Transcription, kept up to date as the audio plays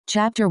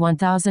Chapter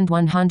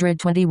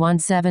 1121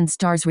 7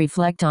 stars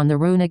reflect on the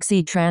Runic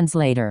Sea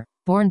Translator.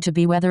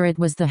 BornToBe, whether it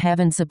was the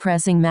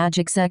heaven-suppressing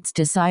magic sect's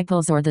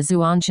disciples or the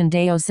Zuanshan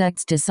Dao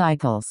sect's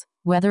disciples,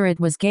 whether it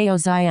was Gao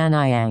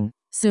Xianyang,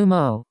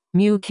 Sumo,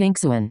 Mu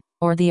Kingxuan,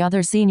 or the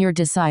other senior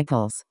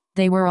disciples,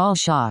 they were all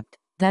shocked.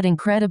 That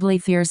incredibly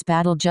fierce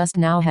battle just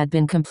now had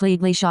been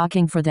completely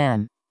shocking for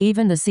them.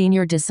 Even the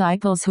senior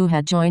disciples who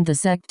had joined the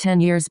sect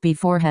 10 years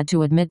before had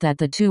to admit that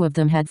the two of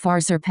them had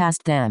far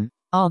surpassed them.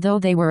 Although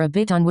they were a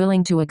bit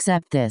unwilling to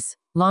accept this,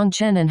 Long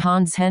Chen and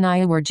Hans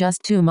Henai were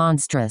just too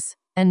monstrous.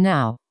 And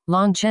now,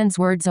 Long Chen's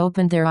words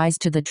opened their eyes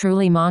to the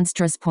truly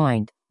monstrous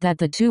point, that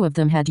the two of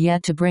them had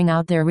yet to bring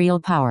out their real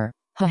power.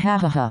 Ha ha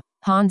ha ha.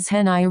 Hans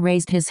Henai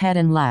raised his head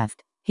and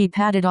laughed. He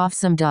patted off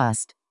some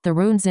dust, the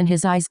runes in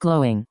his eyes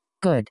glowing.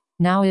 Good,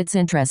 now it's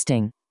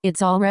interesting.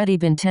 It's already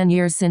been 10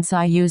 years since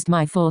I used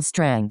my full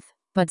strength.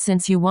 But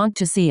since you want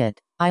to see it,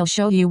 I'll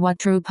show you what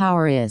true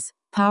power is.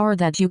 Power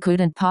that you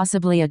couldn't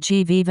possibly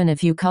achieve even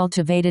if you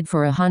cultivated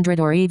for 100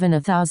 or even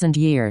 1,000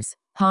 years.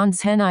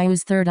 Hans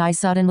Henai's third eye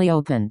suddenly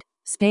opened.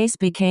 Space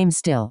became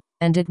still,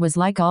 and it was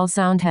like all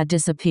sound had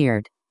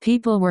disappeared.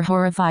 People were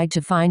horrified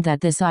to find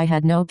that this eye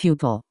had no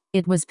pupil.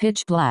 It was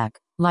pitch black,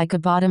 like a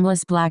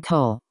bottomless black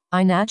hole.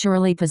 I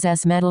naturally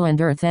possess metal and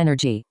earth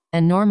energy,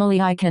 and normally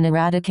I can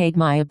eradicate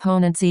my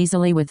opponents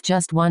easily with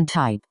just one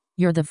type.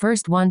 You're the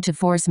first one to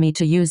force me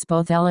to use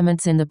both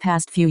elements in the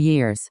past few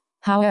years.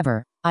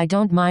 However, I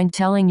don't mind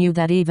telling you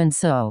that even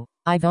so,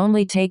 I've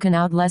only taken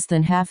out less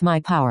than half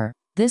my power.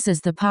 This is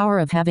the power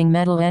of having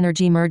metal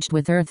energy merged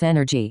with earth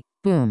energy.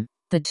 Boom.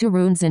 The two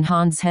runes in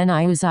Hans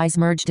Henai's eyes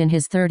merged in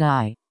his third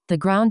eye. The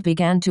ground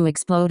began to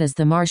explode as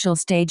the martial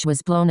stage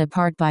was blown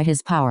apart by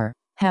his power.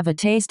 Have a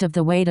taste of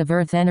the weight of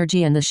earth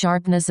energy and the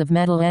sharpness of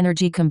metal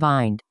energy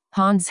combined.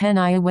 Hans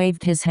Henai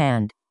waved his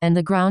hand, and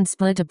the ground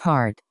split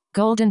apart.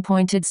 Golden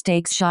pointed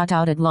stakes shot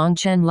out at Long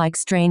Chen like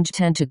strange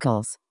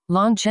tentacles.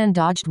 Long Chen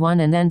dodged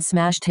one and then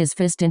smashed his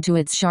fist into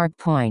its sharp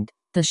point.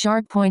 The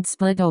sharp point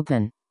split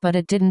open, but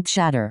it didn't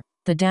shatter.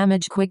 The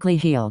damage quickly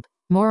healed.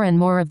 More and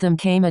more of them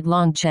came at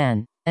Long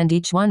Chen, and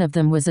each one of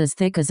them was as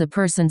thick as a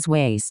person's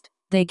waist.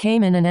 They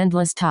came in an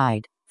endless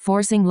tide,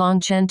 forcing Long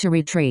Chen to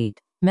retreat.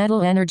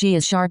 Metal energy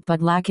is sharp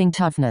but lacking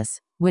toughness,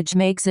 which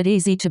makes it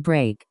easy to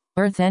break.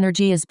 Earth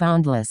energy is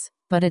boundless,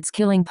 but its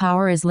killing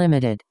power is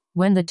limited.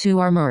 When the two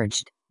are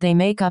merged, they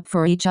make up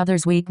for each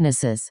other's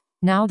weaknesses.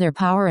 Now their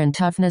power and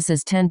toughness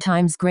is 10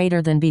 times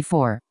greater than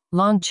before.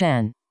 Long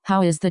Chen,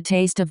 how is the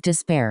taste of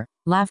despair?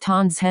 Laughed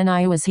Hans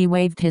Henai as he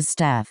waved his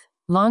staff.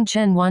 Long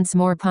Chen once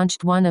more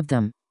punched one of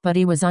them, but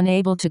he was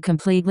unable to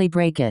completely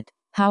break it.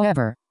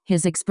 However,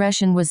 his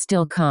expression was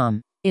still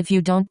calm. If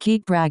you don't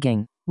keep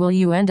bragging, will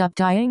you end up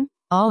dying?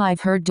 All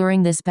I've heard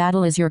during this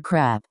battle is your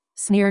crap,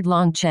 sneered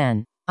Long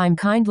Chen. I'm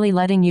kindly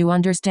letting you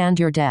understand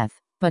your death,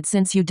 but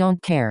since you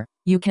don't care,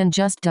 you can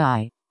just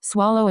die.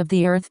 Swallow of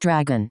the Earth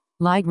Dragon.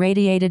 Light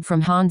radiated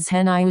from Hans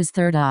Henai's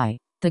third eye.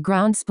 The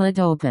ground split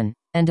open,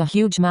 and a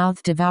huge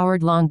mouth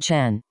devoured Long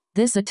Chen.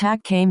 This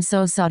attack came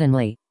so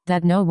suddenly,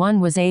 that no one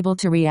was able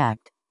to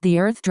react. The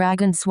Earth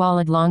Dragon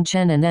swallowed Long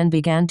Chen and then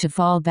began to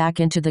fall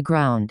back into the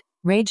ground.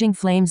 Raging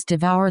flames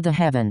devour the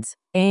heavens.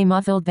 A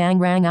muffled bang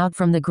rang out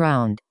from the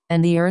ground,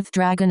 and the Earth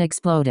Dragon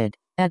exploded.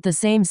 At the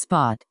same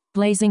spot,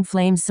 blazing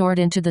flames soared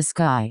into the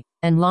sky,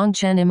 and Long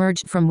Chen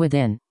emerged from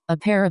within, a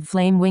pair of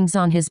flame wings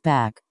on his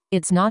back.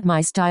 It's not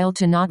my style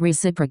to not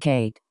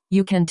reciprocate.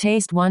 You can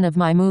taste one of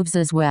my moves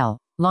as well.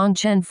 Long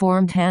Chen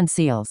formed hand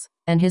seals,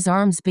 and his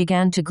arms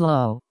began to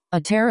glow. A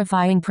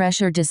terrifying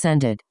pressure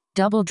descended.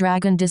 Double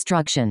dragon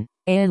destruction.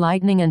 A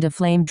lightning and a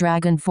flame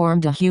dragon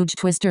formed a huge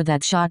twister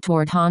that shot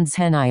toward Hans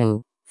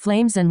Henai.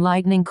 Flames and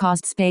lightning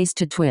caused space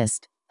to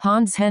twist.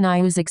 Hans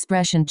Henai's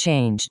expression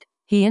changed.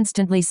 He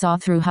instantly saw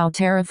through how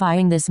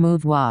terrifying this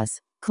move was.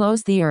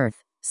 Close the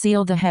earth.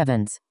 Seal the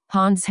heavens.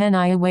 Hans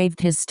Henai waved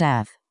his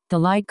staff. The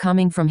light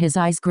coming from his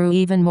eyes grew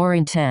even more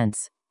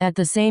intense. At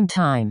the same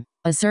time,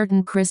 a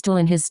certain crystal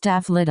in his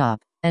staff lit up,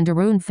 and a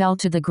rune fell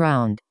to the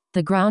ground.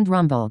 The ground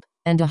rumbled,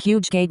 and a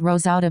huge gate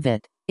rose out of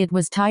it. It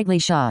was tightly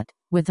shut,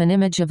 with an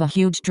image of a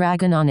huge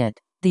dragon on it.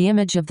 The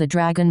image of the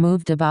dragon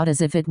moved about as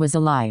if it was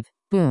alive.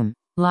 Boom!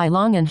 Lai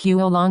Long and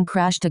Huolong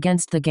crashed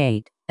against the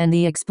gate, and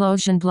the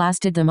explosion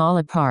blasted them all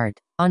apart,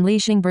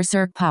 unleashing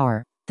berserk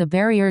power. The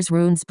barrier's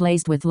runes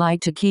blazed with light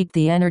to keep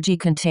the energy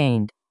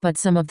contained, but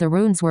some of the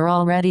runes were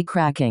already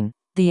cracking.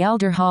 The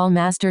Elder Hall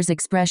Master's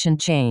expression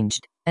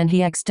changed, and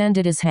he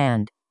extended his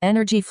hand.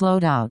 Energy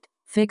flowed out,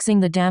 fixing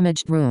the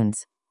damaged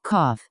runes.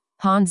 Cough.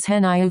 Hans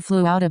Henai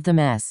flew out of the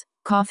mess,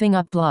 coughing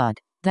up blood.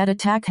 That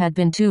attack had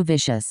been too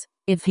vicious.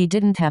 If he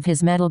didn't have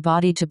his metal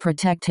body to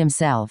protect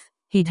himself,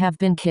 he'd have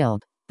been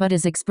killed. But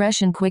his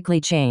expression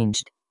quickly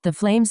changed. The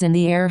flames in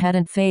the air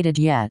hadn't faded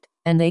yet,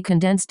 and they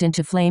condensed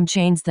into flame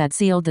chains that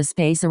sealed the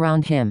space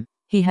around him.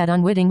 He had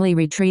unwittingly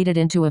retreated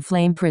into a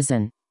flame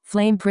prison.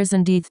 Flame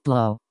prison death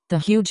blow. The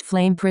huge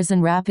flame prison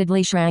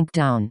rapidly shrank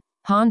down.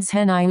 Hans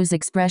Henai's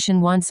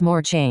expression once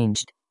more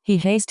changed. He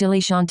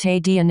hastily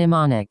chanted a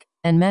mnemonic,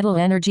 and metal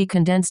energy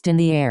condensed in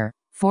the air,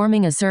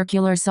 forming a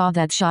circular saw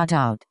that shot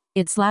out.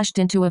 It slashed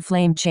into a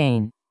flame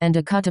chain, and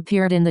a cut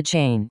appeared in the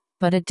chain,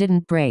 but it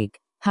didn't break.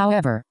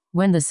 However,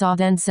 when the saw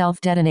then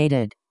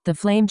self-detonated, the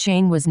flame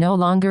chain was no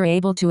longer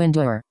able to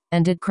endure,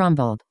 and it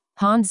crumbled.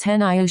 Hans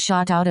Henyu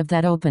shot out of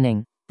that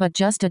opening, but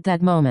just at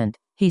that moment,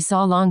 he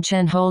saw Long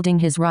Chen holding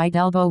his right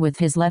elbow with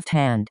his left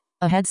hand.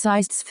 A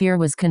head-sized sphere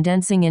was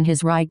condensing in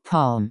his right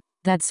palm.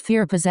 That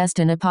sphere possessed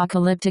an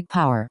apocalyptic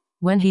power.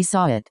 When he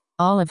saw it,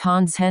 all of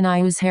Hans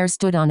Henyu's hair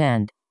stood on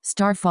end.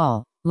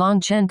 Starfall.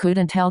 Long Chen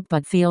couldn't help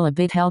but feel a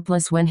bit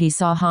helpless when he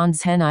saw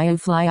Hans Henyu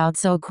fly out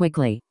so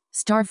quickly.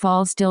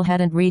 Starfall still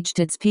hadn't reached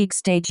its peak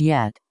stage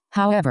yet.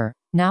 However,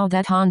 now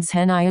that Hans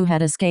Henyu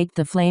had escaped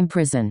the flame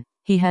prison,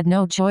 he had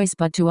no choice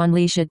but to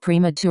unleash it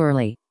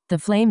prematurely. The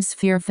flame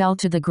sphere fell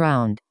to the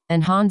ground,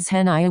 and Hans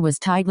Henyu was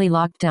tightly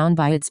locked down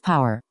by its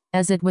power.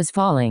 As it was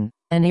falling,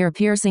 an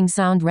ear-piercing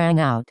sound rang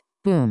out.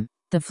 Boom!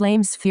 The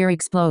flame sphere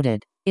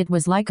exploded. It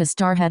was like a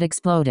star had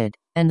exploded,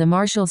 and the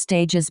martial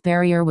stage's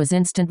barrier was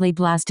instantly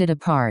blasted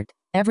apart.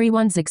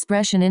 Everyone's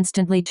expression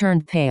instantly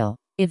turned pale.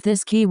 If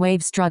this key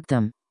wave struck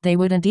them, they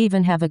wouldn't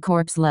even have a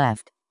corpse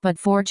left. But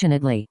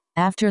fortunately,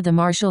 after the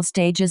martial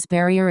stage's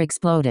barrier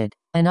exploded,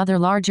 another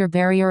larger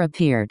barrier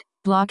appeared,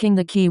 blocking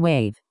the key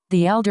wave.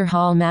 The Elder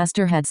Hall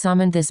Master had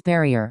summoned this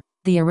barrier.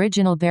 The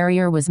original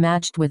barrier was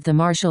matched with the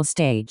martial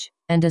stage,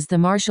 and as the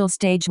martial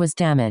stage was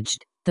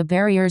damaged, the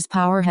barrier's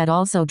power had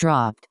also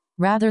dropped.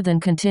 Rather than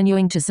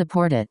continuing to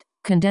support it,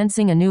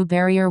 condensing a new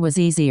barrier was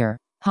easier.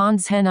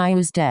 Hans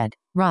Henyu's dead.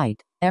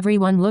 Right.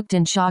 Everyone looked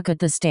in shock at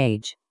the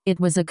stage. It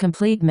was a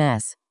complete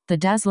mess. The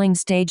dazzling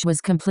stage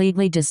was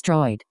completely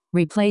destroyed,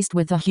 replaced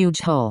with a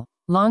huge hole.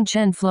 Long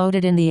Chen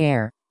floated in the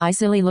air,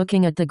 icily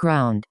looking at the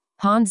ground.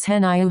 Hans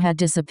Henyu had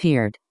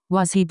disappeared.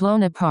 Was he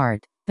blown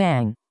apart?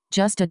 Bang!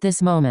 Just at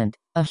this moment,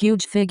 a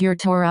huge figure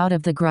tore out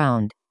of the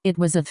ground. It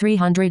was a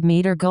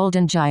 300-meter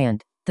golden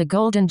giant. The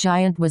golden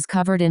giant was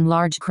covered in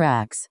large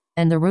cracks,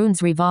 and the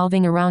runes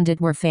revolving around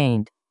it were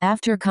faint.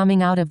 After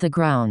coming out of the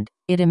ground,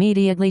 it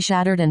immediately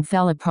shattered and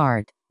fell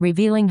apart,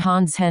 revealing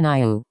Hans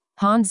Henyu.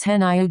 Hans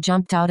Henyu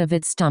jumped out of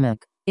its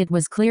stomach. It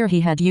was clear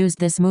he had used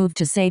this move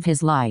to save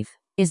his life.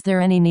 Is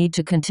there any need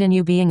to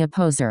continue being a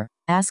poser?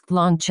 Asked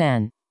Long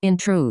Chen. In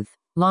truth,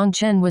 Long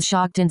Chen was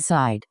shocked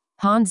inside.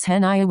 Hans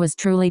Henyu was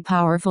truly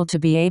powerful to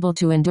be able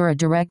to endure a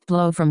direct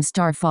blow from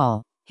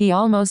Starfall. He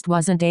almost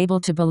wasn't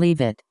able to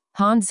believe it.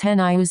 Hans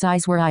Henyu's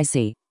eyes were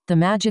icy. The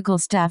magical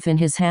staff in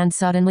his hand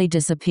suddenly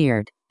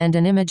disappeared, and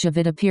an image of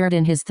it appeared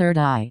in his third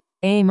eye.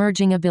 A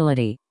merging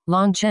ability.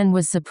 Long Chen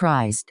was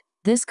surprised.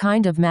 This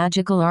kind of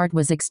magical art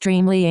was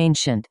extremely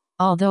ancient.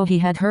 Although he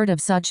had heard of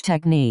such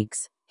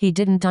techniques, he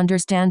didn't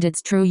understand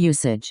its true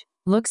usage.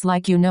 Looks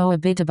like you know a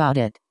bit about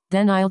it.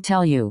 Then I'll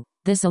tell you.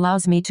 This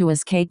allows me to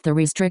escape the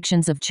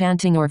restrictions of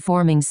chanting or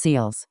forming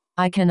seals.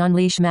 I can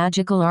unleash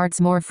magical arts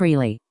more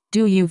freely.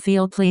 Do you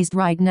feel pleased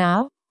right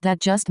now? That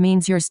just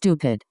means you're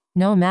stupid.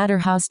 No matter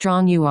how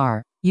strong you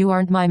are, you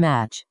aren't my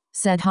match,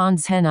 said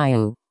Hans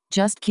Henyu.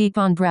 Just keep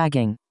on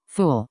bragging,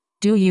 fool.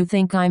 Do you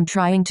think I'm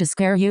trying to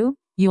scare you?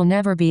 You'll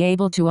never be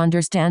able to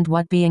understand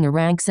what being a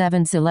rank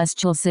 7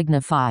 celestial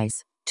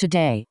signifies.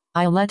 Today,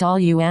 I'll let all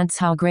you ants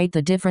how great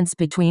the difference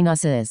between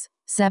us is.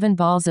 7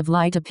 balls of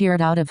light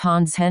appeared out of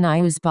Hans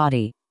Henyu's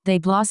body. They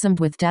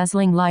blossomed with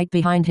dazzling light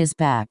behind his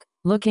back,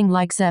 looking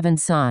like 7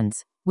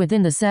 suns.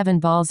 Within the 7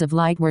 balls of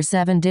light were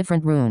 7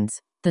 different runes.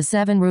 The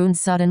 7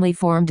 runes suddenly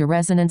formed a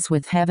resonance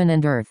with heaven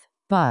and earth.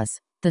 Buzz.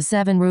 The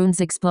 7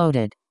 runes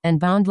exploded, and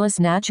boundless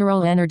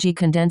natural energy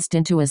condensed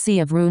into a sea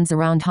of runes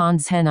around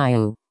Hans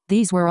Henyu.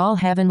 These were all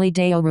heavenly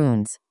Dao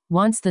runes.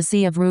 Once the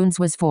sea of runes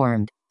was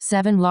formed,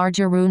 7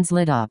 larger runes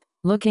lit up,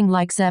 looking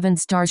like 7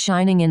 stars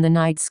shining in the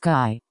night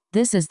sky.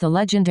 This is the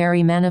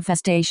legendary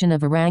manifestation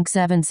of a rank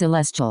 7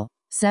 celestial.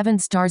 7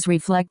 stars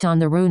reflect on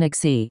the runic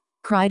sea,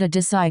 cried a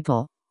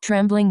disciple,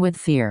 trembling with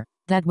fear.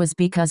 That was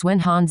because when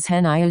Hans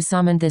Henyu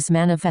summoned this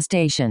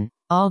manifestation,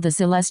 all the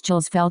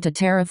celestials felt a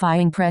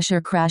terrifying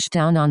pressure crash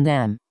down on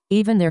them.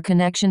 Even their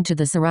connection to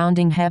the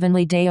surrounding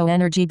heavenly Dao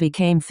energy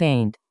became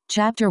faint.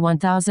 Chapter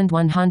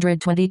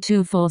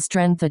 1122 Full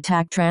Strength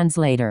Attack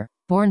Translator.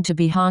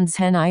 BornToBe Hans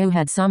Henyu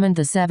had summoned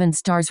the 7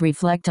 stars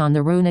reflect on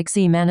the runic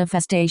sea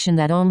manifestation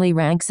that only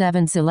rank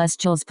 7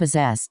 celestials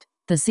possessed.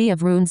 The sea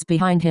of runes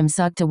behind him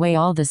sucked away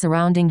all the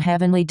surrounding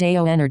heavenly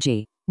Dao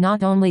energy.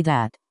 Not only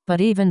that, but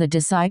even the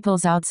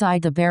disciples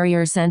outside the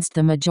barrier sensed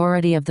the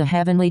majority of the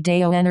heavenly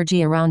Dao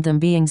energy around them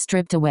being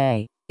stripped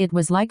away. It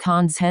was like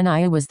Hans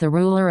Henyu was the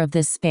ruler of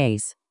this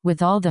space,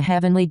 with all the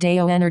heavenly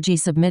Dao energy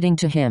submitting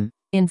to him.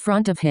 In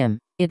front of him,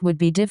 it would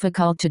be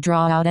difficult to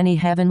draw out any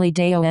heavenly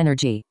Dao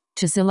energy.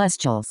 To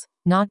celestials,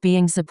 not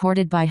being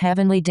supported by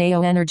heavenly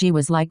Dao energy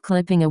was like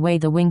clipping away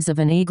the wings of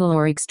an eagle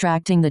or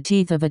extracting the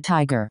teeth of a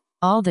tiger.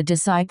 All the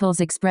disciples'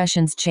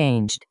 expressions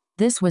changed.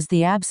 This was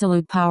the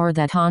absolute power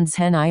that Hans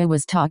Henyu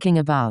was talking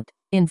about.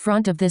 In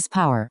front of this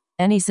power,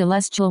 any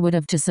celestial would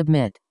have to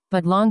submit.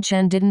 But Long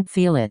Chen didn't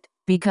feel it,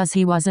 because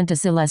he wasn't a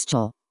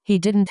celestial. He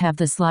didn't have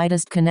the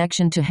slightest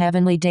connection to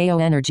heavenly Dao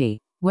energy.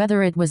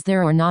 Whether it was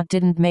there or not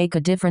didn't make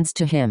a difference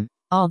to him.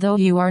 Although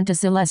you aren't a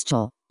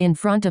celestial, in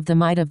front of the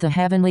might of the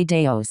heavenly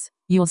Daos,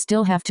 You'll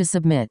still have to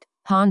submit.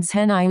 Hans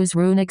Henayu's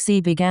runic sea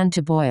began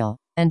to boil,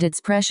 and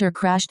its pressure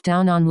crashed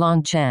down on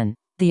Long Chen.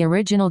 The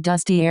original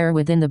dusty air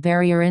within the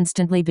barrier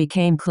instantly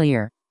became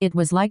clear. It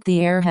was like the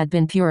air had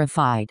been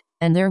purified,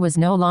 and there was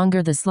no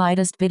longer the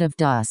slightest bit of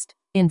dust.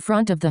 In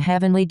front of the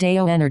heavenly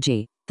Dao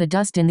energy, the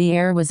dust in the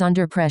air was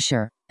under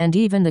pressure, and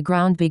even the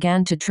ground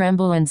began to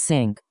tremble and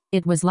sink.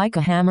 It was like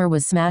a hammer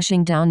was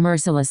smashing down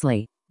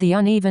mercilessly. The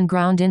uneven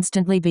ground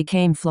instantly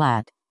became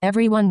flat.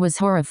 Everyone was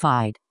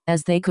horrified,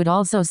 as they could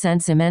also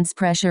sense immense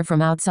pressure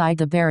from outside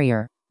the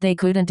barrier. They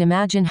couldn't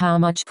imagine how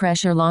much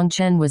pressure Long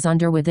Chen was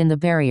under within the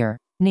barrier.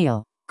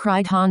 "Kneel!"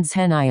 cried Hans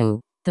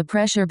Henayu. The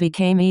pressure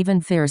became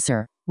even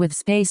fiercer, with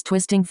space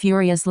twisting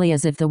furiously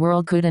as if the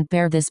world couldn't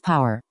bear this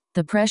power.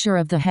 The pressure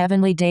of the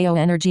heavenly Dao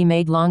energy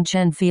made Long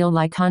Chen feel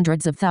like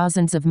hundreds of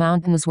thousands of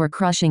mountains were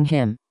crushing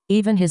him.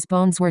 Even his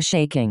bones were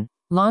shaking.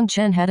 Long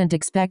Chen hadn't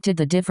expected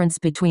the difference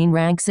between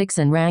rank 6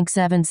 and rank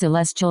 7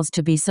 celestials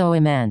to be so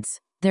immense.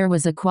 There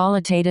was a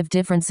qualitative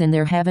difference in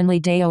their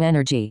heavenly Dao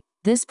energy.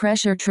 This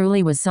pressure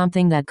truly was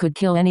something that could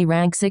kill any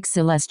rank 6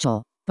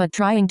 celestial. But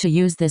trying to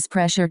use this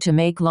pressure to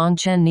make Long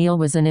Chen kneel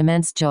was an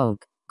immense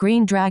joke.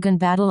 Green Dragon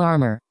Battle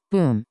Armor.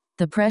 Boom.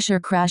 The pressure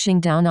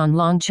crashing down on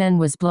Long Chen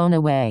was blown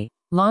away.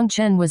 Long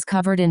Chen was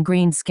covered in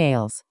green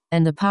scales,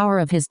 and the power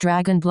of his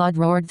dragon blood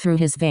roared through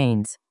his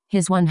veins.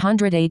 His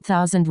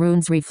 108,000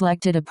 runes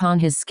reflected upon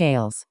his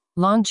scales.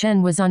 Long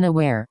Chen was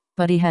unaware,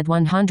 but he had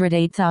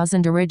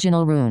 108,000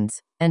 original runes,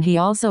 and he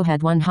also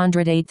had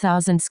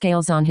 108,000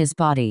 scales on his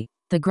body.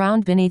 The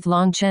ground beneath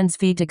Long Chen's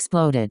feet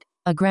exploded.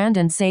 A grand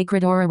and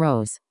sacred aura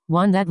rose,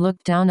 one that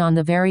looked down on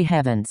the very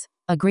heavens.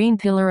 A green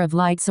pillar of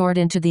light soared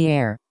into the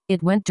air.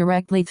 It went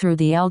directly through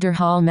the Elder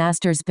Hall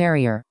Master's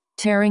barrier,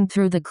 tearing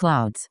through the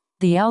clouds.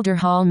 The Elder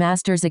Hall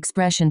Master's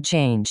expression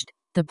changed.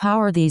 The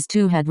power these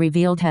two had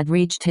revealed had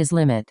reached his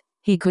limit.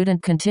 He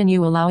couldn't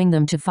continue allowing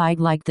them to fight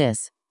like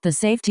this. The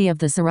safety of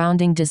the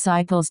surrounding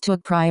disciples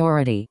took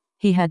priority.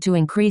 He had to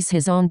increase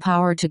his own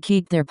power to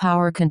keep their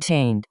power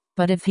contained.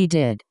 But if he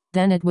did,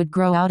 then it would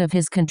grow out of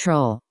his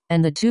control,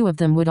 and the two of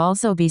them would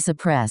also be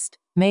suppressed,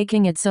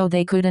 making it so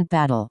they couldn't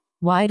battle.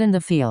 Widen the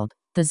field.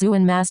 The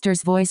Zuan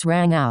Master's voice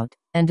rang out,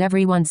 and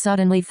everyone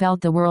suddenly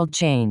felt the world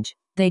change.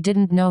 They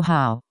didn't know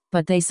how,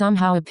 but they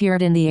somehow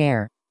appeared in the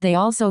air. They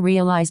also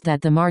realized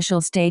that the martial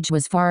stage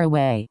was far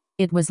away.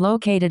 It was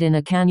located in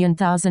a canyon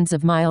thousands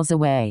of miles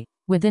away.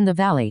 Within the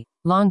valley,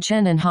 Long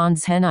Chen and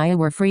Hans Henayu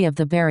were free of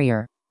the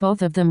barrier.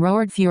 Both of them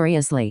roared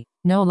furiously,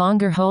 no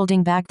longer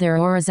holding back their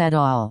auras at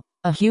all.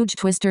 A huge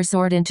twister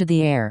soared into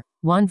the air,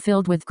 one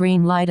filled with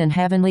green light and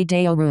heavenly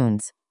Dao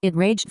runes. It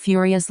raged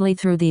furiously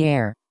through the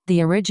air.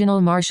 The original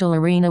martial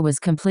arena was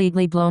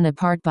completely blown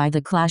apart by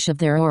the clash of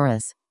their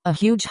auras. A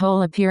huge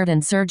hole appeared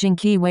and surging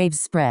ki waves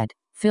spread,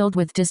 filled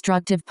with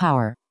destructive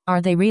power.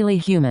 Are they really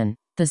human?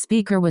 The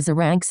speaker was a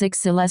rank 6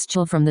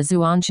 celestial from the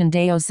Zuanshan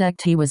Dao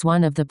sect. He was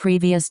one of the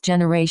previous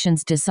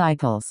generation's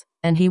disciples,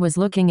 and he was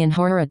looking in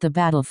horror at the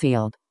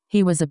battlefield.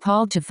 He was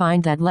appalled to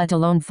find that, let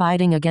alone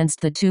fighting against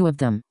the two of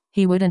them,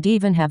 he wouldn't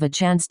even have a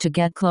chance to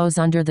get close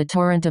under the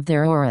torrent of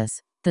their auras.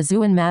 The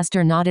Zuan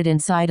master nodded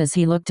inside as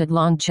he looked at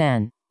Long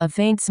Chen, a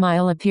faint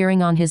smile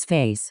appearing on his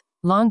face.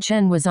 Long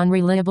Chen was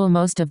unreliable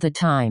most of the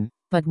time,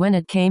 but when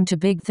it came to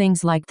big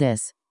things like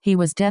this, he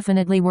was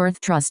definitely worth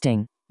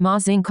trusting. Ma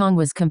Xingkong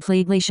was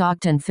completely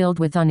shocked and filled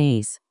with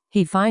unease.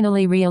 He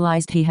finally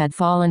realized he had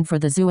fallen for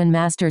the Zuan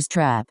master's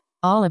trap.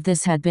 All of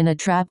this had been a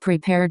trap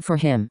prepared for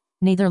him.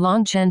 Neither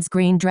Long Chen's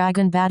green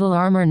dragon battle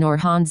armor nor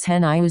Hans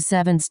Henayu's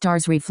 7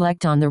 stars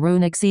reflect on the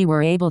runic sea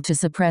were able to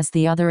suppress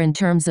the other in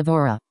terms of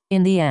aura.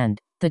 In the end,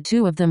 the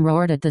two of them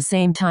roared at the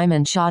same time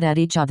and shot at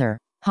each other.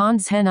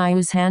 Hans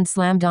Henayu's hand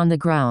slammed on the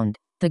ground.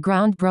 The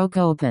ground broke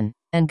open,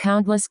 and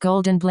countless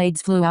golden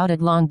blades flew out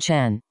at Long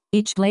Chen.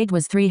 Each blade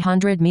was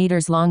 300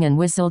 meters long and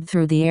whistled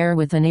through the air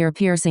with an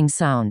ear-piercing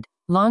sound.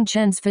 Long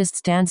Chen's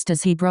fists danced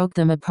as he broke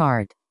them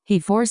apart. He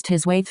forced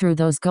his way through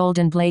those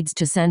golden blades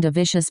to send a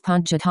vicious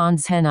punch at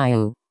Hans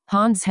Henayu.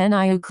 Hans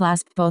Henayu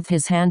clasped both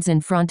his hands in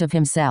front of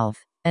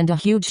himself, and a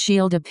huge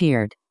shield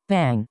appeared.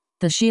 Bang!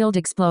 The shield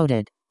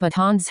exploded, but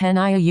Hans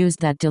Henayu used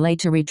that delay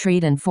to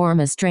retreat and form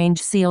a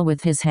strange seal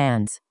with his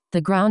hands.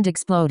 The ground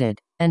exploded,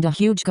 and a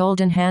huge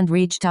golden hand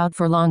reached out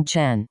for Long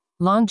Chen.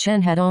 Long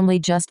Chen had only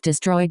just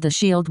destroyed the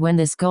shield when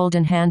this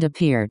golden hand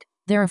appeared.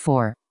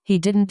 Therefore, he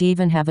didn't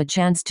even have a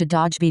chance to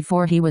dodge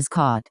before he was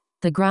caught.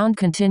 The ground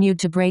continued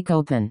to break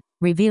open,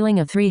 revealing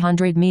a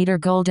 300-meter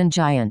golden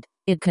giant.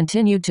 It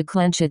continued to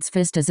clench its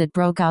fist as it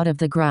broke out of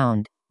the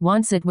ground.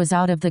 Once it was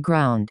out of the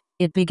ground,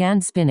 it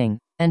began spinning,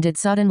 and it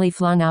suddenly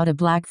flung out a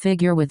black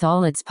figure with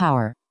all its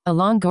power. A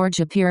long gorge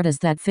appeared as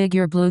that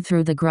figure blew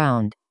through the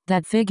ground.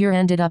 That figure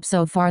ended up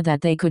so far that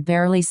they could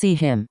barely see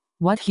him.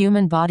 What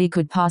human body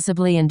could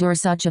possibly endure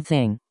such a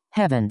thing?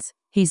 Heavens,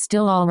 he's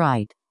still all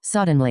right.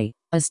 Suddenly,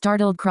 a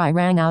startled cry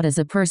rang out as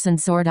a person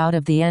soared out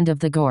of the end of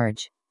the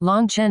gorge.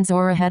 Long Chen's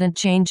aura hadn't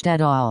changed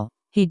at all.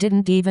 He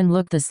didn't even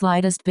look the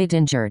slightest bit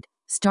injured.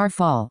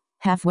 Starfall.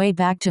 Halfway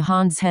back to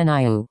Hans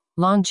Henayu,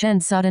 Long Chen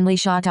suddenly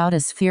shot out a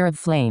sphere of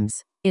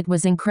flames. It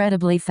was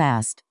incredibly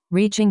fast,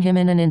 reaching him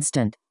in an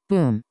instant.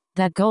 Boom!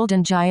 That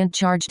golden giant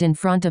charged in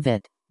front of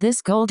it.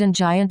 This golden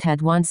giant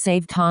had once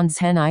saved Hans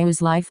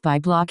Henayu's life by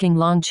blocking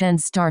Long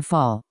Chen's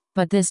starfall,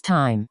 but this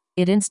time,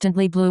 it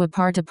instantly blew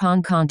apart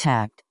upon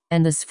contact,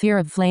 and the sphere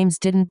of flames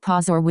didn't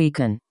pause or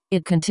weaken.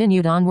 It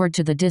continued onward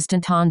to the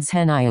distant Hans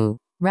Henayu.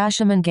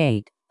 Rashomon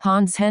Gate.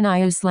 Hans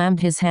Henayu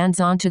slammed his hands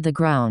onto the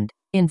ground.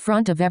 In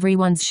front of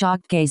everyone's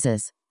shocked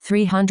gazes,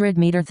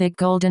 300-meter-thick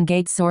golden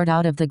gates soared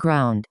out of the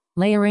ground,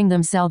 layering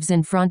themselves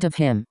in front of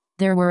him.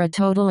 There were a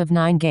total of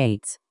 9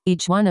 gates,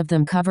 each one of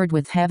them covered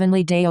with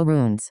heavenly Dao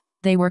runes.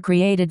 They were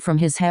created from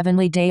his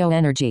heavenly Dao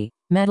energy,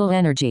 metal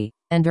energy,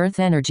 and earth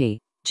energy.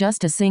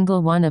 Just a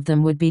single one of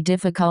them would be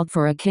difficult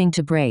for a king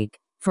to break.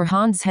 For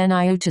Hans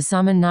Henayu to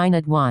summon 9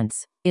 at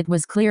once, it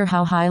was clear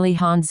how highly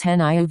Hans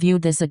Henayu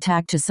viewed this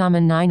attack to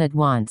summon 9 at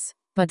once.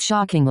 But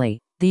shockingly,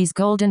 these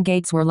golden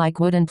gates were like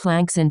wooden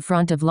planks in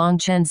front of Long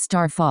Chen's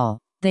starfall.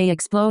 They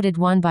exploded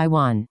one by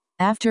one.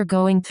 After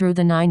going through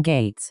the 9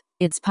 gates,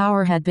 its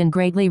power had been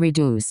greatly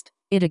reduced.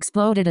 It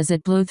exploded as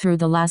it blew through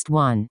the last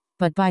one,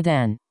 but by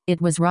then,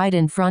 it was right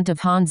in front of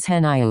Hans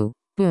Henayu.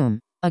 Boom!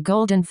 A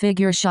golden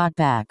figure shot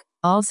back,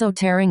 also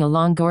tearing a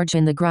long gorge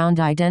in the ground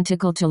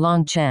identical to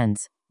Long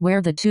Chen's.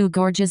 Where the 2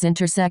 gorges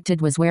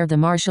intersected was where the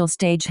martial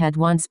stage had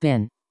once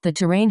been. The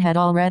terrain had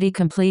already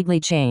completely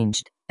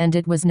changed, and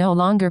it was no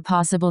longer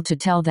possible to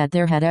tell that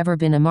there had ever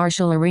been a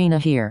martial arena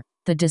here.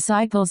 The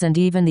disciples and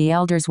even the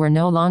elders were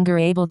no longer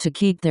able to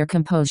keep their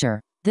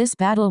composure. This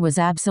battle was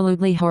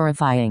absolutely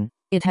horrifying.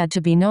 It had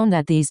to be known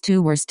that these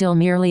 2 were still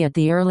merely at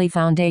the early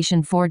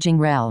foundation forging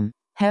realm,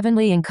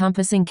 heavenly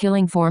encompassing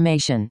killing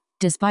formation.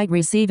 Despite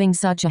receiving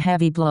such a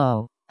heavy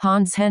blow,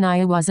 Hans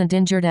Henayu wasn't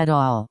injured at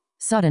all.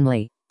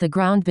 Suddenly, the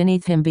ground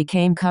beneath him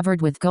became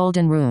covered with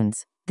golden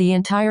runes. The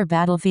entire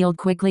battlefield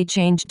quickly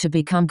changed to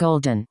become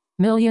golden.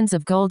 Millions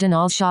of golden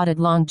alls shot at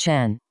Long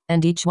Chen,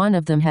 and each one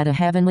of them had a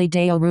heavenly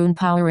Dao rune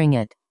powering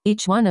it.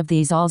 Each one of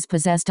these alls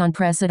possessed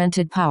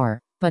unprecedented power,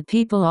 but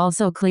people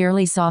also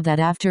clearly saw that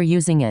after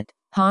using it,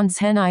 Hans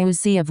Henayu's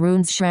sea of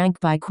runes shrank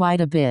by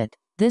quite a bit.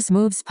 This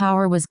move's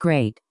power was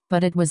great,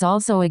 but it was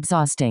also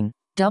exhausting.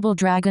 Double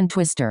Dragon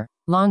Twister.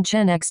 Long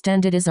Chen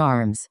extended his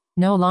arms,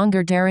 no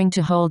longer daring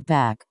to hold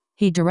back.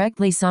 He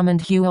directly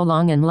summoned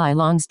Huolong and Lai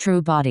Long's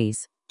true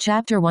bodies.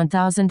 Chapter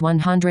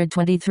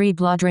 1123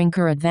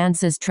 Blooddrinker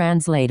advances.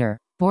 Translator.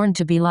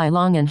 BornToBe. Lai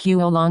Long and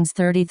Huolong's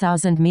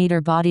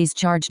 30,000-meter bodies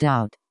charged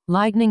out.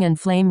 Lightning and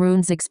flame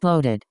runes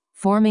exploded,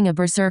 forming a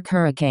berserk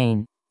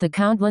hurricane. The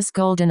countless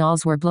golden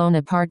alls were blown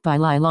apart by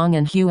Lai Long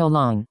and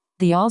Huolong.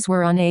 The alls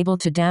were unable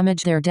to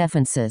damage their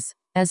defenses.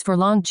 As for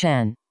Long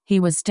Chen, he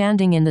was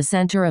standing in the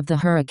center of the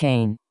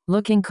hurricane,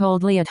 looking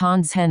coldly at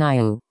Hans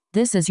Henayu.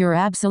 This is your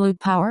absolute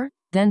power?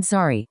 Then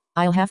sorry,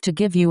 I'll have to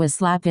give you a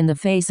slap in the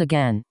face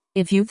again.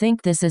 If you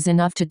think this is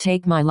enough to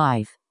take my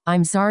life,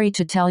 I'm sorry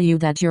to tell you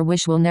that your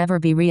wish will never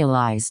be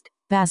realized.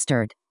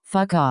 Bastard.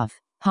 Fuck off.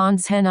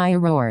 Hans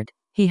Henayu roared.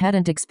 He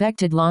hadn't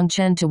expected Long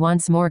Chen to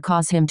once more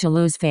cause him to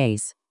lose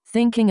face.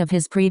 Thinking of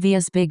his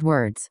previous big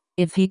words,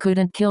 if he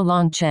couldn't kill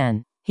Long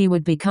Chen, he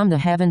would become the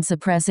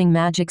heaven-suppressing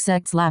magic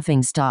sect's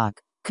laughingstock.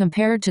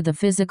 Compared to the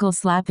physical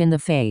slap in the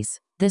face,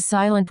 this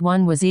silent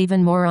one was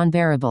even more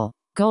unbearable.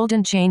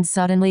 Golden chains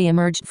suddenly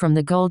emerged from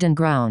the golden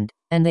ground,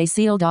 and they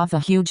sealed off a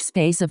huge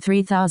space of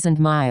 3,000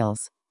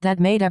 miles. That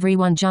made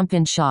everyone jump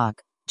in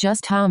shock.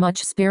 Just how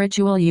much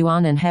spiritual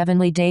yuan and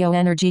heavenly Dao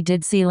energy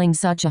did sealing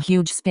such a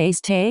huge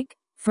space take?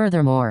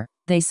 Furthermore,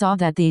 they saw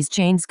that these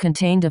chains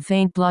contained a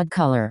faint blood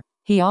color.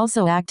 He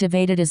also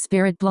activated his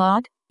spirit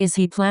blood? Is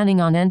he planning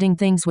on ending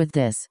things with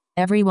this?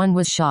 Everyone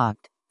was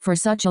shocked. For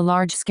such a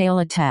large-scale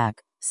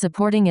attack,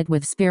 supporting it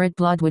with spirit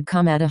blood would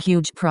come at a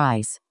huge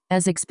price.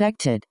 As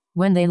expected,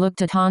 when they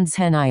looked at Hans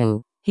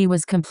Henayu, he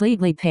was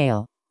completely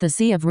pale. The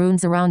sea of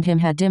runes around him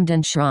had dimmed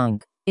and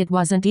shrunk. It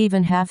wasn't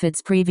even half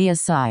its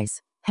previous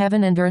size.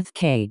 Heaven and earth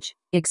cage.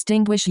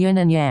 Extinguish yin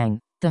and yang.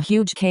 The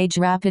huge cage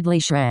rapidly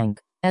shrank.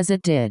 As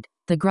it did,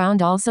 the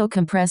ground also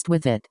compressed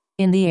with it.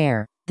 In the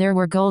air, there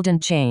were golden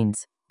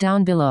chains.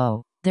 Down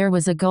below, there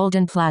was a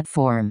golden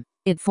platform.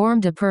 It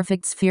formed a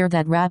perfect sphere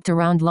that wrapped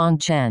around Long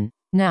Chen.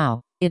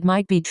 Now, it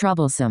might be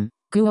troublesome.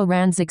 Guo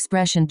Ran's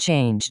expression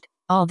changed.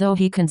 Although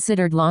he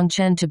considered Long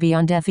Chen to be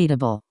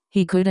undefeatable,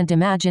 he couldn't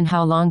imagine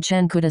how Long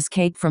Chen could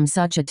escape from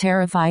such a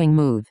terrifying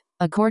move.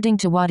 According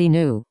to what he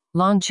knew,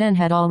 Long Chen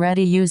had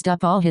already used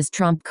up all his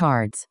trump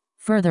cards.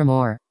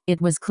 Furthermore,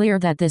 it was clear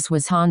that this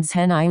was Hans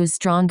Henayu's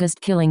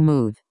strongest killing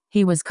move.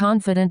 He was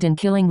confident in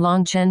killing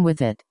Long Chen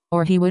with it,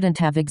 or he wouldn't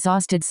have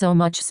exhausted so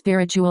much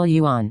spiritual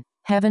yuan,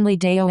 heavenly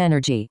Dao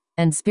energy,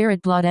 and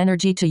spirit blood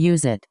energy to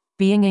use it.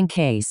 Being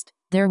encased,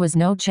 there was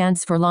no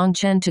chance for Long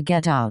Chen to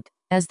get out.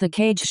 As the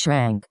cage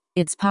shrank,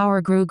 its power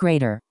grew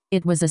greater.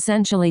 It was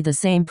essentially the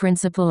same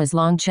principle as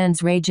Long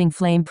Chen's raging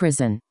flame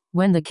prison.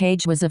 When the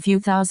cage was a few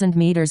thousand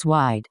meters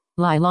wide,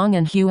 Lai Long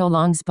and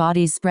Huolong's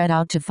bodies spread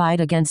out to fight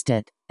against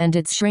it, and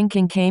its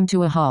shrinking came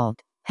to a halt.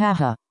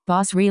 Haha,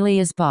 boss really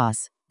is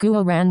boss.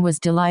 Guo Ran was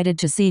delighted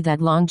to see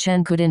that Long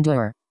Chen could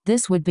endure.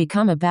 This would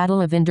become a battle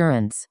of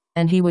endurance,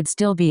 and he would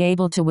still be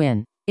able to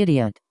win.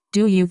 Idiot.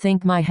 Do you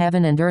think my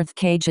heaven and earth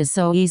cage is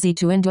so easy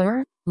to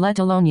endure? Let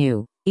alone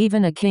you.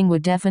 Even a king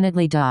would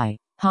definitely die.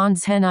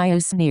 Hans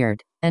Henyu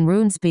sneered, and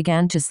runes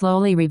began to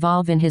slowly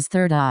revolve in his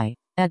third eye.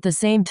 At the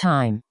same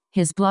time,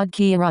 his blood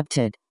ki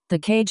erupted. The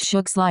cage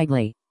shook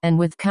slightly, and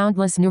with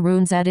countless new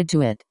runes added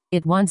to it,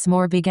 it once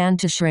more began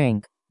to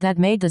shrink. That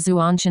made the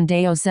Zhuanshan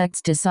Dao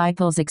sect's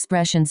disciples'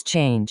 expressions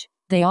change.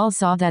 They all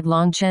saw that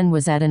Long Chen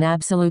was at an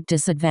absolute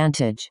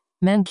disadvantage.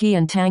 Menqi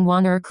and Tang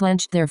Wan'er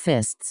clenched their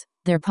fists,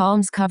 their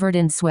palms covered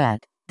in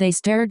sweat. They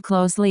stared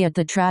closely at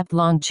the trapped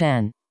Long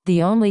Chen.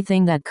 The only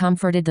thing that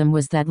comforted them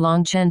was that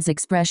Long Chen's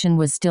expression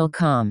was still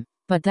calm.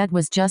 But that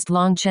was just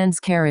Long Chen's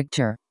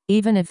character.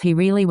 Even if he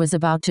really was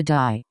about to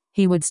die,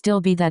 he would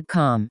still be that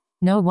calm.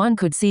 No one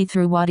could see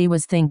through what he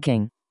was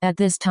thinking. At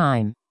this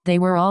time, they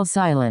were all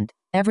silent.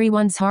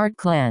 Everyone's heart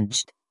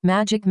clenched.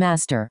 Magic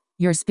Master,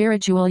 your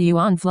spiritual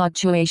yuan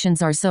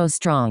fluctuations are so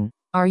strong.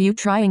 Are you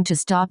trying to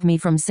stop me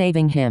from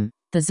saving him?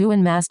 The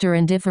Zuan Master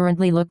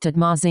indifferently looked at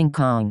Ma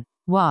Xingkong.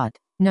 What?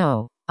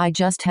 No, I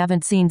just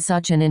haven't seen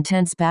such an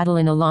intense battle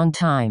in a long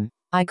time.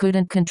 I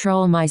couldn't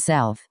control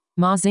myself.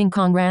 Ma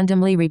Xingkong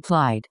randomly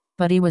replied,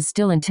 but he was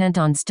still intent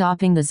on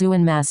stopping the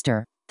Zuan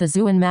Master. The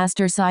Zuan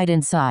Master sighed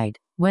inside.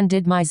 When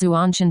did my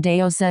Zhuanshan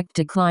Dao sect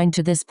decline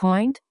to this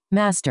point?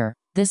 Master,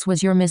 this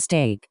was your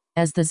mistake.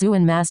 As the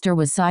Zuan Master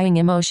was sighing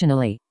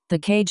emotionally, the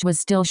cage was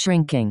still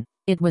shrinking.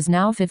 It was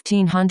now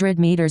 1,500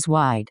 meters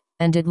wide,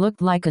 and it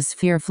looked like a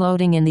sphere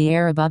floating in the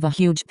air above a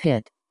huge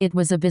pit. It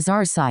was a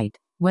bizarre sight.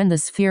 When the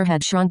sphere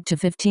had shrunk to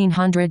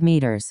 1,500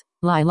 meters,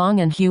 Lai Long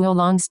and Huo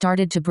Long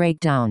started to break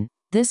down.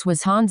 This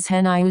was Hans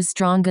Henyu's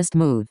strongest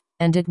move,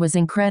 and it was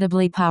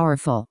incredibly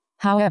powerful.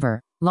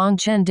 However, Long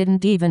Chen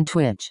didn't even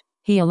twitch.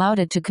 He allowed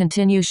it to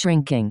continue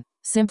shrinking,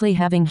 simply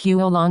having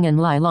Huo Long and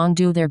Lai Long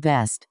do their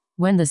best.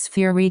 When the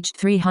sphere reached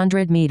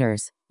 300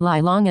 meters, Lai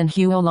Long and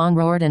Huo Long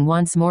roared and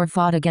once more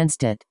fought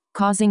against it,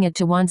 causing it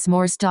to once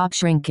more stop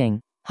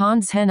shrinking.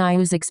 Hans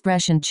Henyu's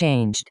expression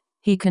changed.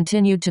 He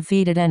continued to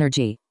feed it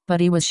energy,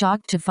 but he was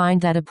shocked to find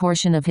that a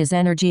portion of his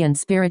energy and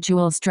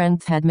spiritual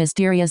strength had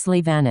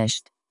mysteriously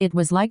vanished. It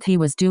was like he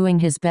was doing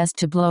his best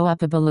to blow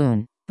up a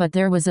balloon, but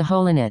there was a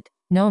hole in it.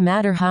 No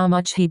matter how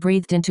much he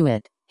breathed into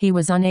it, he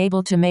was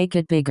unable to make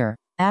it bigger.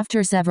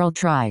 After several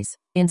tries,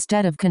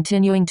 instead of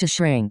continuing to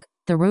shrink,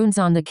 the runes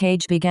on the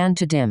cage began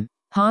to dim.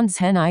 Hans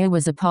Henyu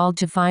was appalled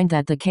to find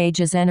that the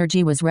cage's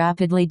energy was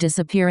rapidly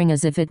disappearing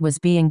as if it was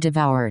being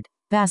devoured.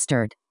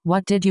 Bastard,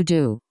 what did you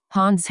do?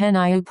 Hans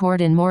Henyu poured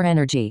in more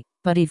energy,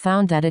 but he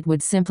found that it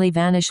would simply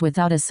vanish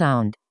without a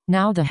sound.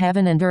 Now the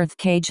heaven and earth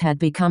cage had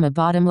become a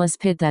bottomless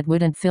pit that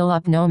wouldn't fill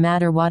up no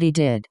matter what he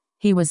did.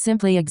 He was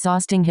simply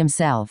exhausting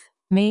himself.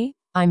 Me?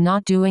 I'm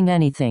not doing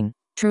anything.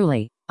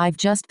 Truly, I've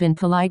just been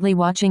politely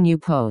watching you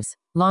pose.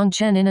 Long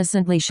Chen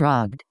innocently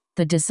shrugged.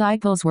 The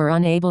disciples were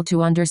unable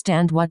to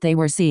understand what they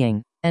were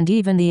seeing, and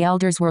even the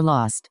elders were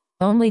lost.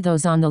 Only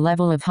those on the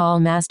level of hall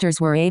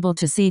masters were able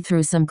to see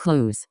through some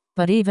clues,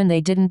 but even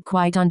they didn't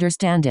quite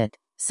understand it.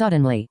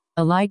 Suddenly,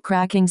 a light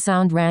cracking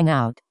sound rang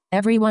out.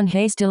 Everyone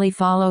hastily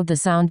followed the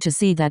sound to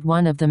see that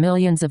one of the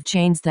millions of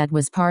chains that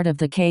was part of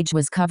the cage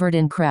was covered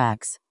in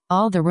cracks.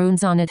 All the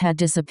runes on it had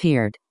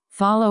disappeared.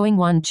 Following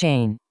one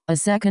chain, a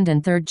second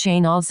and third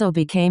chain also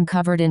became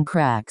covered in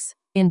cracks.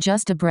 In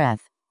just a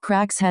breath,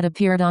 cracks had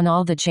appeared on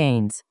all the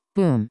chains.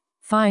 Boom.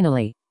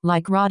 Finally,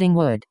 like rotting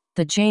wood,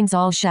 the chains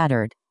all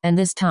shattered, and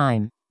this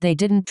time, they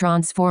didn't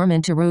transform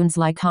into runes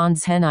like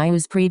Hans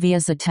Henyu's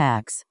previous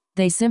attacks.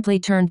 They simply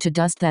turned to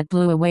dust that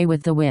blew away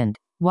with the wind.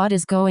 What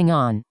is going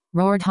on?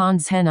 Roared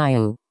Hans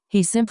Henyu.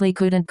 He simply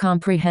couldn't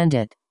comprehend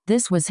it.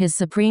 This was his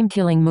supreme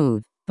killing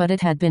move, but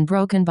it had been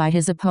broken by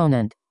his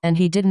opponent, and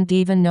he didn't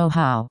even know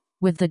how.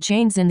 With the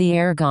chains in the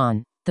air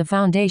gone, the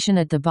foundation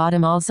at the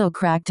bottom also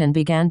cracked and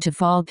began to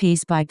fall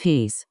piece by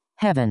piece.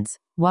 Heavens,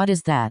 what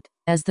is that?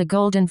 As the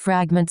golden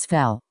fragments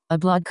fell, a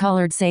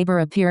blood-colored saber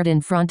appeared in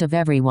front of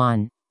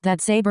everyone. That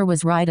saber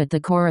was right at the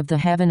core of the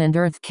heaven and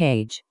earth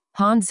cage.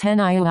 Hans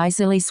Henyu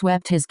icily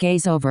swept his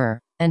gaze over,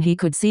 and he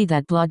could see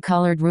that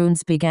blood-colored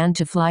runes began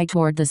to fly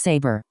toward the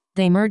saber.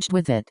 They merged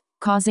with it,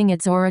 causing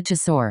its aura to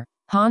soar.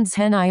 Hans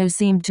Henyu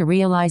seemed to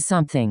realize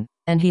something,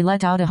 and he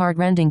let out a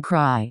heart-rending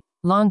cry.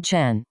 Long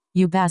Chen,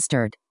 you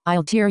bastard,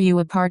 I'll tear you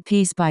apart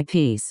piece by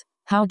piece.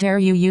 How dare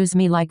you use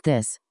me like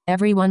this?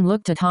 Everyone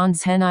looked at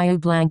Hans Henyu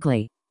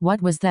blankly.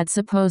 What was that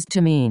supposed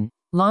to mean?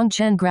 Long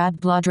Chen grabbed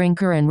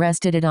Bloodrinker and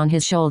rested it on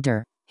his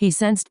shoulder. He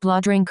sensed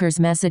Bloodrinker's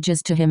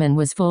messages to him and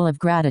was full of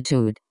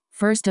gratitude.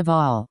 First of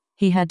all,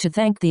 he had to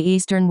thank the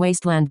Eastern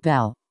Wasteland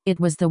Bell. It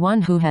was the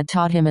one who had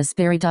taught him a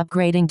spirit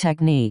upgrading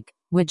technique,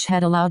 which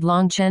had allowed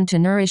Long Chen to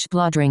nourish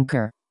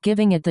Bloodrinker,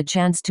 giving it the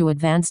chance to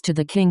advance to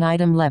the king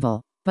item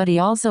level. But he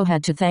also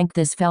had to thank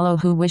this fellow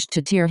who wished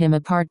to tear him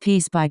apart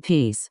piece by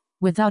piece.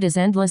 Without his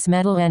endless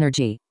metal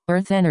energy,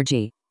 earth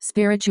energy,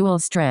 spiritual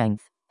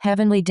strength,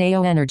 heavenly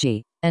Dao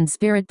energy, and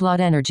spirit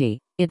blood energy,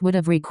 it would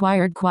have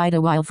required quite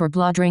a while for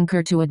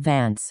Bloodrinker to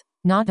advance.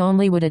 Not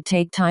only would it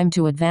take time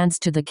to advance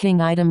to the king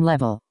item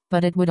level,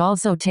 but it would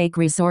also take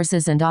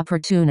resources and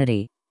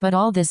opportunity. But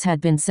all this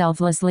had been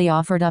selflessly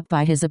offered up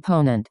by his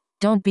opponent.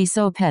 Don't be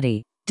so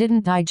petty.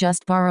 Didn't I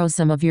just borrow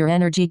some of your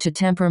energy to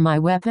temper my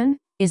weapon?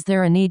 Is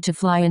there a need to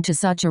fly into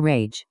such a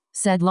rage?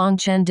 Said Long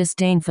Chen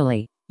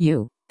disdainfully.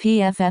 You,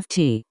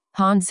 PFFT.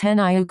 Hans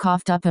Henyu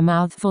coughed up a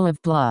mouthful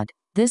of blood.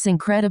 This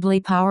incredibly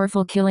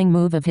powerful killing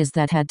move of his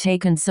that had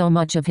taken so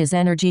much of his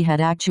energy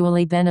had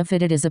actually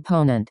benefited his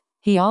opponent.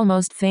 He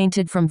almost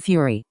fainted from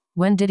fury.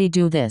 When did he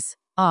do this?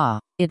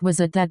 It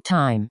was at that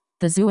time.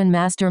 The Zuan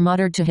master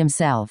muttered to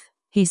himself.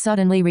 He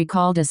suddenly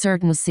recalled a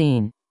certain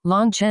scene.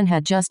 Long Chen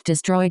had just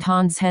destroyed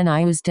Hans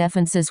Henyu's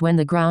defenses when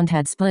the ground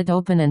had split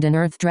open and an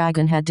earth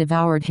dragon had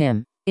devoured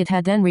him. It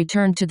had then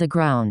returned to the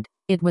ground.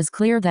 It was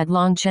clear that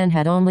Long Chen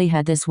had only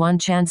had this one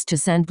chance to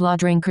send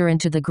Bloodrinker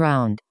into the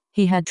ground.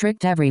 He had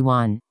tricked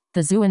everyone.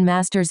 The Zuan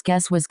master's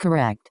guess was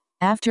correct.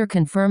 After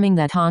confirming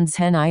that Hans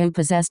Henyu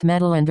possessed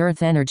metal and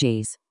earth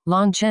energies,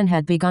 Long Chen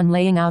had begun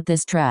laying out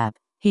this trap.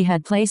 He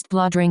had placed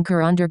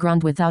Bloodrinker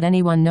underground without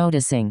anyone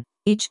noticing.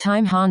 Each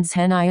time Hans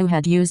Henyu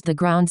had used the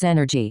ground's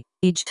energy,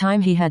 each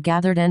time he had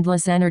gathered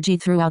endless energy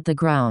throughout the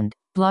ground,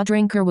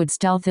 Bloodrinker would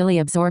stealthily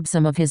absorb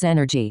some of his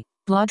energy.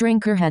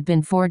 Bloodrinker had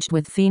been forged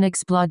with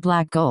Phoenix Blood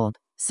Black Gold,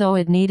 so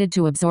it needed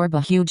to absorb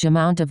a huge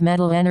amount of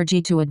metal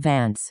energy to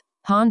advance.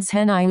 Hans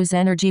Henyu's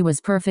energy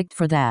was perfect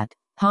for that.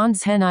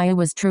 Hans Henyu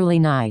was truly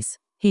nice.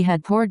 He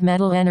had poured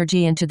metal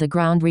energy into the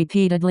ground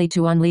repeatedly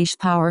to unleash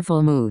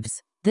powerful moves.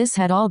 This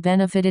had all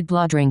benefited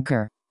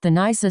Bloodrinker. The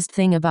nicest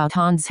thing about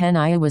Hans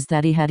Henyu was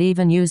that he had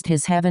even used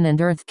his heaven and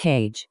earth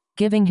cage,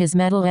 giving his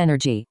metal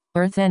energy,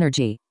 earth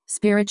energy,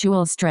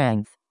 spiritual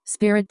strength,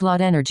 spirit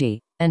blood energy,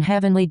 and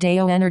heavenly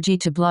Dao energy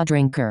to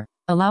Bloodrinker,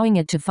 allowing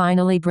it to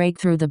finally break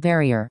through the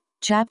barrier.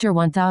 Chapter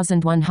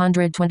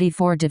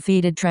 1124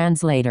 Defeated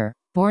Translator.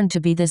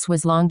 BornToBe. This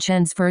was Long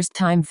Chen's first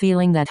time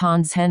feeling that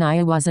Hans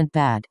Henyu wasn't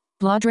bad.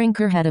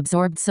 Bloodrinker had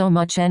absorbed so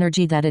much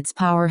energy that its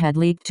power had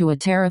leaped to a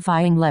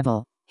terrifying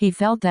level. He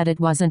felt that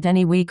it wasn't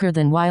any weaker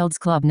than Wild's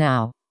Club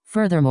now.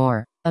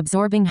 Furthermore,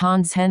 absorbing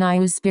Hans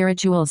Henyu's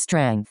spiritual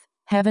strength,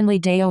 heavenly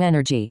Dao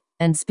energy,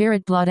 and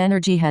spirit blood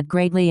energy had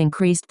greatly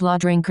increased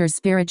Bloodrinker's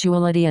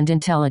spirituality and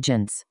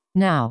intelligence.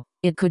 Now,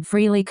 it could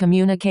freely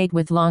communicate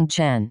with Long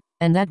Chen,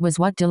 and that was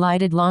what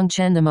delighted Long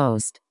Chen the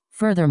most.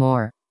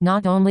 Furthermore,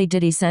 not only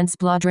did he sense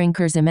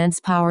Bloodrinker's immense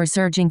power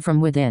surging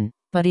from within,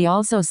 but he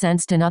also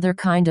sensed another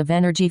kind of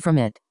energy from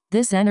it.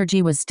 This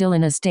energy was still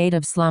in a state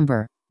of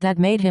slumber. That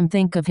made him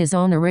think of his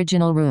own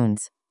original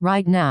runes.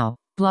 Right now,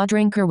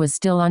 Bloodrinker was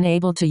still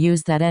unable to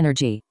use that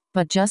energy,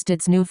 but just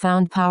its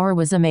newfound power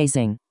was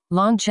amazing.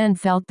 Long Chen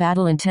felt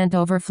battle intent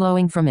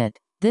overflowing from it.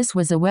 This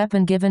was a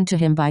weapon given to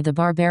him by the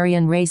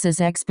barbarian race's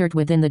expert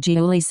within the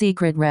Jiuli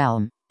secret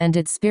realm, and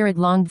its spirit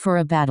longed for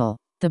a battle.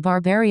 The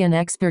barbarian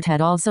expert had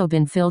also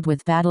been filled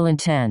with battle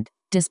intent.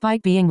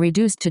 Despite being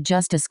reduced to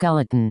just a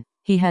skeleton,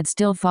 he had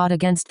still fought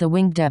against the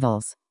winged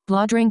devils.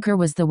 Bloodrinker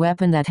was the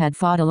weapon that had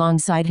fought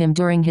alongside him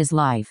during his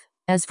life.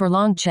 As for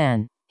Long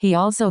Chen, he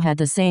also had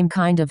the same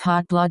kind of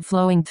hot blood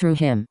flowing through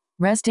him.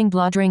 Resting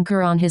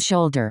Bloodrinker on his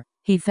shoulder,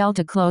 he felt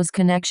a close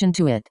connection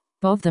to it.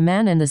 Both the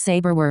man and the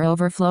saber were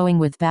overflowing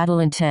with battle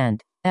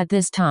intent. At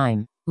this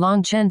time,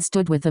 Long Chen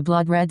stood with the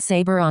blood-red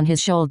saber on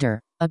his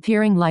shoulder,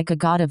 appearing like a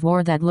god of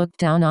war that looked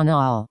down on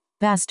all.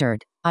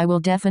 Bastard, I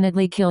will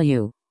definitely kill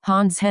you,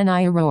 Hans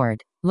Henyu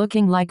roared,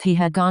 looking like he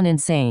had gone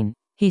insane.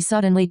 He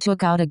suddenly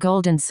took out a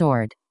golden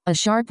sword. A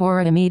sharp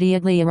aura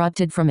immediately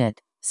erupted from it.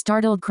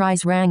 Startled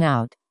cries rang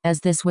out, as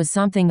this was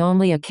something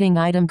only a king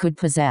item could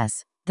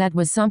possess. That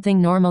was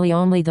something normally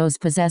only those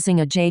possessing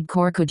a jade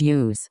core could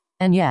use.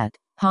 And yet,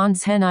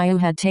 Hans Henyu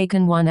had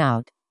taken one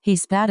out. He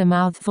spat a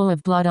mouthful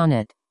of blood on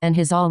it, and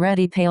his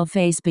already pale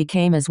face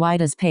became as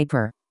white as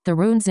paper. The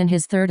runes in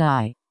his third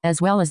eye, as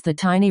well as the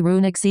tiny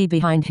runic sea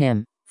behind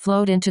him,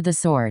 flowed into the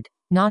sword.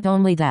 Not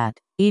only that,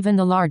 even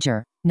the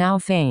larger, now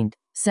faint,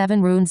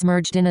 7 runes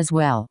merged in as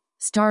well.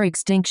 Star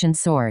Extinction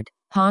Sword.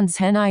 Hans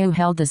Henyu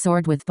held the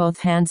sword with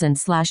both hands and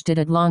slashed it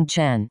at Long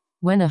Chen.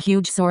 When a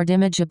huge sword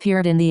image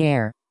appeared in the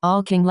air,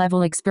 all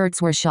king-level experts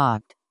were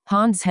shocked.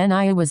 Hans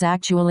Henyu was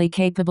actually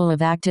capable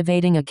of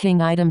activating a king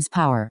item's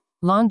power.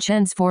 Long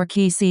Chen's 4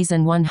 key Cs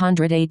and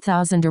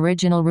 108,000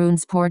 original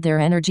runes poured their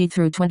energy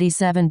through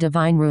 27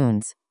 divine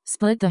runes.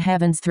 Split the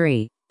heavens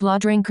 3.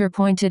 Bloodrinker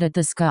pointed at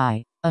the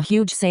sky, a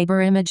huge saber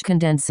image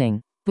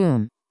condensing.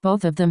 Boom.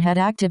 Both of them had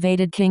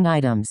activated king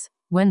items.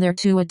 When their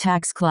 2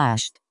 attacks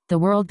clashed, the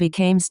world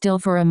became still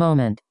for a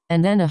moment,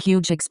 and then a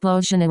huge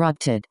explosion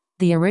erupted.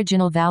 The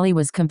original valley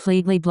was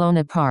completely blown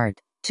apart.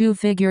 2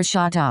 figures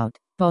shot out,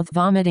 both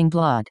vomiting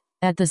blood.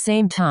 At the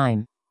same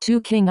time, 2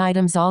 king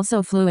items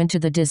also flew into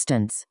the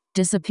distance,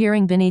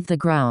 disappearing beneath the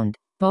ground.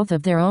 Both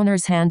of their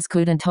owners' hands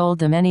couldn't hold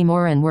them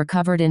anymore and were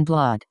covered in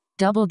blood.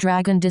 Double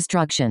dragon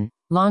destruction.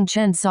 Long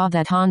Chen saw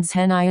that Hans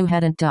Henyu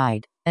hadn't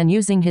died, and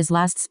using his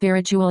last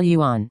spiritual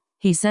yuan,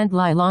 he sent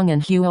Lai Long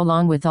and Hu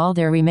along with all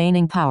their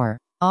remaining power.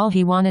 All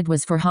he wanted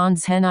was for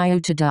Hans Henyu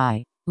to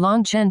die.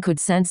 Long Chen could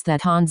sense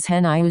that Hans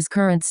Henyu's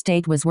current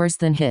state was worse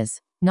than his.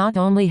 Not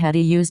only had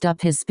he used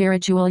up his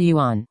spiritual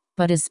yuan,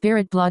 but his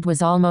spirit blood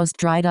was almost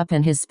dried up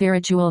and his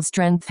spiritual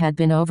strength had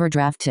been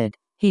overdrafted.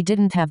 He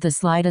didn't have the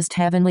slightest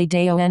heavenly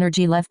Dao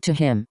energy left to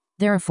him.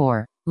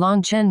 Therefore,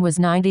 Long Chen was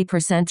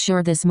 90%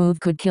 sure this move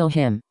could kill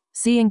him.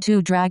 Seeing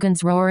two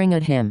dragons roaring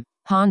at him,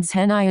 Hans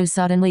Henyu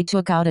suddenly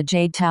took out a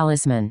jade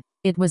talisman.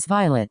 It was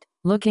violet,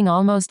 looking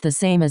almost the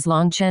same as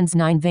Long Chen's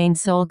 9-vein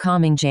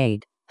soul-calming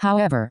jade.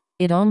 However,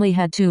 it only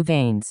had 2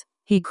 veins.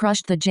 He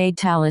crushed the jade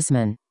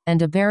talisman,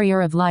 and a barrier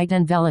of light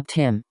enveloped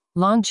him.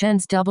 Long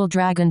Chen's double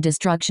dragon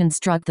destruction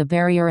struck the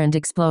barrier and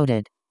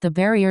exploded. The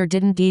barrier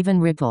didn't even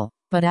ripple,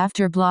 but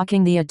after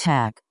blocking the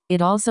attack,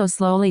 it also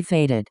slowly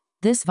faded.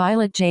 This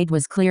violet jade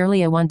was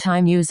clearly a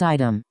one-time use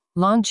item.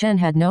 Long Chen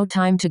had no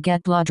time to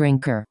get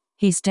Bloodrinker.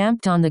 He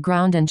stamped on the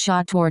ground and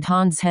shot toward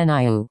Hans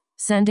Henyu,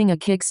 sending a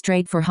kick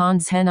straight for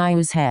Hans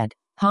Henyu's head.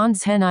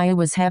 Hans Henyu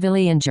was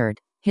heavily injured.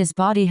 His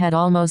body had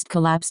almost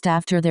collapsed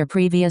after their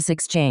previous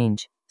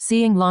exchange.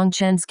 Seeing Long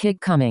Chen's kick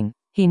coming,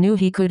 he knew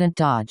he couldn't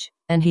dodge,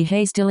 and he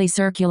hastily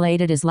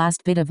circulated his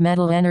last bit of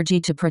metal energy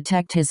to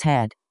protect his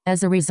head.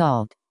 As a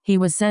result, he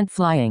was sent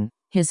flying,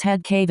 his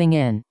head caving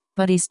in,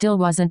 but he still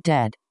wasn't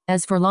dead.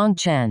 As for Long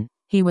Chen,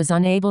 he was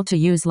unable to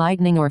use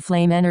lightning or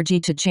flame energy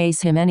to chase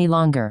him any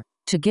longer.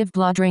 To give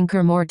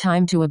Bloodrinker more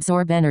time to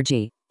absorb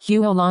energy,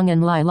 Huo Long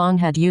and Lai Long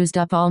had used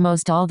up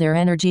almost all their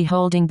energy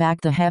holding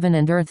back the heaven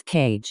and earth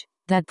cage.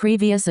 That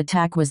previous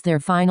attack was their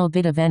final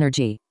bit of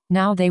energy.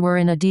 Now they were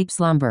in a deep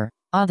slumber.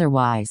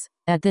 Otherwise,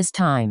 at this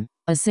time,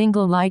 a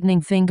single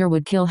lightning finger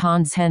would kill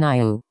Hans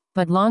Henyu.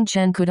 But Long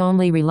Chen could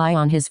only rely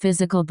on his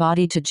physical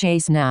body to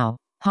chase now.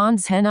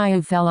 Hans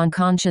Henyu fell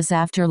unconscious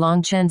after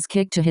Long Chen's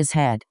kick to his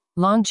head.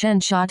 Long Chen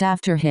shot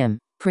after him,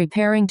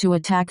 preparing to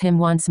attack him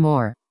once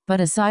more, but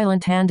a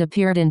silent hand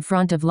appeared in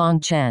front of Long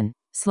Chen,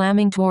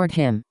 slamming toward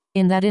him.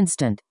 In that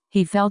instant,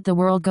 he felt the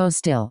world go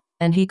still,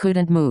 and he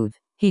couldn't move.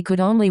 He could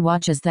only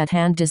watch as that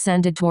hand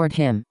descended toward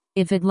him.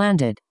 If it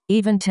landed,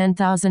 even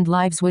 10,000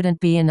 lives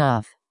wouldn't be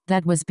enough.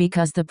 That was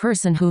because the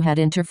person who had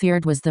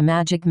interfered was the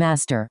magic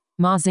master,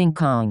 Ma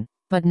Xingkong.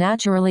 But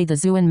naturally the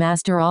Zuan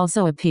master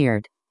also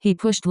appeared. He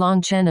pushed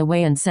Long Chen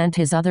away and sent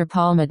his other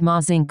palm at Ma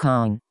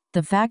Xingkong.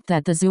 The fact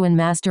that the Zuan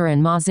master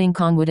and Ma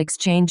Xingkong would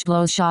exchange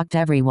blows shocked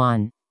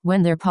everyone.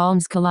 When their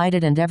palms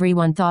collided and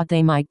everyone thought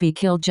they might be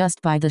killed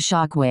just by the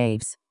shock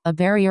waves, a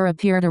barrier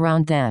appeared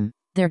around them.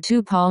 Their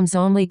 2 palms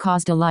only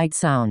caused a light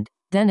sound.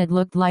 Then it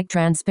looked like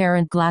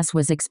transparent glass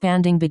was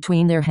expanding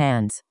between their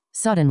hands.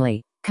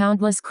 Suddenly,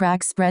 countless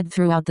cracks spread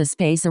throughout the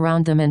space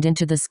around them and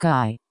into the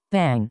sky.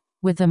 Bang!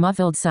 With a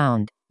muffled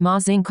sound, Ma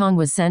Xingkong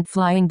was sent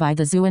flying by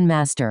the Zuan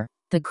master.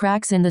 The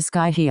cracks in the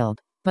sky healed.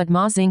 But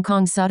Ma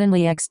Xingkong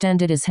suddenly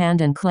extended his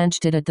hand and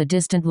clenched it at the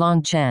distant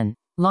Long Chen.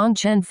 Long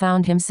Chen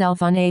found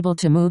himself unable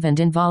to move and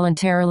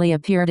involuntarily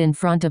appeared in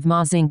front of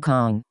Ma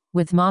Xingkong,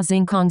 with Ma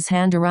Xingkong's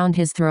hand around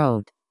his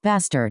throat.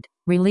 Bastard!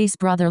 Release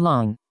Brother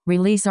Long!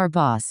 Release our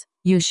boss!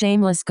 You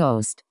shameless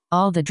ghost!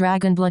 All the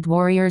Dragonblood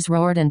warriors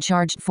roared and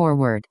charged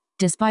forward.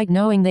 Despite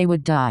knowing they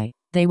would die,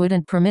 they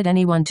wouldn't permit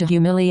anyone to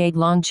humiliate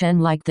Long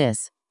Chen like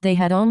this. They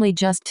had only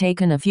just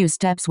taken a few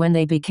steps when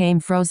they became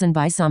frozen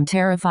by some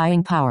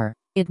terrifying power.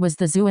 It was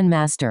the Zuan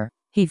master.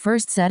 He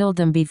first settled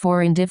them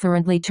before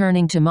indifferently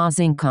turning to Ma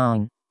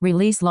Xingkong.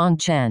 Release Long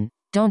Chen.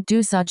 Don't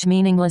do such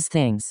meaningless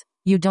things.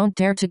 You don't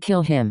dare to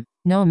kill him,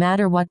 no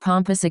matter what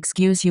pompous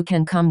excuse you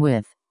can come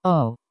with.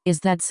 Oh, is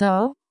that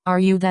so? Are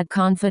you that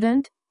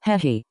confident?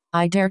 Hehe,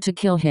 I dare to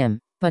kill him,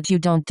 but you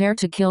don't dare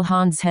to kill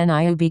Hans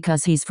Henyu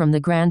because he's from the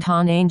Grand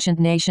Han Ancient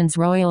Nation's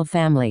royal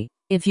family.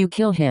 If you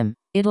kill him,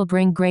 it'll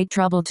bring great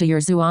trouble to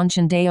your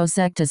Zuanshan Dao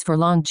sect. As for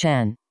Long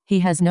Chen,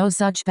 he has no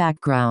such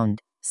background.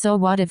 So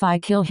what if I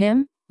kill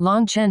him?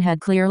 Long Chen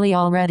had clearly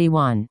already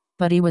won,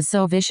 but he was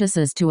so vicious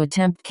as to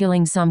attempt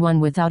killing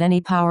someone without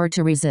any power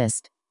to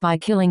resist. By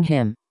killing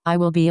him, I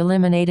will be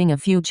eliminating a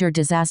future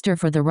disaster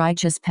for the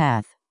righteous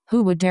path.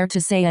 Who would dare to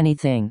say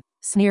anything?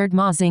 Sneered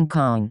Ma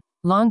Xingkong.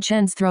 Long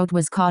Chen's throat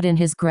was caught in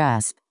his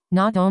grasp.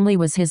 Not only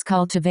was his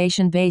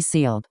cultivation base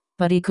sealed,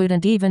 but he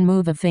couldn't even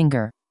move a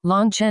finger.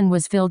 Long Chen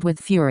was filled with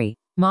fury.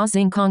 Ma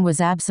Xingkong was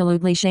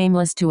absolutely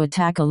shameless to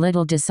attack a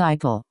little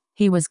disciple.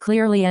 He was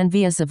clearly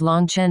envious of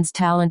Long Chen's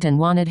talent and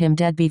wanted him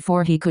dead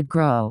before he could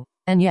grow.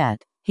 And yet,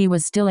 he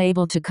was still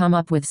able to come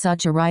up with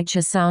such a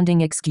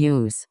righteous-sounding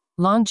excuse.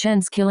 Long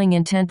Chen's killing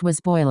intent was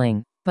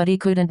boiling, but he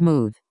couldn't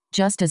move.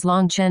 Just as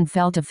Long Chen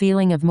felt a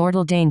feeling of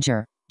mortal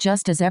danger,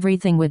 just as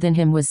everything within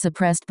him was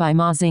suppressed by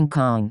Ma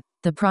Xingkong,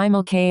 the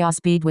primal chaos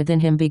bead within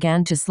him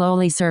began to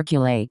slowly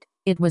circulate.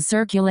 It was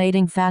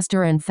circulating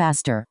faster and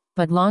faster,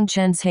 but Long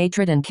Chen's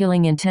hatred and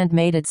killing intent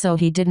made it so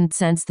he didn't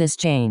sense this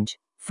change.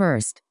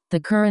 First, the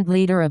current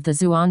leader of the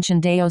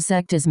Zuanshan Dao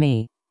sect is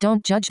me.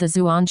 Don't judge the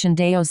Zuanshan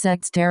Dao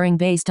sect's daring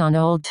based on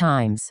old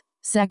times.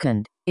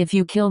 Second, if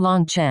you kill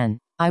Long Chen,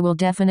 I will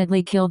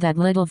definitely kill that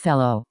little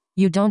fellow.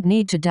 You don't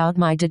need to doubt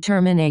my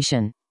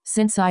determination.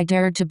 Since I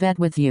dared to bet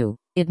with you,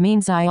 it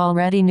means I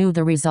already knew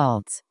the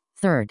results.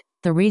 Third,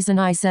 the reason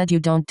I said you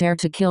don't dare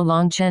to kill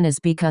Long Chen is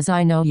because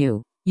I know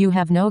you. You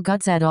have no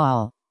guts at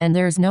all, and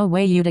there's no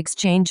way you'd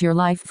exchange your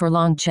life for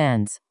Long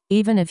Chen's.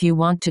 Even if you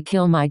want to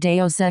kill my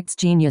Dao sect's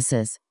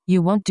geniuses,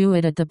 you won't do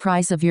it at the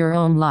price of your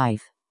own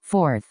life.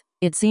 Fourth,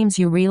 it seems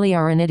you really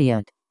are an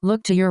idiot.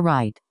 Look to your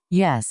right.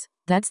 Yes,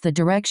 That's the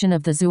direction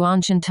of the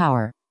Zhuanshan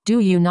Tower. Do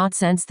you not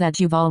sense that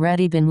you've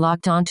already been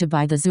locked onto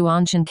by the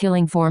Zhuanshan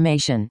killing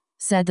formation?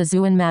 Said the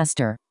Zhuan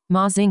master.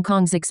 Ma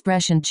Xingkong's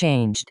expression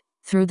changed.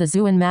 Through the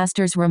Zhuan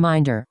master's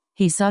reminder,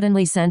 he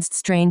suddenly sensed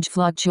strange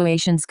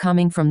fluctuations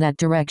coming from that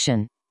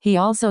direction. He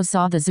also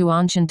saw the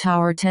Zhuanshan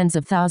Tower tens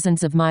of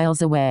thousands of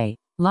miles away.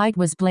 Light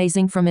was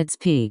blazing from its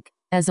peak.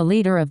 As a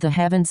leader of the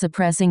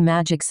heaven-suppressing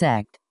magic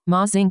sect,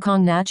 Ma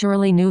Xingkong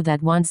naturally knew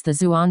that once the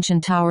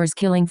Zhuanshan Tower's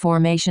killing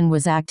formation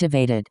was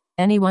activated,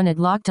 anyone it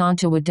locked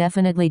onto would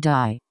definitely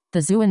die. The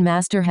Zhuan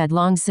master had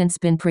long since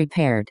been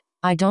prepared.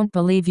 I don't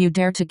believe you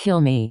dare to kill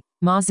me.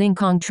 Ma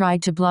Xingkong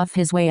tried to bluff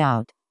his way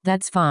out.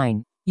 That's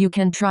fine. You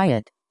can try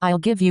it. I'll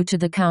give you to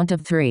the count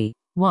of 3.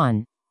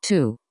 1,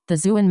 2. The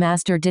Zhuan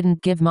master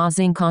didn't give Ma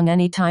Xingkong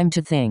any time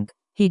to think.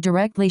 He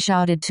directly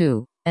shouted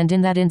 2, and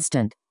in that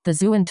instant, the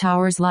Zhuan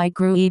Tower's light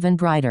grew even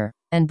brighter,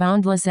 and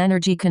boundless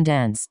energy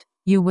condensed.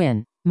 You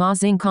win. Ma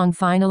Xingkong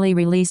finally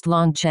released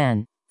Long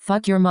Chen.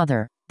 Fuck your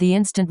mother. The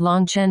instant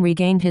Long Chen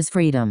regained his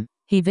freedom,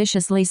 he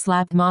viciously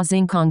slapped Ma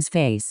Xingkong's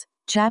face.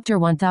 Chapter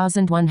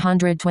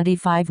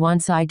 1125.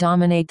 Once I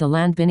dominate the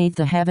land beneath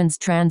the heavens.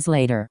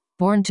 Translator.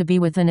 Born to be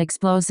with an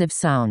explosive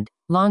sound,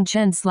 Long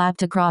Chen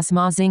slapped across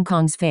Ma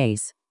Xingkong's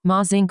face.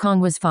 Ma Xingkong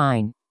was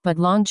fine, but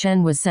Long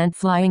Chen was sent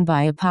flying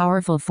by a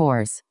powerful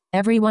force.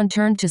 Everyone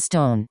turned to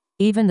stone.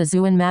 Even the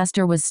Zhuan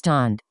master was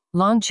stunned.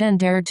 Long Chen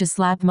dared to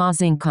slap Ma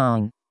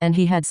Xingkong, and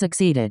he had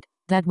succeeded.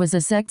 That was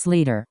a sect's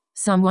leader,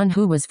 someone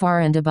who was far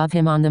and above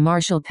him on the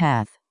martial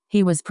path.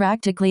 He was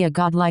practically a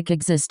godlike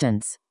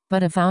existence,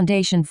 but a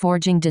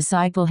foundation-forging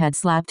disciple had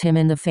slapped him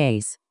in the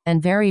face,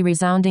 and very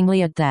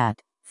resoundingly at that.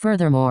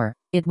 Furthermore,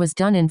 it was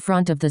done in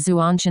front of the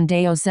Zhuanshan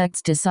Dao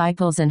sect's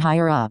disciples and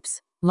higher-ups.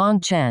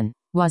 Long Chen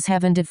was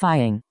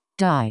heaven-defying.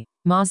 Die.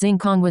 Ma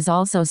Xingkong was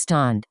also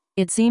stunned.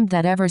 It seemed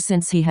that ever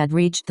since he had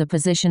reached the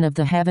position of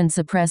the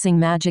heaven-suppressing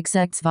magic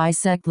sect's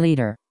vice-sect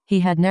leader, he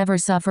had never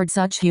suffered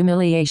such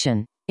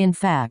humiliation. In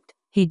fact,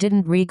 he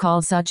didn't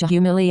recall such a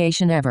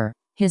humiliation ever.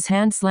 His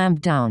hand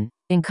slammed down,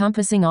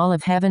 encompassing all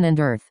of heaven and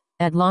earth,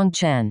 at Long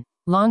Chen.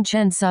 Long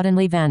Chen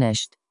suddenly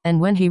vanished, and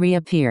when he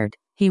reappeared,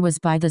 he was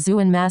by the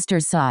Zhuan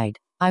master's side.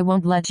 I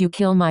won't let you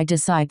kill my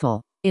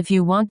disciple. If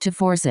you want to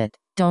force it,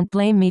 don't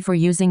blame me for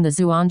using the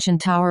Zhuanshan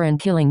Tower and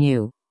killing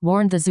you,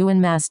 warned the Zhuan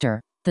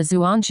master. The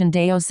Zhuanshan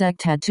Dao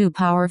sect had 2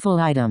 powerful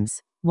items.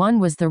 One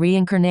was the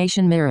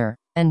reincarnation mirror,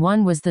 and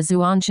one was the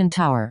Zhuanshan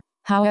Tower.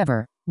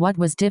 However, what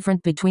was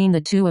different between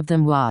the 2 of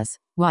them was,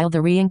 while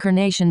the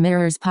reincarnation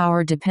mirror's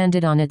power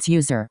depended on its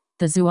user,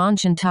 the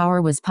Zhuanshan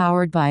Tower was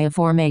powered by a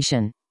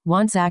formation.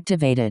 Once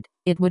activated,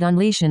 it would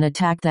unleash an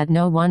attack that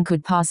no one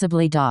could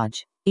possibly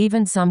dodge.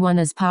 Even someone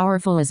as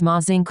powerful as Ma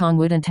Xingkong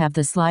wouldn't have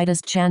the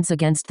slightest chance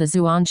against the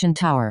Zhuanshan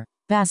Tower.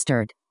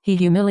 Bastard. He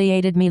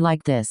humiliated me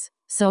like this,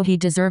 so he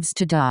deserves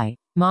to die.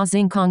 Ma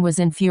Xingkong was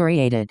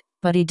infuriated,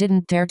 but he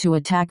didn't dare to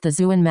attack the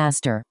Zhuan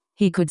master.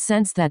 He could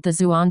sense that the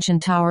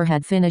Zhuanshan Tower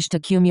had finished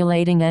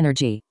accumulating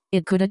energy.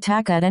 It could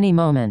attack at any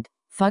moment.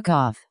 Fuck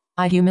off.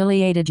 I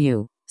humiliated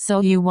you.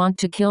 So you want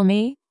to kill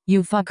me?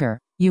 You fucker.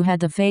 You had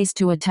the face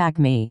to attack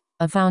me,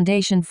 a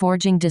foundation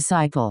forging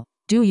disciple.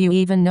 Do you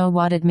even know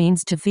what it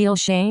means to feel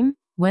shame?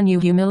 When you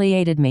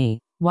humiliated me,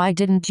 why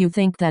didn't you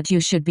think that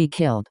you should be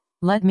killed?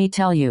 Let me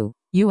tell you,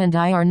 you and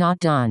I are not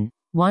done.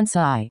 Once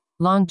I,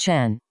 Long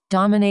Chen,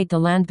 dominate the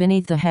land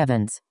beneath the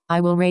heavens,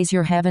 I will raise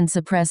your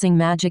heaven-suppressing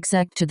magic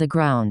sect to the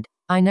ground.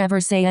 I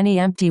never say any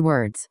empty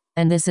words,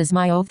 and this is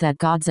my oath that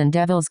gods and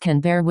devils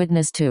can bear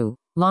witness to.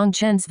 Long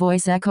Chen's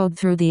voice echoed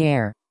through the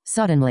air.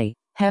 Suddenly,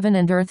 heaven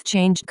and earth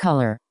changed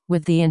color,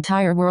 with the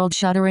entire world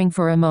shuddering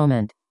for a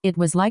moment. It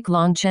was like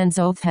Long Chen's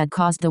oath had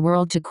caused the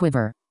world to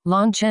quiver.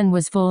 Long Chen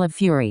was full of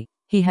fury.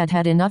 He had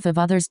had enough of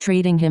others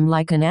treating him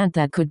like an ant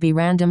that could be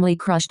randomly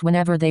crushed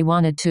whenever they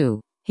wanted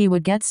to. He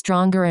would get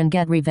stronger and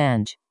get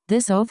revenge.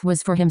 This oath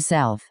was for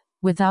himself.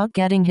 Without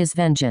getting his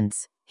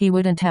vengeance, he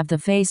wouldn't have the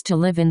face to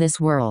live in this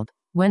world.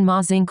 When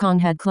Ma Xingkong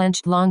had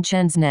clenched Long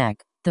Chen's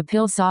neck, the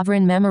pill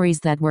sovereign memories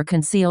that were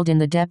concealed in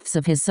the depths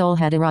of his soul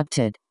had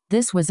erupted.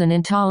 This was an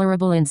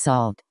intolerable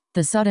insult.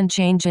 The sudden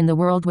change in the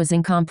world was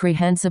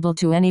incomprehensible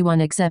to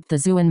anyone except the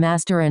Zhuan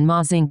master and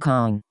Ma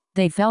Xingkong.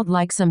 They felt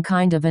like some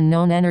kind of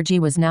unknown energy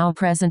was now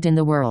present in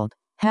the world.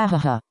 Ha ha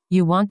ha,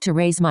 you want to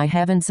raise my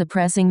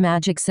heaven-suppressing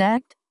magic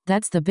sect?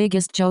 That's the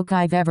biggest joke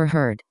I've ever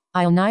heard.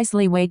 I'll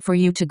nicely wait for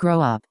you to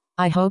grow up.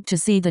 I hope to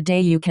see the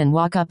day you can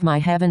walk up my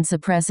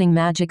heaven-suppressing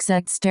magic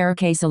sect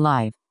staircase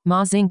alive.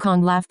 Ma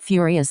Xingkong laughed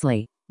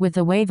furiously. With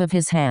a wave of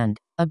his hand,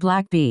 a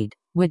black bead,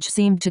 which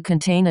seemed to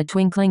contain a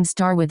twinkling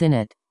star within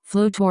it,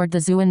 flew toward the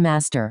Zhuan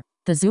master.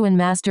 The Zhuan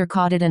master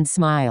caught it and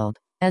smiled.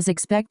 As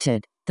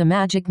expected, the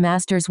magic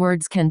master's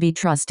words can be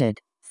trusted.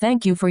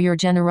 Thank you for your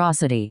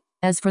generosity.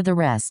 As for the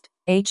rest,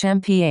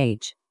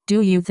 HMPH,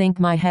 do you think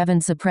my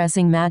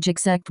heaven-suppressing magic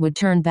sect would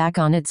turn back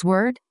on its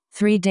word?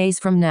 3 days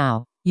from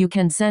now, you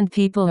can send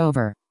people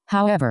over.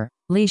 However,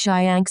 Li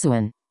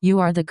Xiangxuan, you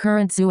are the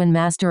current Zhuan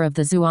master of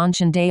the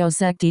Zhuanshan Dao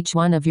sect. Each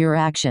one of your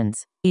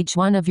actions, each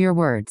one of your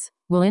words,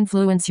 will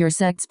influence your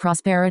sect's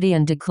prosperity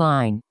and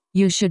decline.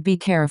 You should be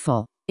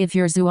careful. If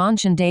your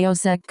Zhuanshan Dao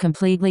sect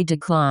completely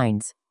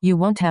declines, you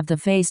won't have the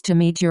face to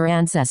meet your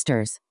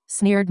ancestors,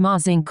 sneered Ma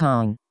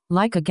Xingkong.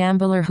 Like a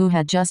gambler who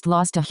had just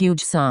lost a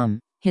huge sum,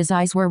 his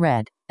eyes were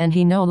red, and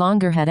he no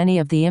longer had any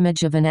of the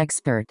image of an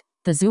expert.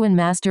 The Zuan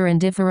master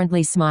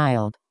indifferently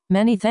smiled.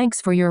 Many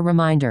thanks for your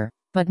reminder,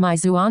 but my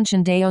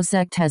Zhuanshan Dao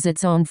sect has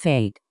its own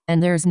fate,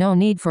 and there's no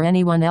need for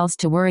anyone else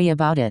to worry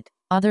about it.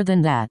 Other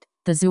than that,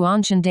 the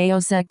Zhuanshan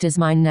Dao sect is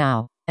mine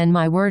now, and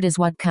my word is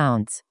what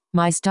counts.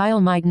 My style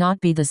might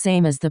not be the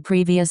same as the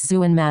previous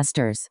Zuan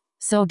masters,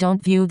 so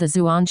don't view the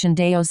Zhuanshan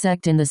Dao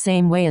sect in the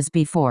same way as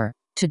before.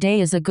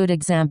 Today is a good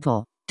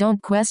example.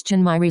 Don't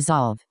question my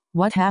resolve.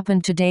 What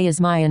happened today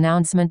is my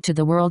announcement to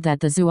the world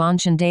that the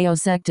Zhuanshan Dao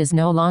sect is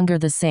no longer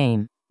the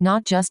same.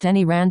 Not just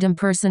any random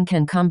person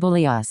can come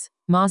bully us.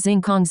 Ma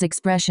Xingkong's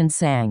expression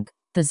sank.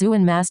 The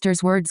Zuan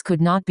master's words could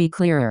not be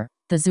clearer.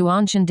 The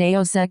Zhuanshan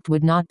Dao sect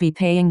would not be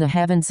paying the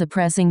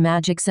heaven-suppressing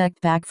magic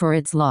sect back for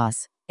its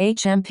loss.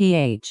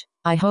 HMPH.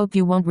 I hope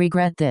you won't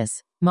regret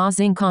this. Ma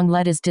Xingkong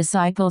led his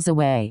disciples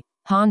away.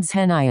 Hans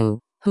Henyu,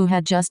 who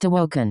had just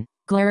awoken,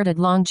 glared at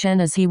Long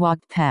Chen as he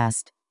walked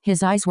past.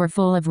 His eyes were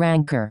full of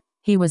rancor.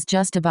 He was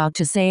just about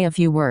to say a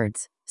few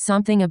words.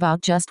 Something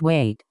about just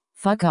wait.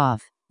 Fuck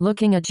off.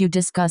 Looking at you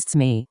disgusts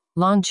me.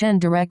 Long Chen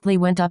directly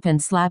went up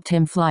and slapped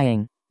him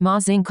flying. Ma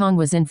Xingkong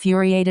was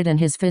infuriated and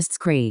his fists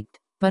creaked.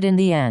 But in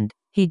the end,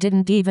 he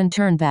didn't even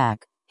turn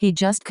back. He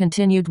just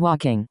continued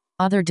walking.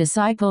 Other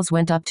disciples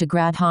went up to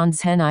grab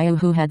Hans Henyu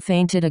who had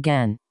fainted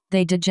again.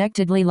 They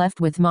dejectedly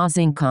left with Ma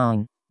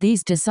Xingkong.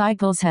 These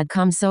disciples had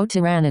come so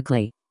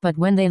tyrannically, but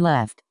when they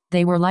left,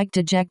 they were like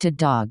dejected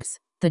dogs.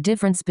 The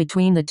difference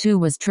between the two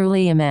was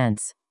truly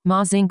immense.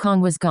 Ma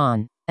Xingkong was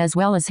gone, as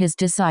well as his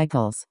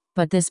disciples,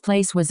 but this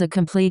place was a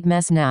complete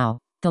mess now.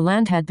 The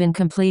land had been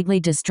completely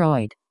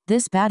destroyed.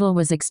 This battle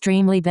was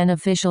extremely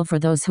beneficial for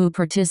those who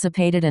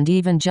participated and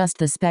even just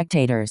the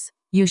spectators.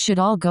 You should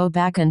all go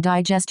back and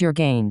digest your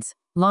gains.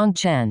 Long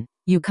Chen,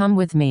 you come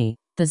with me.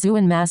 The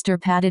Zuan master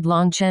patted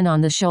Long Chen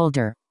on the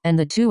shoulder, and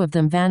the two of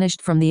them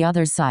vanished from the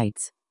other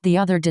sights. The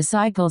other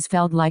disciples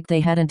felt like they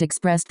hadn't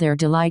expressed their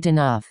delight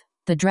enough.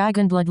 The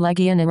Dragonblood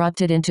Legion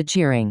erupted into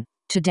cheering.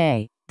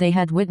 Today, they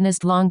had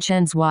witnessed Long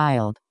Chen's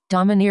wild,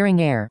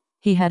 domineering air.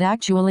 He had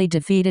actually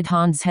defeated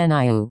Hans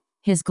Henyu.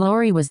 His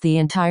glory was the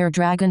entire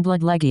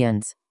Dragonblood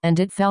Legions, and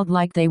it felt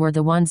like they were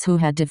the ones who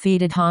had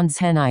defeated Hans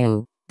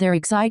Henyu. Their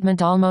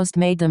excitement almost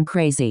made them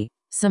crazy.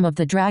 Some of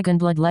the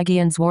Dragonblood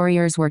Legion's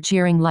warriors were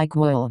cheering like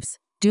wolves,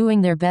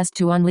 doing their best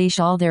to unleash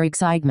all their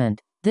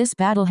excitement. This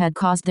battle had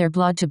caused their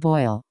blood to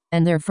boil,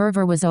 and their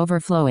fervor was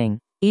overflowing.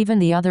 Even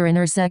the other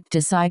inner sect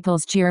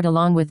disciples cheered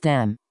along with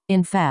them.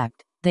 In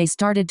fact, they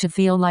started to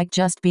feel like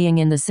just being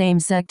in the same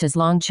sect as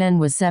Long Chen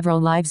was several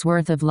lives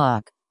worth of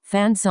luck.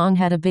 Fan Song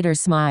had a bitter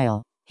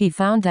smile. He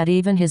found that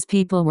even his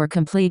people were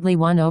completely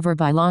won over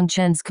by Long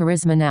Chen's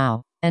charisma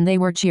now, and they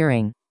were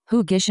cheering.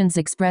 Hu Gishan's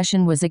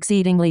expression was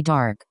exceedingly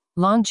dark.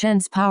 Long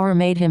Chen's power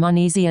made him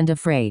uneasy and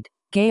afraid.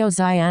 Gao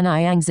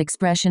Xianyang's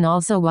expression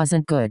also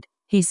wasn't good.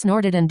 He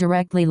snorted and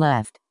directly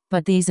left.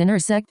 But these inner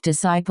sect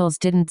disciples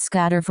didn't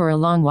scatter for a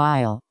long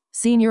while.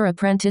 Senior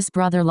apprentice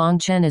brother Long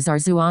Chen is our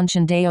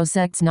Zhuanshan Dao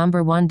sect's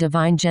 #1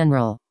 divine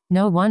general.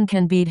 No one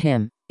can beat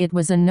him. It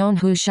was unknown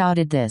who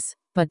shouted this,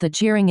 but the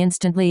cheering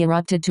instantly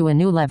erupted to a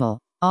new level.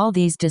 All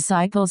these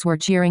disciples were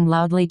cheering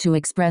loudly to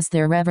express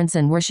their reverence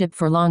and worship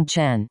for Long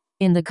Chen.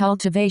 In the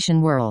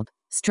cultivation world,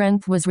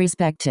 strength was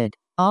respected.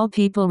 All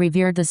people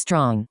revered the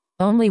strong.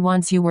 Only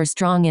once you were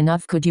strong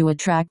enough could you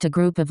attract a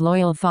group of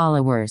loyal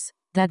followers.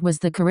 That was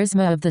the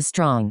charisma of the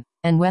strong,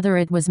 and whether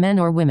it was men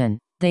or women,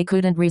 they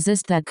couldn't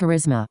resist that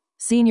charisma.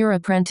 Senior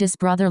apprentice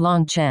brother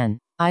Long Chen,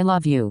 I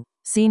love you.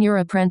 Senior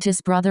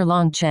apprentice brother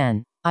Long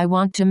Chen, I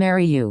want to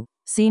marry you.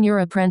 Senior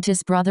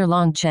apprentice brother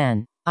Long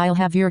Chen, I'll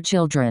have your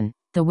children.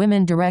 The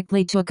women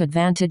directly took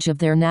advantage of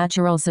their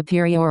natural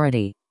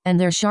superiority, and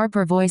their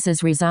sharper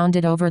voices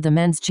resounded over the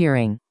men's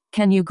cheering.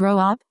 Can you grow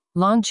up?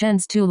 Long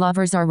Chen's two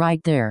lovers are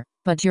right there,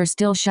 but you're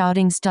still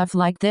shouting stuff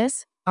like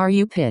this? Are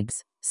you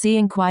pigs?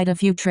 Seeing quite a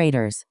few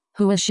traitors,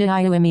 Hua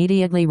Shiyu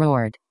immediately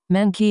roared.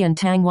 Menqi and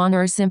Tang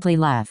Wan'er simply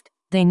laughed.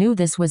 They knew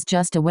this was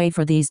just a way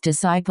for these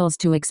disciples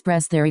to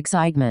express their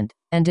excitement,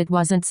 and it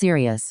wasn't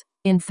serious.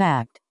 In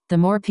fact, the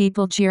more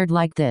people cheered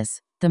like this,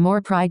 the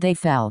more pride they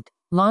felt.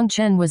 Long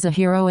Chen was a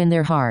hero in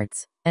their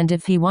hearts, and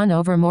if he won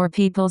over more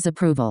people's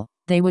approval,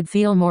 they would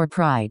feel more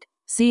pride.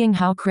 Seeing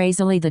how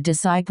crazily the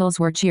disciples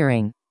were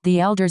cheering,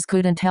 the elders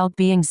couldn't help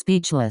being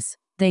speechless.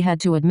 They had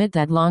to admit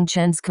that Long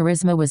Chen's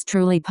charisma was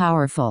truly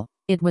powerful.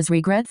 It was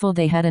regretful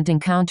they hadn't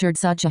encountered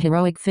such a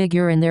heroic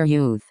figure in their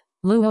youth.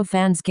 Luo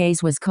Fan's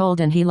gaze was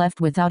cold and he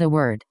left without a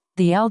word.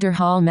 The Elder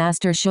Hall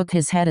Master shook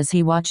his head as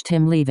he watched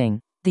him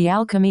leaving. The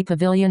Alchemy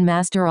Pavilion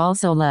Master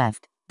also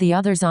left. The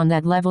others on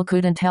that level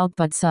couldn't help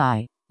but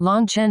sigh.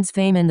 Long Chen's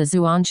fame in the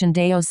Zhuanshan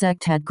Dao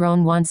sect had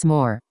grown once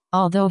more.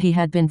 Although he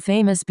had been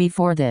famous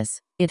before this,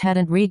 it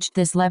hadn't reached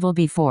this level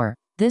before.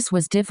 This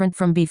was different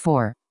from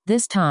before.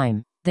 This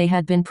time, they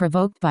had been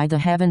provoked by the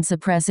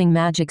heaven-suppressing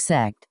magic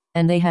sect,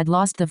 and they had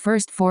lost the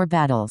first 4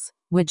 battles.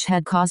 which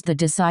had caused the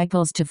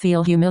disciples to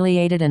feel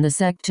humiliated and the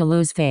sect to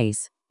lose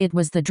face. It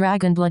was the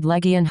Dragonblood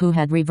Legion who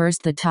had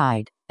reversed the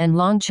tide, and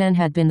Long Chen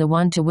had been the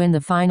one to win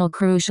the final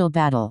crucial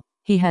battle.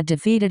 He had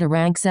defeated a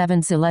rank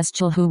 7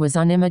 celestial who was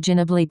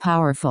unimaginably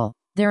powerful.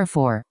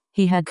 Therefore,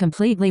 he had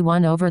completely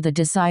won over the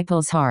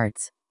disciples'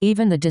 hearts.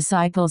 Even the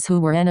disciples who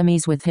were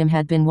enemies with him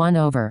had been won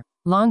over.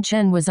 Long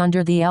Chen was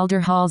under the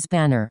Elder Hall's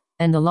banner,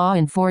 and the Law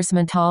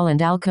Enforcement Hall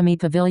and Alchemy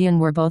Pavilion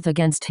were both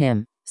against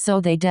him,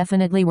 so they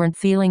definitely weren't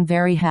feeling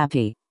very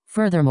happy.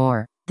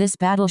 Furthermore, this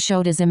battle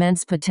showed his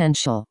immense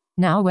potential.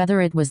 Now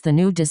whether it was the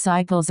new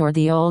disciples or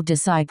the old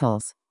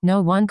disciples,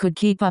 no one could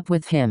keep up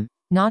with him.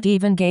 Not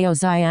even Gao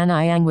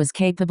Xianyang was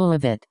capable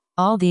of it.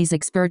 All these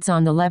experts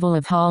on the level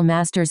of Hall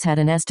Masters had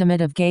an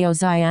estimate of Gao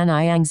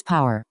Xianyang's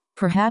power.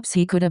 Perhaps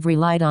he could have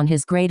relied on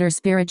his greater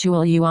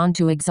spiritual yuan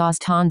to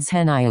exhaust Hans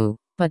Henyu,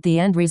 but the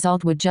end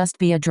result would just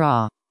be a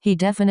draw. He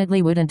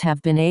definitely wouldn't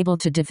have been able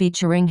to defeat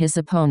Turing, his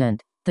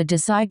opponent. The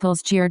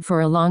disciples cheered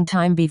for a long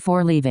time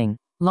before leaving.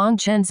 Long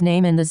Chen's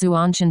name in the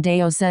Zhuanshan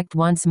Dao sect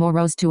once more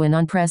rose to an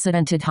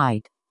unprecedented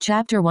height.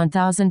 Chapter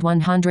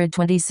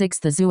 1126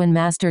 The Zhuan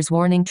Master's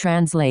Warning.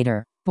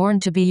 Translator. Born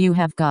to be you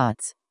have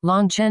gods.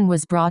 Long Chen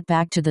was brought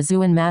back to the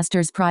Zhuan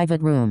Master's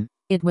private room.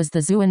 It was the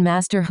Zhuan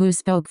Master who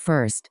spoke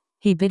first.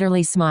 He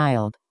bitterly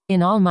smiled.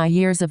 In all my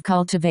years of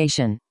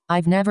cultivation,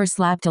 I've never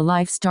slapped a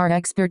life-star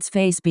expert's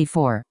face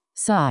before.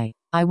 Sigh.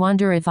 I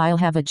wonder if I'll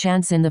have a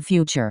chance in the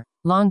future.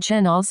 Long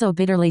Chen also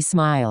bitterly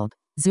smiled.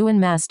 Zhuan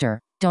Master,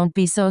 don't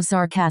be so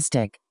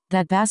sarcastic.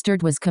 That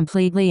bastard was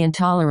completely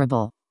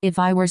intolerable. If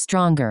I were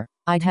stronger,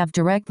 I'd have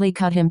directly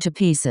cut him to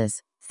pieces.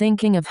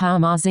 Thinking of how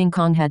Ma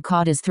Xingkong had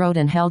caught his throat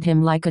and held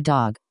him like a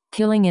dog,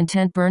 killing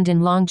intent burned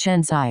in Long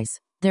Chen's eyes.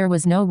 There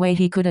was no way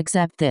he could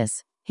accept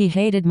this. He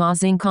hated Ma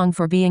Xingkong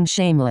for being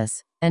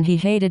shameless, and he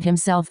hated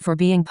himself for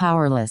being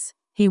powerless.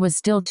 He was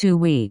still too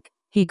weak.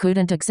 He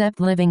couldn't accept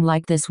living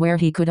like this where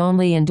he could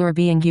only endure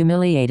being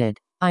humiliated.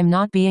 I'm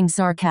not being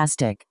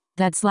sarcastic.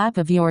 That slap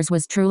of yours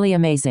was truly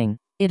amazing.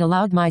 It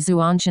allowed my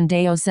Zhuanshan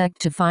Dao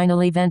sect to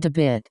finally vent a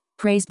bit.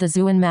 Praised the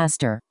Zhuan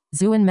Master.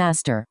 Zhuan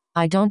Master,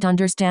 I don't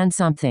understand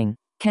something.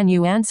 Can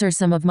you answer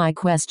some of my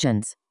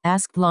questions?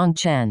 Asked Long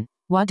Chen.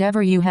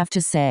 Whatever you have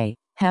to say.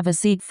 Have a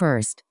seat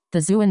first. The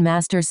Zhuan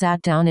Master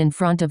sat down in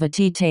front of a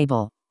tea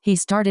table. He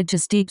started to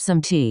steep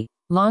some tea.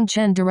 Long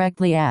Chen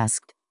directly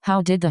asked, how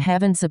did the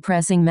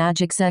heaven-suppressing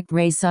magic sect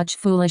raise such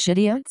foolish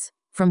idiots?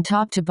 From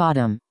top to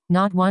bottom,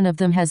 not one of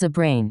them has a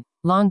brain.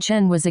 Long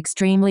Chen was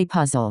extremely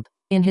puzzled.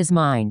 In his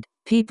mind,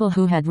 people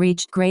who had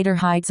reached greater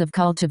heights of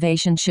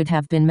cultivation should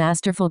have been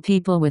masterful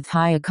people with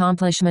high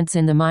accomplishments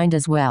in the mind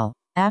as well.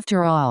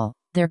 After all,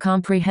 their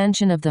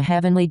comprehension of the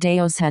heavenly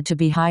Daos had to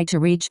be high to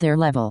reach their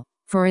level.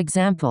 For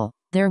example,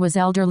 there was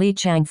Elder Li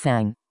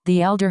Changfeng,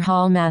 the Elder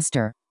Hall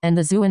Master, and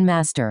the Zhuan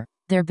Master.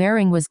 Their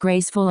bearing was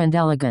graceful and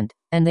elegant,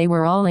 and they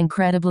were all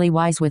incredibly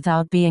wise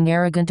without being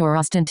arrogant or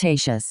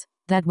ostentatious.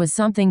 That was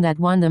something that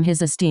won them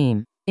his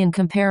esteem. In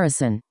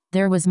comparison,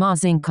 there was Ma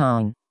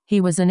Xingkong. He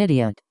was an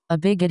idiot, a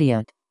big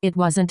idiot. It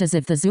wasn't as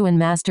if the Zhuan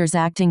Master's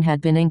acting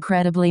had been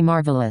incredibly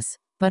marvelous,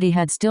 but he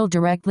had still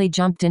directly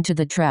jumped into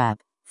the trap.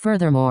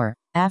 Furthermore,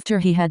 after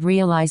he had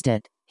realized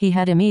it, he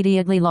had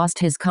immediately lost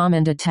his calm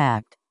and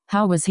attacked.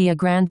 How was he a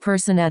grand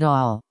person at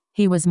all?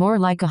 He was more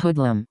like a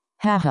hoodlum.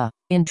 Haha,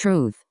 in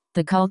truth,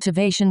 the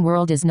cultivation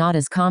world is not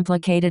as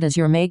complicated as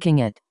you're making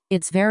it.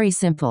 It's very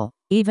simple,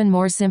 even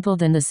more simple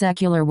than the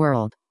secular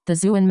world. The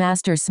Zhuan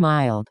Master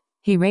smiled.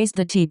 He raised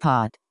the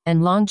teapot,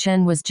 and Long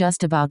Chen was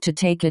just about to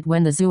take it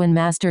when the Zhuan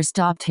Master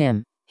stopped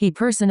him. He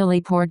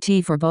personally poured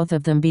tea for both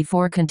of them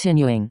before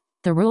continuing.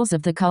 The rules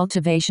of the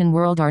cultivation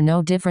world are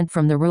no different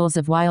from the rules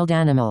of wild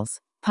animals.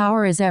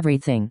 Power is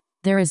everything.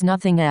 There is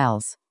nothing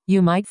else.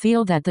 You might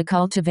feel that the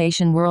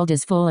cultivation world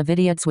is full of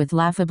idiots with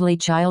laughably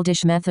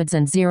childish methods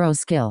and zero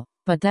skill,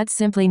 but that's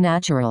simply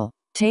natural.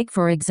 Take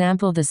for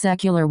example the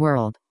secular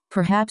world.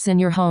 Perhaps in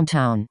your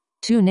hometown,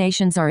 two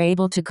nations are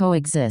able to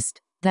coexist.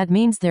 That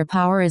means their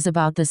power is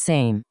about the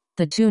same.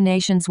 The two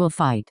nations will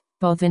fight,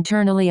 both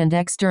internally and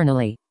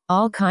externally.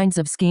 All kinds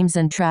of schemes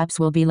and traps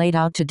will be laid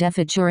out to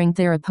defeat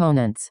their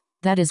opponents.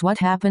 That is what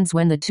happens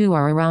when the two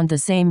are around the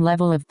same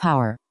level of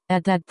power.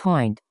 At that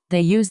point,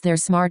 they use their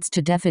smarts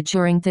to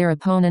defeat their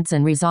opponents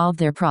and resolve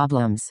their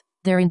problems.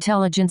 Their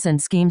intelligence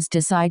and schemes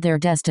decide their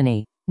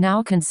destiny.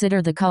 Now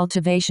consider the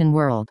cultivation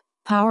world.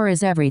 Power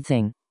is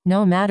everything.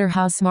 No matter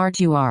how smart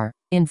you are,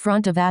 in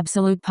front of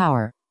absolute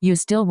power, you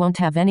still won't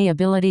have any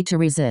ability to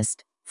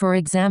resist. For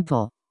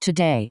example,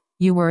 today,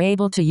 you were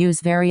able to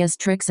use various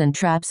tricks and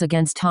traps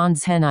against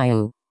Hans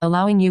Henyu,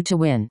 allowing you to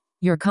win.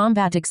 Your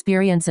combat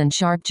experience and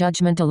sharp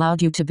judgment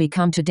allowed you to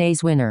become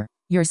today's winner.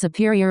 Your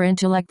superior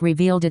intellect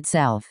revealed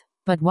itself.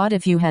 But what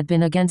if you had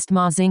been against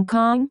Ma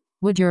Xingkong?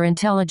 Would your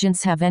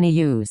intelligence have any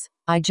use?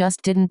 I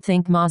just didn't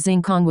think Ma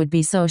Xingkong would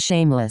be so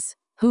shameless.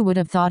 Who would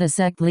have thought a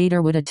sect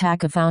leader would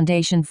attack a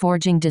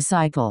foundation-forging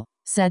disciple?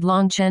 Said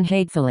Long Chen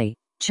hatefully.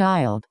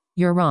 Child,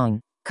 you're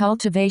wrong.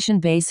 Cultivation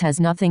base has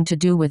nothing to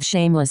do with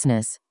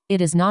shamelessness.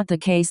 It is not the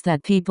case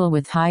that people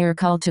with higher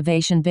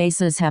cultivation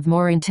bases have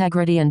more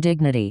integrity and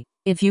dignity.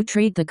 If you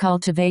treat the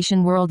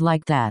cultivation world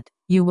like that,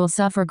 you will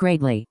suffer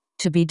greatly.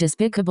 To be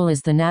despicable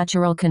is the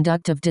natural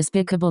conduct of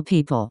despicable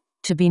people.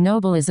 To be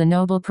noble is a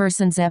noble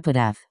person's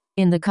epitaph.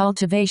 In the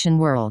cultivation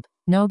world,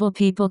 noble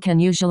people can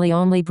usually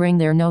only bring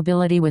their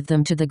nobility with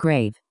them to the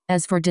grave.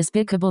 As for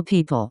despicable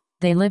people,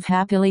 they live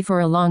happily for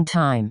a long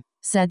time,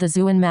 said the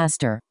Zuan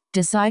master.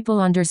 Disciple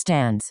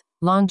understands.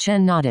 Long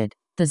Chen nodded.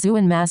 The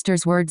Zuan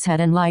master's words had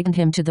enlightened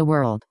him to the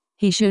world.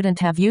 He shouldn't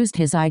have used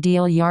his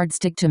ideal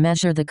yardstick to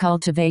measure the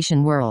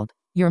cultivation world.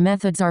 Your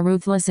methods are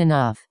ruthless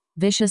enough,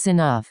 vicious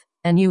enough,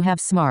 and you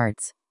have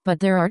smarts. But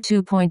there are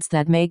 2 points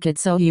that make it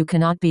so you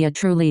cannot be a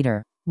true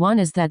leader. One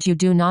is that you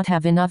do not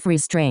have enough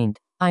restraint.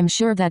 I'm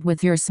sure that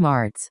with your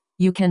smarts,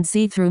 you can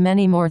see through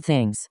many more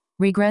things.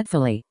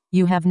 Regretfully,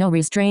 you have no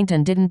restraint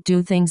and didn't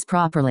do things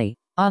properly.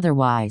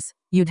 Otherwise,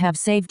 you'd have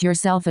saved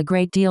yourself a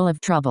great deal of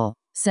trouble,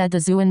 said the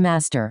Zuan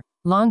master.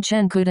 Long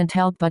Chen couldn't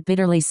help but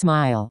bitterly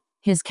smile.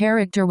 His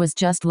character was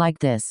just like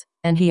this,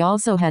 and he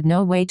also had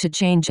no way to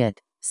change it.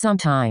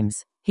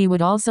 Sometimes, he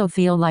would also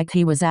feel like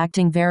he was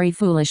acting very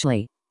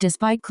foolishly.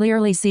 Despite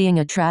clearly seeing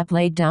a trap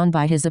laid down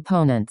by his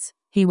opponents,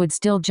 he would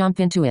still jump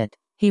into it.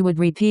 He would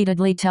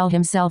repeatedly tell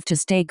himself to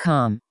stay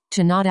calm,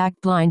 to not act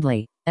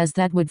blindly, as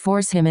that would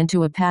force him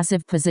into a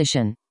passive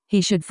position.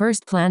 He should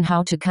first plan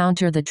how to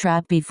counter the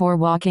trap before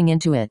walking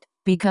into it,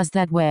 because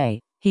that way,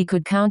 he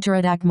could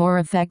counterattack more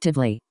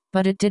effectively,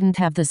 but it didn't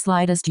have the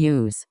slightest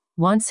use.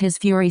 Once his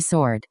fury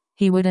soared,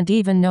 he wouldn't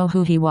even know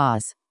who he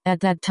was. At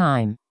that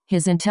time,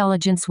 his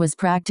intelligence was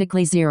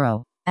practically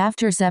zero.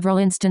 After several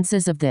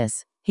instances of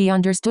this, he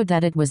understood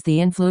that it was the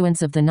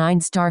influence of the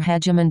 9-star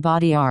hegemon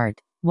body art.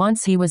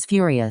 Once he was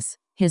furious,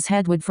 his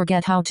head would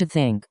forget how to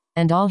think,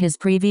 and all his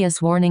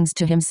previous warnings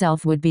to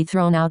himself would be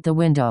thrown out the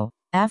window.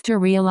 After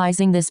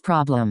realizing this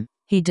problem,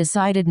 he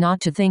decided not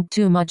to think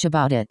too much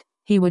about it.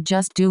 He would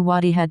just do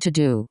what he had to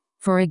do.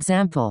 For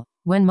example,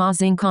 when Ma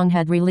Xingkong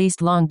had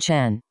released Long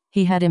Chen,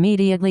 he had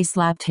immediately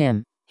slapped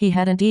him. He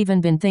hadn't even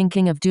been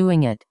thinking of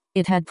doing it.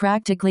 It had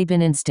practically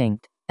been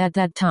instinct. At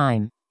that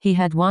time, he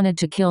had wanted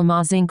to kill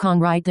Ma Xingkong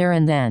right there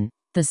and then.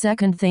 The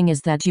second thing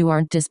is that you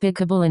aren't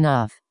despicable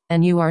enough,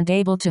 and you aren't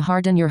able to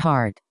harden your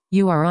heart.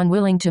 You are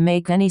unwilling to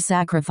make any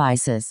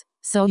sacrifices,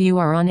 so you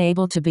are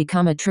unable to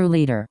become a true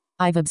leader.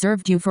 I've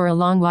observed you for a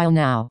long while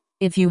now.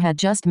 If you had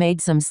just made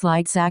some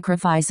slight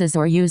sacrifices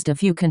or used a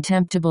few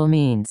contemptible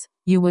means,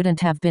 you wouldn't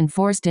have been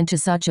forced into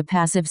such a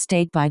passive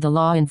state by the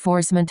law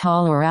enforcement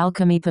hall or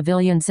alchemy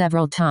pavilion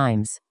several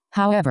times.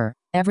 However,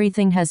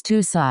 everything has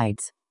 2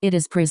 sides. It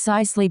is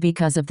precisely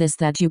because of this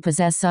that you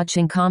possess such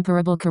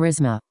incomparable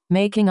charisma,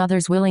 making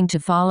others willing to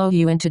follow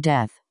you into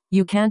death.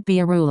 You can't be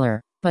a ruler,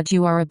 but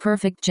you are a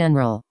perfect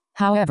general.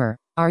 However,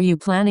 are you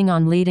planning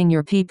on leading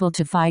your people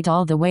to fight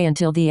all the way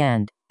until the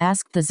end?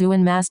 Asked the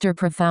Zuan master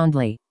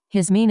profoundly.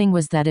 His meaning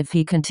was that if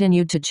he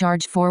continued to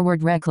charge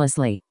forward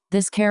recklessly,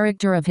 this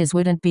character of his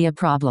wouldn't be a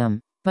problem.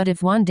 But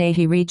if one day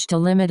he reached a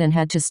limit and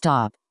had to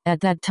stop,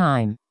 at that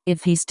time,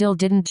 if he still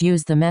didn't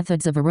use the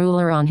methods of a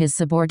ruler on his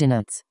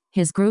subordinates,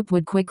 his group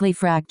would quickly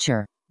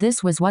fracture.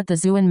 This was what the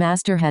Zuan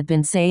master had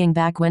been saying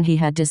back when he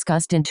had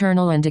discussed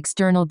internal and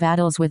external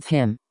battles with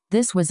him.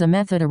 This was a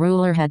method a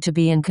ruler had to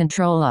be in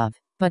control of.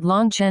 But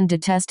Long Chen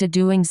detested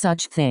doing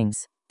such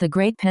things. The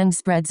great peng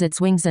spreads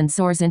its wings and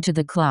soars into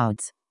the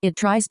clouds. It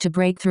tries to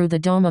break through the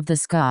dome of the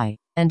sky,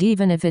 and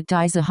even if it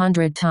dies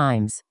 100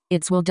 times,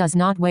 its will does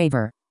not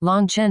waver.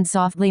 Long Chen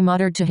softly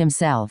muttered to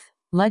himself.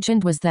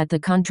 Legend was that the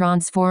Kun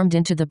transformed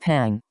into the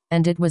peng,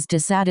 and it was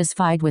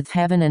dissatisfied with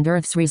heaven and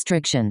earth's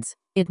restrictions.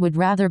 It would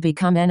rather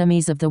become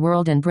enemies of the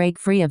world and break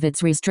free of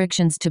its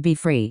restrictions to be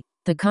free.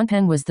 The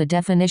Kunpeng was the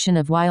definition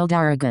of wild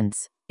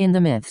arrogance. In the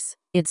myths,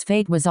 its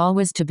fate was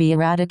always to be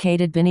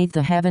eradicated beneath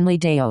the heavenly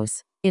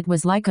Daos. It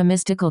was like a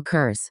mystical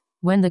curse.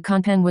 When the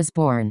Kunpeng was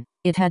born,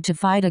 it had to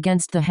fight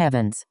against the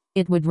heavens.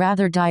 It would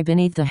rather die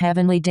beneath the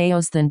heavenly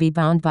Daos than be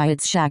bound by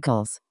its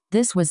shackles.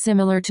 This was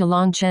similar to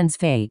Long Chen's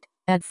fate.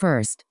 At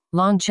first,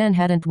 Long Chen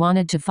hadn't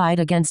wanted to fight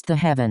against the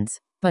heavens,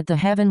 but the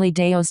heavenly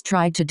Daos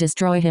tried to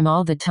destroy him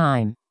all the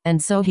time,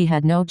 and so he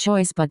had no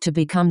choice but to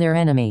become their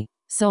enemy.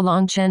 So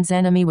Long Chen's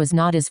enemy was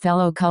not his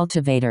fellow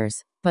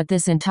cultivators, but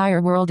this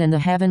entire world and the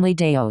heavenly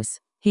Daos.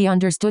 He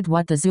understood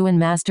what the Zuan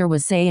master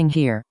was saying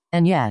here,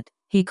 and yet,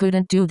 he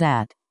couldn't do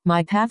that.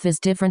 My path is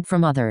different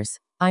from others.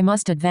 I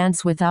must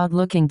advance without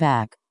looking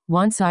back.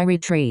 Once I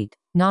retreat,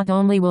 not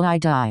only will I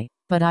die,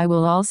 but I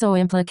will also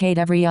implicate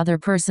every other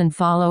person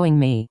following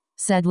me,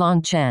 said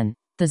Long Chen.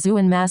 The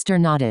Zuan master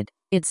nodded.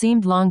 It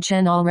seemed Long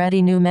Chen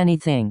already knew many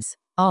things.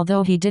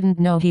 Although he didn't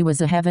know he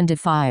was a heaven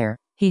defier,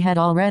 he had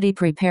already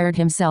prepared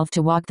himself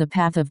to walk the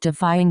path of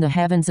defying the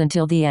heavens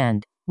until the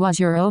end. Was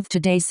your oath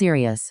today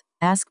serious?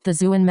 Asked the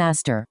Zuan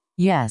master.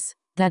 Yes,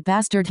 that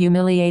bastard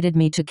humiliated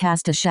me to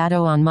cast a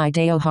shadow on my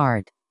Dao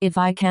heart. If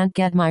I can't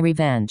get my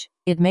revenge,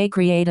 it may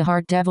create a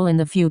heart devil in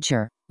the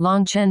future.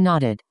 Long Chen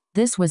nodded.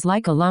 This was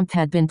like a lump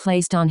had been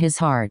placed on his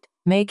heart,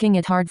 making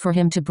it hard for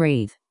him to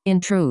breathe. In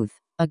truth,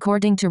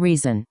 according to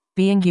reason,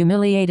 being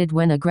humiliated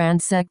when a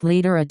grand sect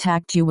leader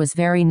attacked you was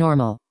very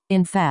normal.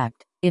 In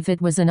fact, if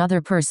it was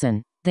another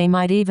person, they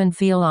might even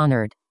feel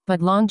honored.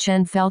 But Long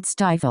Chen felt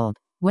stifled.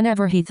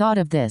 Whenever he thought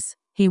of this,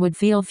 he would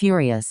feel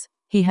furious.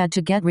 He had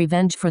to get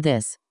revenge for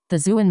this. The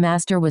Zuan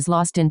master was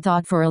lost in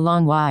thought for a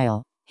long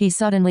while. He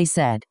suddenly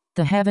said,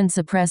 "The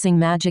heaven-suppressing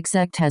magic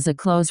sect has a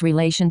close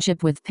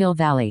relationship with Pill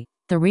Valley.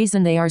 The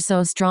reason they are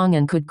so strong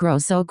and could grow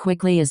so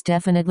quickly is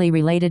definitely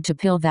related to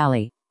Pill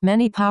Valley.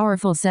 Many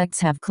powerful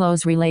sects have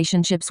close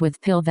relationships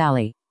with Pill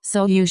Valley,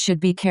 so you should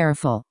be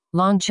careful."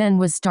 Long Chen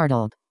was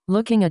startled.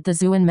 Looking at the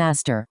Zuan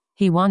master,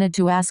 he wanted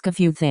to ask a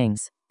few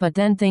things, but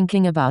then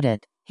thinking about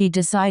it, he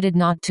decided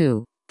not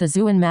to. The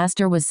Zuan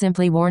master was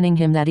simply warning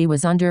him that he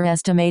was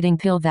underestimating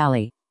Pill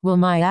Valley. "Will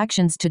my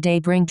actions today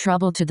bring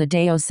trouble to the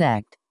Dao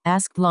sect?"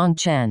 asked Long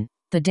Chen.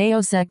 "The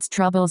Dao sect's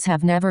troubles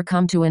have never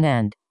come to an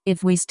end.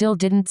 If we still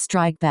didn't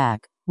strike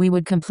back, we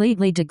would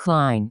completely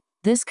decline.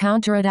 This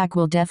counterattack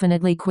will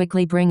definitely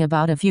quickly bring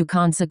about a few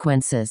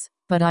consequences,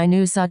 but I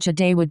knew such a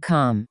day would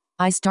come.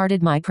 I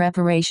started my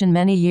preparation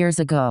many years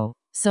ago,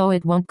 so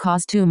it won't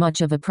cause too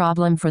much of a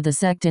problem for the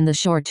sect in the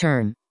short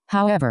term.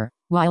 However,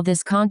 while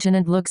this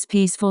continent looks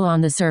peaceful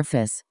on the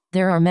surface,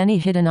 there are many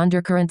hidden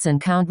undercurrents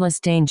and countless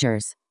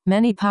dangers.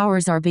 Many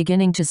powers are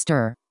beginning to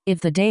stir.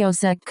 If the Dao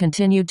sect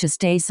continued to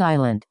stay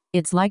silent,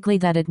 it's likely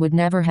that it would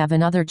never have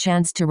another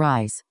chance to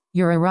rise.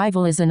 Your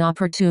arrival is an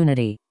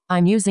opportunity.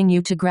 I'm using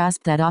you to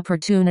grasp that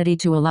opportunity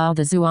to allow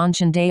the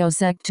Zuanshan Dao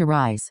sect to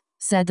rise,"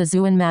 said the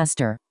Zuan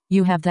master.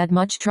 "You have that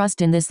much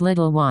trust in this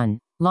little one."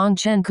 Long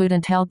Chen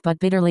couldn't help but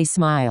bitterly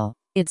smile.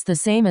 "It's the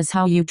same as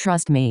how you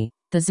trust me."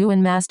 The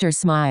Zuan master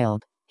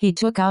smiled. He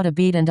took out a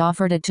bead and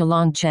offered it to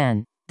Long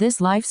Chen.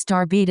 "This life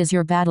star bead is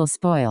your battle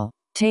spoil.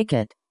 Take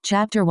it."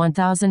 Chapter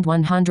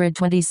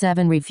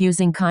 1127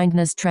 Refusing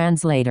Kindness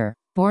Translator.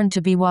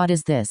 BornToBe. What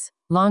is this?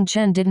 Long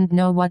Chen didn't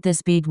know what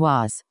this bead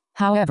was.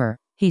 However,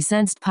 he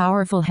sensed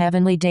powerful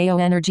heavenly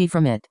Dao energy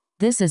from it.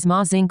 This is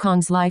Ma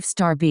Xingkong's life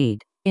star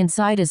bead.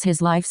 Inside is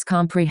his life's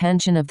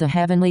comprehension of the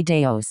heavenly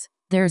Daos.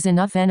 There's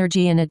enough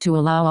energy in it to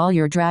allow all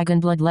your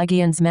Dragonblood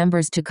Legion's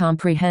members to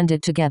comprehend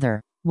it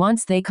together.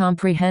 Once they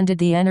comprehended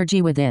the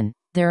energy within,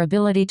 their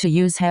ability to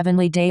use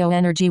heavenly Dao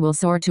energy will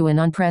soar to an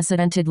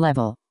unprecedented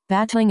level.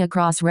 "Battling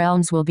across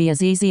realms will be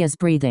as easy as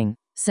breathing,"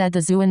 said the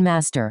Zuan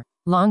master.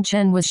 Long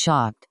Chen was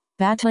shocked.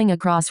 Battling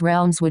across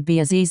realms would be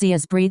as easy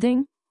as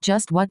breathing?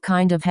 Just what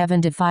kind of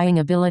heaven-defying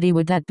ability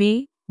would that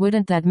be?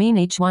 Wouldn't that mean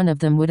each one of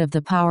them would have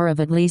the power of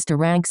at least a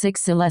rank 6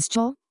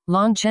 celestial?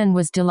 Long Chen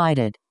was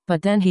delighted,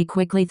 but then he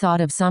quickly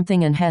thought of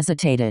something and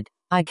hesitated.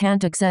 "I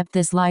can't accept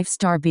this life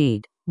star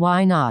bead."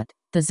 "Why not?"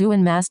 The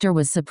Zuan master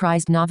was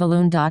surprised.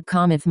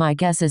 Noveloon.com. "If my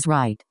guess is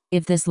right,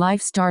 if this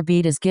life star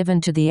bead is given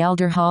to the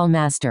Elder Hall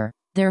Master,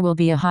 there will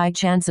be a high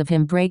chance of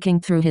him breaking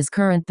through his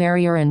current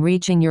barrier and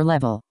reaching your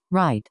level."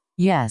 "Right.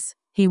 Yes.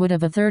 He would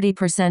have a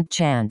 30%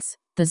 chance."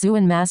 The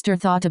Zuan master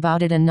thought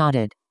about it and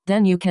nodded.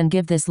 "Then you can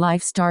give this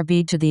life star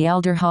bead to the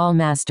Elder Hall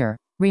Master.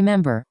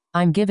 Remember,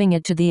 I'm giving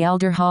it to the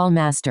Elder Hall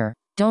Master.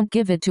 Don't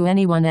give it to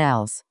anyone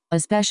else,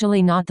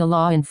 especially not the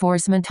Law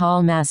Enforcement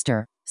Hall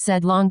Master,"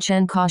 said Long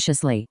Chen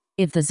cautiously.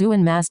 If the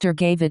Zuan master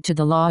gave it to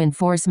the Law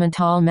Enforcement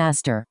Hall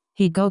Master,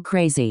 he'd go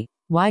crazy.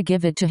 Why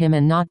give it to him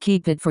and not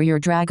keep it for your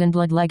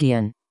Dragonblood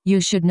Legion? You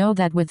should know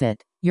that with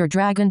it, your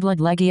Dragonblood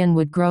Legion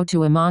would grow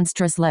to a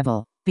monstrous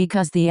level.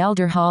 Because the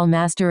Elder Hall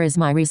Master is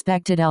my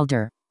respected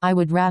elder, I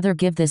would rather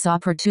give this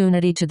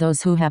opportunity to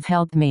those who have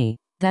helped me.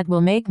 That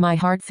will make my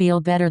heart feel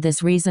better.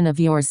 This reason of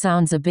yours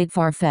sounds a bit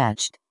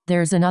far-fetched.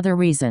 There's another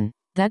reason.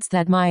 That's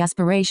that my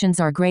aspirations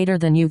are greater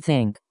than you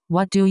think.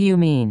 What do you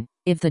mean?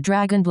 If the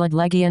Dragonblood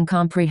Legion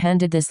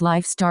comprehended this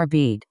life star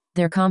bead,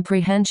 their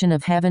comprehension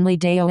of heavenly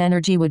Dao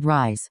energy would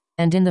rise,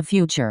 and in the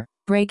future,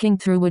 breaking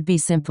through would be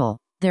simple.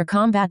 Their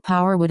combat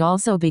power would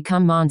also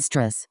become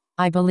monstrous.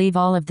 I believe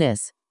all of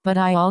this, but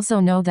I also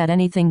know that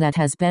anything that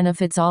has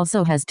benefits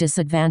also has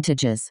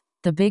disadvantages.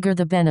 The bigger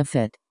the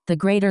benefit, the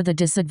greater the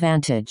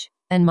disadvantage.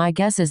 And my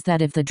guess is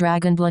that if the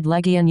Dragonblood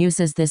Legion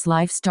uses this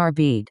life star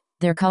bead,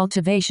 their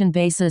cultivation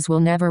bases will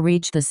never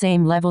reach the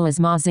same level as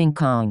Ma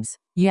Xingkong's.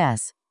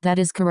 Yes, that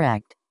is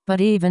correct.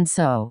 But even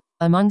so,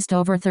 amongst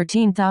over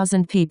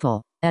 13,000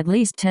 people, at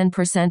least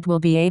 10% will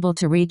be able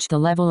to reach the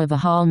level of a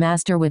Hall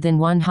Master within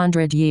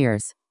 100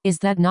 years. Is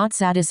that not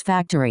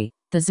satisfactory?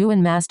 The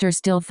Zuan Master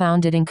still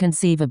found it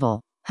inconceivable.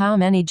 How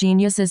many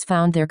geniuses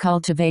found their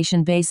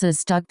cultivation bases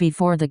stuck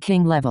before the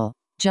king level?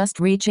 Just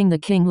reaching the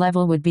king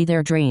level would be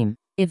their dream.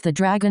 If the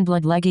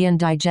Dragonblood Legion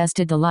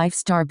digested the life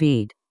star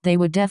bead, they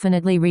would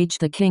definitely reach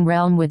the king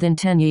realm within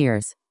 10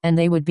 years, and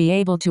they would be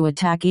able to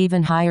attack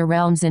even higher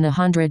realms in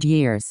 100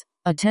 years.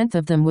 A tenth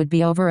of them would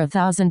be over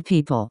 1,000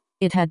 people.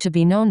 It had to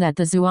be known that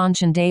the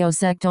Zuanshan Dao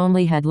sect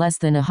only had less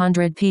than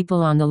 100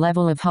 people on the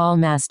level of Hall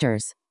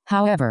Masters.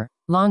 However,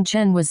 Long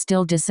Chen was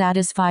still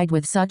dissatisfied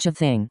with such a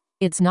thing.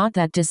 It's not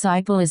that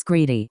disciple is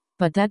greedy,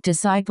 but that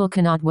disciple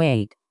cannot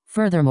wait.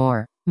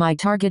 Furthermore, my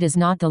target is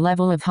not the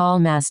level of Hall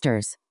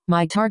Masters.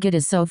 My target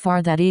is so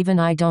far that even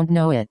I don't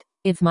know it.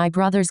 If my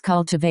brother's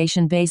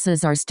cultivation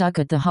bases are stuck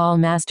at the Hall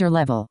Master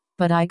level,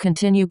 but I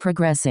continue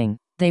progressing,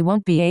 they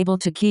won't be able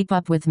to keep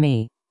up with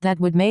me. That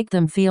would make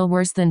them feel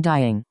worse than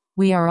dying.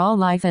 We are all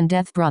life and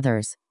death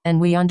brothers,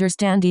 and we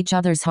understand each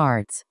other's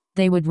hearts.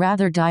 They would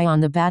rather die on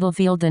the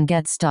battlefield than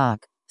get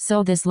stuck.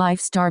 So this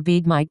life star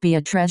bead might be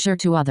a treasure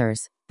to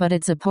others, but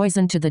it's a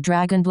poison to the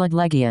Dragonblood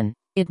Legion.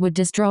 It would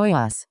destroy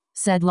us,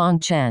 said Long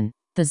Chen.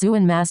 The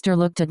Zuan master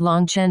looked at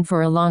Long Chen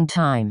for a long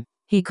time.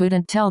 He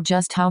couldn't tell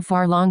just how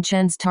far Long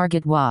Chen's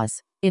target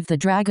was. If the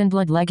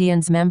Dragonblood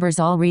Legion's members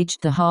all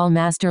reached the Hall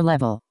Master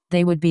level,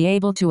 they would be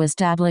able to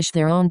establish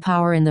their own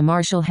power in the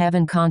Martial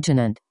Heaven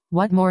continent.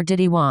 What more did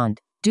he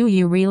want? Do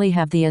you really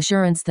have the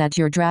assurance that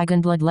your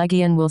Dragonblood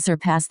Legion will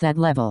surpass that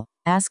level?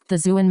 Asked the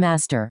Zuan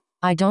master.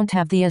 I don't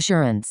have the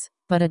assurance,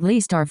 but at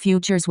least our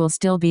futures will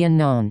still be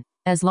unknown.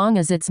 As long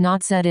as it's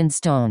not set in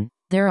stone,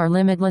 there are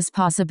limitless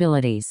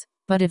possibilities.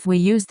 But if we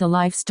use the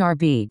life star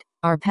bead,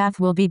 our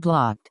path will be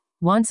blocked.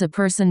 Once a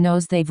person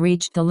knows they've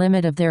reached the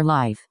limit of their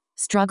life,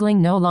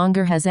 struggling no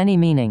longer has any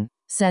meaning,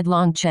 said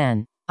Long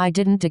Chen. I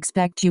didn't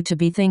expect you to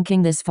be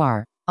thinking this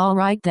far. All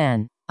right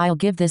then, I'll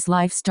give this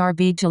life star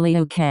bead to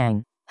Liu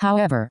Kang.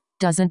 However,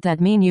 doesn't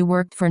that mean you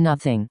worked for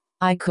nothing?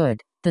 I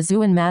could. The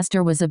Zuan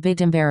master was a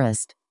bit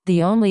embarrassed.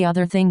 The only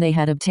other thing they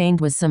had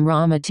obtained was some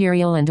raw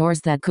material and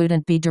ores that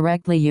couldn't be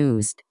directly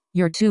used.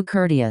 You're too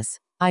courteous.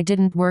 I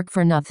didn't work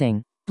for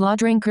nothing.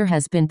 Bloodrinker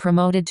has been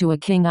promoted to a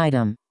king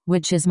item,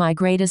 which is my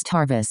greatest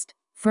harvest.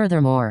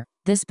 Furthermore,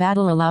 this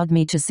battle allowed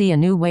me to see a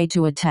new way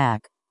to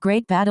attack.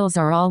 Great battles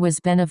are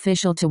always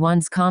beneficial to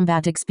one's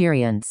combat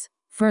experience.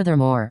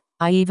 Furthermore,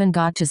 I even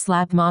got to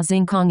slap Ma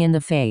Xingkong in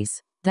the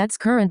face. That's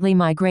currently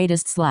my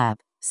greatest slap,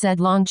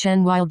 said Long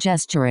Chen while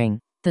gesturing.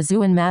 The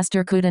Zuan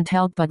master couldn't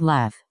help but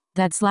laugh.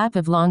 That slap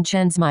of Long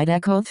Chen's might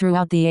echo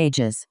throughout the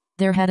ages.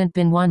 There hadn't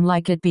been one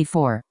like it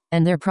before,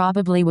 and there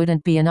probably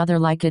wouldn't be another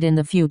like it in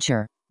the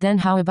future. Then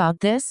how about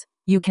this?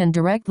 You can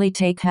directly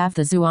take half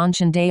the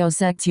Zuanshan Dao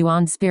sect's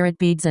Yuan spirit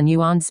beads and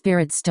Yuan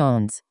spirit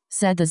stones,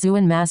 said the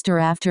Zuan master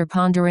after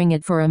pondering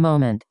it for a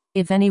moment.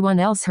 If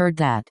anyone else heard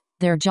that,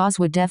 their jaws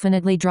would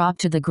definitely drop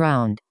to the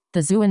ground. The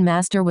Zuan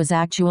master was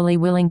actually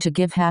willing to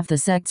give half the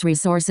sect's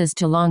resources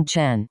to Long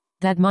Chen.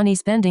 That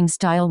money-spending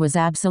style was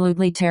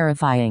absolutely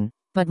terrifying.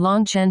 But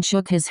Long Chen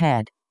shook his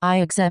head. I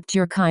accept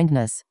your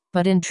kindness,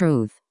 but in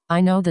truth, I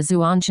know the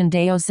Zuanshan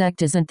Dao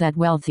sect isn't that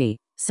wealthy,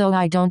 so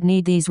I don't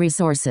need these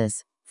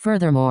resources.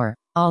 Furthermore,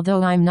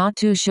 although I'm not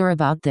too sure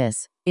about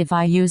this, if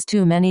I use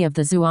too many of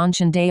the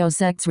Zuanshan Dao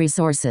sect's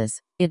resources,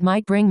 it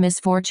might bring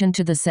misfortune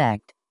to the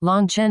sect.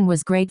 Long Chen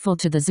was grateful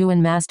to the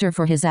Zuan master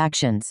for his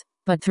actions,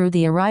 but through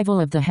the arrival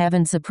of the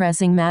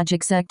heaven-suppressing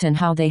magic sect and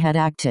how they had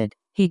acted,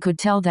 he could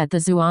tell that the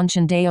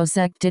Zuanshan Dao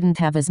sect didn't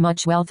have as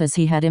much wealth as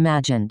he had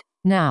imagined.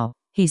 Now,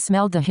 he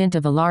smelled the hint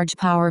of a large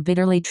power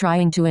bitterly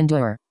trying to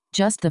endure.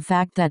 Just the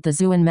fact that the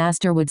Zuan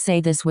master would say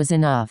this was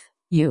enough.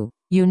 You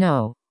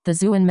know. The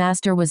Zuan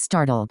master was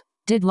startled.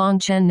 Did Long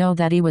Chen know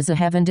that he was a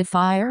heaven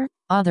defier?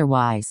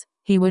 Otherwise,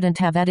 he wouldn't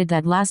have added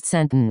that last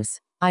sentence.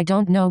 I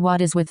don't know what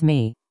is with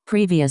me.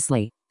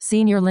 Previously,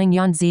 Senior Ling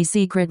Yunzi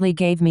secretly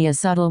gave me a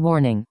subtle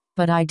warning,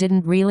 but I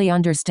didn't really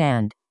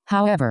understand.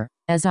 However,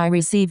 as I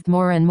received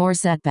more and more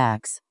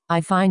setbacks,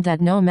 I find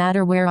that no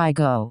matter where I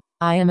go,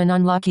 I am an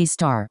unlucky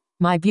star.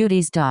 My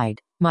beauties died.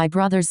 My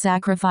brothers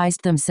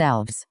sacrificed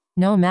themselves.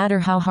 No matter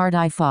how hard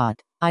I fought,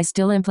 I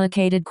still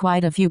implicated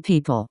quite a few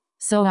people.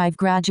 So I've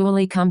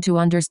gradually come to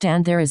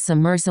understand there is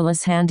some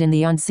merciless hand in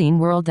the unseen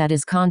world that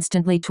is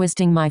constantly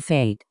twisting my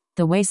fate.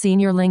 The way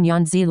Senior Ling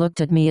Yunzi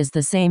looked at me is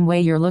the same way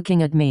you're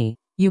looking at me.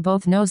 You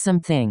both know some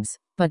things,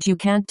 but you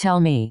can't tell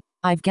me.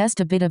 I've guessed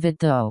a bit of it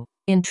though.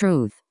 In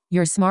truth,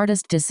 your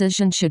smartest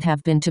decision should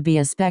have been to be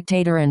a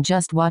spectator and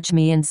just watch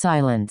me in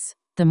silence.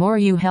 The more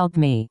you help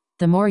me,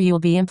 the more you'll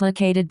be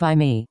implicated by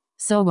me.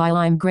 So while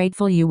I'm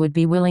grateful you would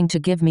be willing to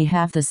give me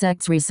half the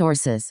sect's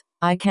resources,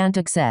 I can't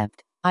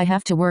accept. I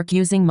have to work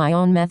using my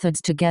own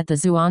methods to get the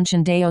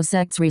Zuanshan Dao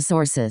sect's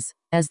resources,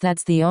 as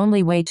that's the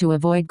only way to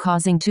avoid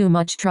causing too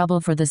much trouble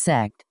for the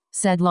sect,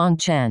 said Long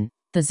Chen.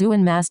 The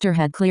Zuan master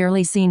had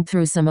clearly seen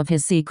through some of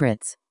his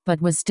secrets,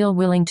 but was still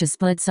willing to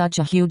split such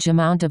a huge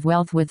amount of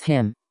wealth with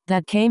him.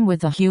 That came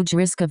with a huge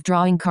risk of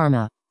drawing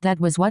karma. That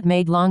was what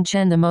made Long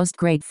Chen the most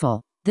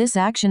grateful. This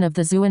action of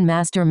the Zuan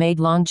master made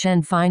Long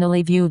Chen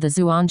finally view the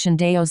Zuanshan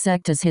Dao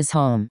sect as his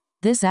home.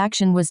 This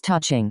action was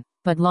touching,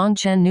 but Long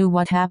Chen knew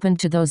what happened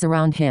to those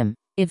around him.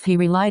 If he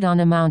relied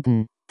on a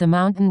mountain, the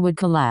mountain would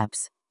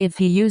collapse. If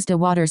he used a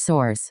water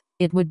source,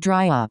 it would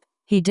dry up.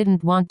 He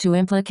didn't want to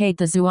implicate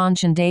the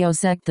Zuanshan Dao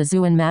sect. The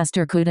Zuan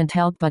master couldn't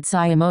help but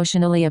sigh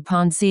emotionally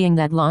upon seeing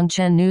that Long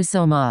Chen knew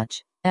so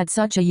much. At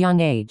such a young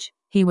age,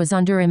 he was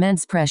under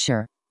immense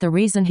pressure. The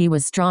reason he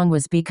was strong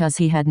was because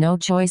he had no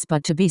choice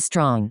but to be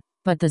strong.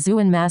 But the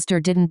Zuan master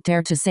didn't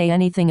dare to say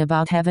anything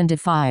about heaven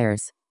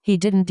defiers. He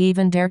didn't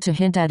even dare to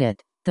hint at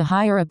it. The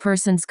higher a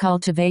person's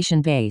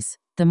cultivation base,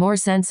 the more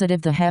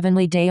sensitive the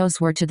heavenly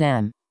Daos were to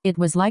them. It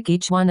was like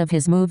each one of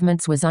his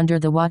movements was under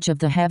the watch of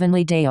the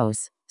heavenly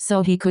Daos,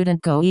 so he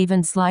couldn't go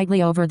even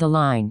slightly over the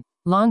line.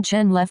 Long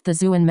Chen left the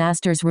Zuan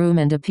master's room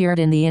and appeared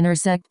in the inner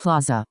sect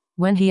plaza.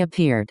 When he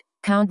appeared,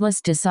 countless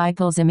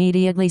disciples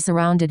immediately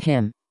surrounded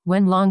him.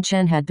 When Long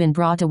Chen had been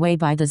brought away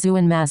by the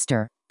Zuan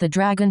master, The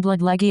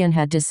Dragonblood Legion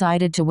had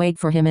decided to wait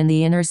for him in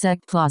the inner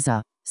sect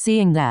plaza.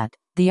 Seeing that,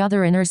 the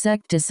other inner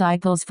sect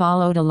disciples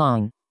followed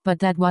along. But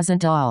that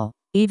wasn't all.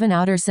 Even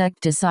outer sect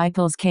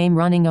disciples came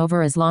running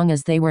over as long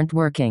as they weren't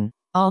working.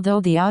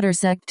 Although the outer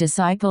sect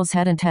disciples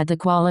hadn't had the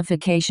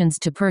qualifications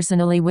to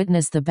personally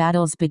witness the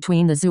battles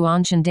between the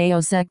Zuanshan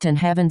Dao sect and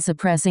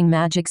heaven-suppressing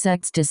magic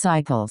sect's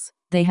disciples,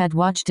 they had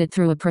watched it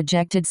through a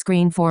projected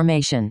screen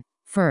formation.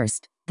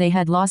 First, they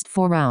had lost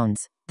 4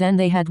 rounds. Then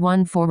they had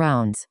won 4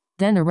 rounds.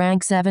 Then a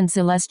rank 7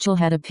 celestial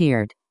had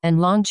appeared, and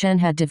Long Chen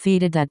had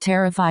defeated that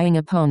terrifying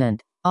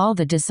opponent. All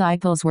the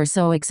disciples were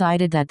so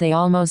excited that they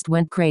almost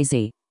went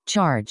crazy.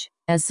 Charge!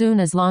 As soon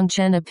as Long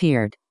Chen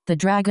appeared, the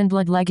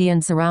Dragonblood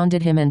Legion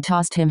surrounded him and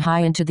tossed him high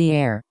into the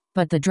air.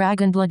 But the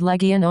Dragonblood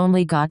Legion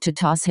only got to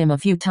toss him a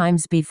few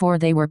times before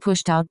they were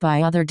pushed out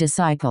by other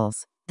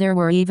disciples. There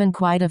were even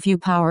quite a few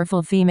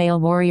powerful female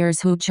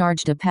warriors who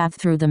charged a path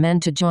through the men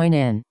to join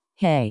in.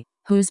 Hey,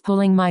 who's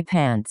pulling my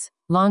pants?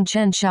 Long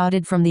Chen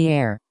shouted from the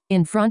air.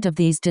 In front of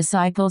these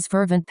disciples'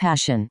 fervent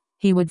passion,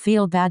 he would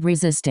feel bad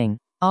resisting.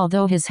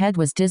 Although his head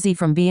was dizzy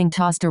from being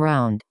tossed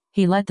around,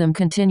 he let them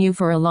continue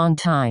for a long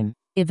time.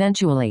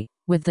 Eventually,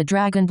 with the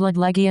Dragonblood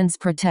Legion's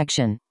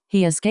protection,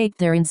 he escaped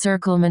their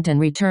encirclement and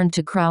returned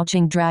to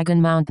Crouching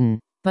Dragon Mountain.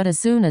 But as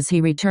soon as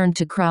he returned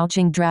to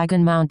Crouching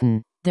Dragon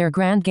Mountain, their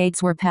grand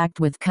gates were packed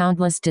with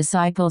countless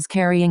disciples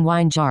carrying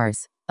wine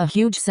jars. A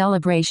huge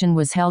celebration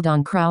was held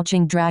on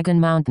Crouching Dragon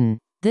Mountain.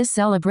 This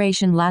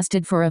celebration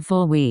lasted for a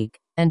full week,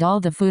 and all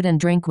the food and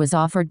drink was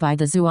offered by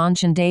the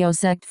Zuanshan Dao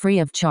sect free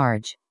of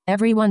charge.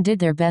 Everyone did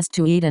their best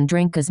to eat and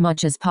drink as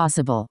much as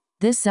possible.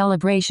 This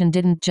celebration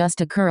didn't just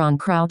occur on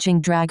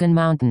Crouching Dragon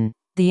Mountain.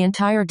 The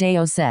entire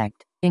Dao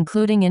sect,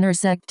 including inner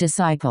sect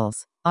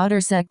disciples, outer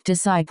sect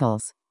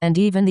disciples, and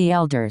even the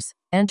elders,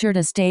 entered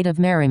a state of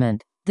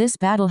merriment. This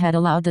battle had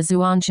allowed the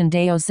Zuanshan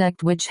Dao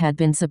sect, which had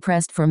been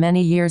suppressed for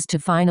many years, to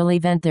finally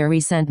vent their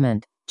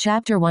resentment.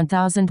 Chapter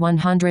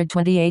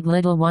 1128.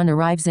 Little One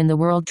arrives in the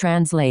world.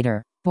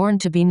 Translator. Born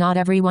to be. Not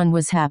everyone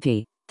was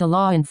happy. The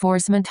law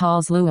enforcement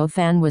hall's Luo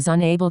Fan was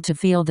unable to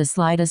feel the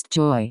slightest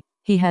joy.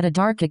 He had a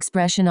dark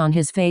expression on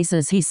his face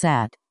as he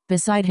sat.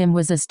 Beside him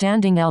was a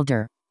standing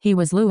elder. He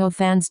was Luo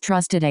Fan's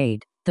trusted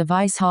aide, the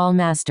vice hall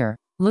master.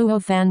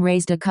 Luo Fan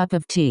raised a cup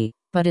of tea,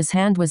 but his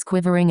hand was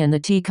quivering and the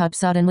teacup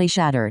suddenly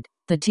shattered,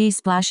 the tea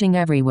splashing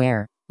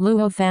everywhere.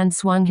 Luo Fan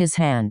swung his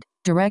hand,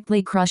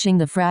 directly crushing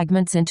the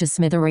fragments into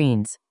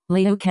smithereens.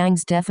 Liu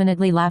Kang's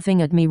definitely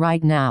laughing at me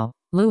right now.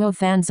 Luo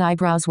Fan's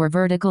eyebrows were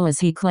vertical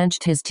as he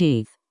clenched his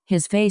teeth.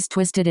 His face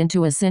twisted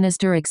into a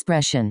sinister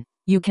expression.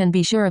 You can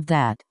be sure of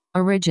that.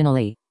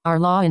 Originally, our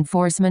law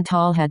enforcement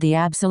hall had the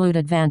absolute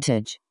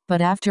advantage, but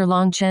after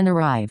Long Chen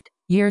arrived,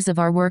 years of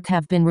our work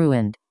have been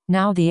ruined.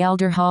 Now the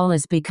Elder Hall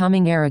is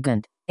becoming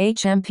arrogant.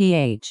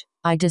 HMPH.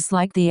 I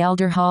dislike the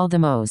Elder Hall the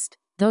most.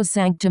 Those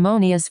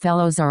sanctimonious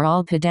fellows are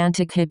all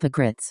pedantic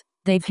hypocrites.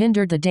 They've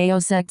hindered the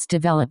Dao sect's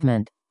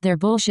development. Their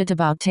bullshit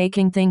about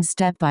taking things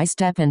step by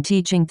step and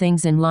teaching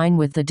things in line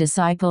with the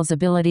disciples'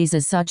 abilities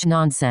is such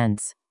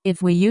nonsense.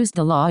 If we used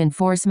the law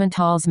enforcement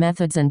hall's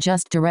methods and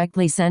just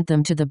directly sent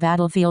them to the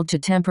battlefield to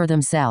temper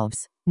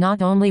themselves,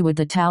 not only would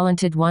the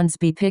talented ones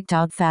be picked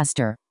out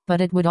faster, but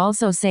it would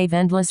also save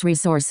endless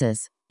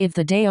resources. If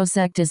the Dao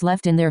sect is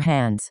left in their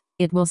hands,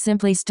 it will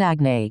simply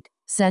stagnate,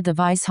 said the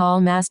vice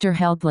hall master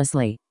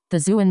helplessly. The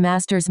Zuan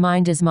master's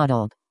mind is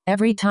muddled.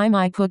 Every time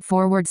I put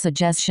forward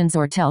suggestions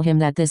or tell him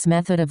that this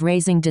method of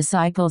raising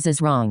disciples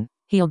is wrong,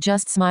 he'll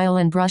just smile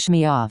and brush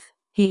me off.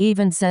 He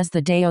even says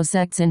the Dao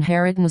sect's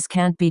inheritance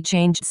can't be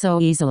changed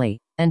so easily,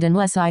 and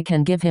unless I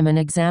can give him an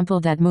example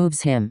that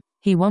moves him,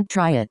 he won't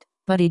try it.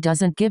 But he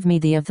doesn't give me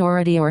the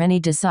authority or any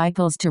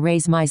disciples to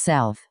raise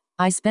myself.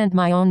 I spent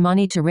my own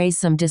money to raise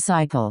some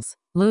disciples,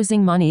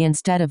 losing money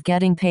instead of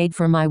getting paid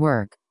for my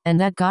work, and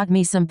that got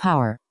me some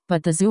power,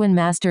 but the Zuan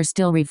master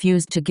still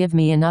refused to give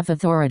me enough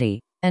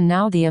authority, and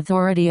now the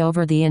authority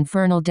over the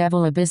infernal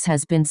devil abyss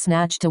has been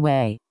snatched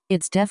away.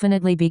 It's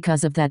definitely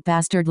because of that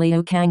bastard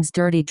Liu Kang's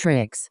dirty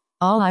tricks.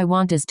 All I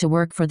want is to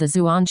work for the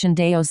Zuanshan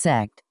Dao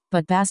sect,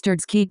 but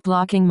bastards keep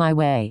blocking my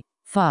way.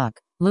 Fuck.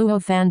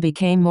 Luo Fan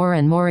became more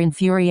and more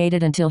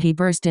infuriated until he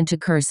burst into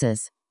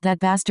curses. That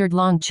bastard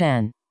Long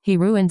Chen. He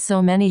ruined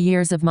so many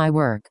years of my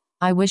work.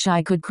 I wish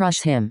I could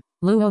crush him.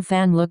 Luo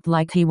Fan looked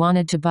like he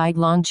wanted to bite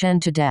Long Chen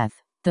to death.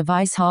 The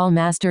vice hall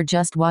master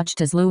just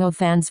watched as Luo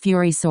Fan's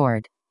fury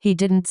soared. He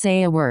didn't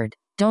say a word.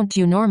 Don't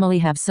you normally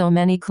have so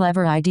many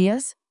clever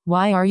ideas?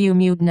 Why are you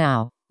mute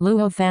now?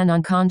 Luo Fan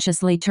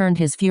unconsciously turned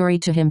his fury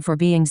to him for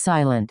being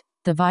silent.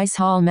 The vice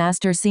hall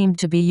master seemed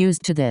to be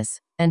used to this,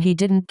 and he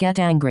didn't get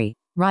angry.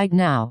 Right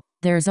now,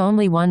 there's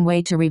only one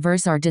way to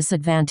reverse our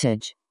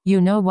disadvantage.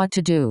 You know what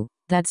to do.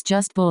 That's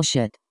just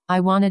bullshit. I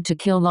wanted to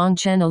kill Long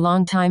Chen a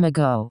long time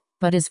ago,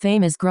 but his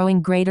fame is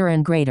growing greater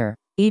and greater.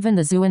 Even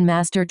the Zuan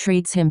master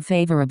treats him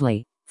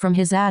favorably. From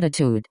his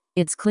attitude,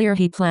 it's clear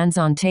he plans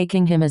on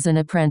taking him as an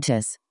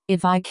apprentice.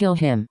 If I kill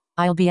him,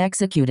 I'll be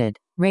executed,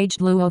 raged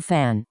Luo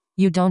Fan.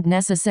 You don't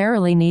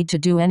necessarily need to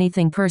do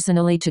anything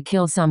personally to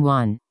kill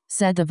someone,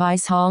 said the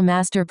vice hall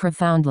master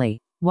profoundly.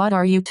 What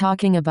are you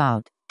talking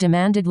about?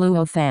 demanded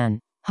Luo Fan.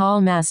 Hall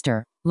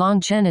Master,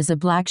 Long Chen is a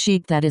black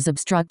sheep that is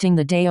obstructing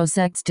the Dao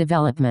sect's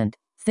development.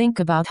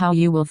 Think about how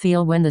you will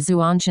feel when the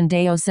Zhuanshan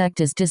Dao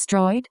sect is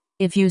destroyed.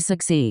 If you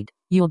succeed,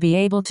 you'll be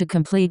able to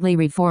completely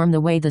reform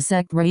the way the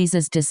sect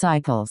raises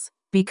disciples.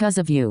 Because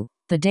of you,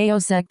 the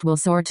Dao sect will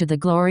soar to the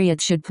glory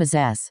it should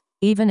possess.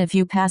 Even if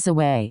you pass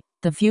away,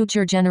 the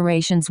future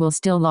generations will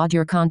still laud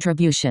your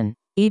contribution.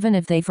 Even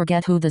if they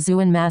forget who the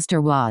Zhuan master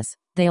was,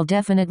 they'll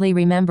definitely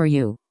remember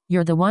you.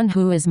 You're the one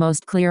who is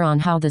most clear on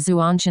how the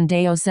Zhuanshan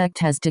Dao sect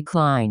has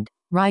declined.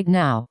 Right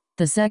now,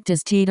 the sect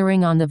is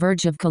teetering on the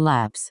verge of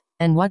collapse,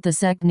 and what the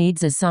sect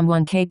needs is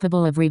someone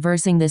capable of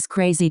reversing this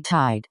crazy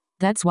tide.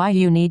 That's why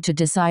you need to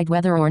decide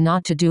whether or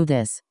not to do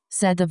this,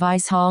 said the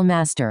Vice Hall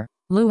Master.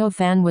 Luo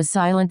Fan was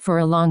silent for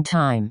a long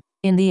time.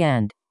 In the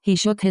end, he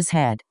shook his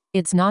head.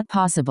 It's not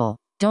possible.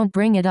 Don't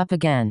bring it up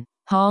again.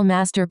 Hall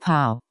Master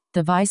Pao.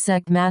 The Vice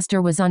Sect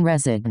Master was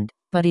unresident,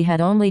 but he had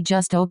only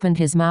just opened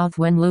his mouth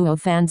when Luo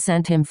Fan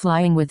sent him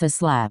flying with a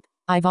slap.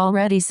 I've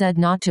already said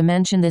not to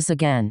mention this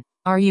again.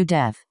 Are you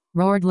deaf?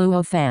 Roared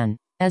Luo Fan.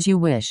 As you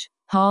wish.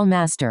 Hall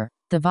Master.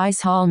 The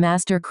Vice Hall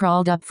Master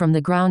crawled up from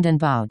the ground and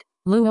bowed.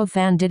 Luo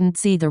Fan didn't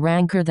see the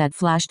rancor that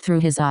flashed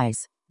through his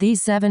eyes.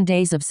 These 7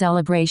 days of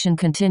celebration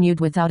continued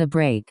without a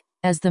break.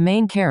 As the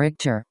main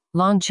character,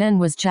 Long Chen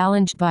was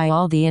challenged by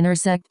all the inner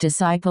sect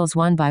disciples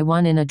one by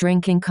one in a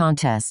drinking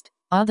contest.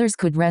 Others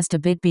could rest a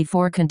bit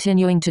before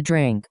continuing to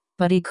drink,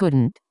 but he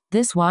couldn't.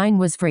 This wine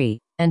was free,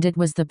 and it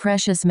was the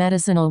precious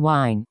medicinal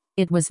wine.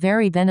 It was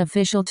very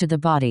beneficial to the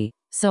body,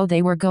 so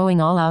they were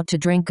going all out to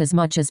drink as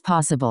much as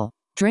possible.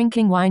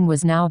 Drinking wine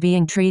was now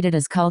being treated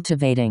as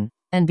cultivating,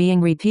 and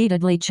being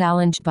repeatedly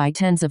challenged by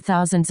tens of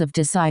thousands of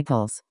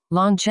disciples.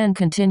 Long Chen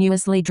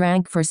continuously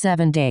drank for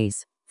 7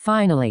 days.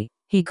 Finally,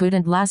 he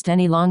couldn't last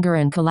any longer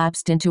and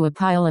collapsed into a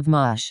pile of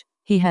mush.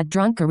 He had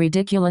drunk a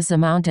ridiculous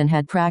amount and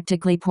had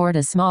practically poured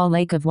a small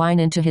lake of wine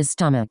into his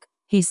stomach.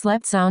 He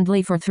slept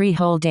soundly for 3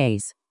 whole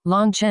days.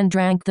 Long Chen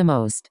drank the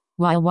most,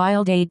 while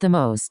Wild ate the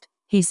most.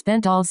 He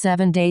spent all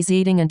 7 days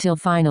eating until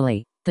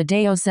finally, the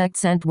Dao sect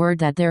sent word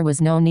that there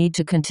was no need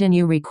to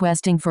continue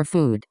requesting for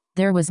food.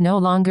 There was no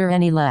longer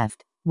any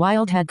left.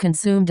 Wild had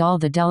consumed all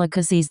the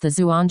delicacies the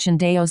Zhuanshan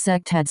Dao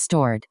sect had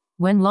stored.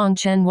 When Long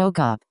Chen woke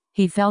up,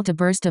 he felt a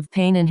burst of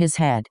pain in his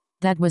head.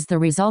 That was the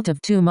result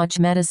of too much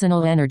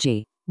medicinal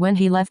energy. When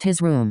he left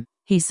his room,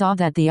 he saw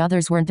that the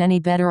others weren't any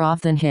better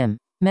off than him.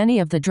 Many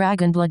of the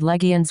Dragonblood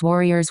Legion's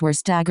warriors were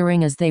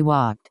staggering as they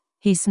walked.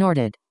 He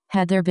snorted.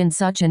 Had there been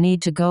such a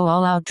need to go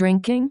all out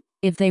drinking?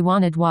 If they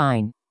wanted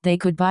wine, they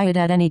could buy it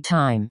at any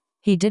time.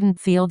 He didn't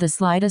feel the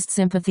slightest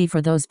sympathy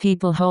for those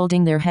people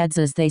holding their heads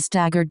as they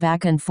staggered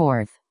back and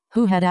forth.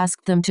 Who had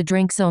asked them to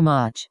drink so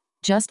much?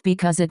 Just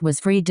because it was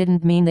free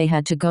didn't mean they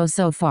had to go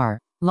so far.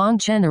 Long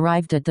Chen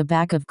arrived at the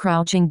back of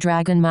Crouching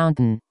Dragon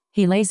Mountain.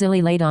 He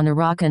lazily laid on a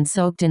rock and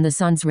soaked in the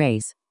sun's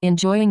rays,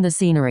 enjoying the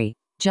scenery.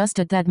 Just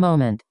at that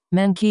moment,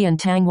 Menqi and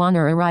Tang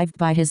Wan'er arrived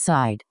by his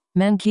side.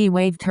 Menqi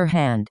waved her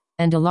hand,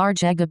 and a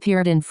large egg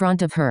appeared in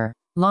front of her.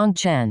 Long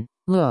Chen,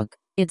 look,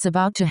 it's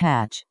about to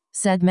hatch,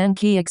 said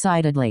Menqi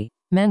excitedly.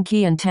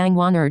 Menqi and Tang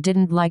Wan'er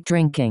didn't like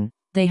drinking.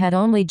 They had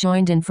only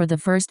joined in for the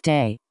first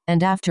day,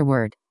 and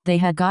afterward, they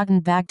had gotten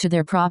back to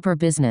their proper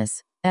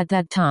business. At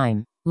that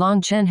time,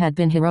 Long Chen had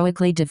been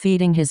heroically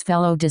defeating his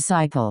fellow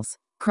disciples,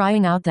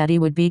 crying out that he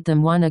would beat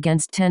them 1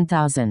 against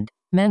 10,000.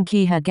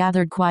 Menqi had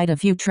gathered quite a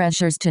few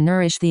treasures to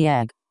nourish the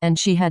egg, and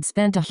she had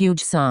spent a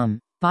huge sum,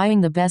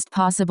 buying the best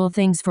possible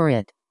things for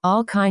it.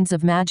 All kinds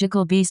of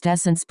magical beast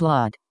essence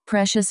blood,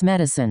 precious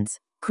medicines,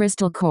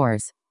 crystal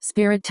cores,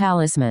 spirit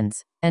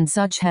talismans, and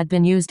such had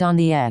been used on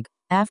the egg.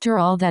 After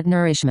all that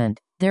nourishment,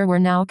 there were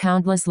now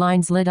countless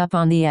lines lit up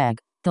on the egg.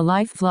 The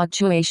life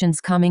fluctuations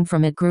coming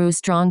from it grew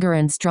stronger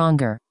and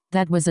stronger.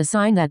 That was a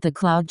sign that the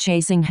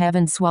cloud-chasing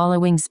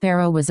heaven-swallowing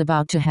sparrow was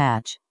about to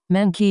hatch.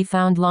 Menqi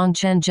found Long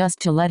Chen just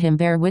to let him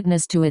bear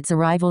witness to its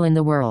arrival in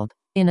the world.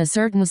 In a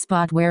certain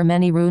spot where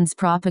many runes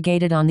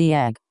propagated on the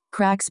egg,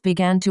 cracks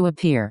began to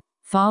appear.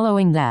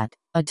 Following that,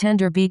 a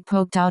tender beak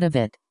poked out of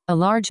it. A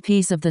large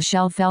piece of the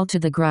shell fell to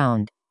the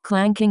ground,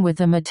 clanking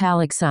with a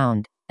metallic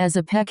sound. As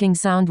a pecking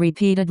sound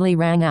repeatedly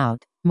rang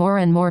out, more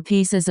and more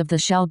pieces of the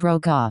shell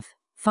broke off.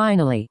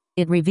 Finally,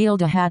 it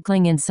revealed a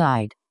hatchling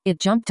inside. It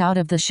jumped out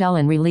of the shell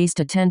and released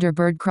a tender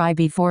bird cry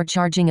before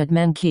charging at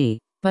Menqi.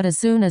 But as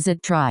soon as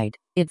it tried,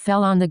 it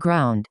fell on the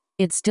ground.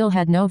 It still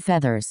had no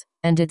feathers,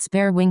 and its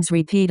bare wings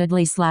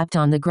repeatedly slapped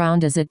on the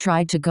ground as it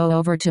tried to go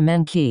over to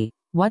Menqi.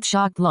 What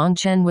shocked Long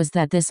Chen was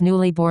that this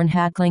newly born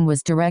hatchling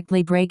was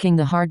directly breaking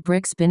the hard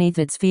bricks beneath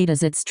its feet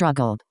as it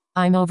struggled.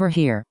 I'm over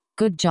here.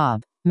 Good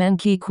job.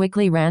 Menqi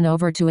quickly ran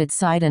over to its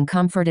side and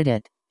comforted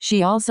it.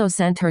 She also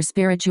sent her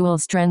spiritual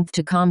strength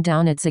to calm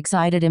down its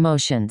excited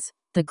emotions.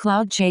 The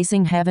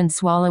cloud-chasing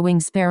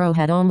heaven-swallowing sparrow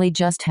had only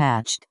just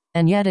hatched,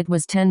 and yet it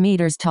was 10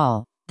 meters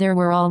tall. There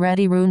were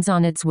already runes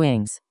on its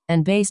wings,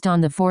 and based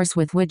on the force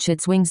with which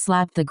its wings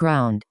slapped the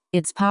ground,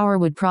 its power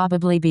would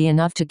probably be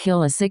enough to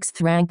kill a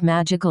 6th-rank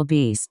magical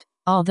beast.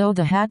 Although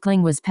the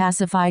hatchling was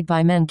pacified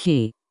by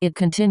Menqi, it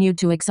continued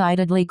to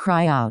excitedly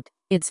cry out.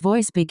 Its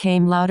voice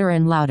became louder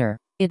and louder.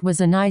 It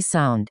was a nice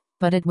sound,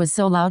 but it was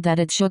so loud that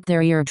it shook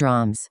their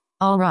eardrums.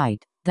 All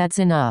right, that's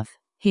enough.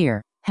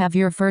 Here, have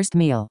your first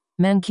meal.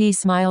 Menki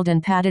smiled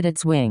and patted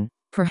its wing.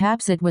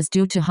 Perhaps it was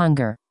due to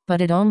hunger,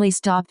 but it only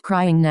stopped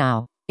crying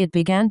now. It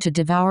began to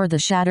devour the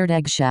shattered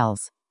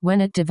eggshells.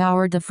 When it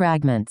devoured the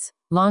fragments,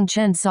 Long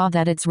Chen saw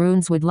that its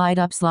runes would light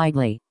up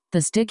slightly.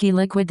 The sticky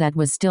liquid that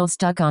was still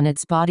stuck on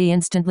its body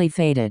instantly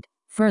faded.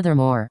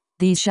 Furthermore,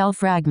 these shell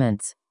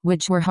fragments,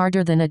 which were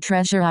harder than a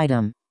treasure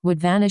item, would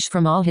vanish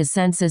from all his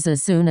senses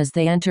as soon as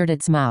they entered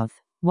its mouth.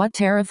 What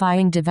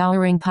terrifying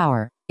devouring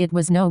power! It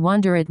was no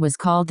wonder it was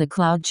called the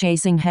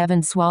cloud-chasing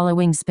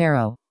heaven-swallowing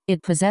sparrow.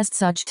 It possessed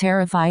such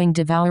terrifying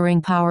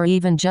devouring power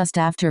even just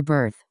after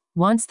birth.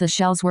 Once the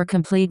shells were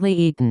completely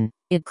eaten,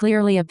 it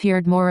clearly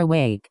appeared more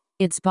awake.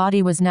 Its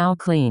body was now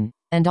clean,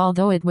 and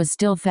although it was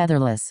still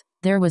featherless,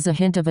 there was a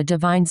hint of a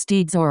divine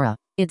steed's aura.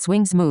 Its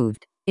wings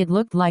moved. It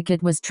looked like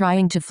it was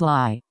trying to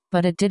fly,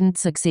 but it didn't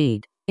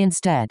succeed.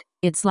 Instead,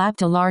 it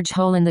slapped a large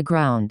hole in the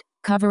ground,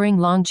 covering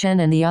Long Chen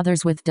and the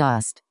others with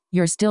dust.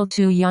 You're still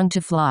too young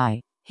to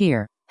fly.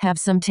 Here, have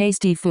some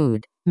tasty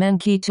food.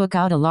 Menki took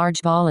out a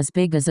large ball as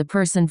big as a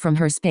person from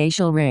her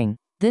spatial ring.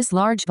 This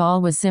large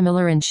ball was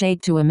similar in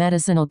shape to a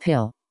medicinal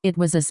pill. It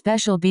was a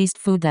special beast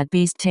food that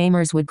beast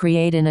tamers would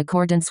create in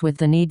accordance with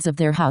the needs of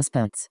their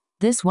housepets.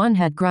 This one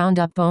had ground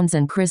up bones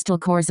and crystal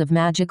cores of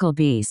magical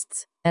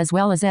beasts, as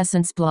well as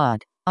essence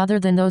blood. Other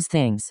than those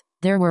things,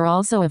 there were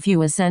also a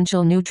few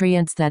essential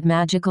nutrients that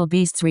magical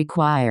beasts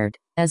required,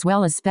 as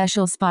well as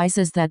special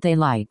spices that they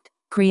liked.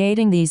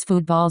 Creating these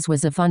food balls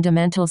was a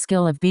fundamental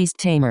skill of beast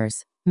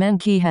tamers.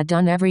 Menki had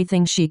done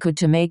everything she could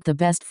to make the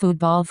best food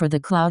ball for the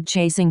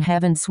cloud-chasing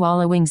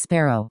heaven-swallowing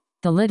sparrow.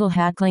 The little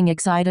hatchling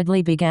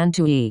excitedly began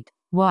to eat.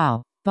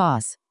 Wow,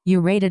 boss, you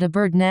raided a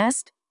bird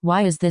nest?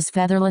 Why is this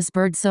featherless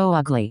bird so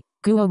ugly?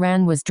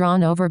 Guoran was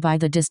drawn over by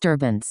the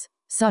disturbance.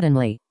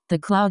 Suddenly, the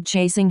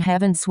cloud-chasing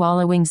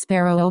heaven-swallowing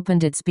sparrow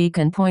opened its beak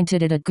and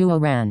pointed it at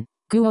Guoran.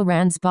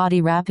 Guoran's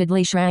body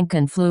rapidly shrank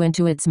and flew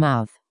into its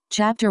mouth.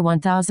 Chapter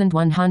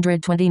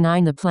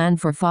 1129 The Plan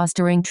for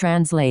Fostering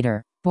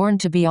Translator.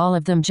 BornToBe. All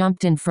of them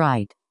jumped in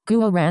fright.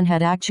 Guoran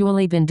had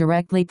actually been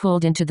directly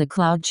pulled into the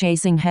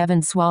cloud-chasing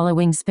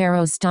heaven-swallowing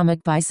sparrow's stomach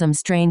by some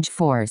strange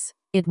force.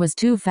 It was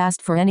too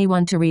fast for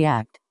anyone to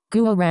react.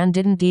 Guoran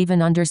didn't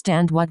even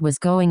understand what was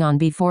going on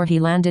before he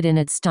landed in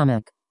its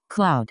stomach.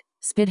 Cloud,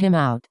 spit him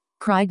out,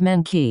 cried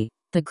Menki.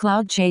 The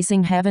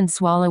cloud-chasing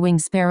heaven-swallowing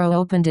sparrow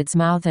opened its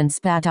mouth and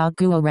spat out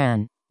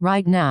Guoran.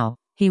 Right now,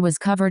 he was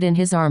covered in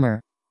his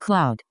armor.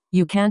 Cloud,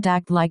 you can't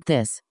act like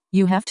this.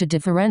 You have to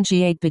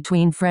differentiate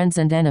between friends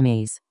and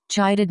enemies,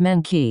 chided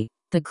Menki.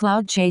 The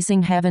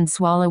cloud-chasing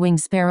heaven-swallowing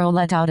sparrow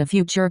let out a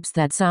few chirps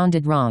that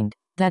sounded wronged.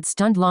 That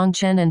stunned Long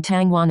Chen and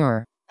Tang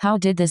Wan'er. How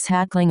did this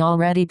hatchling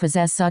already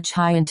possess such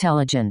high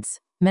intelligence?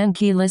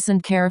 Menki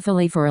listened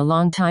carefully for a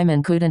long time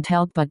and couldn't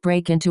help but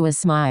break into a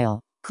smile.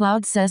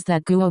 Cloud says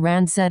that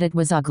Guoran said it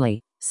was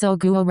ugly, so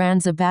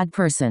Guoran's a bad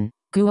person.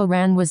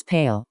 Guoran was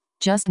pale.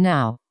 Just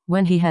now,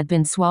 when he had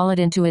been swallowed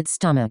into its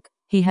stomach,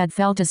 he had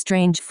felt a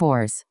strange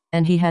force,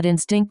 and he had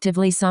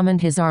instinctively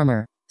summoned his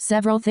armor.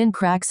 Several thin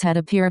cracks had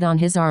appeared on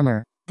his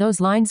armor. Those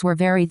lines were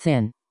very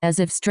thin, as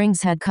if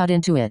strings had cut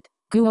into it.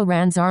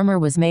 Guoran's armor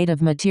was made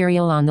of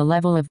material on the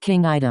level of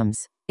king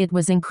items. It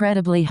was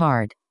incredibly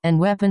hard, and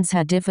weapons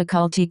had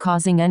difficulty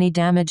causing any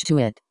damage to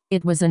it.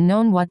 It was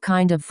unknown what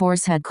kind of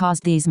force had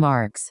caused these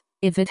marks.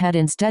 If it had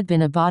instead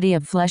been a body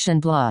of flesh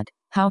and blood,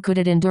 how could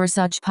it endure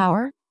such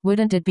power?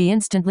 Wouldn't it be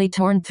instantly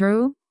torn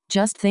through?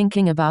 Just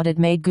thinking about it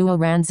made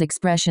Guoran's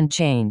expression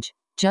change.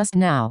 Just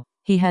now,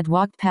 he had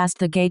walked past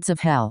the gates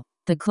of hell.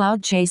 The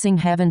cloud-chasing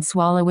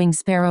heaven-swallowing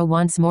sparrow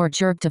once more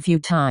chirped a few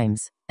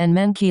times, and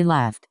Menki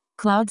laughed.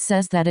 Cloud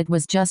says that it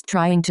was just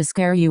trying to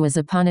scare you as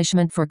a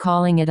punishment for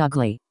calling it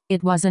ugly.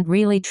 It wasn't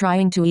really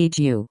trying to eat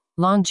you.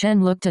 Long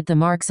Chen looked at the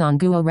marks on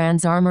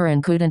Guoran's armor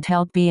and couldn't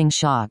help being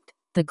shocked.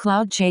 The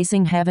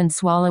cloud-chasing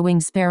heaven-swallowing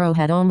sparrow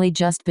had only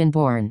just been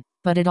born,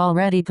 but it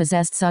already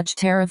possessed such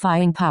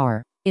terrifying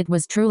power. It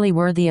was truly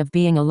worthy of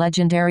being a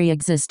legendary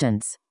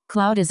existence.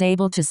 Cloud is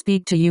able to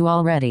speak to you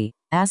already,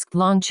 asked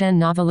Longchen.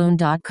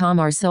 Noveloon.com.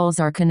 Our souls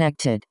are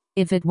connected.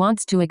 If it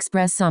wants to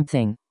express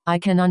something, I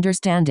can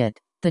understand it.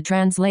 The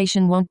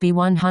translation won't be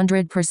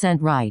 100%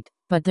 right,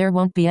 but there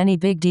won't be any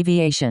big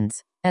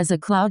deviations. As a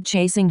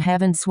cloud-chasing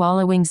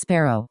heaven-swallowing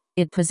sparrow,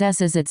 it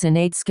possesses its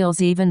innate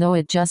skills even though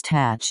it just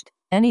hatched.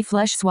 Any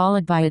flesh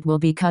swallowed by it will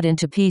be cut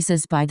into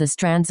pieces by the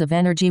strands of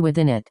energy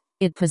within it.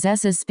 It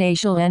possesses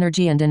spatial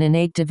energy and an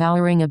innate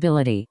devouring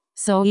ability,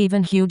 so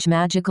even huge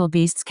magical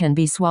beasts can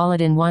be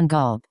swallowed in one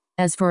gulp.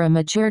 As for a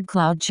matured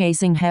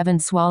cloud-chasing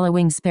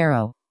heaven-swallowing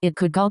sparrow, it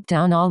could gulp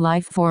down all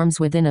life forms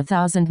within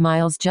 1,000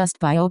 miles just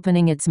by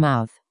opening its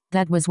mouth.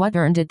 That was what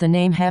earned it the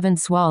name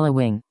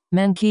heaven-swallowing.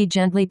 Menki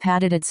gently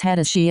patted its head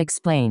as she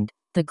explained.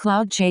 The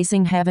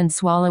cloud-chasing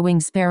heaven-swallowing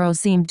sparrow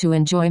seemed to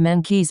enjoy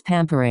Menki's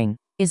pampering.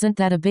 Isn't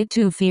that a bit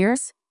too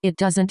fierce? It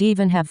doesn't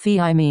even have feet.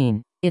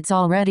 It's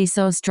already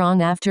so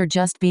strong after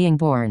just being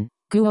born.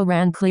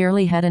 Guoran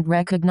clearly hadn't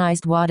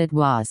recognized what it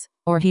was,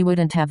 or he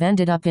wouldn't have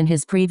ended up in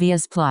his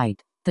previous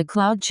plight. The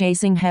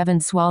cloud-chasing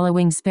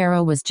heaven-swallowing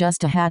sparrow was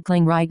just a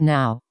hatchling right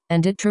now,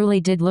 and it truly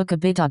did look a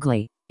bit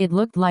ugly. It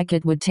looked like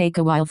it would take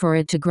a while for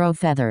it to grow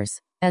feathers.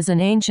 As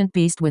an ancient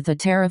beast with a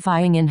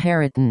terrifying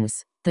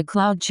inheritance, the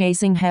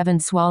cloud-chasing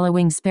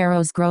heaven-swallowing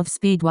sparrow's growth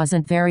speed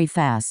wasn't very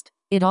fast.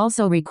 It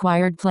also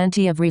required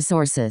plenty of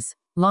resources.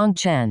 Long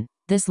Chen,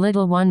 this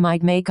little one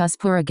might make us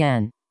poor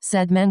again,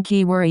 said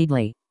Menqi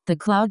worriedly. The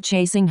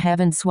cloud-chasing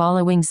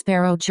heaven-swallowing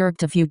sparrow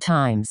chirped a few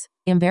times,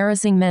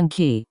 embarrassing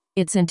Menqi.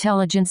 Its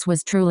intelligence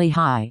was truly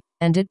high,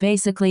 and it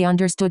basically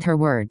understood her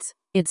words.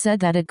 It said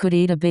that it could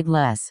eat a bit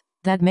less.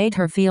 That made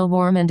her feel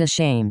warm and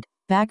ashamed.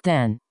 Back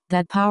then,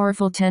 that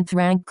powerful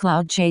 10th-rank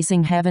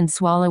cloud-chasing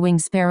heaven-swallowing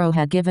sparrow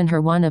had given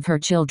her one of her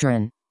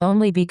children,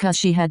 only because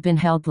she had been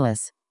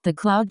helpless. The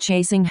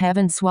cloud-chasing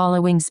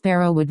heaven-swallowing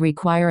sparrow would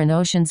require an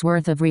ocean's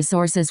worth of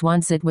resources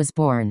once it was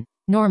born.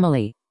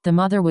 Normally, the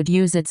mother would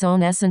use its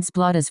own essence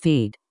blood as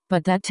feed,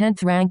 but that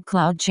 10th-rank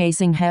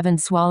cloud-chasing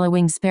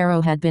heaven-swallowing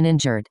sparrow had been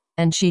injured,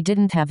 and she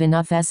didn't have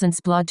enough essence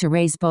blood to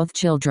raise both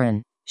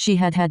children. She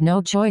had had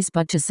no choice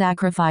but to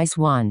sacrifice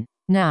one.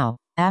 Now,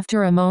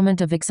 after a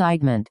moment of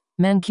excitement,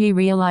 Menqi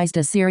realized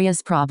a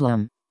serious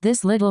problem.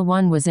 This little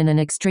one was in an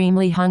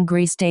extremely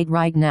hungry state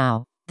right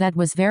now. That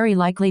was very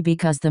likely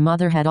because the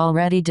mother had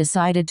already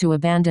decided to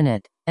abandon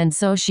it, and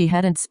so she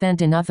hadn't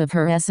spent enough of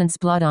her essence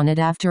blood on it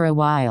after a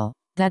while.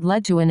 That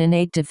led to an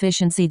innate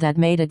deficiency that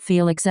made it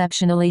feel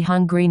exceptionally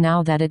hungry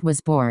now that it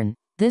was born.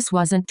 This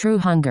wasn't true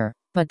hunger,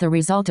 but the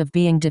result of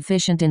being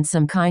deficient in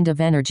some kind of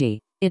energy.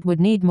 It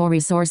would need more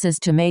resources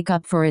to make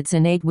up for its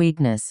innate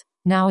weakness.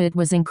 Now it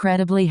was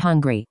incredibly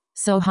hungry,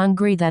 so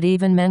hungry that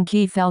even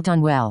Menqi felt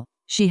unwell.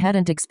 She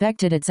hadn't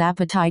expected its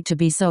appetite to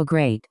be so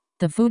great.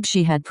 The food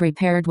she had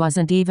prepared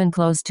wasn't even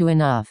close to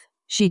enough.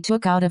 She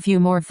took out a few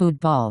more food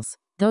balls.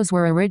 Those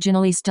were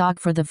originally stocked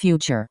for the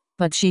future,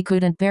 but she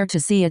couldn't bear to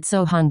see it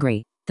so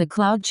hungry. The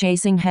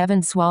cloud-chasing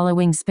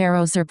heaven-swallowing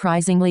sparrow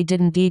surprisingly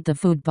didn't eat the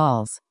food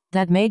balls.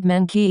 That made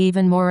Menqi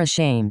even more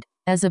ashamed.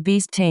 As a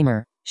beast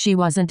tamer, she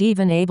wasn't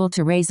even able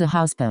to raise a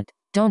housepet.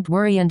 Don't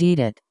worry and eat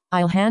it.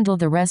 I'll handle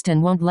the rest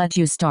and won't let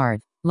you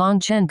starve. Long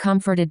Chen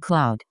comforted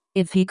Cloud.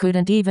 If he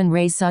couldn't even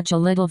raise such a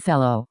little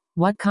fellow,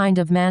 what kind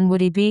of man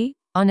would he be?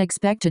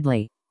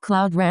 Unexpectedly,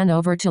 Cloud ran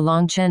over to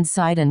Long Chen's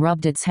side and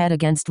rubbed its head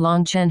against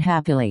Long Chen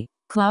happily.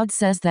 Cloud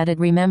says that it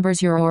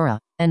remembers your aura,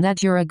 and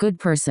that you're a good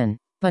person.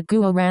 But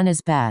Guo Ran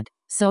is bad,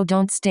 so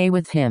don't stay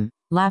with him,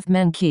 laughed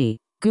Menqi.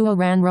 Guo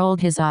Ran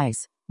rolled his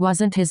eyes.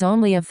 Wasn't his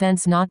only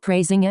offense not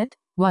praising it?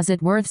 Was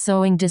it worth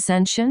sowing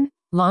dissension?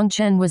 Long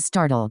Chen was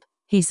startled.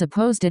 He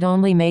supposed it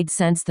only made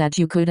sense that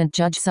you couldn't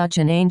judge such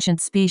an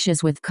ancient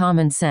species with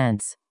common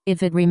sense.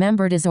 If it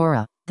remembered his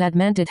aura, that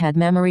meant it had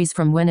memories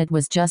from when it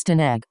was just an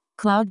egg.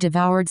 Cloud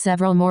devoured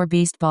several more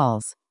beast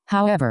balls.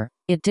 However,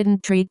 it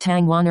didn't treat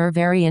Tang Wan'er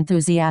very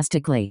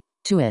enthusiastically.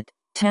 To it,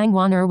 Tang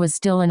Wan'er was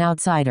still an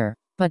outsider,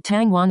 but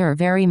Tang Wan'er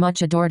very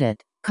much adored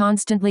it,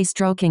 constantly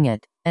stroking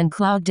it, and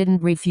Cloud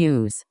didn't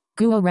refuse.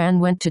 Guo Ran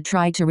went to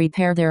try to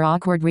repair their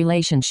awkward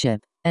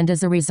relationship, and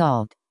as a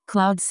result,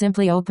 Cloud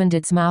simply opened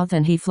its mouth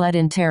and he fled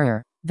in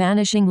terror,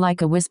 vanishing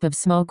like a wisp of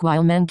smoke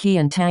while Menqi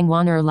and Tang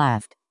Wan'er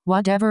laughed.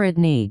 Whatever it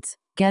needs,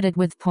 get it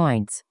with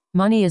points.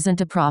 Money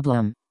isn't a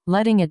problem.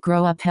 Letting it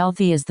grow up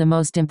healthy is the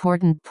most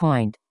important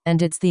point,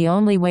 and it's the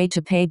only way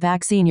to pay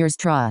back seniors'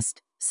 trust,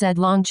 said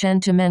Long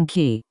Chen to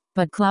Menqi.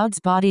 But Cloud's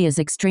body is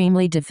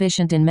extremely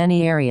deficient in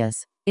many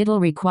areas. It'll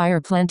require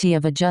plenty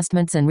of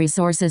adjustments and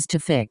resources to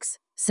fix,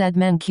 said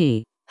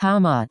Menqi. How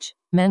much?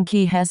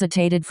 Menqi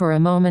hesitated for a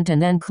moment and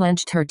then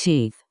clenched her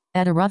teeth.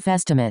 At a rough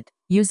estimate,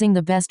 using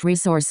the best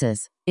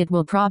resources, it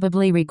will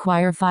probably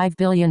require 5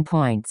 billion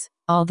points.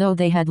 Although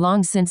they had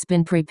long since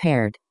been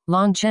prepared,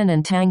 Long Chen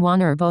and Tang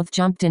Wan'er both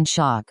jumped in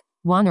shock.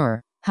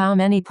 Wan'er, how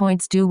many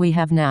points do we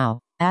have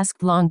now?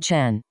 Asked Long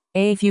Chen.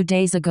 A few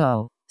days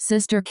ago,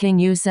 Sister King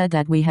Yu said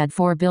that we had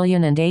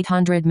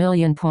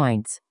 4,800,000,000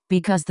 points,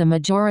 because the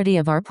majority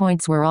of our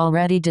points were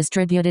already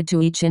distributed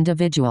to each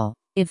individual.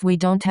 If we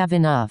don't have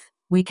enough,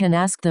 we can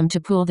ask them to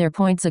pool their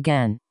points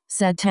again,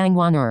 said Tang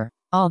Wan'er.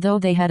 Although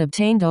they had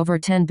obtained over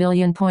 10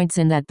 billion points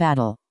in that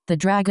battle, the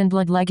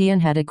Dragonblood Legion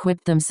had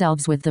equipped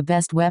themselves with the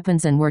best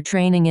weapons and were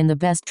training in the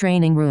best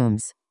training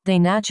rooms. They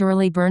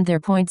naturally burned their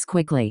points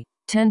quickly.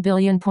 10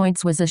 billion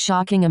points was a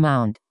shocking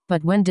amount,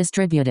 but when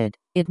distributed,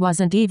 it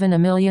wasn't even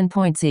 1,000,000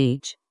 points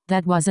each.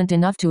 That wasn't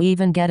enough to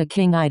even get a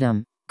king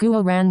item.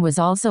 Guo Ran was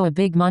also a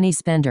big money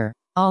spender,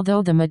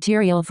 although the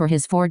material for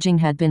his forging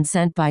had been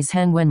sent by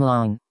Zheng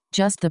Wenlong.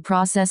 Just the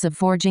process of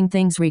forging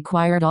things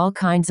required all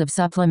kinds of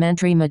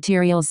supplementary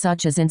materials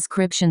such as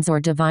inscriptions or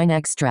divine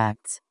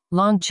extracts.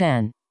 Long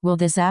Chen, will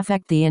this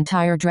affect the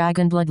entire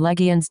Dragonblood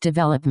Legion's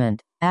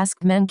development?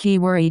 Asked Menqi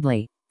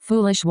worriedly.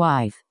 Foolish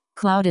wife.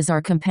 Cloud is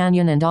our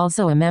companion and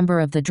also a member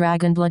of the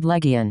Dragonblood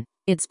Legion.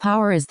 Its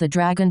power is the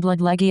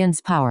Dragonblood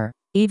Legion's power.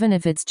 Even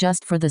if it's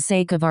just for the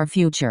sake of our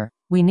future,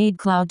 we need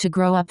Cloud to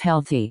grow up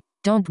healthy.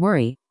 Don't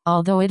worry,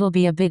 although it'll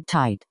be a bit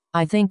tight.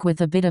 I think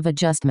with a bit of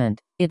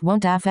adjustment, it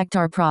won't affect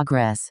our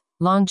progress.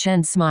 Long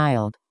Chen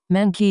smiled.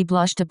 Menqi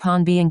blushed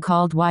upon being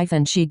called wife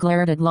and she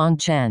glared at Long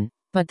Chen,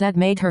 but that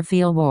made her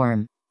feel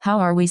warm. How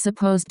are we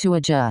supposed to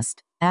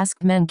adjust?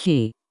 Asked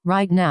Menqi.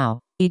 Right now,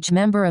 each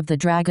member of the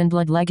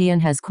Dragonblood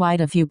Legion has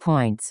quite a few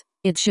points.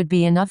 It should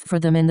be enough for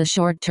them in the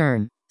short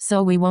term,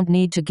 so we won't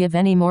need to give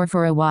any more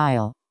for a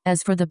while.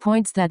 As for the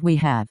points that we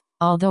have,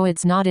 although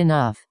it's not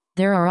enough,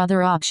 there are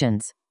other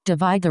options.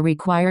 Divide the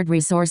required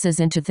resources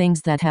into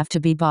things that have to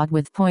be bought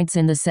with points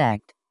in the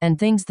sect, and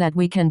things that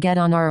we can get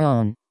on our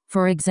own.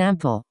 For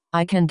example,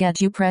 I can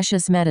get you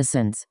precious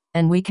medicines,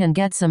 and we can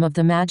get some of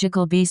the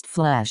magical beast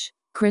flesh,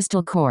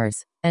 crystal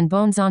cores, and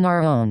bones on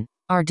our own.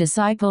 Our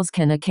disciples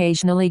can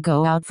occasionally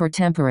go out for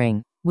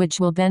tempering, which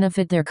will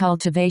benefit their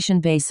cultivation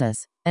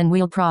basis, and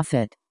we'll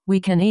profit. We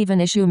can even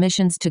issue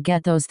missions to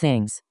get those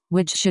things,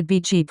 which should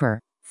be cheaper.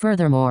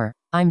 Furthermore,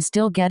 I'm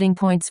still getting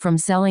points from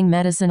selling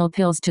medicinal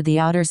pills to the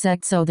outer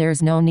sect, so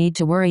there's no need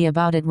to worry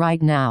about it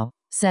right now,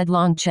 said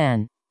Long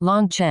Chen.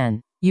 Long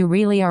Chen, you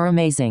really are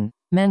amazing.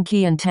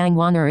 Menqi and Tang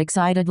Wan'er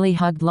excitedly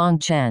hugged Long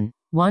Chen,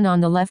 one on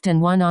the left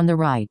and one on the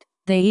right.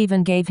 They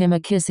even gave him a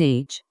kiss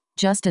each.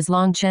 Just as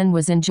Long Chen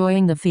was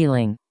enjoying the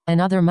feeling,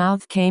 another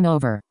mouth came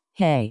over.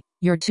 Hey,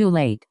 you're too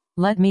late.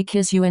 Let me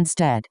kiss you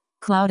instead.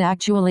 Cloud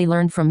actually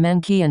learned from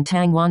Menqi and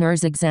Tang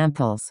Wan'er's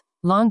examples.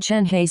 Long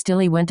Chen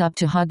hastily went up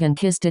to hug and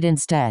kissed it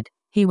instead.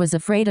 He was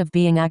afraid of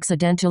being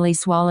accidentally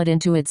swallowed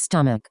into its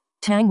stomach.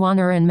 Tang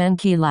Wan'er and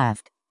Menqi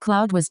laughed.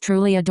 Cloud was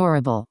truly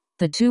adorable.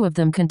 The two of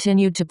them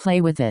continued to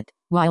play with it,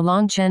 while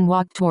Long Chen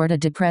walked toward a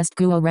depressed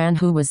Guo Ran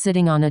who was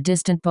sitting on a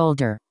distant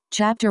boulder.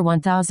 Chapter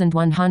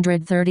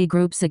 1130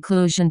 Group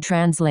Seclusion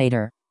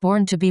Translator.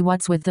 BornToBe.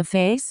 What's with the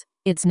face?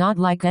 It's not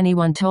like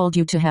anyone told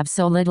you to have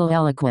so little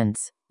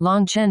eloquence.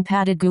 Long Chen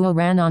patted Guo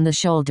Ran on the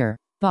shoulder.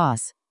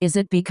 Boss, is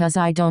it because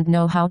I don't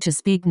know how to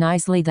speak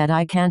nicely that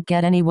I can't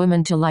get any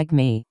woman to like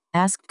me?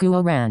 Asked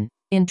Guo Ran.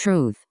 In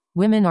truth,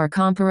 women are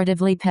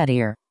comparatively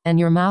pettier, and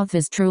your mouth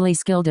is truly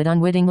skilled at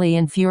unwittingly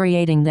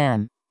infuriating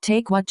them.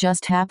 Take what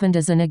just happened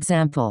as an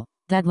example.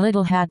 That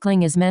little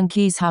hatling is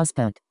Menqi's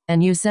housepet,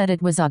 and you said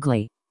it was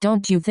ugly.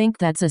 Don't you think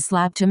that's a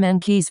slap to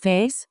Menqi's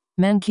face?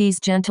 Menqi's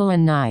gentle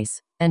and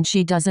nice, and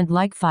she doesn't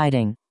like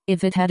fighting.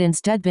 If it had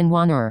instead been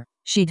Wan'er,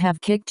 she'd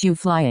have kicked you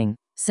flying,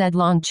 said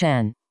Long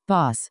Chen.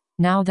 Boss,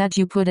 now that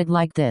you put it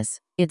like this,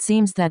 it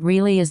seems that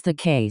really is the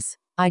case.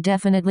 I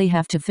definitely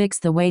have to fix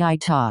the way I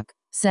talk,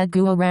 said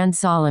Guo Ran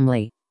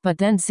solemnly. But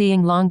then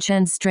seeing Long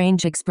Chen's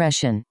strange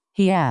expression,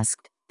 he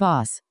asked,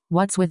 Boss,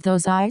 what's with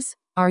those eyes?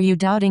 Are you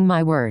doubting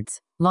my words?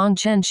 Long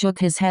Chen shook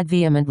his head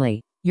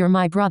vehemently. You're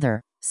my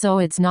brother, so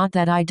it's not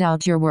that I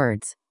doubt your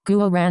words.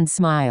 Guo Ran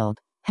smiled.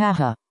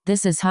 Haha,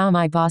 this is how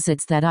my boss,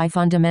 it's that I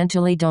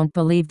fundamentally don't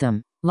believe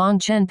them. Long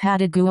Chen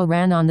patted Guo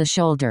Ran on the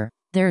shoulder.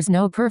 There's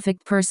no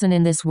perfect person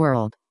in this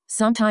world.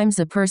 Sometimes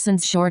a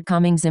person's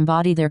shortcomings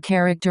embody their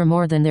character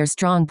more than their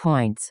strong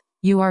points.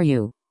 You are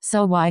you,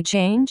 so why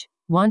change?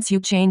 Once you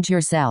change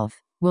yourself,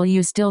 will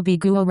you still be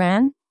Guo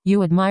Ran?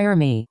 You admire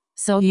me,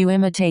 so you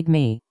imitate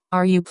me.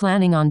 Are you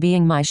planning on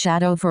being my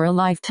shadow for a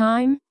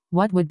lifetime?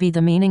 What would be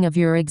the meaning of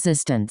your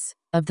existence,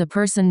 of the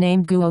person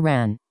named Guo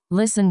Ran?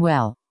 Listen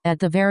well, at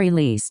the very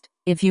least,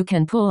 if you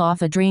can pull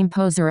off a dream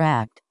poser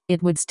act,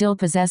 it would still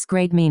possess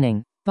great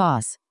meaning.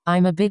 Boss,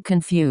 I'm a bit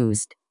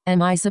confused.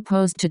 Am I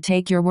supposed to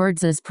take your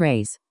words as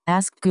praise?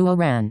 Asked Guo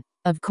Ran.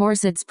 Of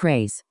course it's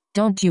praise.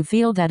 Don't you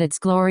feel that it's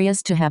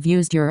glorious to have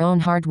used your own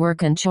hard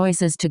work and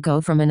choices to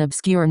go from an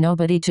obscure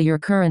nobody to your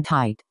current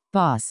height?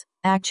 Boss,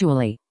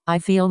 actually, I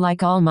feel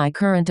like all my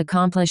current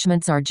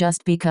accomplishments are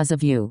just because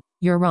of you.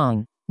 You're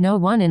wrong. No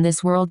one in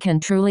this world can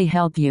truly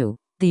help you.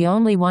 The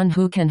only one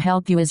who can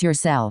help you is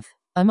yourself.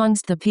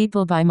 Amongst the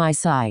people by my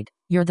side,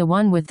 you're the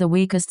one with the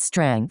weakest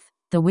strength,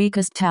 the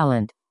weakest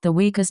talent, the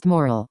weakest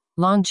moral.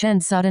 Long Chen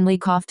suddenly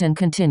coughed and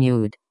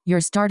continued. Your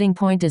starting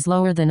point is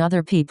lower than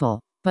other people,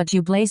 but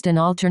you blazed an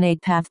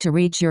alternate path to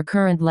reach your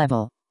current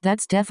level.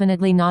 That's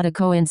definitely not a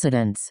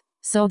coincidence.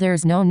 So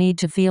there's no need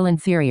to feel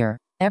inferior.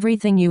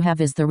 Everything you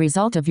have is the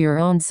result of your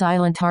own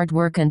silent hard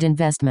work and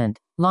investment.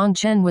 Long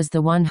Chen was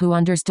the one who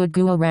understood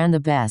Guo Ran the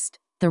best.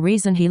 The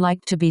reason he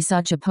liked to be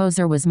such a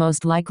poser was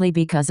most likely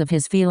because of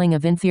his feeling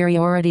of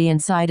inferiority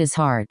inside his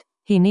heart.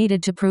 He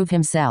needed to prove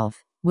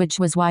himself, which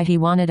was why he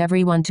wanted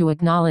everyone to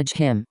acknowledge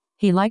him.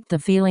 He liked the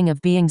feeling of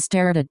being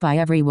stared at by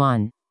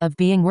everyone, of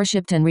being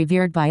worshipped and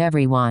revered by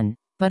everyone.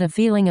 But a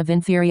feeling of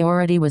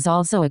inferiority was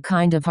also a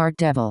kind of heart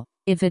devil.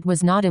 If it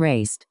was not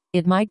erased,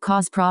 it might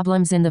cause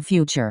problems in the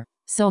future.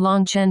 So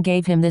Long Chen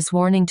gave him this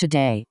warning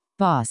today.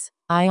 Boss,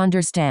 I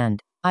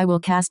understand. I will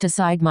cast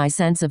aside my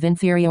sense of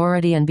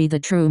inferiority and be the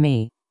true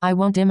me. I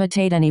won't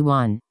imitate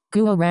anyone.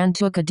 Guo Ran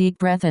took a deep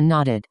breath and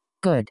nodded.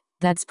 Good,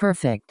 that's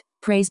perfect,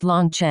 praised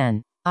Long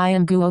Chen. I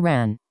am Guo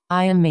Ran.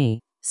 I am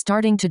me.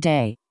 Starting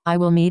today, I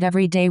will meet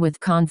every day with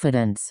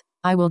confidence.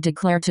 I will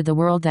declare to the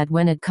world that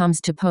when it comes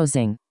to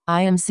posing,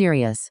 I am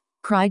serious,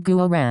 cried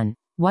Guo Ran.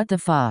 What the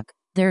fuck?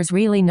 There's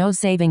really no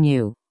saving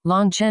you.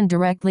 Long Chen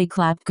directly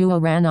clapped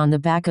Guo Ran on the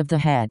back of the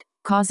head,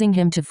 causing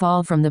him to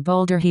fall from the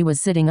boulder he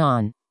was sitting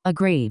on.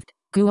 Aggrieved,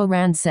 Guo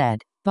Ran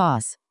said,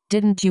 Boss,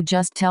 didn't you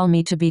just tell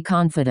me to be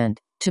confident,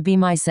 to be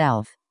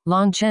myself?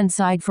 Long Chen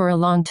sighed for a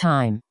long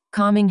time,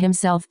 calming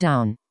himself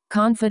down.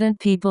 Confident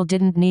people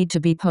didn't need to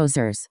be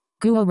posers.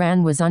 Guo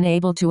Ran was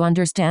unable to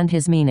understand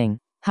his meaning.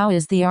 How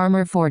is the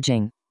armor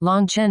forging?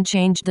 Long Chen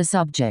changed the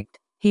subject.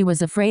 He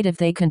was afraid if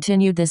they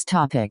continued this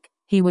topic,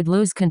 he would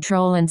lose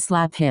control and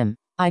slap him.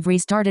 I've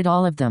restarted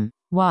all of them.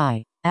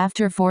 Why?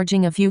 After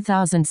forging a few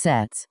thousand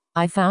sets,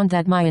 I found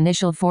that my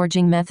initial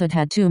forging method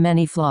had too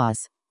many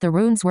flaws. The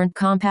runes weren't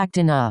compact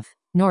enough,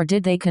 nor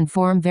did they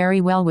conform very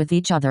well with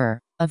each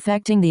other,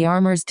 affecting the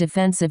armor's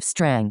defensive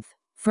strength.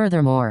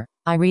 Furthermore,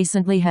 I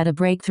recently had a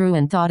breakthrough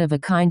and thought of a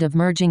kind of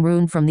merging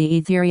rune from the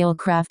ethereal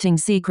crafting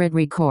secret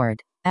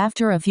record.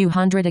 After a few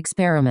hundred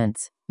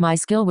experiments, my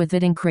skill with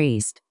it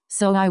increased,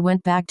 so I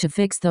went back to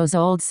fix those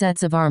old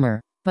sets of armor.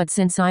 But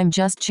since I'm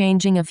just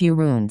changing a few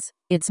runes,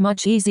 it's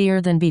much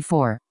easier than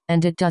before,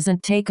 and it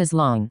doesn't take as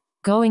long.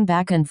 Going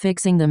back and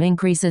fixing them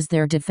increases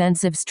their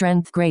defensive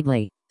strength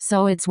greatly,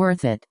 so it's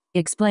worth it,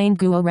 explained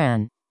Guo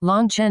Ran.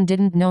 Long Chen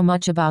didn't know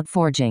much about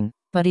forging,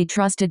 but he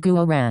trusted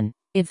Guo Ran.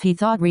 If he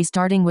thought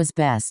restarting was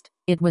best,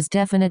 it was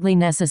definitely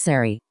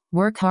necessary.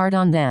 Work hard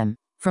on them.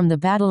 From the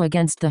battle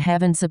against the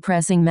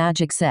heaven-suppressing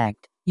magic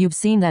sect, you've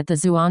seen that the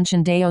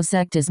Zhuanshan Dao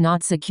sect is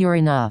not secure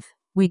enough.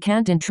 We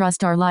can't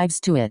entrust our lives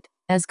to it.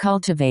 As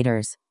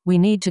cultivators, we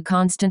need to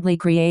constantly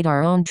create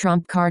our own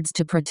trump cards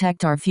to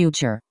protect our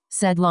future,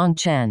 said Long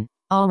Chen.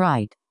 All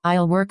right,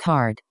 I'll work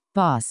hard.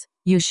 Boss,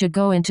 you should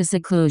go into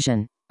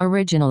seclusion.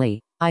 Originally,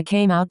 I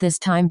came out this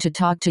time to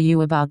talk to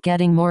you about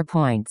getting more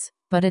points,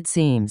 but it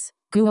seems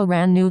Guo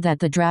Ran knew that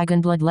the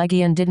Dragonblood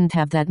Legion didn't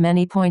have that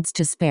many points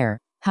to spare.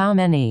 How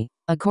many?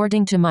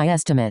 According to my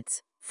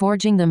estimates,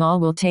 forging them all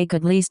will take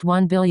at least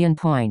 1 billion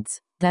points.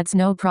 That's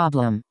no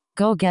problem.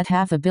 Go get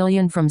 500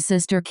 million from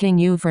Sister King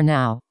Yu for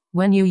now.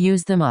 When you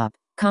use them up,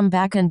 come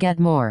back and get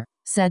more,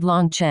 said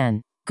Long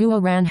Chen.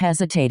 Guo Ran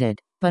hesitated,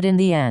 but in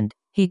the end,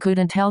 he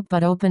couldn't help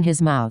but open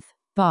his mouth.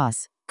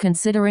 Boss,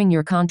 considering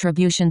your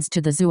contributions to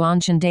the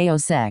Zhuanshan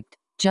Dao sect,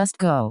 just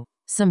go.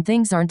 Some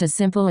things aren't as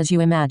simple as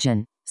you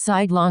imagine,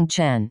 sighed Long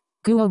Chen.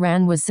 Guo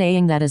Ran was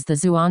saying that as the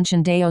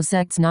Zhuanshan Dao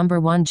sect's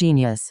 #1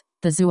 genius,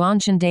 the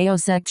Zhuanshan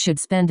Dao sect should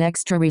spend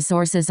extra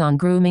resources on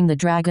grooming the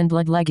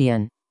Dragonblood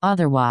Legion.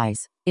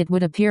 Otherwise, it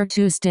would appear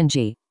too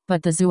stingy.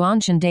 But the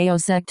Zhuanshan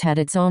Dao sect had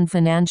its own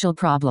financial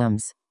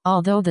problems.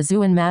 Although the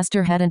Zhuan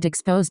master hadn't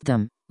exposed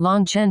them,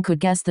 Long Chen could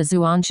guess the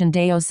Zhuanshan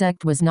Dao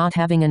sect was not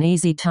having an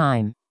easy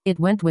time. It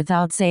went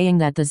without saying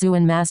that the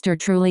Zhuan master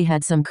truly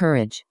had some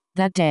courage.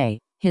 That day,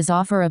 his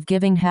offer of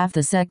giving half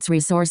the sect's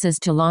resources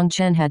to Long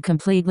Chen had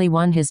completely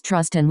won his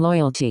trust and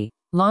loyalty.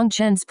 Long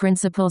Chen's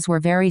principles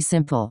were very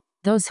simple.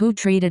 Those who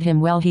treated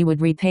him well he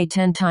would repay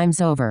 10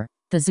 times over.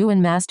 The Zhuan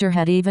master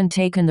had even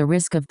taken the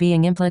risk of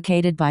being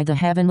implicated by the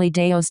heavenly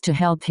Daos to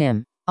help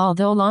him.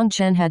 Although Long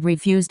Chen had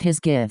refused his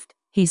gift,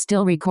 he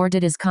still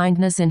recorded his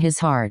kindness in his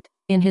heart.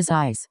 In his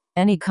eyes,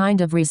 any kind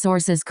of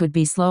resources could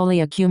be slowly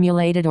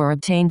accumulated or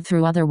obtained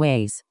through other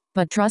ways.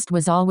 But trust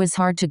was always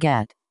hard to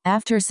get.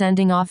 After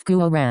sending off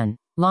Guo Ran,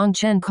 Long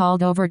Chen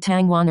called over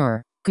Tang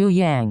Wan'er, Gu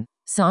Yang,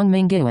 Song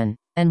Mingyuan,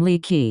 and Li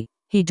Qi.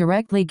 He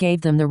directly gave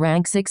them the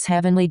rank 6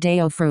 heavenly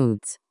Dao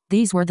fruits.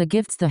 These were the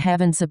gifts the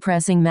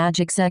heaven-suppressing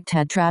magic sect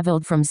had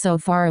traveled from so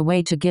far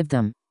away to give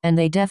them, and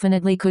they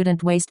definitely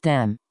couldn't waste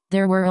them.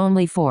 There were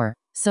only 4,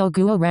 so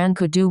Guo Ran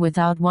could do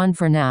without one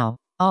for now.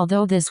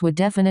 Although this would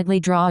definitely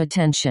draw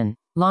attention,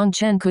 Long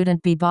Chen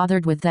couldn't be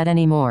bothered with that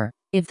anymore.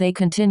 If they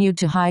continued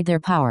to hide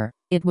their power,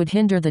 it would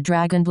hinder the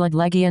Dragonblood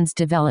Legion's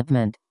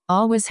development.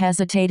 Always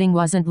hesitating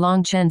wasn't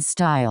Long Chen's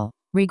style.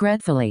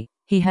 Regretfully,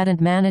 he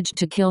hadn't managed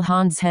to kill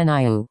Hans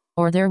Henyu,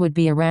 or there would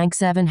be a rank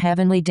 7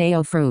 heavenly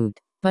Dao fruit.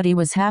 But he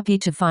was happy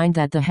to find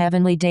that the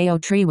heavenly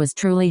Dao tree was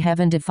truly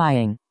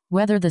heaven-defying.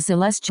 Whether the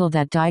celestial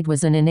that died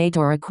was an innate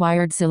or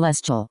acquired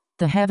celestial,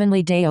 the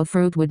heavenly Dao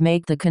fruit would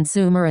make the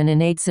consumer an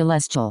innate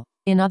celestial.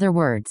 In other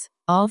words,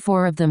 all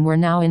 4 of them were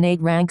now innate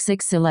rank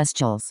 6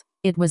 celestials.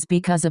 It was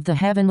because of the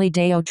heavenly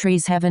Dao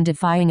tree's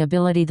heaven-defying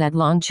ability that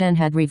Long Chen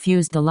had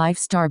refused the Life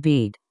Star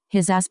bead.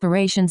 His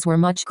aspirations were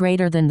much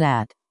greater than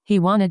that. He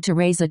wanted to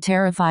raise a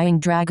terrifying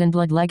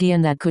Dragonblood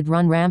Legion that could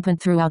run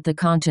rampant throughout the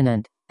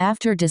continent.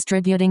 After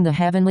distributing the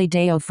heavenly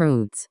Dao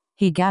fruits,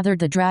 he gathered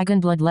the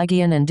Dragonblood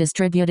Legion and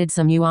distributed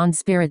some Yuan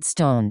spirit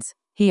stones.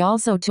 He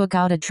also took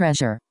out a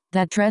treasure.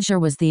 That treasure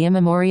was the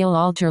immemorial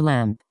altar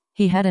lamp.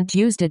 He hadn't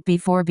used it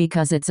before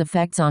because its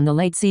effects on the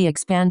late sea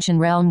expansion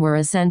realm were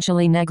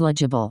essentially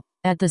negligible.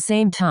 At the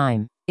same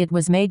time, it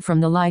was made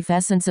from the life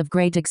essence of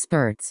great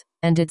experts,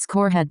 and its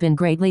core had been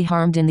greatly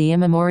harmed in the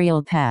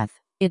immemorial path.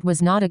 It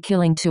was not a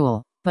killing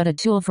tool, but a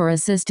tool for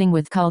assisting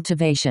with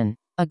cultivation.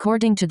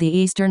 According to the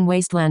Eastern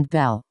Wasteland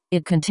Bell,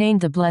 it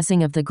contained the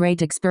blessing of the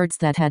great experts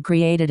that had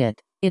created it.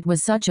 It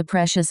was such a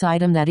precious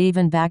item that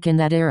even back in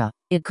that era,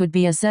 it could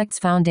be a sect's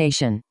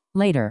foundation.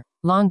 Later,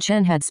 Long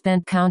Chen had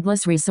spent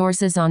countless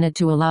resources on it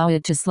to allow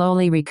it to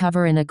slowly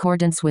recover in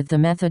accordance with the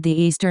method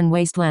the Eastern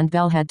Wasteland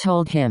Bell had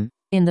told him.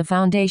 In the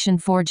foundation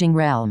forging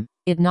realm,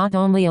 it not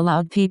only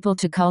allowed people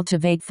to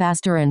cultivate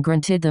faster and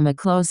granted them a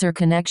closer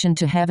connection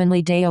to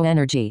heavenly Dao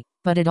energy,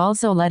 but it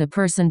also let a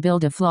person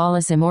build a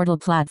flawless immortal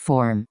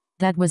platform.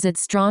 That was its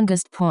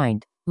strongest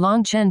point.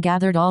 Long Chen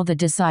gathered all the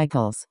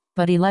disciples,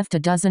 but he left a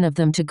dozen of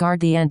them to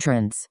guard the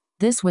entrance.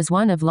 This was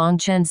one of Long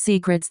Chen's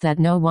secrets that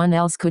no one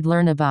else could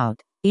learn about.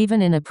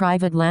 Even in a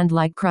private land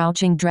like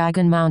Crouching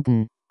Dragon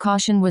Mountain,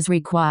 caution was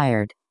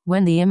required.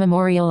 When the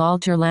immemorial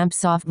altar lamp's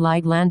soft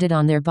light landed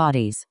on their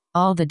bodies,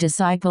 all the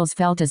disciples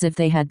felt as if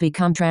they had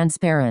become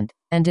transparent,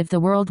 and if the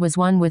world was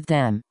one with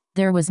them,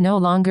 there was no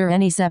longer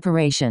any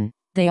separation.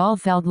 They all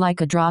felt like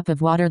a drop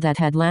of water that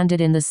had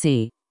landed in the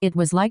sea. It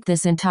was like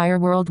this entire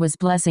world was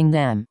blessing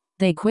them.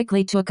 They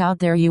quickly took out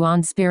their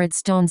Yuan spirit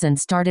stones and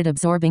started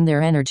absorbing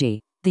their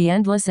energy. The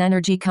endless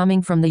energy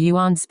coming from the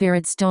Yuan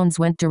spirit stones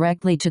went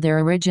directly to their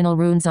original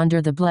runes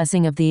under the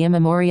blessing of the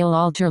immemorial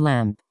altar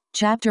lamp.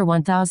 Chapter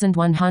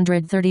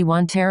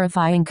 1131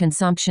 Terrifying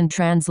Consumption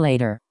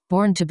Translator.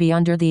 Born to be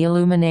under the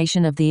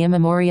illumination of the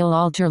immemorial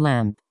altar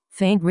lamp.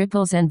 Faint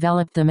ripples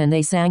enveloped them and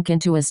they sank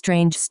into a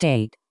strange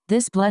state.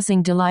 This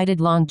blessing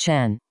delighted Long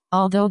Chen.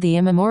 Although the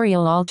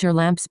immemorial altar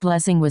lamp's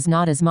blessing was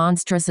not as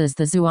monstrous as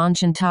the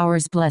Zhuanshan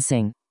Tower's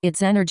blessing,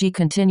 its energy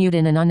continued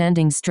in an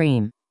unending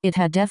stream. It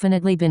had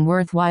definitely been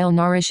worthwhile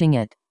nourishing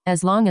it.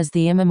 As long as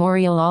the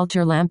immemorial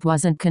altar lamp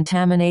wasn't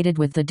contaminated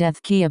with the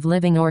death key of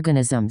living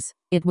organisms,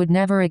 it would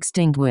never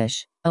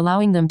extinguish,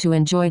 allowing them to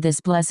enjoy this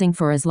blessing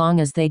for as long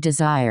as they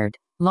desired.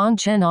 Long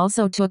Chen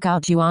also took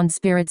out Yuan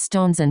spirit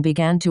stones and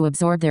began to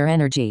absorb their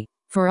energy.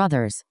 For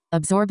others,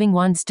 absorbing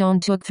one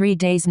stone took 3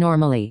 days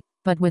normally,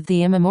 but with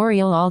the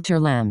immemorial altar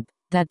lamp,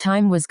 that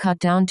time was cut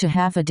down to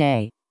half a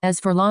day. As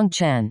for Long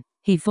Chen,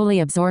 he fully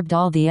absorbed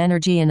all the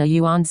energy in a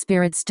Yuan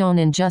spirit stone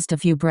in just a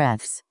few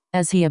breaths.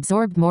 As he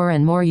absorbed more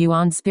and more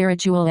Yuan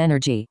spiritual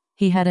energy,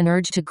 he had an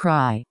urge to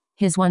cry.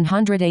 His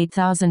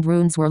 108,000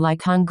 runes were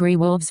like hungry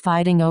wolves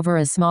fighting over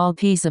a small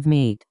piece of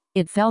meat.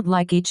 It felt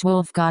like each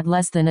wolf got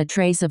less than a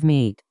trace of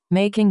meat,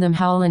 making them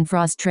howl in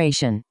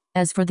frustration.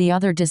 As for the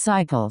other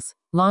disciples,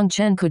 Long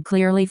Chen could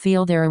clearly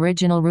feel their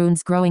original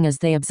runes growing as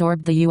they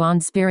absorbed the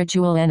Yuan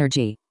spiritual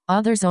energy.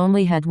 Others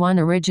only had one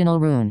original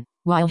rune,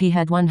 while he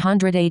had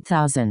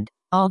 108,000.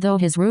 Although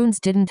his runes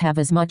didn't have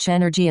as much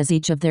energy as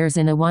each of theirs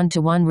in a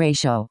 1-to-1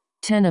 ratio,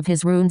 10 of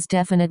his runes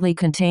definitely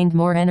contained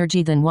more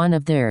energy than one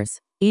of theirs.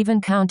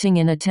 Even counting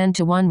in a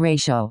 10-to-1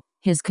 ratio,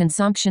 his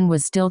consumption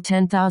was still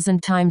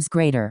 10,000 times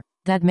greater.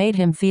 That made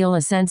him feel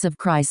a sense of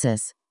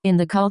crisis. In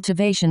the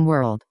cultivation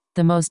world,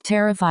 the most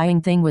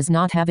terrifying thing was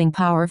not having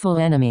powerful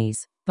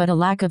enemies, but a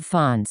lack of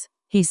funds.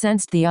 He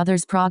sensed the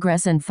others'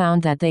 progress and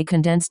found that they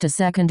condensed a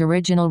second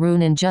original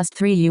rune in just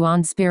 3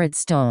 Yuan spirit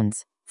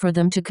stones. For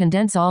them to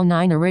condense all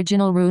 9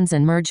 original runes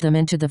and merge them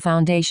into the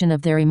foundation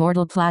of their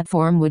immortal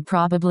platform would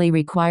probably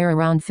require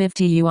around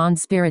 50 Yuan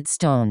spirit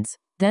stones.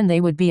 Then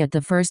they would be at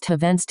the first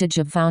Heaven stage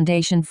of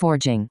foundation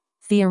forging.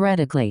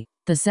 Theoretically,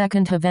 the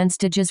second Heaven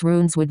stage's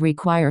runes would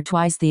require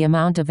twice the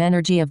amount of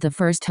energy of the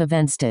first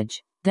Heaven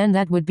stage. Then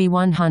that would be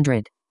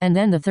 100. And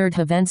then the third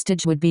Heaven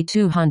stage would be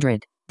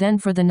 200. Then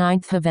for the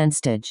 9th Heaven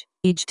stage,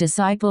 each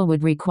disciple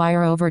would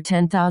require over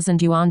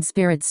 10,000 Yuan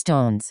spirit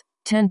stones.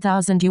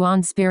 10,000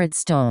 Yuan spirit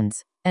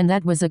stones. And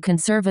that was a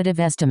conservative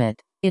estimate.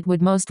 It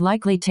would most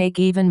likely take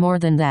even more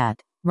than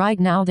that. Right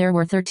now there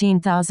were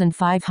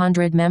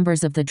 13,500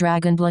 members of the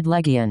Dragonblood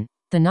Legion.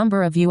 The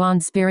number of Yuan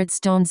spirit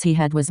stones he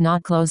had was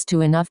not close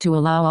to enough to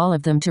allow all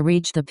of them to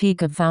reach the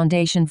peak of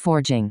foundation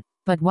forging.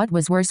 But what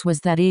was worse was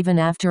that even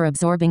after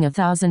absorbing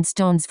 1,000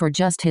 stones for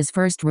just his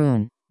first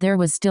rune, there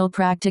was still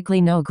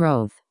practically no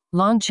growth.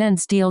 Long Chen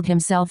steeled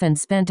himself and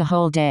spent a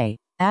whole day.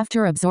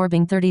 After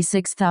absorbing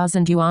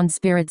 36,000 Yuan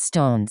spirit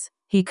stones,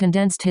 he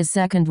condensed his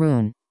second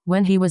rune.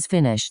 When he was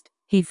finished,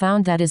 he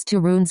found that his 2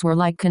 runes were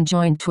like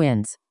conjoined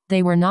twins.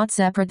 They were not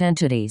separate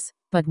entities,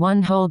 but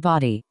one whole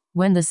body.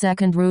 When the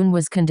second rune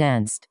was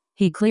condensed,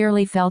 he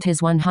clearly felt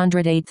his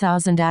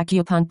 108,000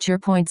 acupuncture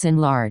points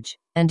enlarge,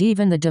 and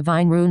even the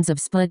divine runes of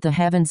Split the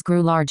Heavens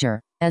grew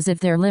larger, as if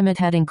their limit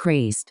had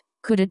increased.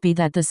 Could it be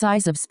that the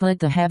size of Split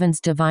the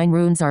Heavens' divine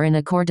runes are in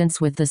accordance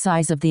with the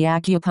size of the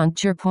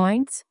acupuncture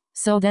points?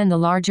 So then the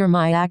larger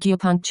my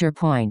acupuncture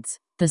points,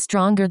 the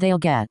stronger they'll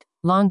get.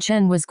 Long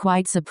Chen was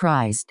quite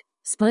surprised.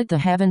 Split the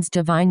Heavens'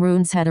 divine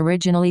runes had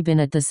originally been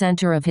at the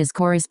center of his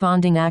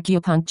corresponding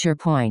acupuncture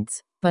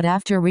points, but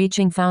after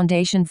reaching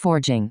foundation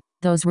forging,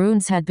 those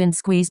runes had been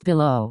squeezed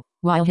below,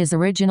 while his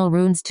original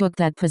runes took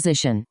that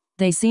position.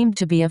 They seemed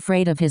to be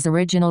afraid of his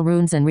original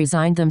runes and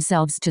resigned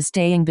themselves to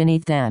staying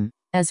beneath them.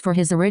 As for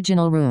his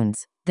original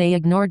runes, they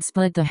ignored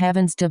Split the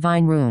Heavens'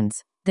 divine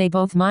runes. They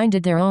both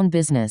minded their own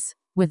business.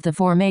 With the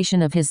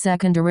formation of his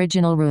second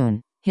original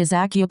rune, his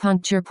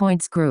acupuncture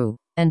points grew,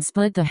 and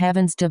Split the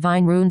Heavens'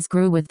 divine runes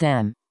grew with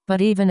them.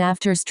 But even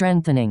after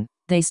strengthening,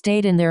 they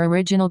stayed in their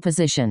original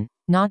position,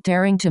 not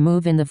daring to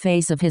move in the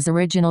face of his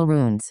original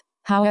runes.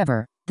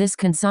 However, this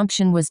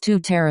consumption was too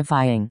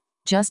terrifying.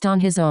 Just on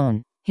his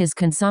own, his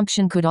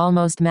consumption could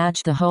almost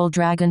match the whole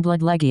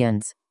Dragonblood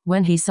Legions.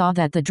 When he saw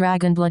that the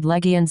Dragonblood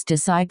Legion's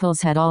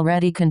disciples had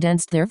already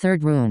condensed their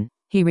third rune,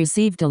 he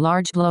received a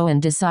large blow and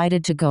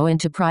decided to go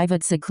into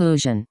private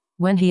seclusion.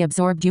 When he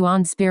absorbed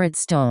Yuan spirit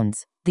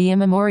stones, the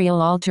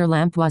immemorial altar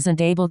lamp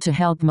wasn't able to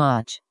help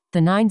much. The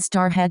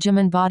 9-star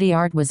hegemon body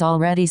art was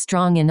already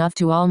strong enough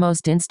to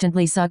almost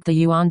instantly suck the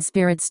yuan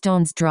spirit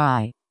stones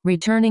dry.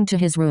 Returning to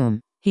his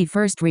room, he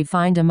first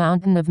refined a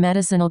mountain of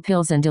medicinal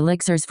pills and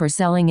elixirs for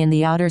selling in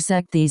the outer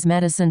sect. These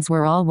medicines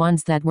were all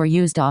ones that were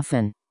used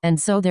often, and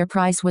so their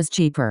price was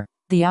cheaper.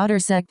 The outer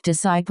sect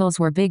disciples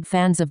were big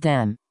fans of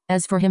them.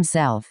 As for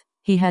himself,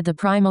 he had the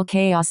primal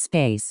chaos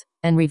space,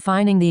 and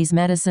refining these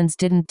medicines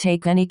didn't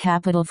take any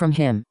capital from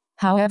him.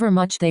 However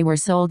much they were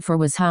sold for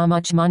was how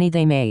much money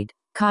they made.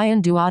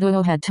 Kyan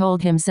Duatuo had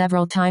told him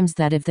several times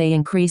that if they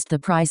increased the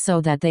price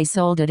so that they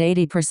sold at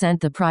 80%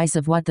 the price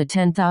of what the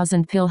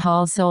 10,000 pill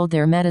hall sold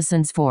their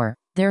medicines for,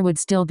 there would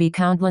still be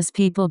countless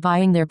people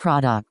buying their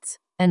products,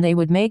 and they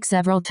would make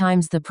several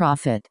times the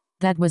profit.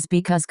 That was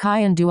because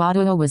Kyan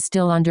Duatuo was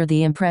still under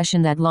the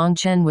impression that Long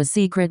Chen was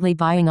secretly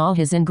buying all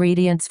his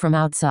ingredients from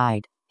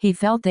outside. He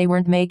felt they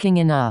weren't making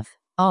enough.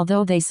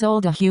 Although they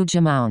sold a huge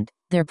amount,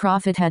 their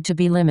profit had to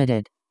be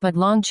limited. But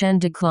Long Chen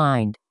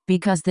declined,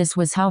 because this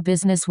was how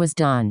business was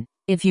done.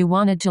 If you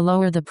wanted to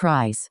lower the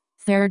price,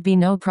 there'd be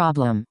no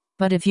problem.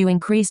 But if you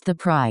increased the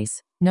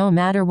price, no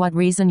matter what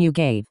reason you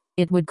gave,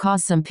 it would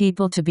cause some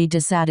people to be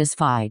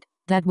dissatisfied.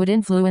 That would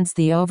influence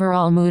the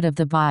overall mood of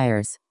the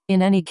buyers.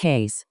 In any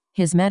case,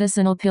 his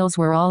medicinal pills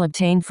were all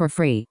obtained for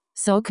free,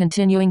 so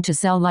continuing to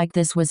sell like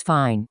this was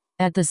fine.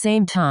 At the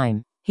same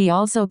time, he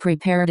also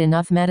prepared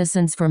enough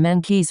medicines for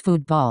Menqi's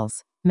food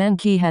balls.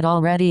 Menqi had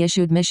already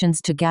issued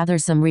missions to gather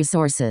some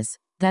resources.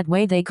 That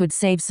way they could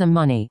save some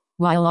money,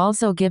 while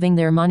also giving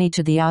their money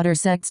to the outer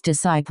sect's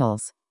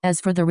disciples. As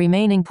for the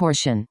remaining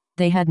portion,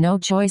 they had no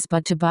choice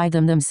but to buy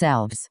them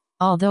themselves.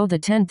 Although the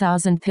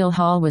 10,000 pill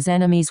hall was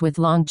enemies with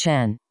Long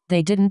Chen,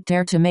 they didn't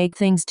dare to make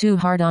things too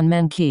hard on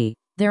Menqi.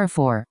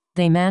 Therefore,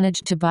 they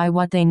managed to buy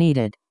what they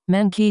needed.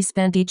 Menqi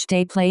spent each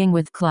day playing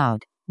with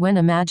Cloud. When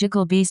a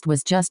magical beast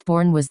was just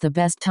born was the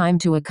best time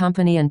to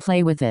accompany and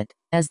play with it,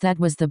 as that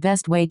was the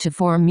best way to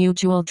form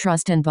mutual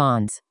trust and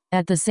bonds.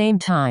 At the same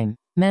time,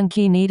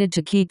 Menqi needed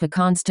to keep a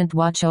constant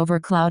watch over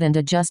Cloud and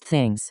adjust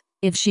things.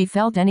 If she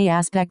felt any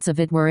aspects of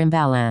it were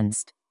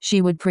imbalanced,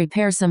 she would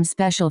prepare some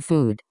special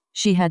food.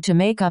 She had to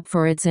make up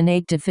for its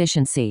innate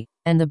deficiency,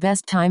 and the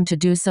best time to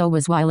do so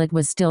was while it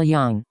was still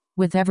young.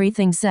 With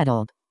everything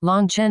settled,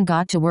 Long Chen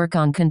got to work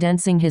on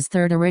condensing his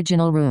third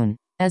original rune.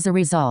 As a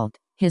result,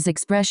 his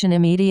expression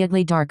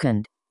immediately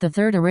darkened. The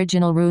third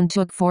original rune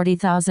took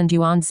 40,000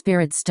 yuan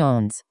spirit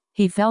stones.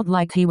 He felt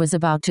like he was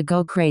about to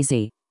go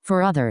crazy.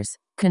 For others,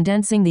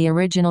 condensing the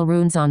original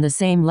runes on the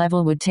same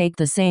level would take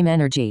the same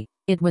energy.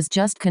 It was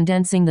just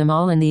condensing them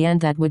all in the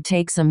end that would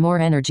take some more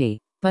energy.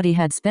 But he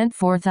had spent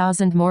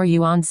 4,000 more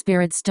yuan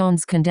spirit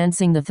stones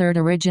condensing the third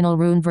original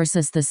rune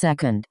versus the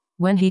second.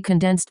 When he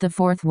condensed the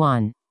fourth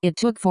one, it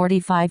took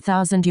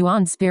 45,000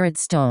 yuan spirit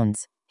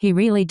stones. He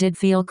really did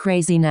feel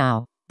crazy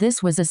now.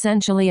 This was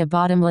essentially a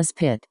bottomless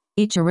pit.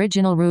 Each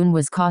original rune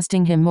was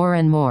costing him more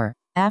and more.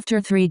 After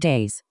 3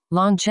 days,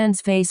 Long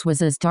Chen's face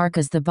was as dark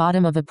as the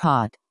bottom of a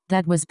pot.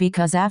 That was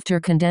because after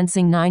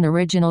condensing 9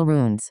 original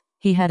runes,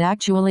 he had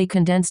actually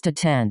condensed a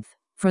 10th.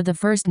 For the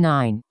first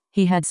 9,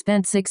 he had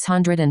spent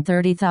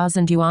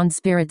 630,000 yuan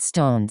spirit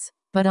stones.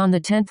 But on the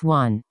 10th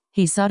one,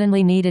 he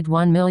suddenly needed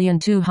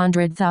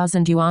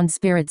 1,200,000 yuan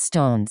spirit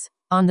stones.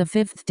 On the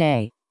 5th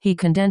day, he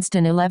condensed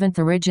an 11th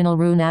original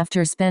rune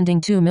after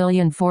spending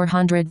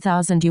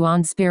 2,400,000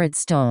 yuan spirit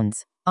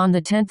stones. On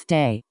the 10th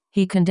day,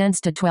 he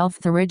condensed a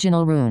 12th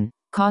original rune,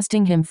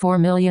 costing him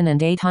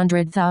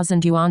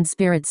 4,800,000 yuan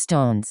spirit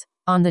stones.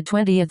 On the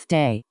 20th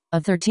day,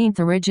 a 13th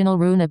original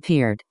rune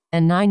appeared,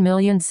 and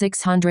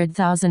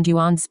 9,600,000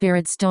 yuan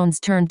spirit stones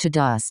turned to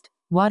dust.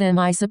 What am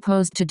I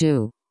supposed to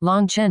do?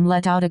 Long Chen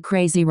let out a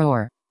crazy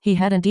roar. He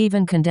hadn't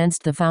even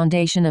condensed the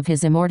foundation of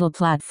his immortal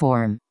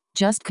platform.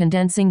 Just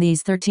condensing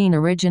these 13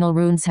 original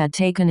runes had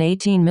taken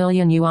 18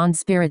 million yuan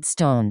spirit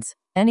stones.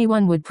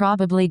 Anyone would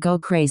probably go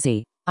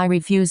crazy. I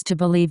refuse to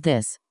believe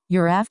this.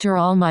 You're after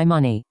all my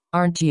money,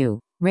 aren't you?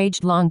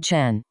 Raged Long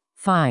Chen.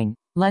 Fine,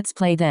 let's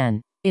play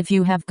then. If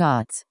you have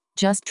guts,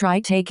 just try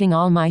taking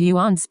all my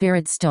yuan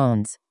spirit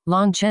stones.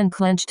 Long Chen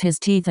clenched his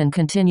teeth and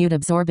continued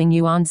absorbing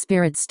yuan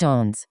spirit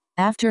stones.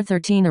 After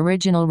 13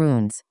 original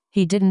runes,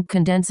 he didn't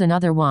condense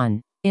another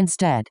one.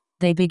 Instead,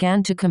 they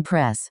began to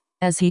compress.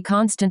 As he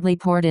constantly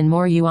poured in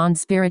more yuan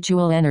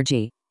spiritual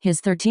energy,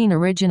 his 13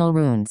 original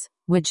runes,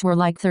 which were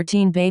like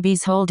 13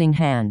 babies holding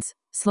hands,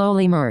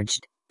 slowly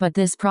merged. But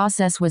this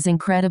process was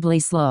incredibly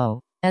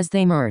slow. As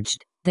they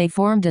merged, they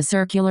formed a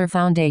circular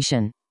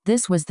foundation.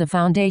 This was the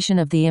foundation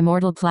of the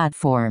immortal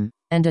platform,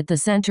 and at the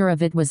center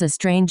of it was a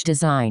strange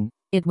design.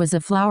 It was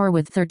a flower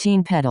with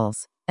 13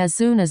 petals. As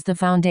soon as the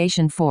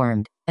foundation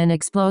formed, an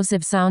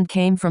explosive sound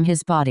came from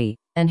his body,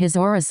 and his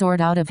aura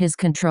soared out of his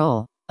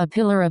control. A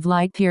pillar of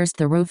light pierced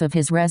the roof of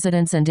his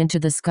residence and into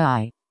the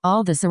sky.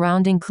 All the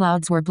surrounding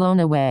clouds were blown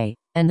away,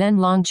 and then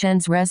Long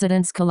Chen's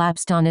residence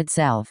collapsed on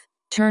itself,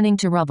 turning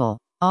to rubble.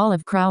 All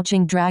of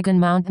Crouching Dragon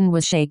Mountain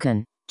was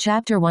shaken.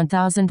 Chapter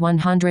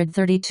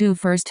 1132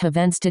 First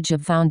Vestige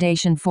of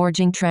Foundation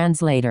Forging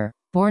Translator.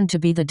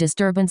 BornToBe. The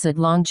disturbance at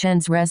Long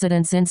Chen's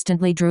residence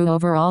instantly drew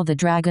over all the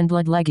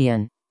Dragonblood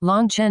Legion.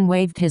 Long Chen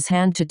waved his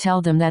hand to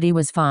tell them that he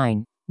was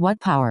fine. What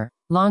power?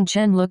 Long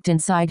Chen looked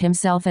inside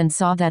himself and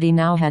saw that he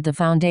now had the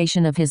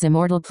foundation of his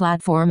immortal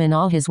platform in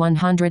all his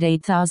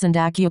 108,000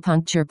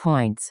 acupuncture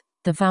points.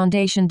 The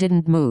foundation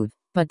didn't move,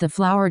 but the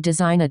flower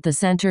design at the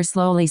center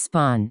slowly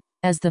spun.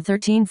 As the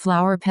 13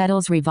 flower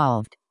petals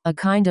revolved, a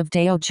kind of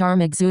Dao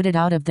charm exuded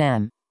out of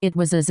them. It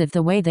was as if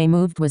the way they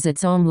moved was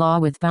its own law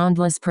with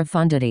boundless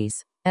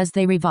profundities. As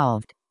they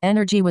revolved,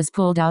 energy was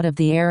pulled out of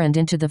the air and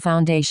into the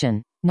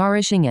foundation,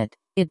 nourishing it.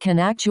 It can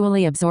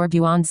actually absorb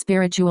yuan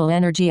spiritual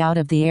energy out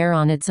of the air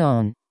on its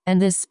own.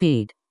 And this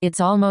speed, it's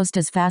almost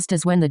as fast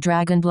as when the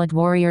Dragonblood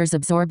warriors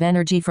absorb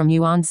energy from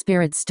yuan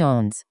spirit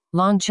stones.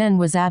 Long Chen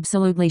was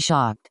absolutely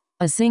shocked.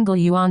 A single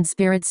yuan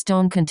spirit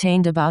stone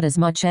contained about as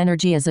much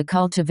energy as a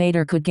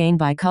cultivator could gain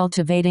by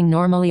cultivating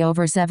normally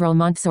over several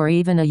months or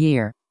even a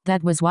year.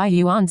 That was why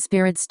yuan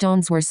spirit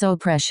stones were so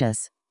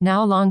precious.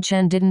 Now Long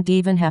Chen didn't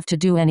even have to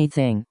do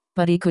anything,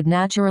 but he could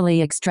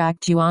naturally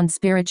extract yuan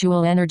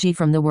spiritual energy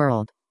from the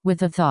world.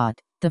 With a thought,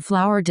 the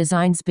flower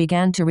designs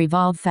began to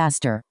revolve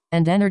faster,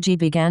 and energy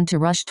began to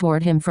rush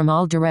toward him from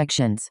all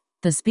directions.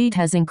 The speed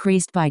has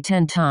increased by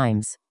 10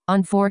 times.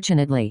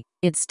 Unfortunately,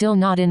 it's still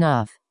not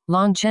enough.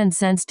 Long Chen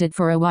sensed it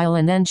for a while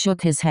and then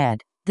shook his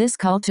head. This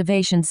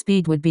cultivation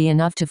speed would be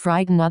enough to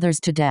frighten others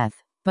to death,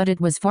 but it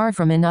was far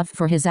from enough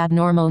for his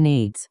abnormal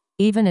needs.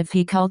 Even if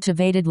he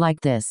cultivated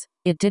like this,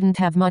 it didn't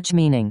have much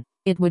meaning.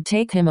 It would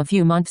take him a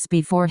few months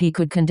before he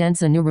could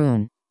condense a new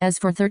rune. As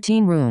for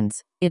 13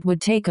 runes, it would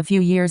take a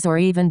few years or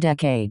even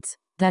decades.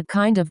 That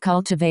kind of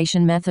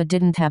cultivation method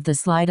didn't have the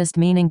slightest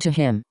meaning to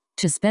him.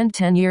 To spend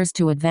 10 years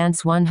to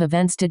advance one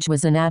Hevenstage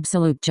was an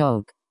absolute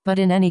joke. But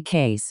in any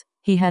case,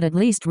 he had at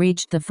least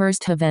reached the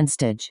first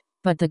Hevenstage.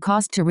 But the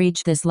cost to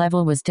reach this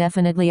level was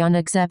definitely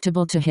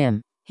unacceptable to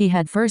him. He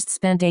had first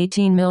spent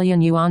 18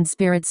 million yuan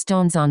spirit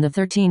stones on the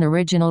 13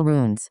 original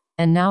runes,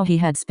 and now he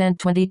had spent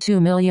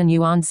 22 million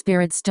yuan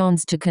spirit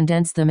stones to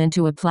condense them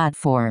into a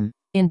platform.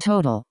 In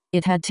total,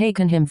 it had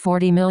taken him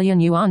 40 million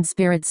yuan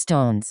spirit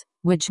stones,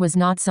 which was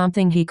not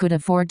something he could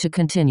afford to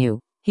continue.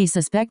 He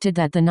suspected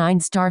that the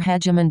 9-star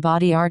Hegemon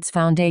Body Arts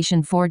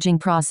Foundation forging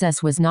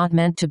process was not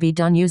meant to be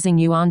done using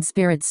yuan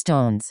spirit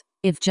stones.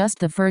 If just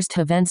the first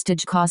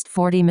Hevenstage cost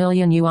 40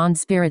 million yuan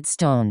spirit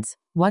stones,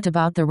 what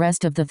about the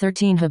rest of the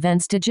 13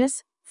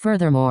 Heventages?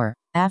 Furthermore,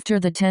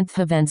 after the 10th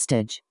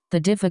Hevenstage, the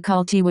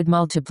difficulty would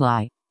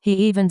multiply. He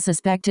even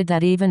suspected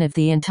that even if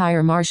the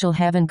entire Martial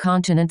Heaven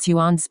continent's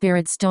yuan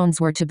spirit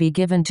stones were to be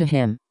given to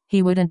him,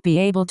 he wouldn't be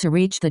able to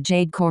reach the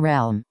Jade Core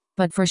realm.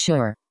 But for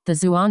sure, the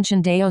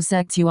Zhuanshan Dao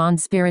sect's yuan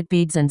spirit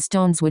beads and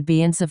stones would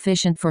be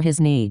insufficient for his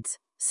needs.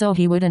 So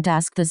he wouldn't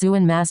ask the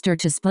Zuan master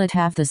to split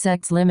half the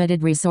sect's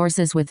limited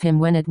resources with him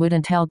when it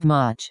wouldn't help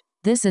much.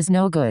 This is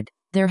no good.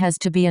 There has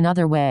to be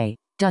another way.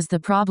 Does the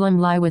problem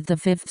lie with the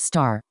 5th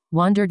star?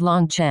 Wondered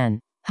Long Chen.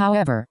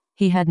 However,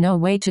 he had no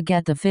way to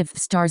get the 5th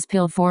star's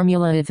pill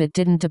formula if it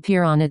didn't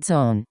appear on its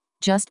own.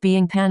 Just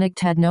being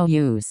panicked had no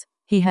use.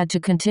 He had to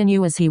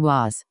continue as he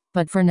was.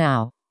 But for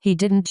now, he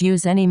didn't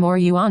use any more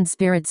yuan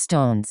spirit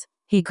stones.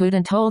 He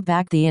couldn't hold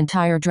back the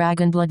entire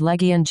Dragonblood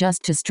Legion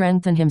just to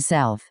strengthen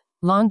himself.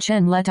 Long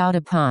Chen let out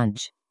a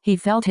punch. He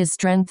felt his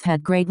strength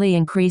had greatly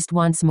increased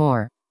once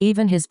more.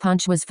 Even his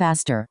punch was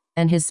faster,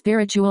 and his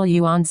spiritual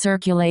yuan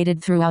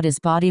circulated throughout his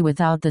body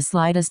without the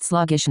slightest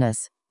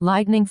sluggishness.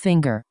 Lightning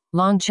finger.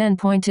 Long Chen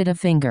pointed a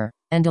finger,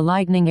 and a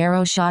lightning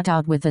arrow shot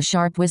out with a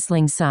sharp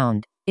whistling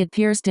sound. It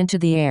pierced into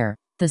the air.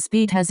 The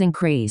speed has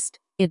increased.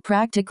 It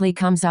practically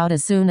comes out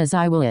as soon as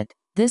I will it.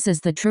 This is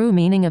the true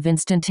meaning of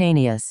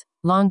instantaneous.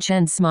 Long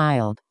Chen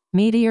smiled.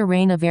 Meteor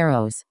rain of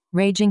arrows.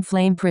 Raging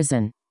flame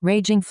prison.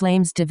 Raging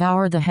flames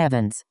devour the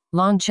heavens.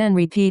 Long Chen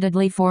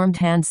repeatedly formed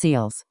hand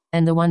seals,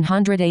 and the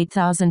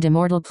 108,000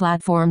 immortal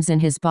platforms in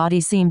his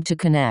body seemed to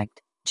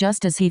connect.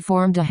 Just as he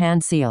formed a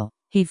hand seal,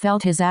 he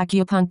felt his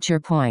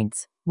acupuncture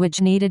points,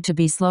 which needed to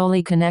be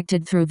slowly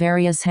connected through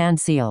various hand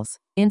seals,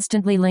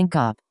 instantly link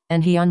up,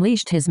 and he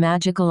unleashed his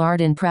magical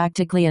art in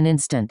practically an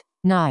instant.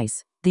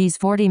 Nice. These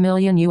 40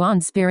 million yuan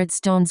spirit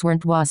stones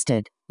weren't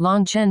wasted.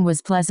 Long Chen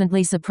was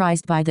pleasantly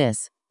surprised by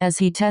this. As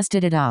he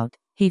tested it out,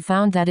 he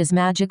found that his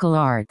magical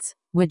arts,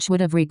 which would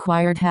have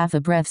required half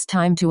a breath's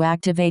time to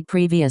activate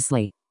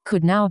previously,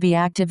 could now be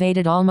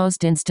activated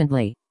almost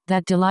instantly.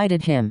 That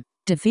delighted him.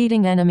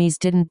 Defeating enemies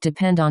didn't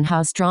depend on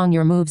how strong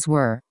your moves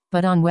were,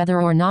 but on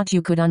whether or not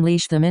you could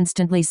unleash them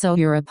instantly so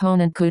your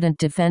opponent couldn't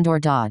defend or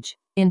dodge.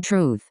 In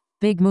truth,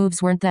 big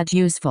moves weren't that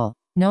useful.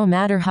 No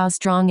matter how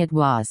strong it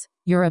was,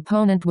 your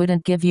opponent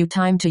wouldn't give you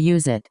time to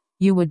use it.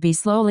 You would be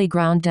slowly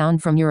ground down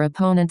from your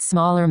opponent's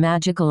smaller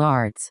magical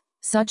arts.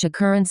 Such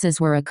occurrences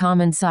were a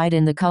common sight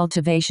in the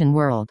cultivation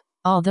world.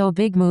 Although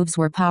big moves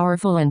were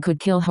powerful and could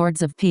kill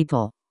hordes of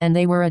people, and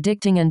they were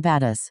addicting and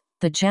badass,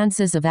 the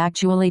chances of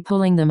actually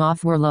pulling them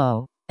off were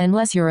low.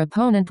 Unless your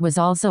opponent was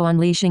also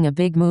unleashing a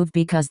big move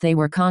because they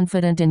were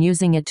confident in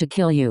using it to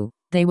kill you,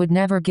 they would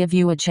never give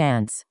you a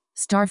chance.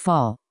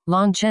 Starfall.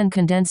 Long Chen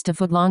condensed a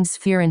foot-long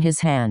sphere in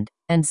his hand,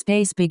 and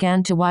space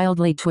began to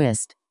wildly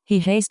twist. He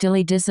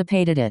hastily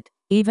dissipated it.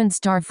 Even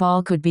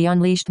Starfall could be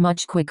unleashed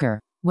much quicker.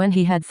 When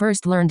he had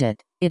first learned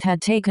it, it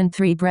had taken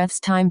 3 breaths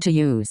time to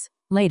use.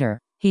 Later,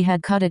 he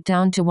had cut it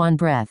down to 1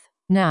 breath.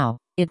 Now,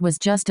 it was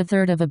just a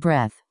third of a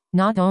breath.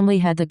 Not only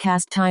had the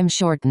cast time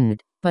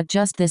shortened, but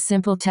just this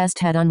simple test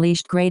had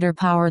unleashed greater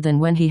power than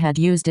when he had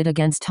used it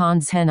against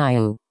Hans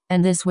Henyu.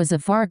 And this was a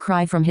far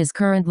cry from his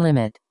current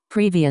limit.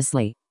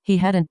 Previously, he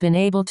hadn't been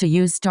able to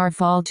use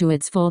Starfall to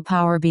its full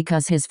power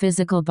because his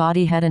physical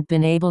body hadn't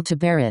been able to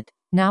bear it.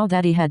 Now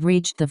that he had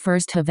reached the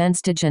first heaven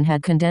stage and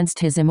had condensed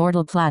his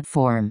immortal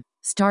platform,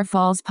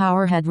 Starfall's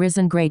power had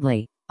risen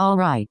greatly.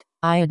 Alright,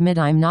 I admit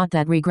I'm not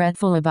that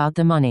regretful about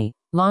the money.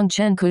 Long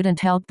Chen couldn't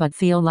help but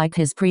feel like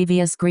his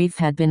previous grief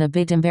had been a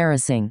bit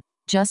embarrassing.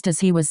 Just as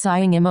he was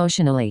sighing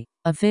emotionally,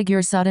 a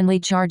figure suddenly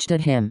charged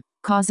at him,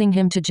 causing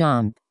him to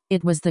jump.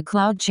 It was the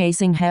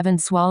cloud-chasing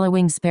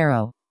heaven-swallowing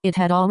sparrow. It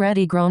had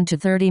already grown to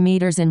 30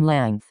 meters in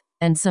length,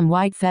 and some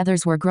white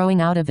feathers were growing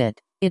out of it.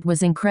 It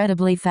was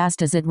incredibly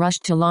fast as it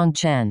rushed to Long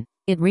Chen.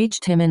 It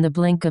reached him in the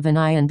blink of an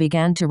eye and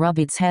began to rub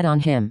its head on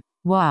him.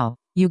 Wow,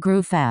 you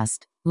grew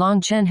fast.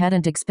 Long Chen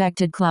hadn't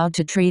expected Cloud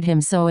to treat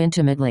him so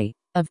intimately.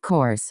 Of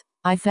course,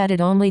 I fed it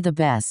only the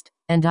best,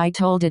 and I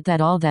told it that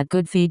all that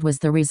good feed was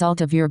the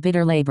result of your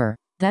bitter labor.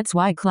 That's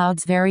why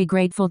Cloud's very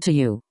grateful to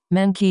you.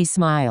 Menki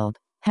smiled.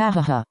 Ha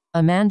ha ha,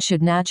 a man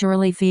should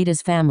naturally feed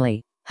his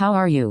family. How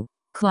are you,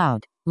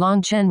 Cloud?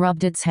 Long Chen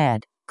rubbed its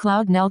head.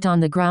 Cloud knelt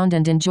on the ground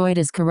and enjoyed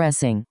his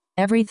caressing.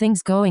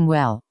 Everything's going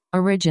well.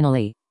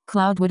 Originally,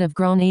 Cloud would have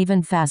grown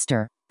even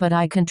faster, but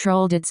I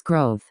controlled its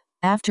growth.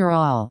 After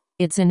all,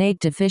 its innate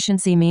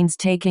deficiency means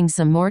taking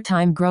some more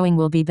time growing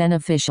will be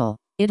beneficial.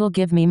 It'll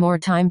give me more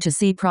time to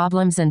see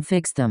problems and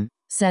fix them,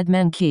 said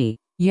Menki.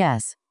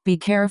 Yes, be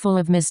careful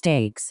of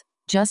mistakes.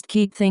 Just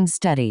keep things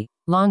steady.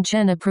 Long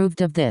Chen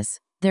approved of this.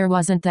 There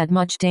wasn't that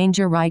much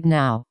danger right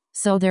now,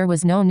 so there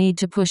was no need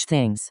to push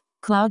things.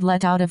 Cloud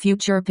let out a few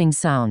chirping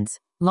sounds.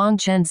 Long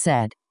Chen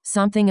said,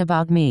 something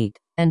about meat,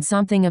 and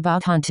something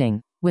about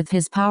hunting. With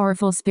his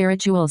powerful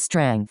spiritual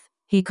strength,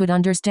 he could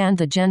understand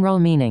the general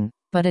meaning,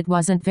 but it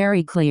wasn't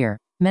very clear.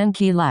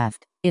 Menki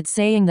laughed. It's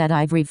saying that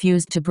I've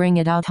refused to bring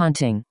it out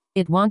hunting.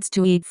 It wants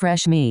to eat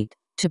fresh meat.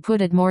 To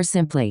put it more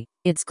simply,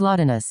 it's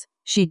gluttonous.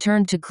 She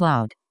turned to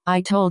Cloud.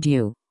 I told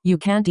you, you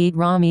can't eat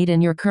raw meat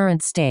in your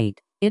current state.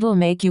 It'll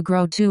make you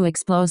grow too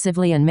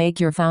explosively and make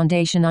your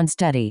foundation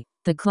unsteady.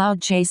 The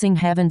cloud-chasing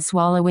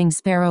heaven-swallowing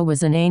sparrow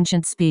was an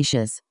ancient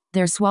species.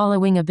 Their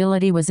swallowing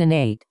ability was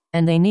innate,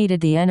 and they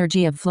needed the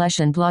energy of flesh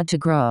and blood to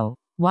grow.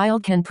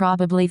 Wild can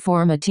probably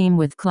form a team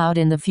with Cloud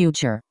in the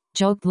future,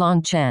 joked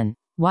Long Chen.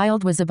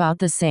 Wild was about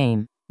the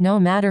same. No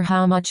matter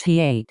how much he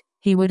ate,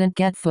 he wouldn't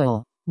get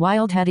full.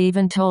 Wild had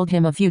even told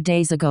him a few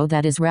days ago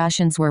that his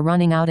rations were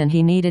running out and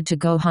he needed to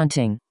go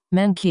hunting.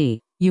 Menki,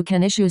 you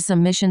can issue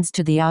some missions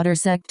to the outer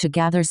sect to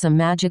gather some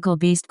magical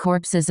beast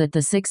corpses at the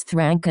 6th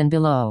rank and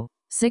below.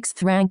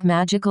 6th rank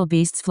magical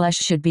beast's flesh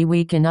should be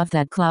weak enough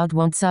that Cloud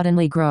won't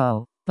suddenly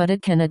grow, but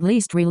it can at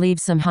least relieve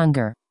some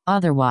hunger.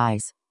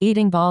 Otherwise,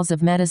 eating balls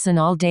of medicine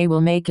all day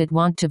will make it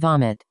want to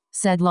vomit,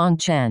 said Long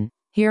Chen.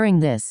 Hearing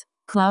this,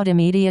 Cloud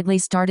immediately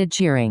started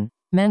cheering.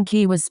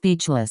 Menki was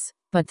speechless,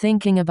 but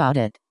thinking about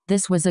it,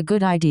 this was a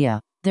good idea.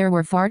 There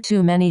were far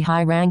too many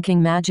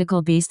high-ranking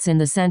magical beasts in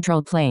the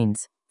Central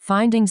Plains.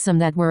 Finding some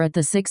that were at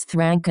the 6th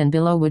rank and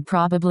below would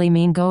probably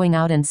mean going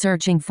out and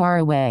searching far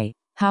away.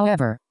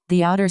 However,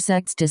 the outer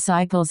sect's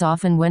disciples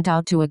often went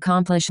out to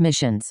accomplish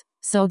missions,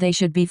 so they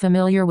should be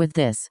familiar with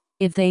this.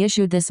 If they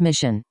issued this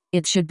mission,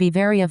 it should be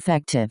very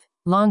effective.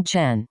 Long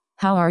Chen,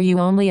 how are you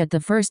only at the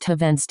first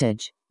heaven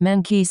stage?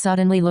 Menki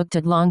suddenly looked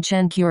at Long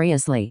Chen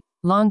curiously.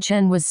 Long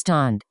Chen was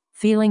stunned,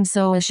 feeling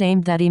so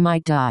ashamed that he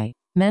might die.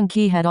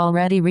 Menki had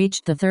already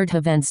reached the 3rd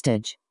heaven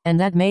stage, and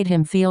that made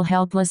him feel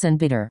helpless and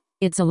bitter.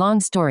 It's a long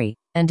story,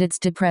 and it's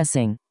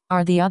depressing.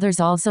 Are the others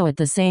also at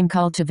the same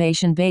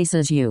cultivation base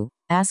as you?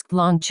 Asked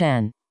Long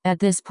Chen. At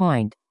this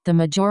point, the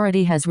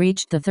majority has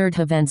reached the 3rd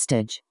heaven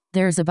stage.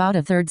 There's about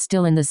a third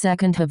still in the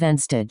 2nd heaven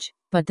stage,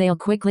 but they'll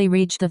quickly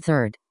reach the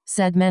 3rd,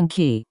 said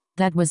Menki.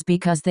 That was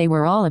because they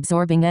were all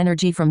absorbing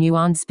energy from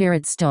Yuan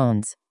spirit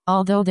stones.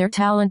 Although their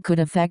talent could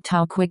affect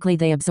how quickly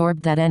they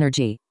absorbed that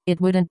energy,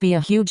 it wouldn't be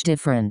a huge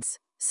difference.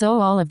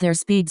 So all of their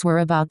speeds were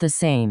about the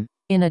same.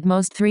 In at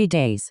most 3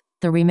 days,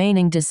 the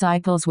remaining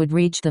disciples would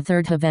reach the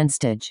 3rd heaven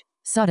stage.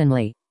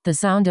 Suddenly, the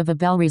sound of a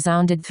bell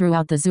resounded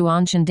throughout the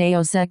Zhuanshan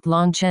Dao sect.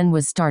 Long Chen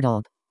was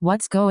startled.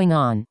 What's going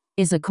on?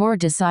 Is a core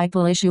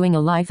disciple issuing a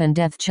life and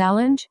death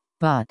challenge?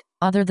 But,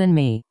 other than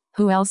me,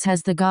 who else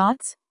has the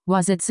gods?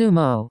 Was it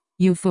Sumo?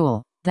 You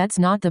fool. That's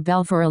not the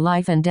bell for a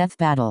life and death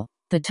battle.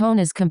 The tone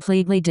is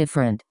completely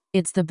different.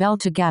 It's the bell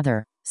to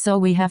gather, so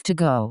we have to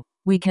go.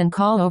 We can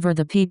call over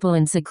the people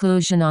in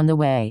seclusion on the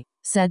way,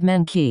 said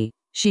Menki.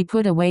 She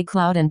put away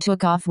Cloud and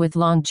took off with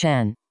Long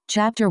Chen.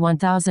 Chapter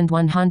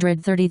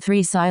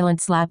 1133 Silent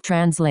Slap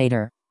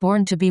Translator.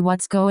 BornToBe.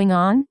 What's going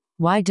on?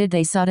 Why did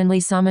they suddenly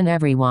summon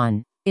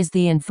everyone? Is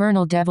the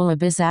infernal devil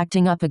abyss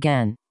acting up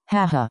again?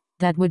 Haha,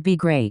 that would be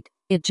great.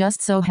 It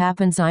just so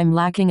happens I'm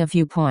lacking a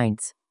few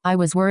points. I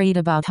was worried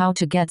about how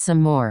to get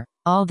some more.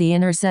 All the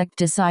inner sect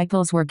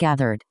disciples were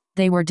gathered.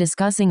 They were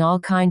discussing all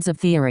kinds of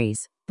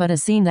theories, but a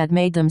scene that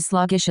made them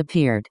sluggish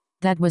appeared.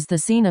 That was the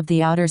scene of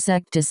the outer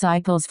sect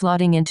disciples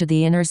flooding into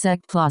the inner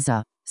sect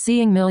plaza.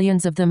 Seeing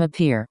millions of them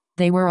appear,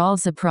 they were all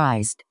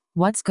surprised.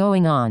 What's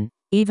going on?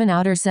 Even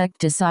outer sect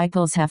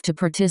disciples have to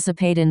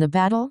participate in the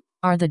battle?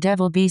 Are the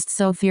devil beasts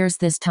so fierce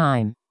this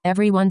time?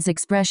 Everyone's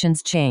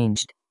expressions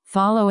changed.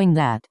 Following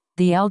that,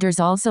 the elders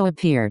also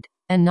appeared,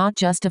 and not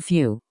just a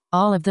few.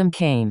 All of them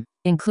came,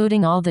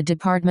 including all the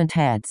department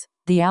heads,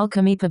 the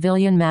alchemy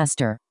pavilion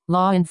master,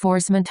 law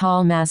enforcement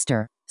hall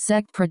master,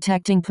 sect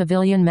protecting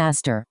pavilion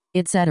master,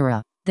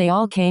 etc. They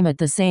all came at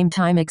the same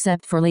time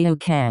except for Liu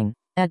Kang.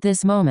 At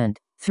this moment,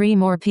 3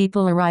 more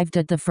people arrived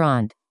at the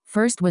front.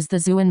 First was the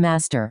Zuan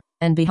master,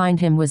 and behind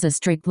him was a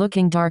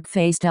strict-looking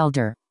dark-faced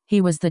elder.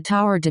 He was the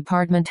tower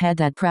department head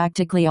that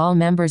practically all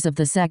members of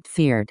the sect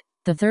feared.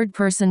 The third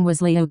person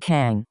was Liu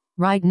Kang.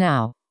 Right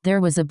now,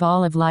 there was a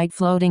ball of light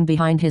floating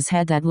behind his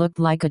head that looked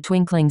like a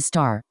twinkling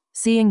star.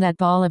 Seeing that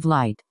ball of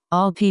light,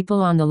 all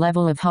people on the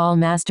level of hall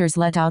masters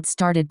let out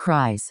started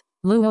cries.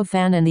 Luo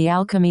Fan and the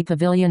alchemy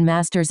pavilion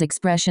masters'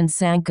 expressions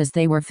sank as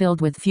they were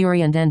filled with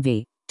fury and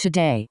envy.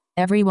 Today,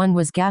 everyone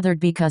was gathered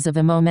because of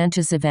a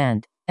momentous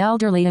event.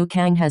 Elder Liu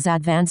Kang has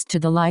advanced to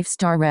the Life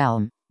Star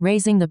realm,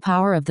 raising the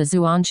power of the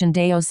Zuanshan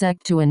Dao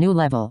sect to a new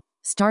level.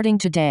 Starting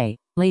today,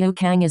 Liu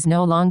Kang is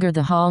no longer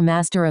the Hall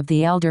Master of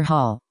the Elder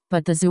Hall,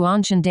 but the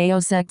Zuanshan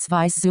Dao sect's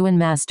Vice Zuan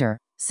Master,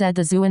 said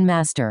the Zuan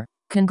Master.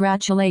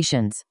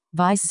 Congratulations,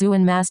 Vice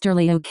Zuan Master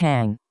Liu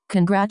Kang.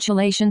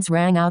 Congratulations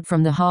rang out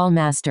from the Hall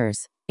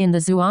Masters. In the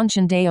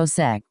Zuanshan Dao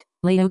sect,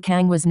 Liu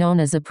Kang was known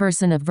as a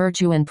person of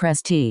virtue and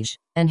prestige,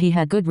 and he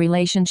had good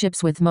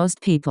relationships with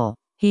most people.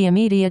 He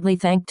immediately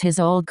thanked his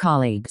old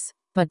colleagues.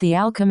 But the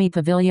alchemy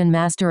pavilion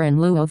master and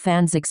Luo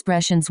Fan's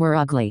expressions were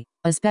ugly,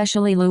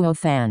 especially Luo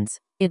Fan's.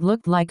 It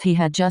looked like he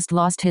had just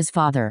lost his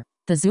father.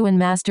 The Zuan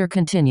master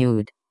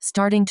continued.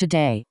 Starting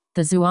today,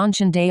 the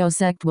Zuanshan Dao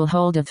sect will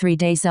hold a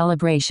 3-day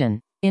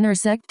celebration. Inner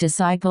sect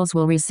disciples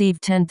will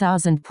receive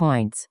 10,000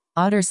 points.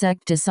 Outer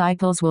sect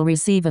disciples will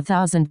receive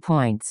 1,000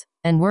 points.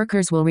 And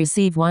workers will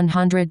receive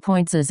 100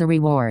 points as a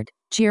reward.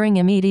 Cheering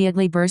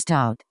immediately burst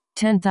out.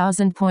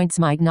 10,000 points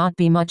might not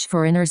be much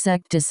for inner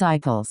sect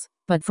disciples,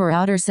 but for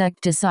outer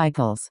sect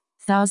disciples,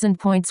 1,000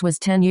 points was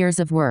 10 years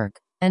of work.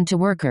 And to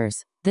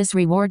workers, this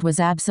reward was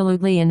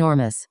absolutely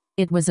enormous.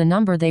 It was a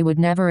number they would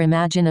never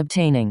imagine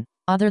obtaining.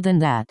 Other than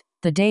that,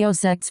 the Dao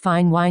sect's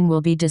fine wine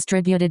will be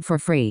distributed for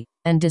free,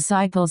 and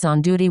disciples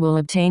on duty will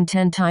obtain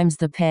 10 times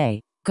the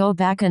pay. Go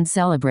back and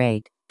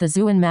celebrate. The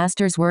Zuan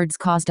master's words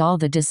caused all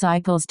the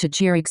disciples to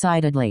cheer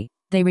excitedly.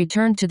 They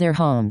returned to their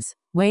homes,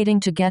 waiting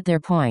to get their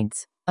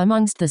points.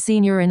 Amongst the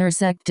senior inner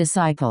sect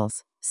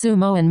disciples,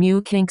 Sumo and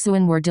Mu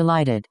Qingxuan were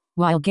delighted,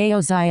 while Gao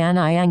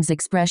Xianyang's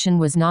expression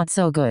was not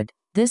so good.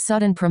 This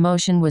sudden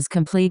promotion was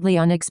completely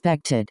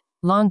unexpected.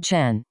 Long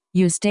Chen,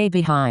 you stay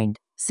behind.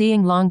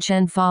 Seeing Long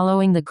Chen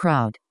following the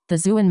crowd, the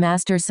Zuan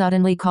master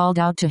suddenly called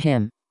out to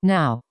him.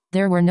 Now,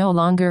 there were no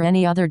longer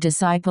any other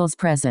disciples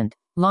present.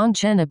 Long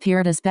Chen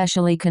appeared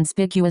especially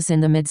conspicuous in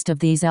the midst of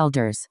these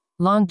elders.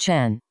 Long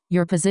Chen,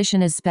 your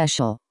position is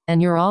special,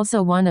 and you're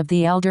also one of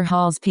the Elder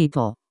Hall's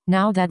people.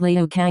 Now that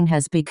Liu Kang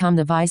has become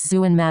the Vice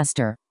Zuan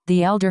Master,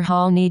 the Elder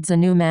Hall needs a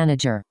new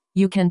manager.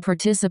 You can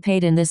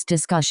participate in this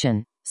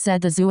discussion,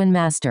 said the Zuan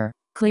Master.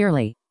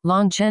 Clearly,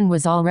 Long Chen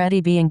was already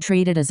being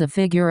treated as a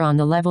figure on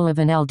the level of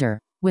an elder.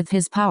 With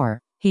his power,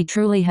 he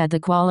truly had the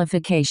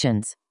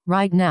qualifications.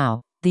 Right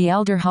now, the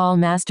Elder Hall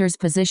Master's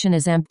position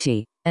is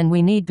empty, and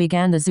we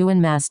began the Zuan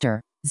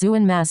Master.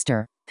 Zuan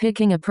Master,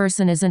 picking a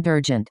person isn't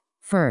urgent.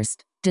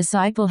 First,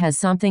 disciple has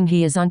something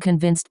he is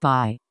unconvinced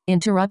by,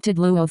 interrupted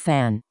Luo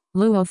Fan.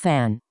 Luo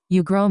Fan,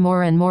 you grow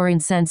more and more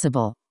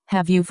insensible.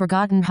 Have you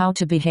forgotten how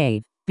to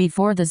behave?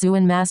 Before the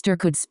Zuan Master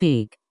could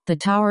speak, the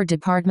tower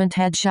department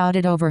head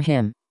shouted over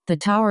him. The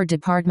tower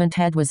department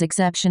head was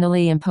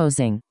exceptionally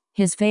imposing.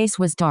 His face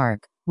was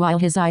dark, while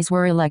his eyes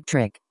were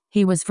electric.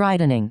 He was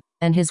frightening,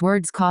 and his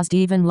words caused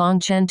even Long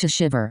Chen to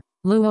shiver.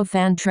 Luo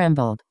Fan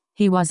trembled.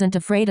 He wasn't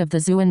afraid of the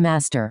Zuan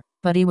Master,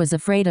 but he was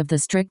afraid of the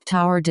strict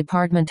tower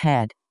department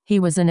head. He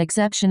was an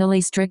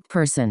exceptionally strict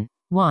person.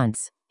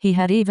 Once, he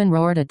had even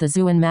roared at the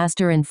Zuan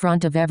Master in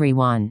front of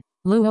everyone.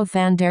 Luo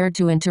Fan dared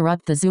to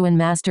interrupt the Zuan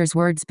Master's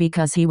words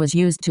because he was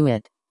used to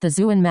it. The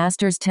Zuan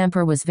Master's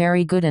temper was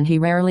very good and he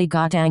rarely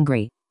got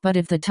angry. But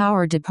if the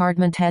tower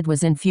department head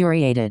was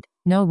infuriated,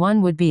 no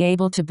one would be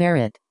able to bear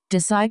it.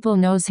 Disciple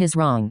knows his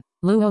wrong.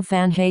 Luo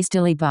Fan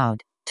hastily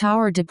bowed.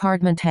 Tower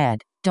department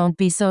head, don't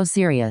be so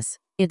serious.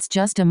 It's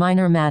just a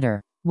minor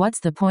matter. What's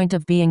the point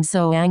of being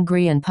so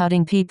angry and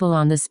putting people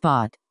on the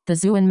spot? The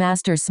Zuan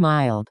Master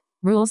smiled.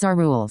 Rules are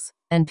rules,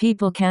 and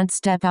people can't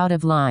step out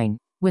of line.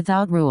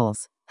 Without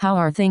rules, how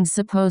are things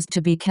supposed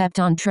to be kept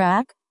on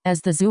track?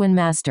 As the Zuan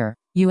Master,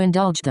 you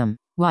indulge them,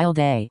 while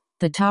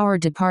the tower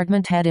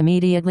department head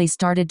immediately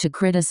started to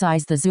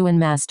criticize the Zuan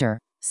Master.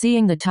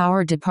 Seeing the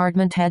tower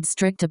department head's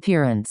strict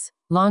appearance,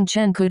 Long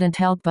Chen couldn't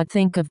help but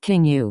think of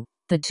King Yu.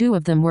 The two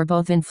of them were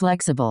both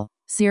inflexible,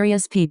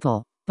 serious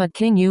people, but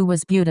King Yu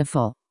was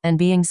beautiful, and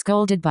being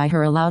scolded by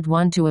her allowed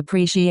one to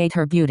appreciate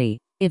her beauty.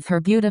 If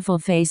her beautiful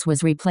face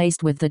was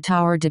replaced with the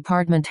Tower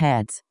department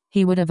head's,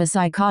 he would have a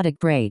psychotic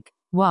break.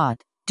 What?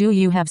 Do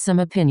you have some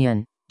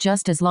opinion?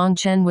 Just as Long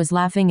Chen was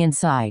laughing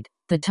inside,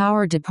 the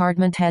Tower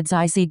department head's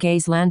icy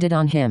gaze landed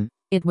on him.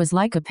 It was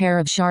like a pair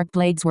of sharp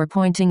blades were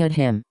pointing at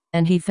him,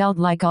 and he felt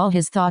like all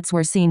his thoughts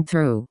were seen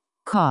through.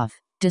 Cough.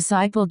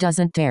 Disciple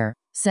doesn't dare,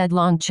 said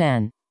Long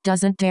Chen.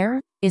 Doesn't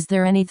dare? Is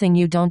there anything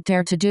you don't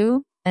dare to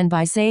do? And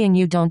by saying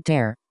you don't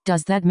dare,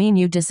 does that mean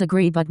you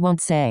disagree but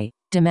won't say?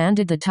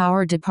 Demanded the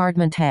Tower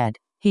department head.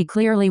 He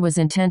clearly was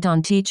intent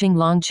on teaching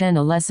Long Chen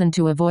a lesson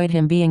to avoid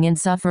him being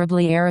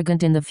insufferably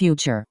arrogant in the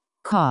future.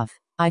 Cough.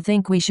 I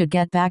think we should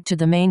get back to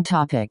the main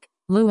topic.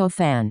 Luo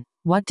Fan,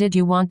 what did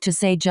you want to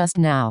say just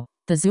now?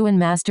 The Zuan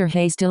master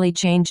hastily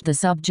changed the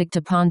subject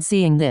upon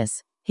seeing this.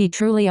 He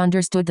truly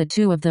understood the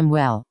two of them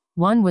well.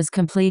 One was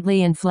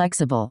completely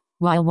inflexible,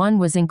 while one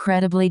was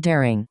incredibly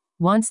daring.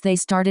 Once they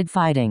started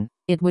fighting,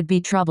 it would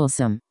be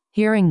troublesome.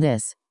 Hearing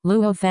this,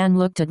 Luo Fan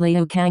looked at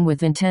Liu Kang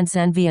with intense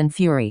envy and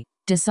fury.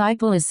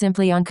 Disciple is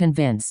simply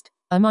unconvinced.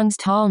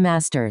 Amongst all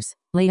masters,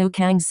 Liu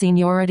Kang's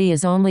seniority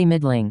is only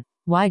middling.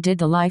 Why did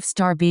the Life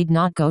Star bead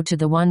not go to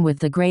the one with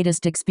the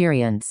greatest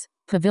experience?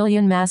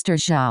 Pavilion Master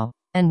Zhao.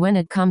 And when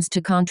it comes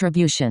to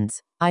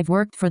contributions, I've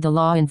worked for the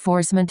Law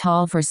Enforcement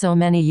Hall for so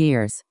many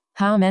years.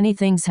 How many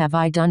things have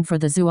I done for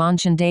the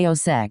Zhuanshan Dao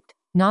sect?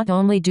 Not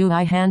only do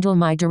I handle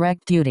my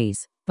direct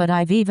duties, but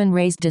I've even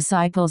raised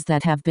disciples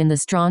that have been the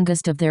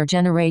strongest of their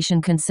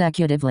generation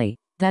consecutively.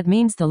 That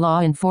means the Law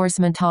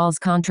Enforcement Hall's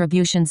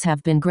contributions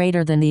have been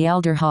greater than the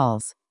Elder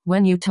Hall's.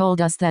 When you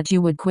told us that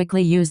you would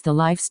quickly use the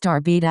Life Star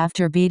bead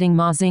after beating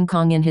Ma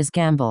Xingkong in his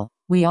gamble,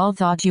 we all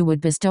thought you would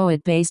bestow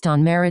it based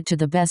on merit to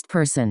the best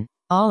person.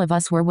 All of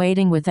us were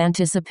waiting with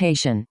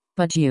anticipation,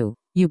 but you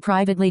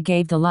privately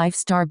gave the Life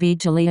Star bead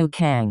to Liu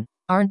Kang.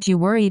 Aren't you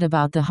worried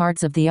about the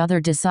hearts of the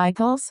other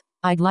disciples?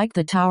 I'd like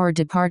the Tower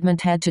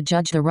department head to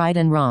judge the right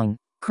and wrong,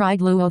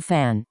 cried Luo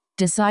Fan.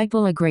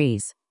 Disciple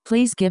agrees.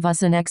 Please give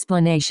us an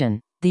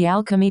explanation. The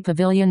Alchemy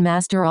Pavilion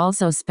Master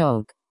also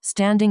spoke,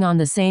 standing on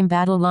the same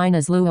battle line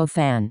as Luo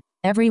Fan.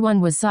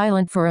 Everyone was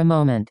silent for a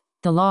moment.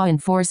 The Law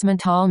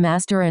Enforcement Hall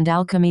Master and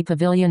Alchemy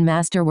Pavilion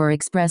Master were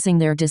expressing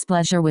their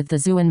displeasure with the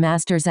Zuan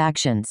Master's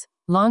actions.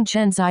 Long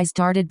Chen's eyes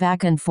darted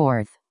back and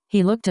forth.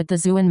 He looked at the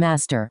Zuan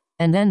Master,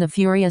 and then the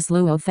furious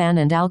Luo Fan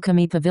and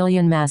Alchemy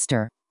Pavilion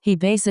Master. He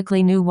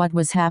basically knew what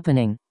was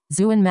happening.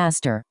 Zuan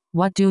Master,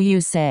 what do you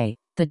say?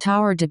 The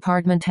Tower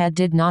department head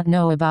did not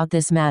know about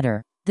this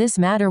matter. This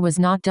matter was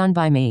not done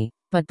by me,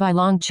 but by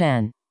Long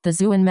Chen. The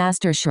Zuan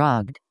Master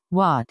shrugged.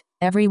 What?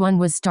 Everyone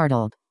was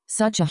startled.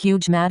 Such a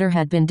huge matter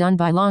had been done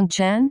by Long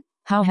Chen?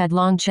 How had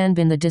Long Chen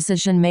been the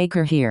decision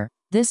maker here?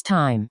 This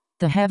time,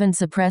 the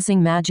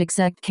heaven-suppressing magic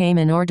sect came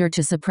in order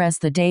to suppress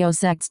the Dao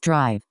sect's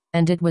drive,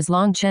 and it was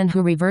Long Chen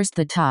who reversed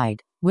the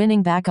tide,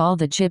 winning back all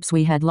the chips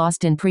we had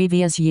lost in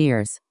previous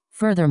years.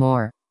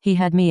 Furthermore, he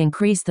had me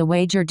increase the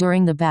wager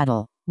during the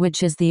battle,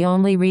 which is the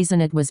only reason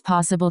it was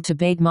possible to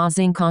bait Ma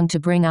Xingkong to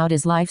bring out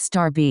his Life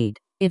Star bead.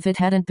 If it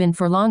hadn't been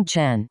for Long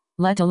Chen,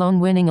 let alone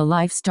winning a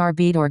Life Star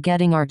bead or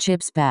getting our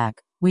chips back,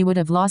 we would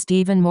have lost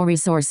even more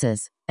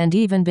resources, and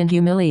even been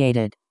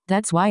humiliated.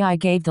 That's why I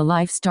gave the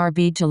Life Star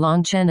bead to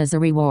Long Chen as a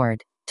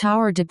reward.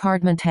 Tower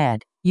department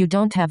head, you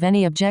don't have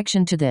any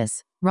objection to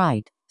this,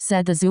 right?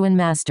 Said the Zuan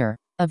Master.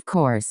 Of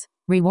course.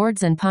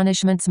 Rewards and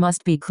punishments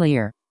must be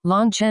clear.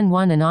 Long Chen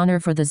won an honor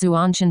for the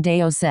Zhuanshan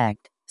Dao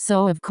sect,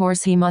 so of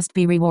course he must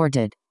be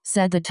rewarded,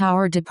 said the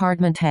Tower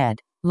department head.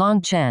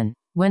 Long Chen,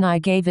 when I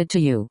gave it to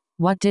you,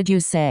 what did you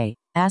say?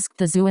 Asked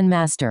the Zuan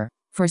Master.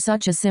 For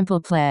such a simple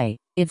play,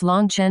 if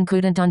Long Chen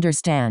couldn't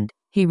understand,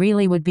 he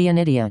really would be an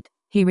idiot.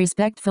 He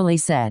respectfully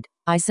said,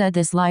 I said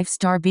this Life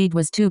Star bead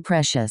was too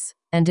precious,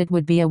 and it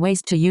would be a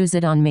waste to use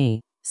it on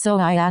me. So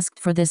I asked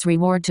for this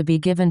reward to be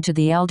given to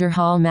the Elder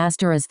Hall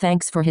Master as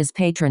thanks for his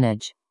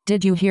patronage.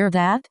 Did you hear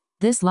that?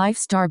 This Life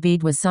Star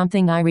bead was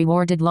something I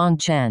rewarded Long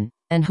Chen,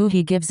 and who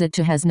he gives it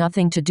to has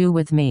nothing to do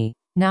with me.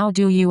 Now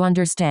do you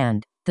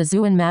understand? The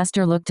Zuan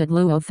Master looked at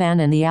Luo Fan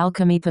and the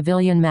Alchemy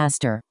Pavilion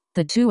Master.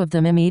 The two of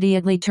them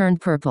immediately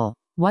turned purple.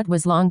 What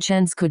was Long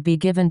Chen's could be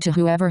given to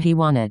whoever he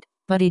wanted,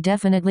 but he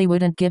definitely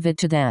wouldn't give it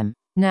to them.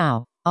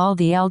 Now, all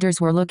the elders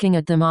were looking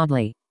at them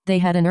oddly. They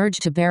had an urge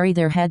to bury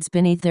their heads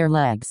beneath their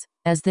legs,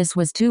 as this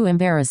was too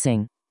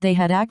embarrassing. They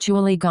had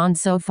actually gone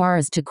so far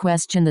as to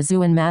question the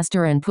Zuan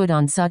Master and put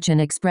on such an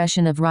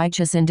expression of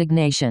righteous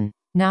indignation.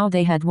 Now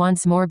they had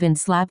once more been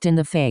slapped in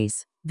the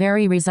face,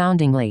 very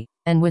resoundingly,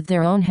 and with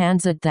their own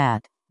hands at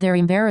that. Their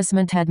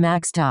embarrassment had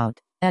maxed out.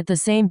 At the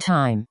same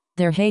time,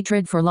 their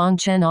hatred for Long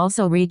Chen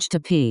also reached a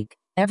peak.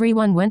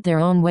 Everyone went their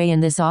own way in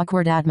this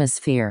awkward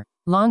atmosphere.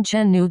 Long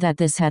Chen knew that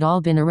this had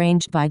all been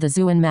arranged by the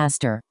Zuan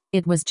Master.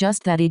 It was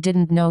just that he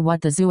didn't know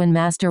what the Zuan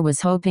Master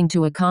was hoping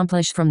to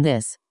accomplish from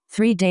this.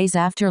 3 days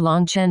after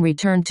Long Chen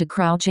returned to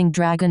Crouching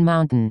Dragon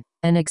Mountain,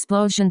 an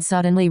explosion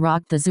suddenly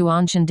rocked the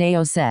Zhuanshan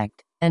Dao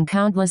sect, and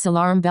countless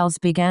alarm bells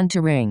began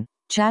to ring.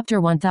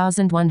 Chapter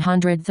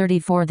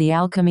 1134 The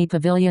Alchemy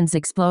Pavilion's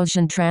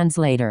Explosion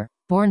Translator.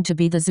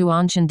 BornToBe The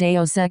Zhuanshan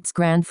Dao sect's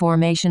grand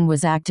formation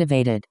was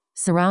activated.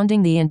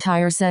 Surrounding the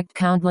entire sect,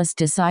 countless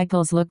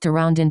disciples looked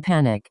around in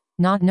panic,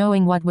 not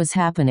knowing what was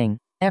happening.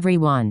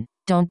 Everyone,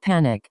 don't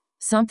panic.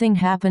 Something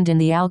happened in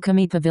the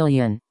alchemy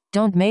pavilion.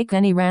 Don't make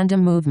any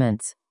random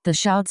movements. The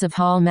shouts of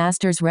hall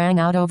masters rang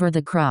out over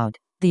the crowd.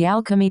 The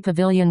alchemy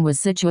pavilion was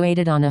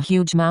situated on a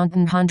huge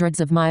mountain hundreds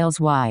of miles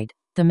wide.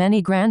 The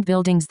many grand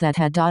buildings that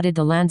had dotted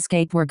the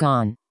landscape were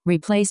gone,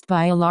 replaced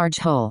by a large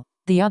hole.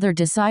 The other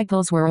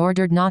disciples were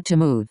ordered not to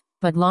move,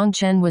 but Long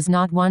Chen was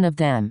not one of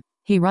them.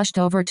 He rushed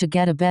over to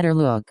get a better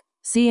look.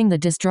 Seeing the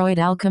destroyed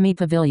alchemy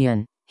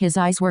pavilion, his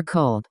eyes were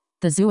cold.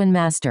 The Zuan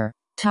master,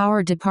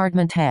 tower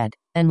department head,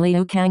 and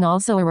Liu Kang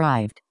also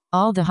arrived.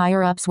 All the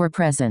higher-ups were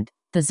present.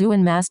 The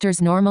Zuan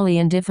master's normally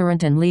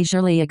indifferent and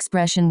leisurely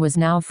expression was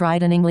now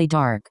frighteningly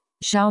dark.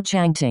 Xiao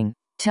Changting,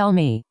 tell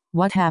me,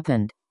 what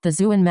happened? The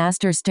Zuan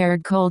master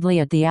stared coldly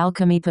at the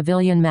alchemy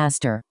pavilion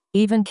master.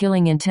 Even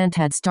killing intent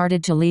had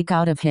started to leak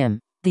out of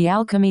him. The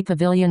alchemy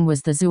pavilion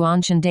was the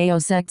Zhuanshan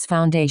Dao sect's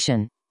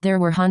foundation. There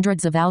were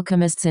hundreds of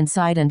alchemists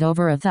inside and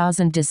over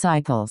 1,000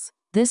 disciples.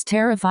 This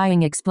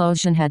terrifying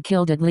explosion had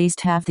killed at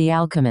least half the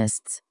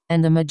alchemists,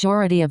 and the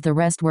majority of the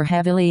rest were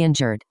heavily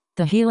injured.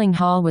 The healing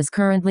hall was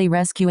currently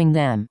rescuing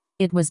them.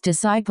 It was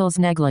disciples'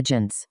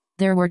 negligence.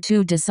 There were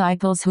 2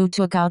 disciples who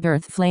took out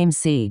earth flame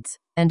seeds,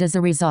 and as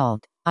a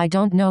result, I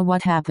don't know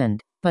what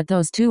happened, but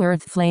those 2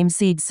 earth flame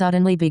seeds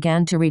suddenly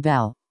began to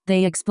rebel.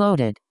 They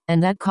exploded,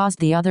 and that caused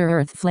the other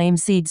earth flame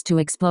seeds to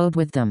explode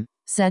with them,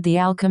 said the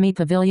alchemy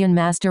pavilion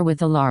master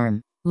with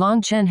alarm.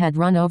 Long Chen had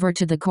run over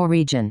to the core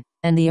region,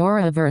 and the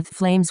aura of earth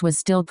flames was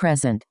still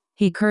present.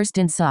 He cursed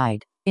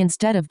inside.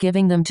 Instead of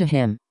giving them to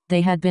him,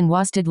 they had been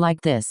wasted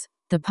like this.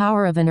 The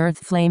power of an earth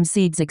flame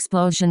seed's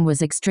explosion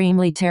was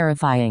extremely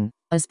terrifying,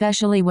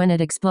 especially when it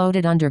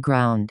exploded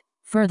underground.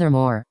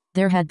 Furthermore,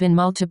 there had been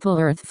multiple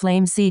earth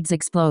flame seeds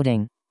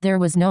exploding. There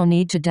was no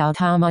need to doubt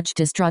how much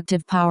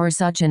destructive power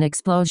such an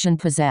explosion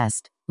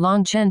possessed.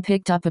 Long Chen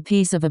picked up a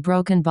piece of a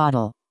broken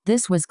bottle.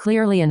 This was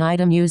clearly an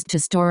item used to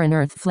store an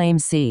earth flame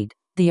seed.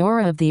 The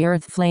aura of the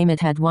earth flame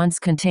it had once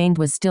contained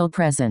was still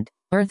present.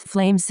 Earth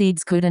flame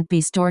seeds couldn't be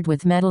stored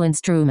with metal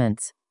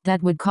instruments.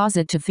 That would cause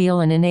it to feel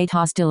an innate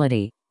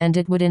hostility, and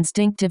it would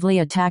instinctively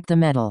attack the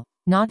metal.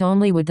 Not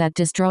only would that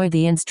destroy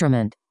the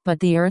instrument, but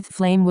the earth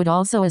flame would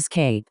also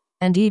escape.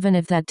 And even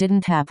if that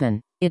didn't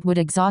happen, it would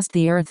exhaust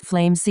the earth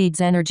flame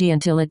seed's energy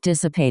until it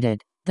dissipated.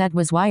 That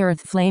was why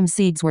earth flame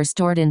seeds were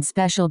stored in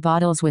special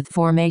bottles with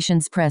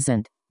formations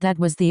present. That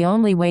was the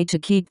only way to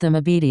keep them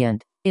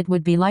obedient. It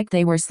would be like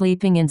they were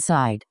sleeping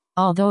inside.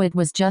 Although it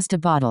was just a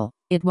bottle,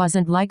 it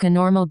wasn't like a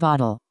normal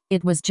bottle.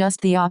 It was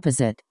just the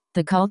opposite.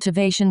 The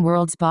cultivation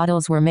world's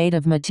bottles were made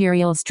of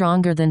material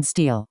stronger than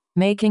steel,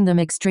 making them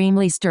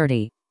extremely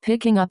sturdy.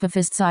 Picking up a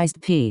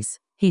fist-sized piece,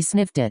 he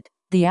sniffed it.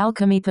 The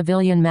alchemy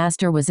pavilion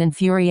master was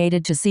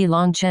infuriated to see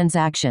Long Chen's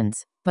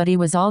actions, but he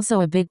was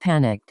also a bit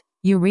panicked.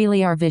 You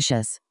really are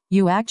vicious.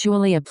 You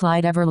actually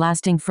applied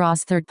everlasting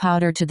frost third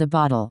powder to the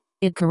bottle.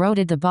 It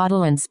corroded the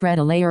bottle and spread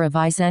a layer of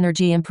ice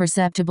energy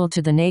imperceptible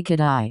to the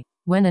naked eye.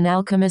 When an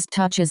alchemist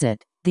touches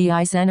it, the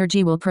ice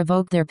energy will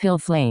provoke their pill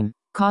flame,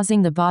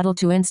 causing the bottle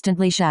to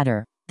instantly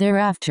shatter.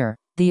 Thereafter,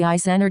 the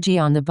ice energy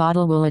on the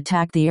bottle will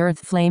attack the earth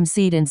flame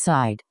seed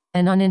inside.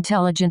 An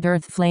unintelligent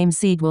earth flame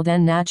seed will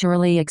then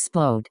naturally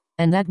explode,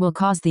 and that will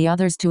cause the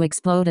others to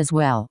explode as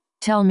well.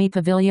 Tell me,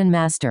 Pavilion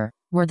Master,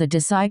 were the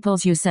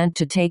disciples you sent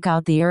to take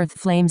out the earth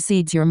flame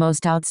seeds your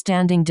most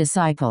outstanding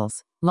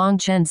disciples? Long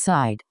Chen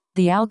sighed.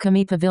 The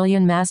alchemy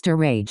pavilion master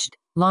raged.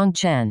 Long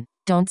Chen,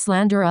 don't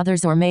slander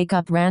others or make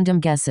up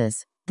random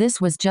guesses. This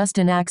was just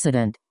an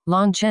accident.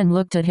 Long Chen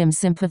looked at him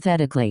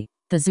sympathetically.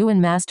 The Zuan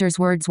master's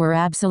words were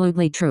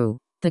absolutely true.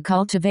 The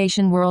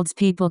cultivation world's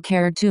people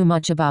cared too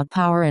much about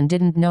power and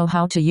didn't know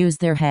how to use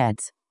their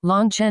heads.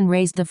 Long Chen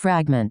raised the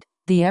fragment.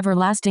 The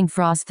everlasting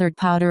frost third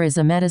powder is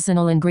a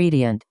medicinal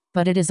ingredient,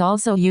 but it is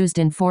also used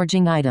in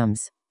forging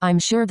items. I'm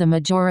sure the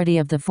majority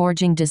of the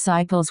forging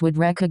disciples would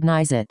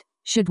recognize it.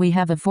 Should we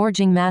have a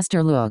forging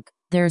master look?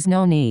 There's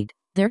no need.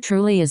 There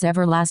truly is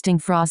everlasting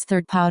frost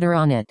third powder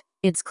on it.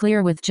 It's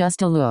clear with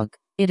just a look.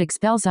 It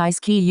expels ice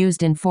ki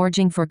used in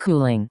forging for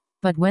cooling.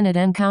 But when it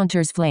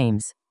encounters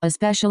flames,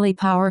 especially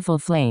powerful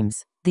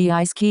flames, the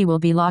ice ki will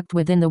be locked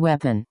within the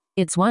weapon.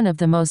 It's one of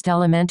the most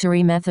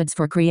elementary methods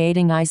for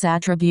creating ice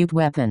attribute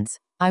weapons.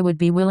 I would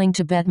be willing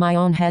to bet my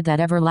own head that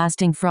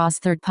everlasting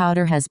frost third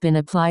powder has been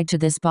applied to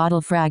this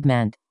bottle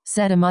fragment,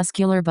 said a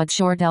muscular but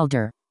short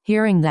elder.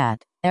 Hearing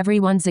that,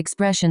 everyone's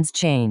expressions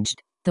changed.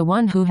 The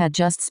one who had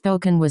just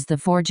spoken was the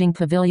forging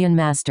pavilion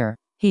master.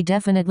 He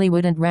definitely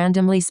wouldn't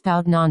randomly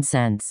spout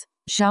nonsense.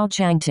 Xiao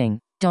Changting,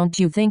 don't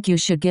you think you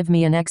should give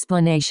me an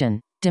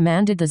explanation?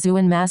 Demanded the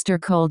Zuan master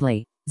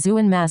coldly.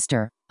 Zuan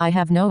master, I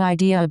have no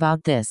idea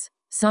about this.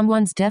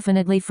 Someone's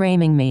definitely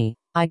framing me.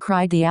 I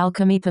cried the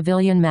alchemy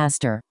pavilion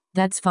master.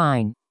 That's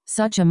fine.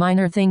 Such a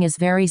minor thing is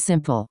very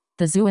simple.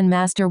 The Zuan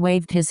master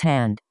waved his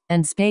hand,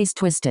 and space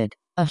twisted.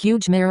 A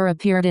huge mirror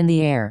appeared in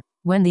the air.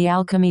 When the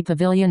alchemy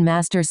pavilion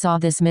master saw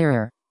this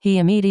mirror, he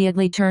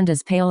immediately turned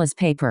as pale as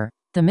paper.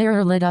 The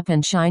mirror lit up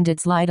and shined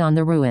its light on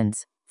the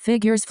ruins.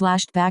 Figures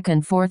flashed back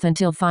and forth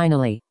until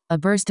finally, A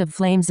burst of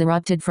flames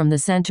erupted from the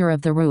center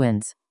of the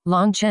ruins.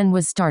 Long Chen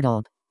was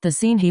startled. The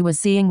scene he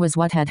was seeing was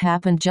what had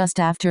happened just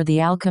after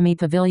the alchemy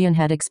pavilion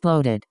had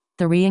exploded.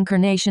 The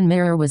reincarnation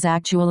mirror was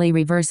actually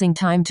reversing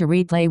time to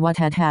replay what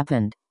had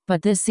happened.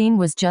 But this scene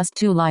was just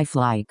too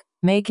lifelike,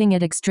 making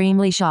it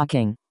extremely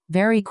shocking.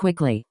 Very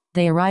quickly,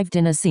 they arrived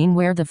in a scene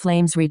where the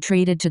flames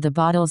retreated to the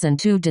bottles and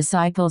 2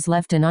 disciples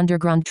left an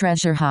underground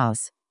treasure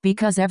house.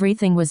 Because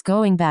everything was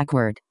going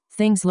backward,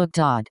 things looked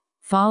odd.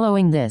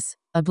 Following this,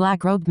 a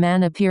black-robed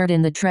man appeared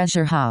in the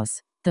treasure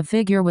house. The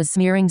figure was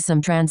smearing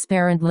some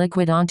transparent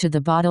liquid onto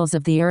the bottles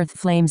of the earth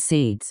flame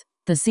seeds.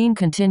 The scene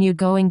continued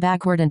going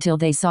backward until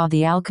they saw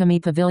the alchemy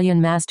pavilion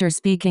master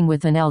speaking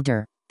with an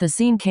elder. The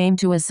scene came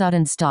to a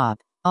sudden stop.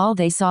 All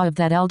they saw of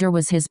that elder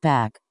was his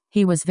back.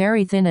 He was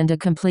very thin and a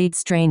complete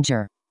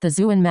stranger. The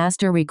Zuan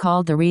master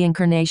recalled the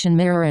reincarnation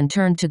mirror and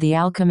turned to the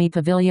alchemy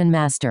pavilion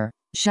master.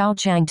 Xiao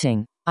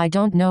Changting, I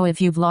don't know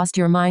if you've lost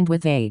your mind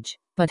with age,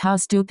 but how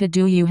stupid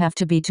do you have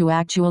to be to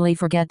actually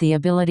forget the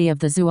ability of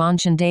the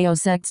Zuanshan Dao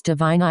sect's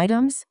divine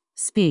items?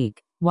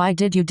 Speak. Why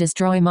did you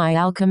destroy my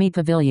alchemy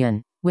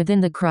pavilion? Within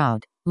the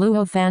crowd,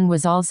 Luo Fan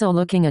was also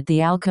looking at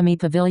the alchemy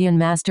pavilion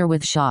master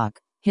with shock.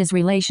 His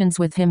relations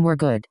with him were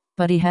good,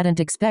 but he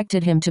hadn't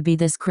expected him to be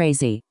this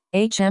crazy.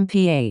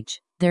 HMPH.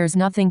 There's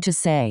nothing to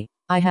say.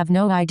 I have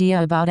no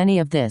idea about any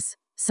of this.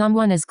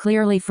 Someone is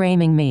clearly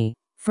framing me.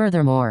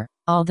 Furthermore,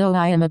 although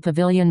I am a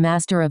pavilion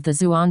master of the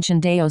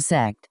Zuanshan Dao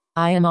sect,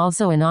 I am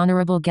also an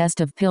honorable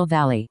guest of Pill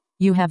Valley.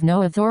 You have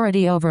no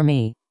authority over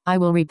me. I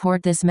will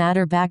report this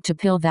matter back to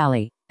Pill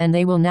Valley, and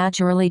they will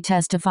naturally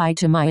testify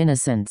to my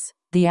innocence.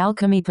 The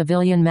alchemy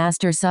pavilion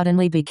master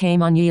suddenly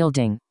became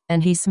unyielding,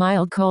 and he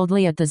smiled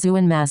coldly at the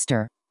Zuan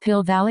master.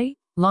 Pill Valley?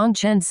 Long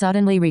Chen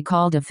suddenly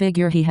recalled a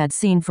figure he had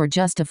seen for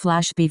just a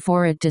flash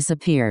before it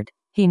disappeared.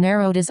 He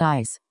narrowed his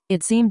eyes.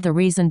 It seemed the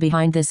reason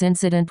behind this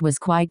incident was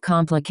quite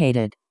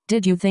complicated.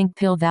 Did you think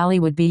Pill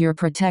Valley would be your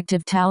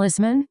protective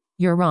talisman?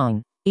 You're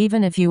wrong.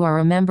 Even if you are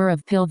a member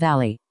of Pill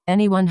Valley,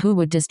 anyone who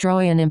would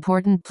destroy an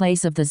important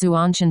place of the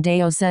Zuanshan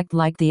Dao sect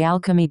like the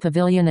Alchemy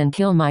Pavilion and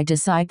kill my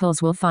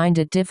disciples will find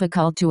it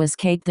difficult to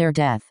escape their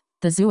death.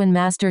 The Zuan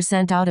master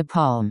sent out a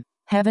palm.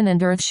 Heaven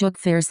and earth shook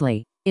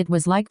fiercely. It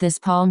was like this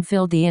palm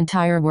filled the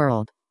entire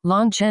world.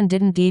 Long Chen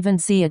didn't even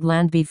see it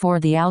land before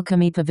the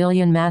alchemy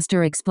pavilion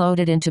master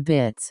exploded into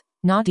bits.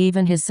 Not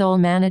even his soul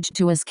managed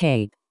to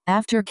escape.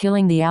 After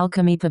killing the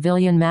alchemy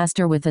pavilion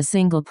master with a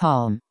single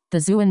palm, the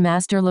Zuan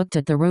master looked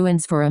at the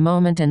ruins for a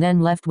moment and then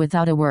left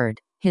without a word,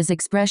 his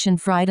expression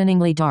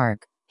frighteningly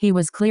dark. He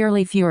was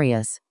clearly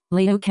furious.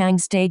 Liu Kang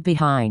stayed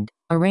behind,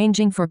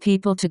 arranging for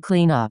people to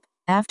clean up.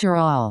 After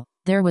all,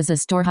 there was a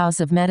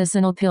storehouse of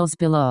medicinal pills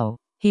below.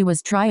 He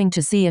was trying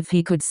to see if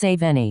he could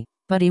save any.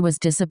 But he was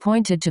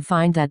disappointed to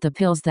find that the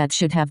pills that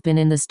should have been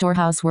in the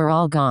storehouse were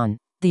all gone.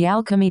 The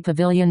alchemy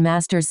pavilion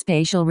master's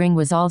spatial ring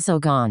was also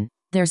gone.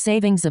 Their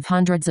savings of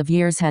hundreds of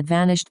years had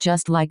vanished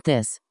just like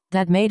this.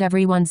 That made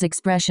everyone's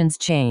expressions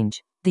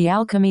change. The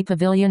alchemy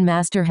pavilion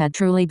master had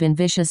truly been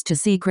vicious to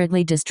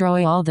secretly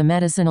destroy all the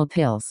medicinal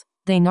pills.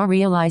 They now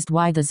realized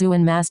why the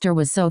Zuan master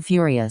was so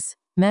furious.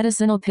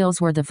 Medicinal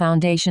pills were the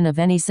foundation of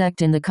any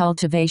sect in the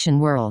cultivation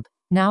world.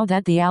 Now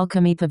that the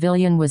alchemy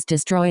pavilion was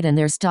destroyed and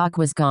their stock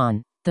was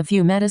gone, the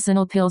few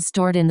medicinal pills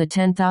stored in the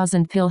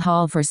 10,000 pill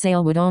hall for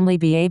sale would only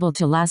be able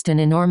to last an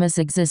enormous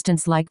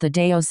existence like the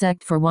Dao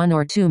sect for 1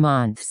 or 2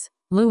 months.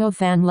 Luo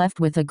Fan left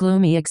with a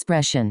gloomy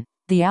expression.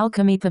 The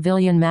alchemy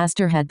pavilion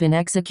master had been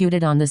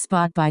executed on the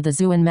spot by the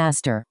Zuan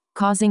master,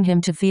 causing him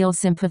to feel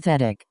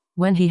sympathetic.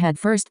 When he had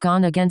first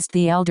gone against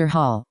the Elder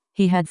Hall,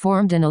 he had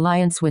formed an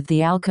alliance with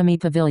the alchemy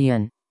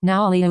pavilion.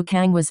 Now Liu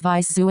Kang was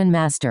vice Zuan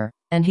master,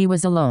 and he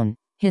was alone.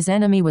 His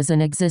enemy was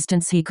an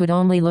existence he could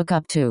only look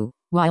up to,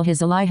 while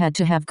his ally had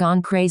to have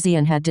gone crazy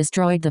and had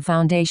destroyed the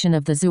foundation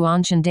of the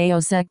Zuanshan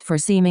Dao sect for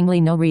seemingly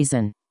no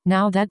reason.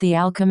 Now that the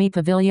alchemy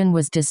pavilion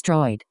was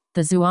destroyed,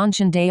 the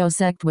Zuanshan Dao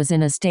sect was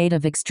in a state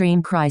of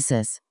extreme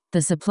crisis.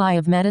 The supply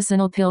of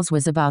medicinal pills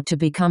was about to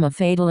become a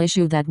fatal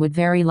issue that would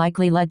very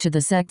likely lead to the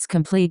sect's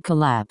complete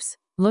collapse.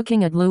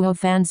 Looking at Luo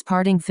Fan's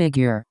parting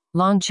figure,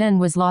 Long Chen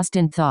was lost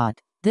in thought.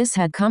 This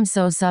had come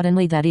so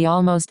suddenly that he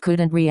almost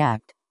couldn't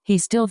react. He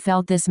still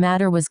felt this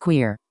matter was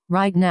queer.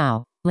 Right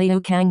now, Liu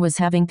Kang was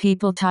having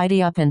people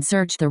tidy up and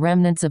search the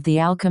remnants of the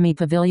alchemy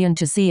pavilion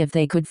to see if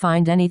they could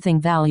find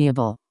anything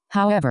valuable.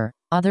 However,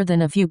 other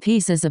than a few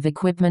pieces of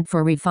equipment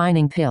for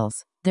refining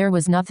pills, there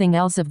was nothing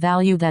else of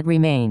value that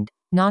remained.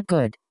 Not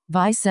good.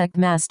 Vice-sect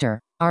master,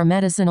 our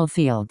medicinal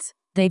fields.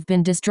 They've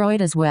been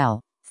destroyed as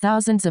well.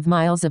 Thousands of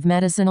miles of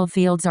medicinal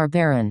fields are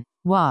barren.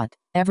 What?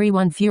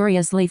 Everyone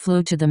furiously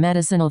flew to the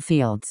medicinal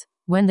fields.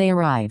 When they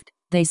arrived,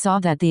 they saw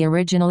that the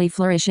originally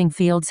flourishing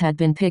fields had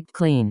been picked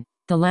clean.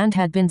 The land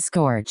had been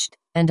scorched,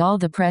 and all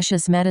the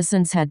precious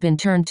medicines had been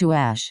turned to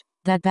ash.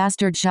 That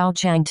bastard Xiao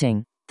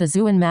Changting. The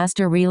Zuan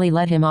master really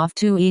let him off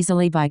too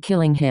easily by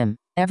killing him.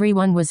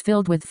 Everyone was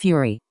filled with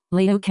fury.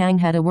 Liu Kang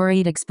had a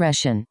worried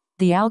expression.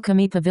 The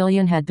alchemy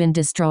pavilion had been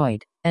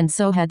destroyed, and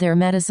so had their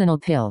medicinal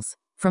pills.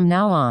 From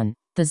now on,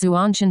 the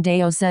Zuanshan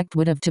Dao sect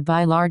would have to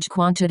buy large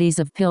quantities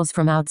of pills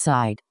from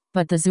outside.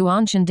 But the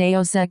Zhuanshan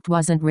Dao sect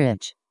wasn't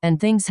rich, and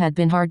things had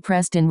been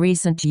hard-pressed in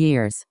recent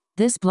years.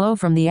 This blow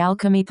from the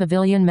Alchemy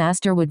Pavilion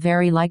Master would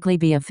very likely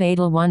be a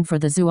fatal one for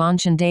the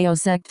Zhuanshan Dao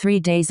sect. 3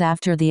 days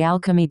after the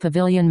Alchemy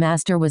Pavilion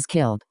Master was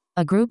killed,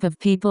 a group of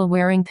people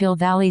wearing Pill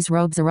Valley's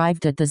robes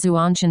arrived at the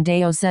Zhuanshan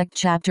Dao sect.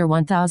 Chapter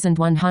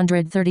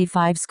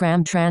 1135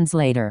 Scram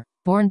Translator.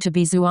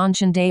 BornToBe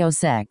Zhuanshan Dao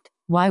sect.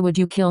 Why would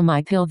you kill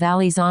my Pill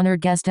Valley's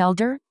honored guest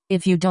elder?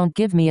 If you don't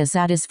give me a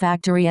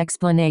satisfactory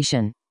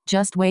explanation,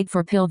 just wait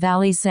for Pill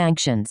Valley's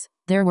sanctions.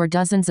 There were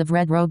dozens of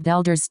red-robed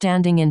elders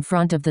standing in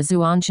front of the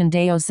Zhuanshan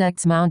Dao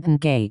sect's mountain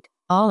gate.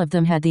 All of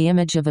them had the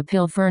image of a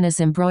pill furnace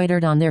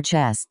embroidered on their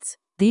chests.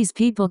 These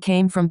people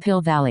came from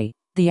Pill Valley.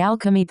 The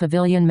Alchemy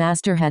Pavilion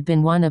Master had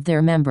been one of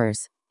their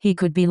members. He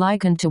could be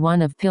likened to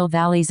one of Pill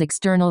Valley's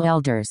external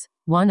elders,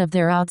 one of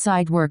their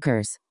outside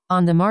workers.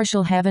 On the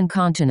Martial Heaven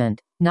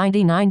continent,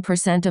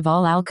 99% of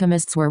all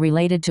alchemists were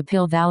related to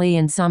Pill Valley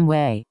in some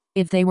way.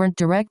 If they weren't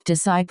direct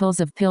disciples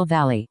of Pill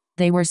Valley,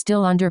 they were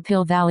still under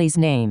Pill Valley's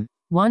name.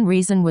 One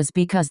reason was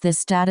because this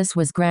status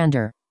was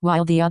grander,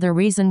 while the other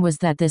reason was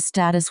that this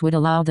status would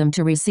allow them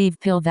to receive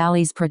Pill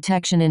Valley's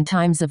protection in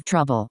times of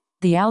trouble.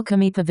 The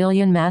Alchemy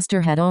Pavilion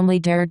Master had only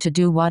dared to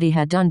do what he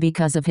had done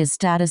because of his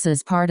status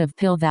as part of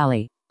Pill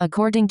Valley.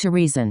 According to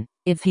reason,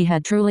 if he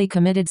had truly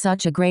committed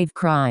such a grave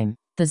crime,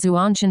 the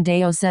Zhuanshan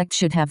Dao sect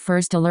should have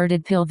first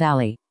alerted Pill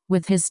Valley.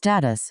 With his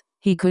status,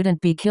 he couldn't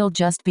be killed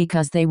just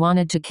because they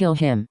wanted to kill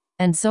him,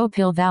 and so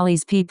Pill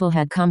Valley's people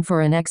had come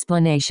for an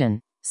explanation.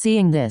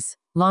 Seeing this,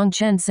 Long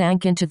Chen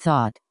sank into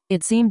thought.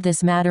 It seemed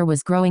this matter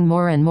was growing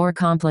more and more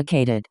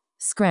complicated.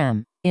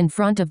 Scram. In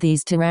front of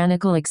these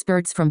tyrannical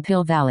experts from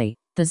Pill Valley,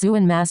 the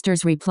Zhuan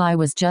Master's reply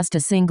was just a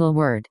single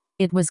word.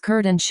 It was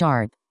curt and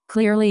sharp,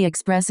 clearly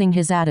expressing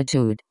his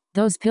attitude.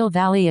 Those Pill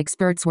Valley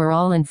experts were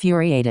all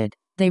infuriated.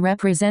 They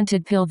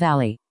represented Pill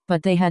Valley,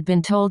 but they had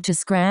been told to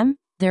scram?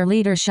 Their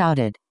leader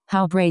shouted,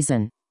 "How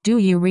brazen! Do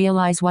you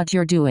realize what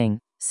you're doing?"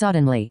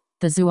 Suddenly,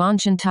 the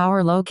Zhuanshan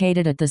Tower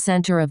located at the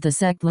center of the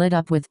sect lit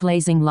up with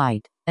blazing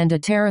light, and a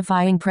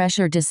terrifying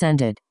pressure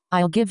descended.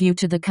 "I'll give you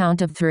to the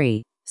count of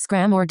 3.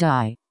 Scram or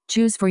die.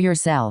 Choose for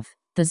yourself."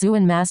 The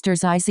Zhuan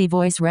Master's icy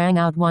voice rang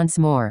out once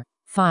more.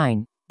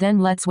 "Fine. Then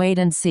let's wait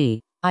and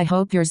see. I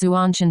hope your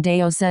Zhuanshan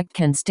Dao sect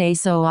can stay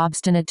so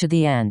obstinate to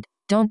the end.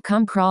 Don't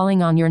come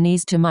crawling on your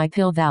knees to my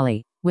Pill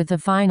Valley." With a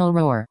final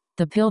roar,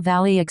 the Pill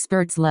Valley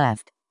experts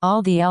left.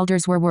 All the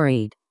elders were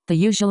worried. The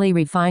usually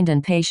refined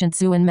and patient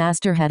Zhuan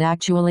Master had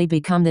actually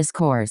become this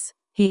coarse.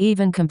 He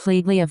even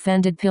completely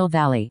offended Pill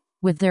Valley.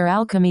 With their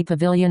alchemy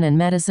pavilion and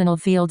medicinal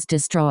fields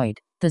destroyed,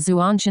 the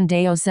Zhuanshan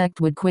Dao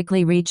sect would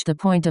quickly reach the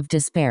point of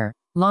despair.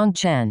 "Long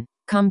Chen,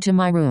 come to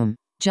my room."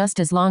 Just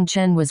as Long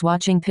Chen was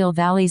watching Pill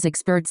Valley's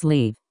experts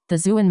leave, the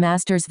Zhuan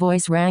Master's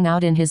voice rang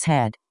out in his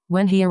head.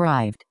 When he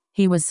arrived,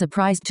 he was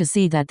surprised to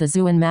see that the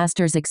Zhuan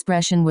Master's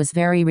expression was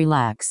very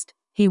relaxed.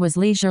 He was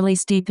leisurely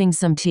steeping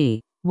some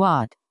tea.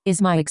 "What?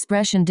 Is my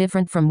expression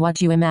different from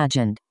what you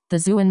imagined?" The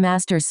Zhuan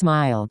Master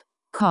smiled.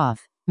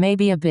 "Cough.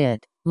 Maybe a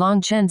bit."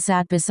 Long Chen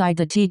sat beside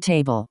the tea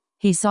table.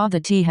 He saw the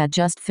tea had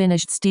just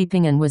finished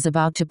steeping and was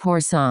about to pour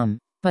some.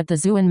 But the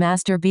Zhuan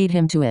Master beat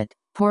him to it,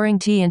 pouring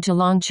tea into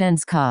Long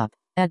Chen's cup.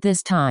 At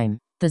this time,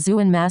 the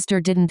Zhuan Master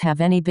didn't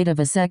have any bit of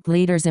a sect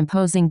leader's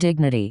imposing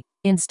dignity.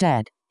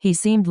 Instead, he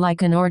seemed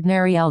like an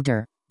ordinary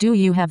elder. "Do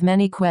you have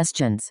many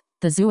questions?"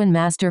 The Zhuan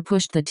Master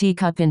pushed the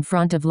teacup in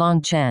front of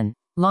Long Chen.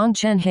 Long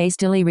Chen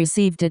hastily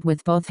received it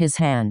with both his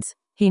hands.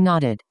 He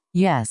nodded.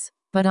 "Yes,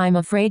 but I'm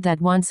afraid that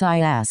once I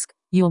ask,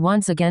 you'll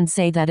once again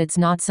say that it's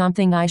not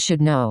something I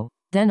should know.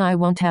 Then I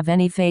won't have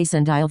any face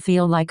and I'll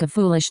feel like a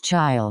foolish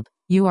child.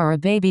 You are a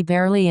baby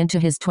barely into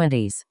his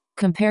 20s.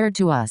 Compared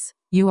to us,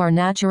 you are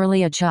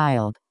naturally a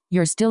child.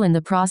 You're still in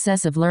the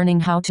process of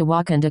learning how to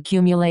walk and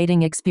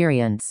accumulating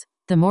experience.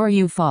 The more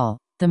you fall,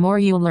 the more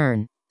you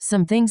learn.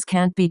 Some things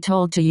can't be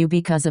told to you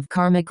because of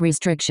karmic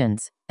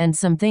restrictions, and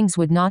some things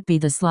would not be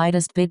the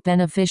slightest bit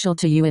beneficial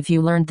to you if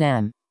you learned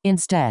them.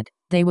 Instead,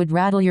 they would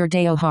rattle your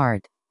Dao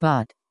heart.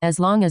 But,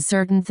 as long as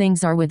certain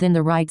things are within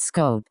the right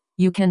scope,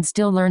 you can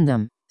still learn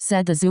them,"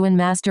 said the Zhuan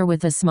Master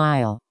with a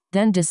smile.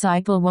 "Then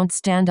disciple won't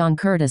stand on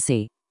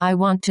courtesy. I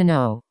want to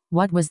know,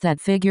 what was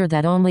that figure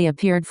that only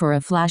appeared for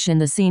a flash in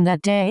the scene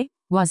that day?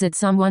 Was it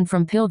someone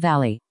from Pill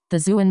Valley?" The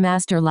Zhuan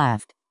Master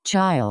laughed.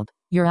 "Child,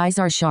 your eyes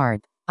are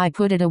sharp. I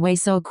put it away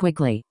so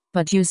quickly,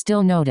 but you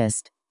still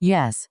noticed.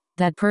 Yes,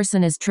 that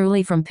person is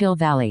truly from Pill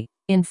Valley.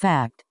 In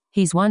fact,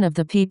 he's one of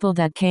the people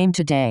that came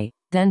today.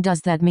 Then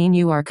does that mean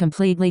you are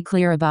completely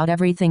clear about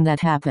everything that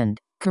happened?"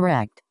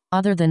 "Correct.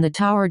 Other than the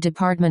tower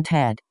department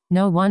head,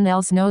 no one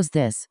else knows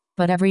this,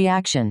 but every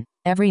action,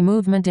 every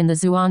movement in the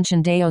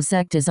Zhuanshan Dao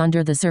sect is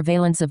under the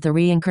surveillance of the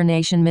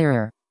reincarnation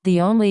mirror.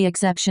 The only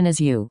exception is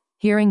you."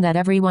 Hearing that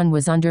everyone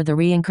was under the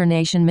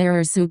reincarnation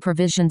mirror's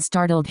supervision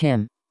startled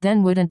him.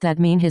 Then wouldn't that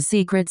mean his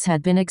secrets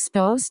had been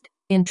exposed?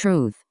 "In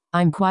truth,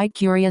 I'm quite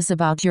curious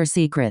about your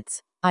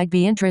secrets. I'd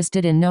be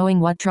interested in knowing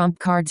what trump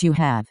cards you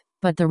have.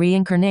 But the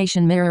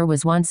reincarnation mirror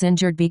was once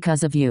injured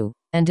because of you,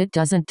 and it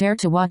doesn't dare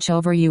to watch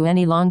over you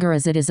any longer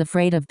as it is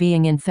afraid of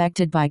being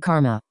infected by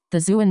karma. The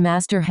Zuan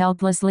master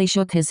helplessly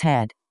shook his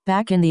head.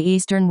 Back in the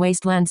Eastern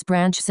Wastelands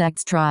branch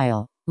sect's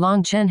trial,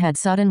 Long Chen had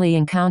suddenly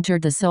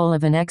encountered the soul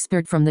of an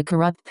expert from the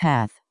corrupt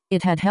path.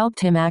 It had helped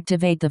him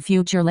activate the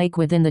future lake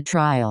within the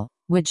trial,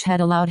 which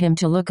had allowed him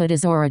to look at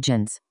his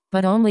origins.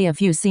 But only a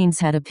few scenes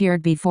had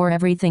appeared before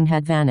everything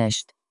had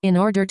vanished. In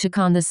order to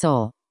con the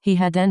soul, he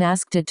had then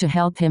asked it to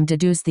help him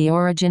deduce the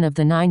origin of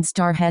the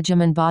 9-star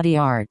hegemon body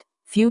art.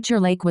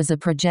 Future lake was a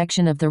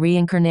projection of the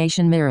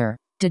reincarnation mirror.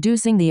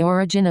 Deducing the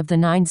origin of the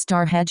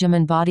 9-star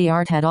hegemon body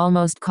art had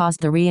almost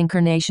caused the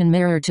reincarnation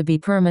mirror to be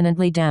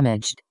permanently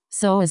damaged.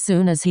 So as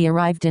soon as he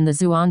arrived in the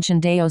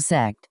Zuanshan Dao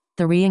sect,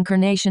 the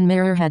reincarnation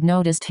mirror had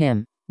noticed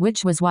him,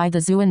 which was why the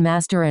Zuan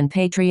master and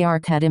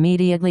patriarch had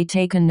immediately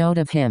taken note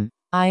of him.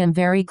 I am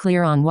very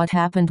clear on what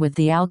happened with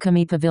the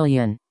alchemy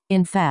pavilion.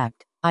 In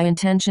fact, I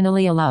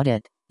intentionally allowed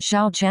it.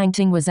 Xiao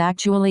Changting was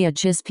actually a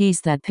chess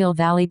piece that Pill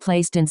Valley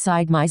placed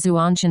inside my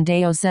Zuanshan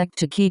Dao sect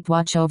to keep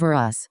watch over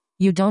us.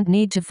 You don't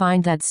need to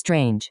find that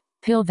strange.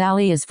 Pill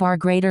Valley is far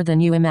greater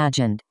than you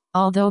imagined.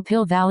 Although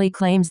Pill Valley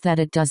claims that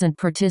it doesn't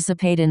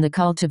participate in the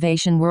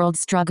cultivation world's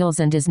struggles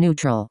and is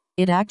neutral,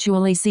 it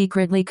actually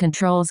secretly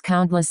controls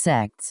countless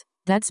sects.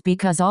 That's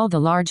because all the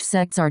large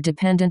sects are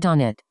dependent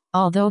on it.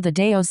 Although the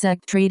Dao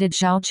sect treated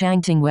Xiao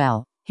Changting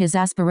well, his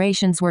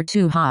aspirations were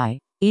too high.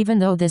 Even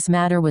though this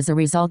matter was a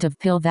result of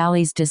Pill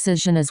Valley's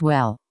decision as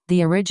well,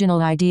 the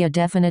original idea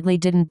definitely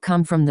didn't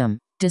come from them.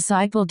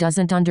 Disciple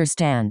doesn't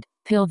understand.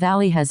 Pill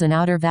Valley has an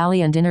outer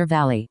valley and inner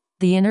valley.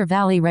 The inner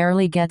valley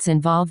rarely gets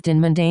involved in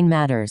mundane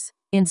matters.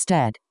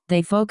 Instead,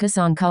 they focus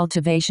on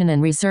cultivation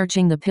and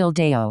researching the Pill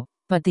Dao.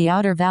 But the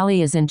outer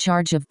valley is in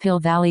charge of Pill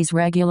Valley's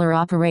regular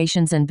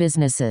operations and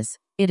businesses.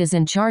 It is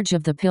in charge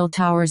of the pill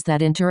towers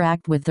that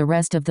interact with the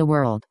rest of the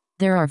world.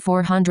 There are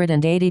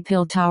 480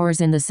 pill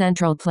towers in the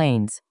Central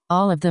Plains,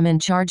 all of them in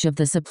charge of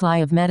the supply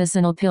of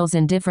medicinal pills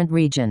in different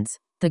regions.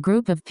 The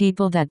group of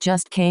people that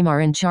just came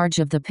are in charge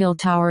of the pill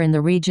tower in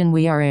the region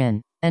we are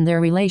in. And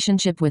their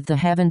relationship with the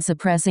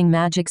heaven-suppressing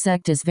magic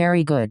sect is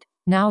very good.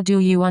 Now do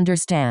you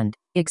understand?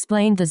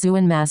 Explained the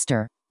Zuan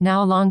master.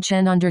 Now Long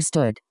Chen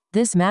understood.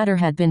 This matter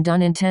had been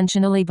done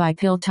intentionally by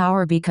Pill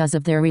Tower because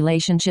of their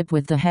relationship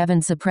with the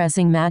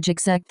heaven-suppressing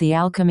magic sect. The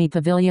alchemy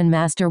pavilion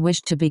master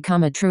wished to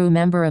become a true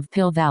member of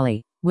Pill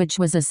Valley, which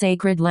was a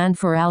sacred land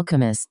for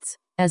alchemists.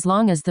 As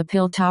long as the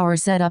Pill Tower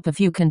set up a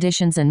few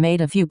conditions and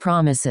made a few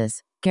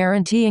promises,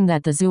 guaranteeing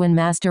that the Zuan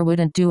master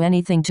wouldn't do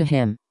anything to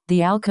him,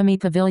 the alchemy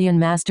pavilion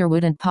master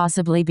wouldn't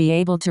possibly be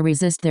able to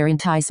resist their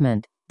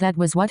enticement. That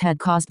was what had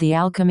caused the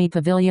alchemy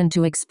pavilion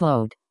to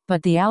explode.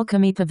 But the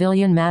alchemy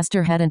pavilion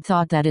master hadn't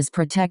thought that his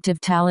protective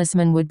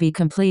talisman would be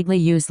completely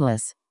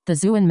useless. The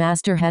Zuan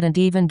master hadn't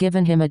even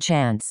given him a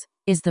chance.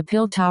 Is the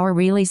Pill Tower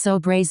really so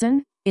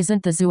brazen?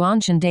 Isn't the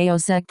Zuanshan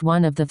Dao sect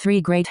one of the 3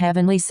 great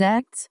heavenly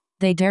sects?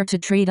 They dare to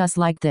treat us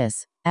like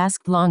this?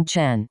 Asked Long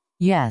Chen.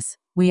 Yes,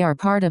 we are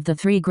part of the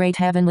 3 great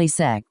heavenly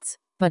sects.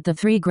 But the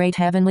 3 great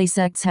heavenly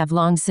sects have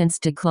long since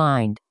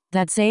declined.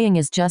 That saying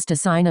is just a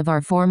sign of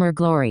our former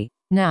glory.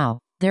 Now,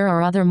 there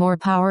are other more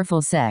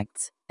powerful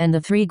sects, and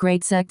the 3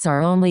 great sects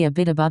are only a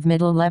bit above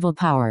middle-level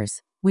powers.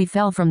 We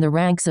fell from the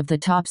ranks of the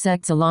top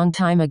sects a long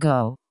time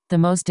ago. The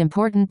most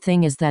important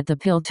thing is that the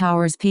Pill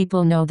Tower's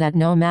people know that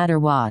no matter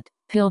what,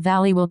 Pill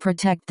Valley will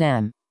protect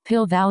them.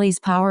 Pill Valley's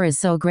power is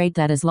so great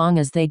that as long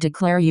as they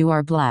declare you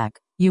are black,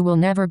 you will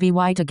never be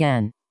white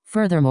again.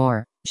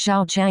 Furthermore,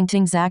 Xiao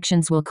Changting's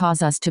actions will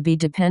cause us to be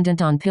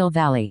dependent on Pill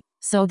Valley,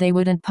 so they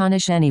wouldn't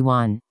punish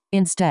anyone.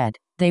 Instead,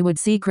 they would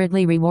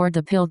secretly reward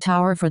the Pill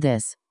Tower for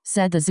this,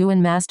 said the Zuan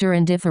master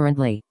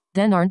indifferently.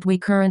 Then aren't we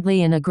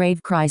currently in a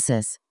grave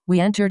crisis? We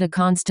entered a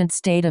constant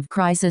state of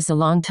crisis a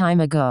long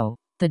time ago.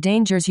 The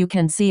dangers you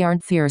can see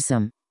aren't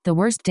fearsome. The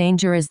worst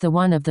danger is the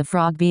one of the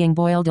frog being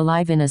boiled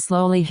alive in a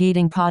slowly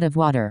heating pot of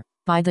water.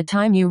 By the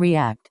time you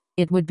react,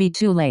 it would be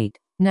too late.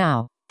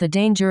 Now, the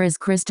danger is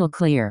crystal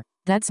clear.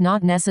 That's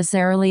not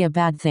necessarily a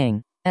bad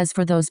thing. As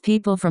for those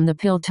people from the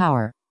Pill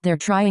Tower, they're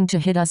trying to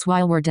hit us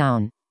while we're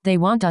down. They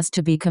want us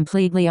to be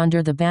completely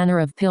under the banner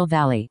of Pill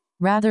Valley.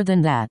 Rather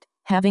than that,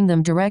 having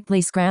them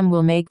directly scram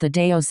will make the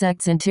Dao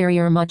sect's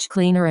interior much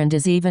cleaner and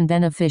is even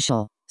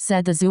beneficial,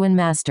 said the Zuan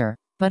master.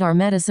 But our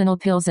medicinal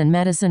pills and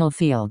medicinal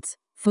fields.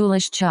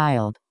 Foolish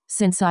child.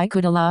 Since I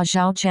could allow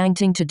Xiao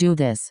Changting to do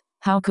this,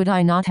 how could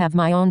I not have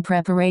my own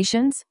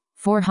preparations?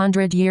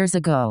 400 years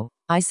ago,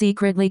 I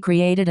secretly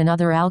created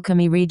another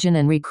alchemy region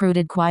and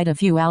recruited quite a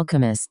few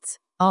alchemists.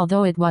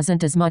 Although it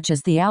wasn't as much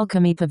as the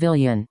alchemy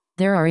pavilion,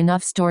 there are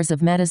enough stores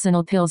of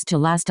medicinal pills to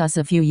last us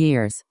a few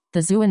years. The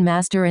Zuan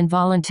master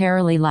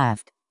involuntarily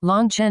laughed.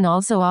 Long Chen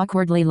also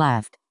awkwardly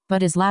laughed,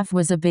 but his laugh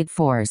was a bit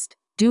forced.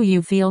 Do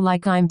you feel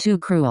like I'm too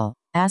cruel?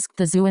 Asked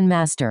the Zuan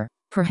master.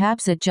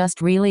 Perhaps it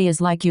just really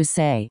is like you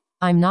say.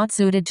 I'm not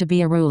suited to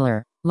be a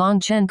ruler. Long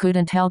Chen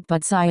couldn't help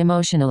but sigh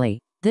emotionally.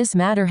 This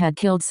matter had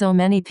killed so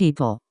many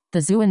people. The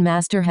Zuan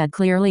master had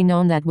clearly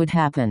known that would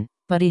happen,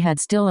 but he had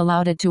still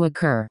allowed it to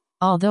occur.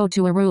 Although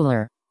to a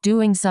ruler,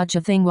 doing such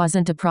a thing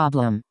wasn't a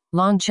problem,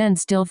 Long Chen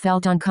still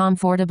felt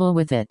uncomfortable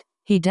with it.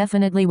 He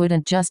definitely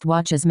wouldn't just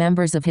watch as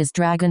members of his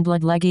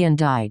Dragonblood Legion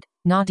died.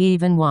 Not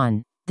even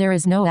one. There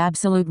is no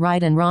absolute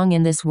right and wrong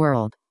in this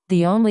world.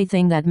 The only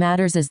thing that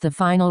matters is the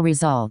final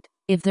result.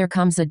 If there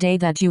comes a day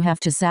that you have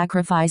to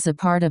sacrifice a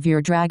part of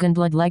your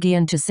Dragonblood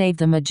Legion to save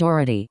the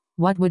majority,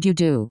 what would you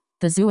do?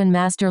 The Zuan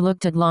master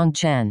looked at Long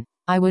Chen.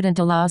 I wouldn't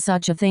allow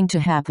such a thing to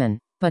happen.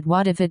 But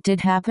what if it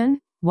did happen?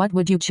 What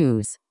would you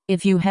choose?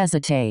 If you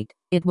hesitate,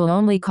 it will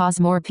only cause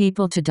more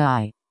people to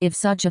die. If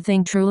such a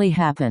thing truly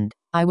happened,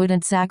 I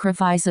wouldn't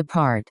sacrifice a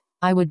part.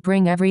 I would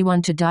bring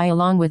everyone to die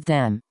along with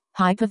them.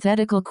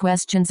 Hypothetical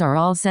questions are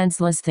all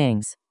senseless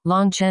things.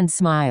 Long Chen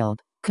smiled,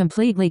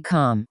 completely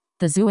calm.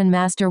 The Zuan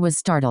master was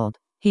startled.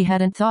 He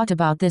hadn't thought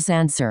about this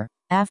answer.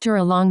 After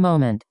a long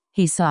moment,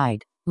 he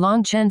sighed.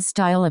 Long Chen's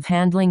style of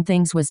handling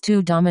things was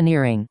too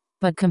domineering.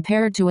 But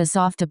compared to a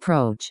soft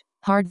approach,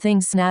 hard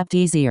things snapped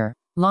easier.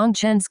 Long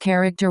Chen's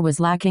character was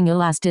lacking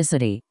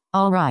elasticity.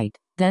 All right,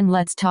 then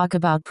let's talk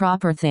about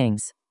proper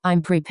things.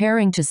 I'm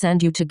preparing to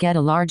send you to get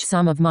a large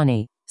sum of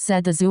money,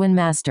 said the Zuan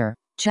master.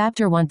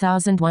 Chapter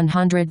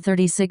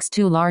 1136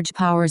 Two Large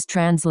Powers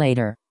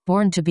Translator.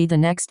 Born to be the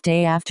next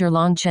day after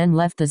Long Chen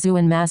left the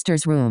Zuan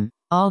master's room,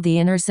 all the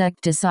inner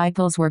sect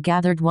disciples were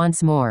gathered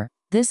once more.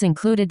 This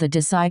included the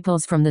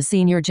disciples from the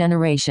senior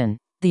generation.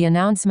 The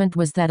announcement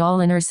was that all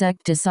inner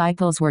sect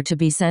disciples were to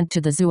be sent to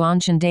the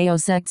Zuanshan Dao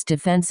sect's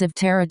defensive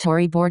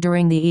territory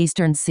bordering the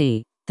Eastern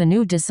Sea. The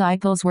new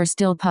disciples were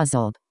still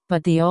puzzled,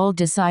 but the old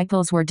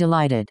disciples were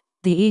delighted.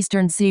 The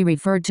Eastern Sea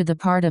referred to the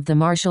part of the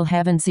Martial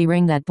Heaven Sea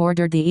ring that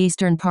bordered the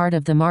eastern part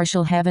of the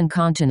Martial Heaven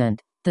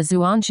continent. The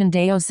Zuanshan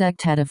Dao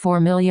sect had a 4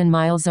 million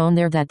mile zone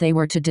there that they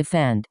were to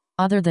defend.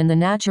 Other than the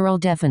natural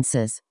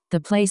defenses, the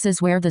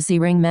places where the sea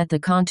ring met the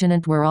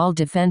continent were all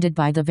defended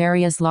by the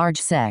various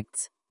large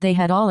sects. They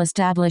had all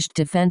established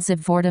defensive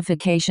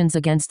fortifications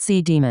against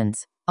sea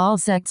demons. All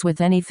sects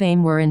with any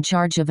fame were in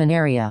charge of an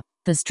area.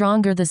 The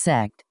stronger the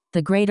sect,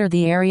 the greater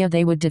the area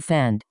they would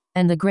defend.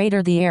 And the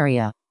greater the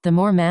area, the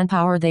more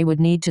manpower they would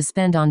need to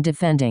spend on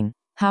defending.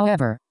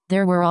 However,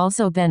 there were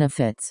also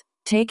benefits.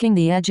 Taking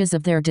the edges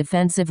of their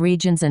defensive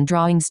regions and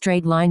drawing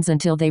straight lines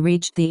until they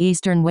reached the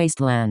eastern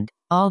wasteland.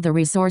 All the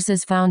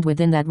resources found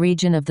within that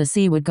region of the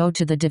sea would go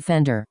to the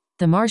defender.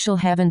 The Martial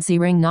Heaven Sea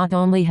Ring not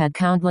only had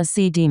countless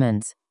sea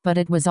demons, but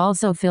it was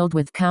also filled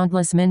with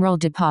countless mineral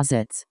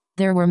deposits.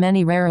 There were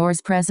many rare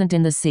ores present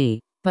in the sea,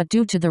 but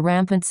due to the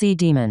rampant sea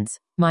demons,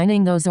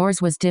 mining those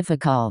ores was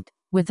difficult.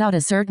 Without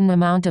a certain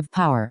amount of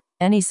power,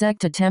 any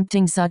sect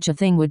attempting such a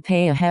thing would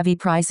pay a heavy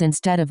price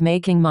instead of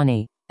making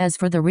money. As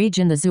for the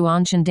region the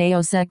Zuanshan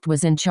Dao sect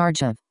was in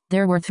charge of,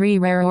 there were 3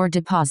 rare ore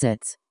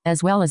deposits,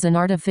 as well as an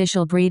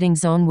artificial breeding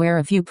zone where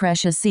a few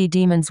precious sea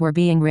demons were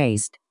being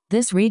raised.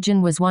 This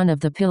region was one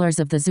of the pillars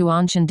of the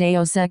Zuanshan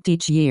Dao sect.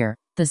 Each year,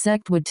 the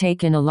sect would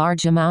take in a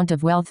large amount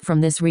of wealth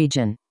from this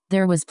region.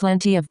 There was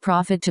plenty of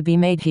profit to be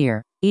made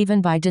here,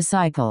 even by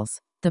disciples.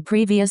 The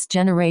previous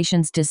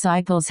generation's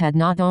disciples had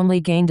not only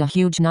gained a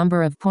huge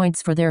number of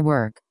points for their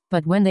work,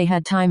 but when they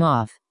had time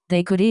off,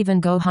 they could even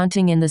go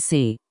hunting in the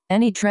sea.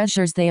 Any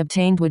treasures they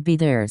obtained would be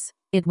theirs.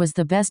 It was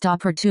the best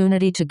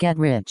opportunity to get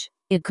rich.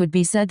 It could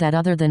be said that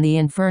other than the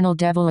infernal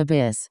devil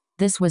abyss,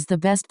 this was the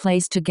best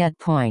place to get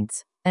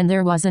points. And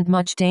there wasn't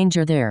much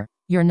danger there.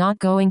 You're not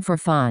going for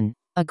fun.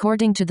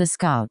 According to the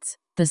scouts,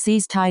 the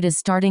sea's tide is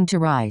starting to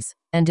rise,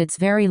 and it's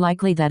very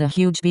likely that a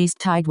huge beast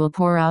tide will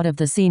pour out of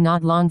the sea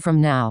not long from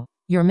now.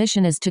 Your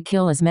mission is to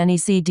kill as many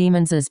sea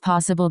demons as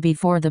possible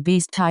before the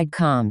beast tide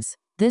comes.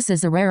 This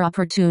is a rare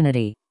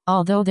opportunity.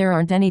 Although there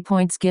aren't any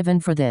points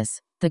given for this,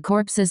 the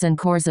corpses and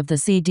cores of the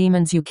sea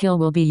demons you kill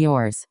will be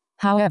yours.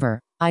 However,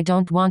 I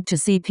don't want to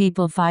see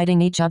people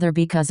fighting each other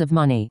because of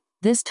money.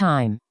 This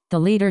time, the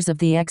leaders of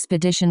the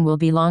expedition will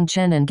be Long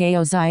Chen and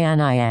Gao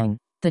Xianyang.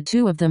 The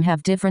two of them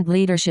have different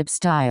leadership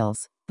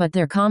styles, but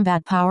their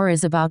combat power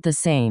is about the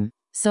same.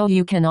 So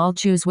you can all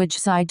choose which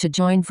side to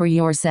join for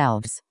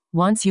yourselves.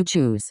 Once you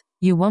choose,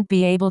 you won't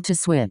be able to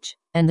switch,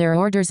 and their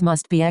orders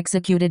must be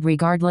executed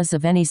regardless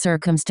of any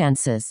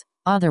circumstances.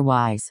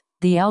 Otherwise,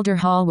 the Elder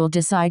Hall will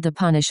decide the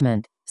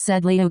punishment,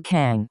 said Liu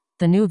Kang,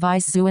 the new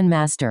Vice Zuan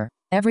Master.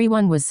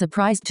 Everyone was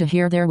surprised to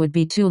hear there would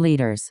be 2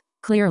 leaders.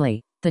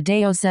 Clearly, the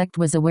Dao sect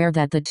was aware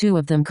that the 2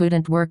 of them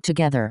couldn't work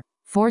together.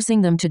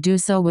 Forcing them to do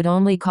so would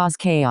only cause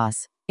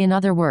chaos. In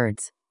other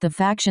words, the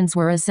factions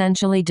were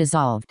essentially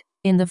dissolved.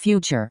 In the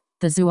future,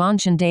 the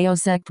Zuanshan Dao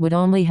sect would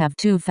only have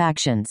 2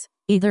 factions.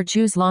 Either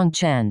choose Long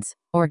Chen's,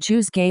 or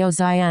choose Gao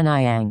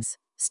Xianyang's.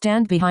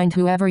 Stand behind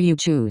whoever you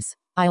choose.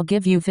 I'll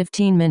give you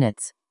 15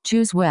 minutes.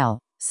 Choose well,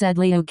 said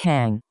Liu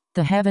Kang.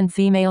 The Heaven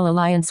Female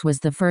Alliance was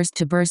the first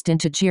to burst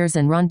into cheers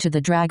and run to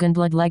the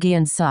Dragonblood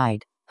Legion's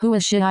side. Hua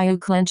Xiaoyu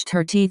clenched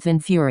her teeth in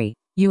fury.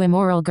 You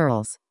immoral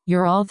girls.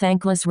 You're all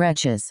thankless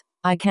wretches.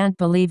 I can't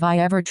believe I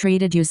ever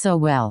treated you so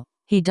well.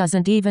 He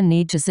doesn't even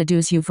need to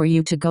seduce you for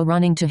you to go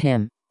running to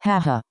him.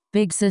 Haha,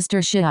 big sister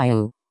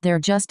Xiaoyu. They're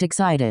just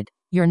excited.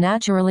 You're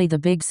naturally the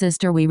big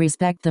sister we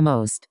respect the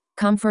most,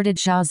 comforted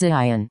Xiao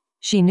Ziyan.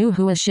 She knew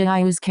Hua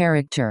Xiaoyu's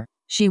character.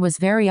 She was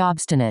very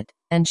obstinate,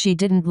 and she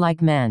didn't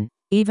like men.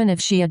 Even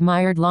if she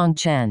admired Long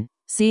Chen,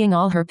 seeing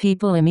all her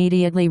people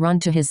immediately run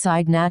to his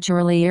side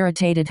naturally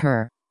irritated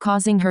her.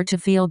 causing her to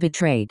feel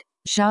betrayed.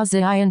 Xiao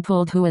Ziyan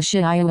pulled Hua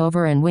Xiaoyu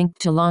over and winked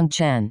to Long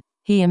Chen.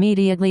 He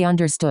immediately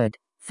understood.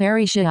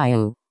 Fairy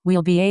Xiaoyu,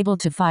 we'll be able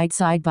to fight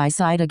side by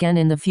side again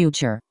in the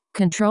future.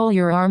 Control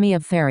your army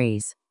of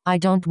fairies. I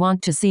don't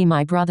want to see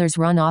my brothers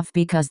run off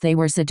because they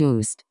were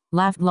seduced,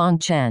 laughed Long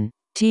Chen.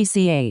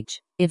 TCH,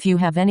 if you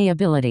have any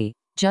ability,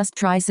 just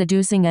try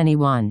seducing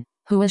anyone.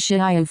 Hua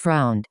Xiaoyu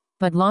frowned,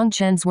 but Long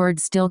Chen's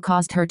words still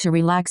caused her to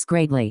relax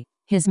greatly.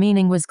 His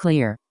meaning was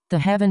clear. The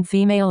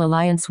Heaven-Female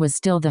Alliance was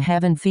still the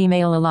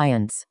Heaven-Female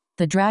Alliance.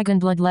 The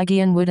Dragonblood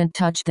Legion wouldn't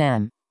touch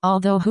them.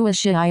 Although Hua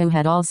Xiaoyu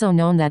had also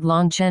known that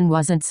Long Chen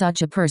wasn't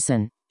such a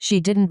person, she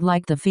didn't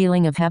like the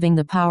feeling of having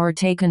the power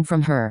taken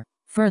from her.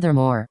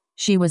 Furthermore,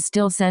 she was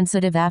still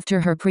sensitive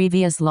after her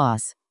previous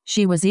loss.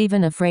 She was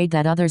even afraid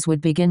that others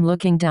would begin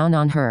looking down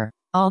on her.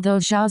 Although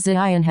Xiao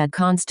Ziyan had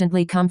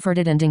constantly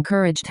comforted and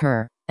encouraged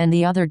her, and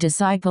the other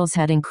disciples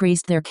had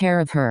increased their care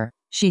of her,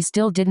 she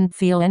still didn't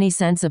feel any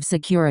sense of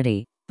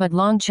security. But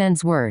Long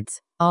Chen's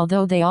words,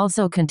 although they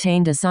also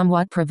contained a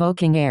somewhat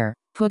provoking air,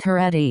 put her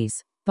at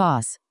ease.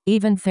 Boss,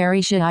 even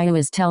Fairy Xiaoyu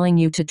is telling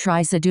you to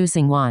try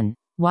seducing one.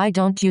 Why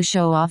don't you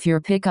show off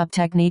your pickup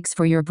techniques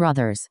for your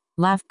brothers?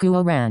 Laughed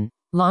Guo Ran.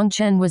 Long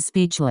Chen was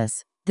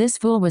speechless. This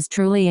fool was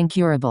truly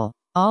incurable.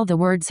 All the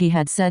words he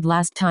had said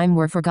last time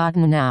were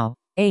forgotten now.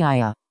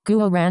 Aiya.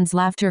 Guo Ran's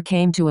laughter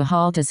came to a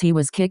halt as he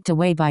was kicked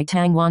away by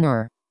Tang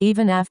Wan'er.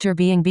 Even after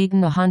being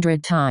beaten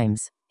 100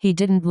 times, he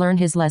didn't learn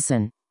his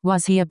lesson.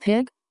 Was he a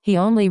pig? He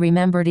only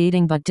remembered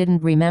eating but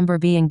didn't remember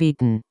being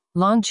beaten.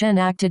 Long Chen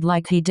acted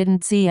like he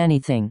didn't see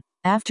anything.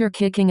 After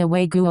kicking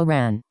away Guo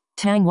Ran,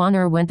 Tang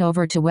Wan'er went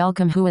over to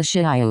welcome Hua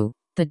Xiaoyu.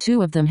 The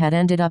two of them had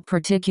ended up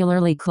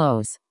particularly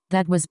close.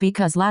 That was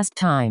because last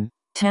time,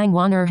 Tang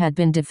Wan'er had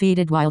been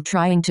defeated while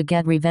trying to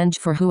get revenge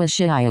for Hua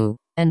Xiaoyu,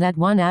 and that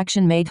one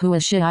action made Hua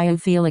Xiaoyu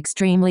feel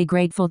extremely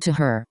grateful to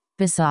her.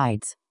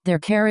 Besides, their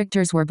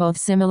characters were both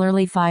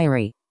similarly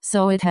fiery,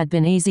 so it had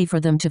been easy for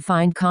them to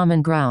find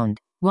common ground.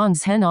 Wang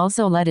Zhen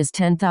also led his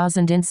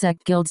 10,000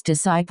 Insect Guild's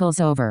disciples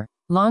over.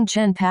 Long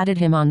Chen patted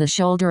him on the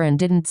shoulder and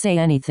didn't say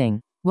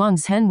anything. Wang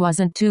Zhen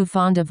wasn't too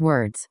fond of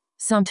words.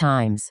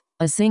 Sometimes,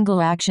 a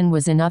single action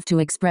was enough to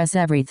express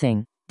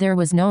everything. There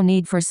was no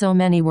need for so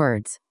many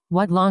words.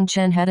 What Long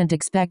Chen hadn't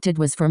expected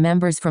was for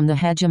members from the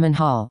Hegemon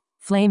Hall,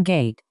 Flame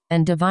Gate,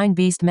 and Divine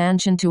Beast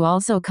Mansion to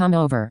also come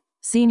over.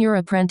 Senior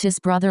Apprentice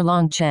Brother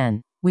Long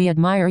Chen, we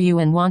admire you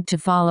and want to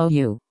follow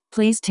you.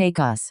 Please take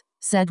us,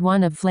 said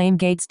one of Flame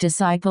Gate's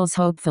disciples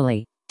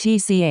hopefully.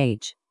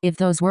 TCH, if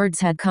those words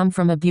had come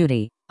from a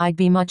beauty, I'd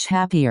be much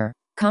happier.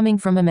 Coming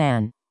from a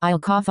man, I'll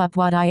cough up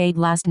what I ate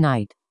last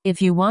night.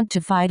 If you want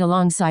to fight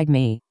alongside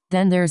me,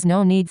 then there's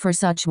no need for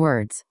such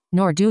words,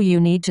 nor do you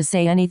need to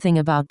say anything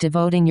about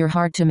devoting your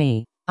heart to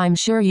me. I'm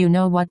sure you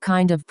know what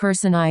kind of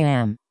person I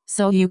am,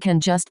 so you can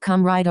just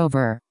come right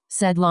over,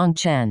 said Long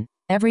Chen.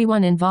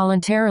 Everyone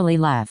involuntarily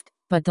laughed,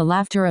 but the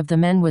laughter of the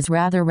men was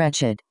rather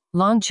wretched.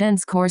 Long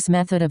Chen's coarse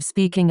method of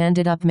speaking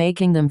ended up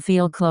making them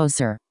feel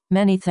closer.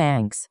 Many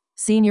thanks,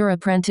 Senior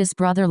Apprentice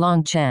Brother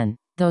Long Chen.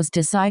 Those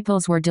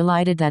disciples were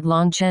delighted that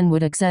Long Chen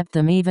would accept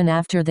them even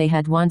after they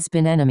had once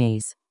been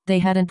enemies. They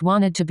hadn't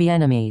wanted to be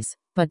enemies,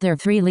 but their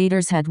three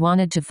leaders had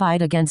wanted to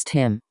fight against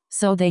him,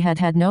 so they had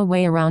had no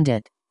way around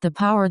it. The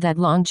power that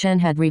Long Chen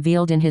had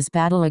revealed in his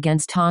battle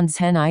against Han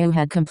Zhenyu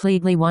had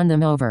completely won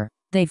them over.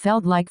 They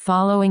felt like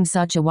following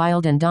such a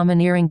wild and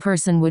domineering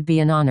person would be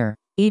an honor.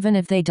 Even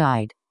if they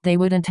died, they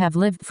wouldn't have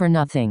lived for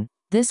nothing.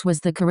 This was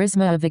the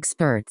charisma of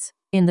experts.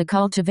 In the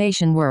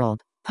cultivation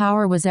world,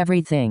 power was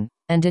everything,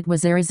 and it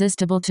was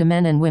irresistible to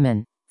men and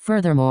women.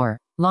 Furthermore,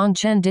 Long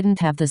Chen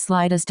didn't have the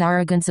slightest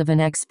arrogance of an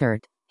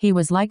expert. He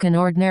was like an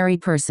ordinary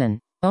person.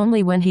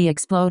 Only when he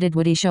exploded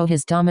would he show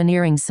his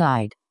domineering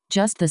side.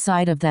 Just the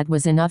sight of that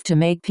was enough to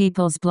make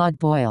people's blood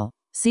boil.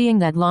 Seeing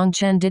that Long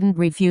Chen didn't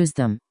refuse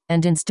them,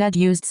 and instead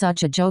used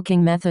such a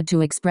joking method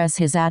to express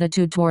his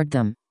attitude toward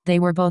them, they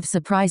were both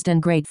surprised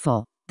and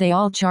grateful. They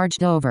all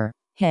charged over.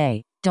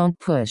 Hey, don't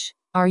push.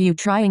 Are you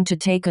trying to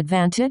take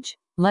advantage?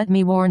 Let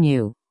me warn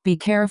you. Be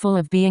careful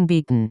of being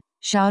beaten,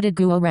 shouted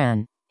Guo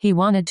Ran. He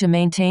wanted to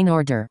maintain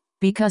order,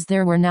 because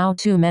there were now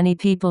too many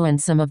people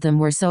and some of them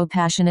were so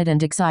passionate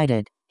and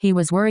excited. He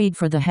was worried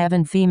for the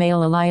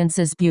Heaven-Female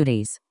Alliance's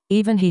beauties.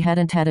 Even he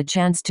hadn't had a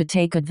chance to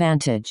take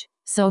advantage,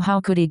 so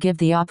how could he give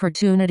the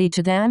opportunity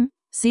to them?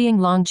 Seeing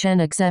Long Chen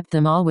accept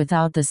them all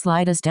without the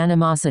slightest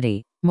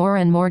animosity, more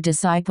and more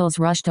disciples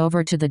rushed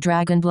over to the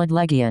Dragonblood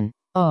Legion.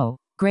 Oh,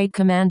 great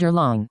Commander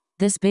Long,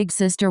 this big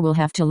sister will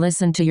have to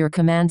listen to your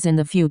commands in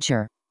the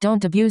future.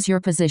 Don't abuse your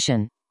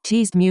position,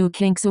 teased Mu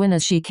Qingxuan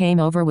as she came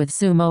over with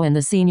Sumo and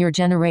the senior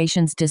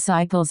generation's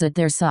disciples at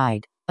their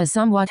side. A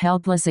somewhat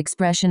helpless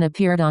expression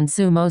appeared on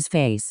Sumo's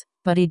face,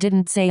 but he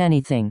didn't say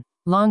anything.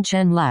 Long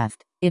Chen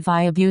laughed. If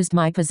I abused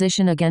my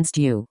position against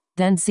you,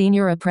 then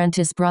Senior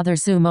Apprentice Brother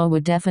Sumo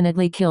would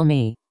definitely kill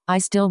me. I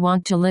still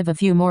want to live a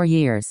few more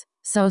years,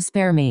 so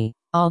spare me.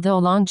 Although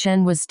Long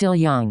Chen was still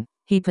young,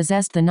 he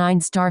possessed the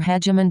 9-star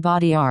Hegemon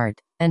body art,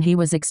 and he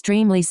was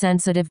extremely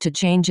sensitive to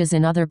changes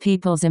in other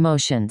people's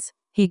emotions.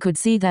 He could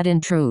see that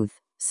in truth,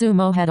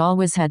 Sumo had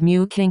always had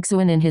Mu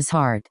Kingsuan in his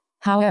heart.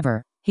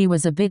 However, he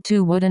was a bit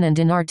too wooden and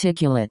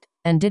inarticulate,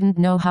 and didn't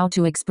know how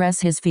to express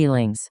his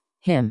feelings.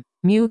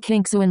 Mu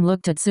Kingsuan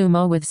looked at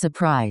Sumo with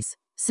surprise.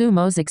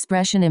 Sumo's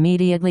expression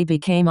immediately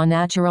became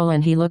unnatural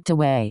and he looked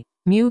away.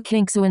 Mu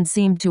Kingsuan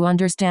seemed to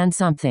understand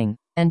something,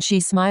 and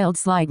she smiled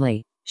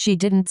slightly. She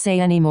didn't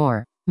say any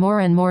more. More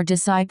and more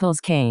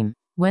disciples came.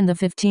 When the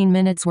 15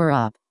 minutes were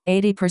up,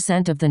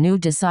 80% of the new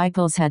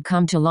disciples had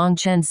come to Long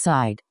Chen's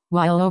side,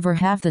 while over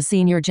half the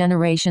senior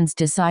generation's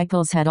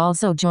disciples had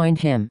also joined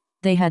him.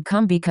 They had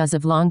come because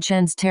of Long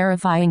Chen's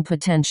terrifying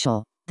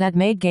potential. That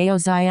made Gao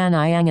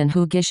Xianyang and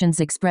Hu Gishan's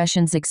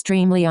expressions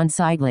extremely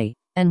unsightly,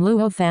 and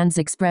Luo Fan's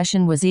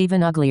expression was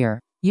even uglier.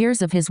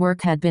 Years of his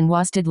work had been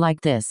wasted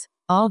like this.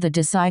 All the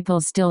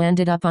disciples still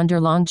ended up under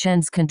Long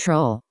Chen's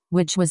control,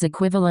 which was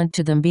equivalent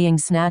to them being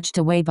snatched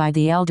away by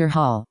the Elder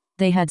Hall.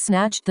 They had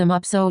snatched them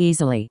up so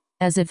easily,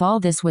 as if all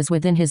this was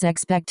within his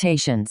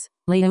expectations.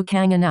 Liu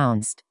Kang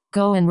announced,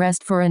 "Go and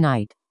rest for a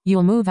night.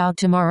 You'll move out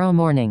tomorrow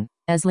morning."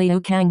 As Liu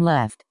Kang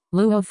left,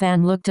 Luo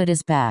Fan looked at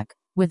his back,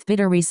 with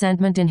bitter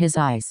resentment in his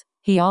eyes.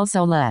 He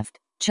also left.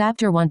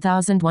 Chapter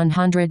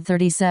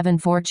 1137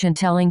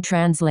 Fortune-telling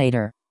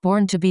Translator.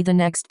 Born to be the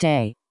next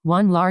day,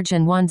 one large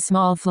and one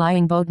small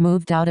flying boat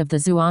moved out of the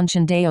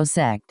Zhuanshan Dao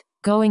sect,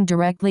 going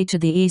directly to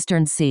the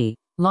Eastern Sea.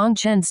 Long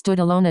Chen stood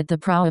alone at the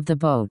prow of the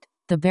boat.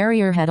 The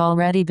barrier had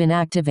already been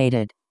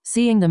activated.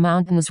 Seeing the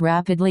mountains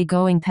rapidly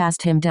going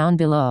past him down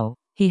below,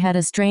 he had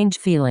a strange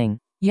feeling.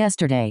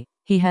 Yesterday,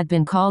 he had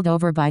been called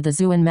over by the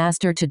Zuan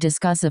master to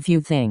discuss a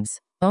few things.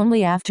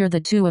 Only after the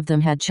two of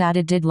them had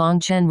chatted did Long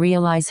Chen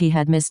realize he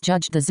had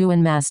misjudged the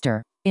Zuan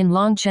master. In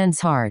Long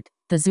Chen's heart,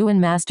 the Zuan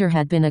master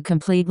had been a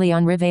completely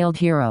unrevealed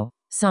hero,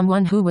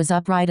 someone who was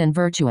upright and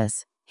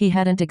virtuous. He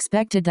hadn't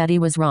expected that he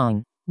was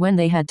wrong. When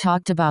they had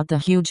talked about the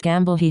huge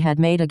gamble he had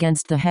made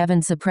against the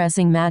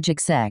heaven-suppressing magic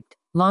sect,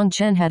 Long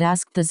Chen had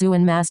asked the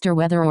Zuan master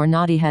whether or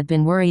not he had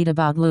been worried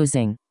about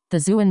losing. The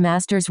Zuan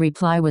master's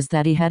reply was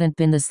that he hadn't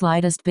been the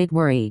slightest bit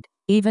worried.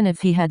 Even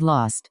if he had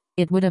lost,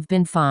 it would have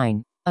been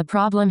fine. A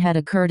problem had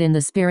occurred in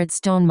the spirit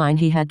stone mine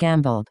he had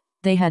gambled.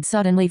 They had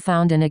suddenly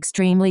found an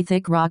extremely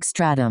thick rock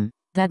stratum.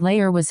 That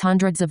layer was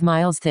hundreds of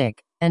miles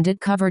thick, and it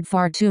covered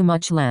far too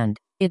much land.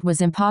 It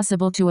was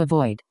impossible to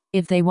avoid.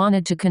 If they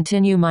wanted to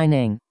continue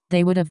mining,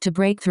 they would have to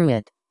break through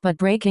it. But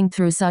breaking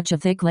through such a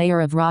thick layer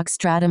of rock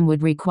stratum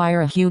would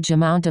require a huge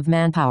amount of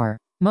manpower.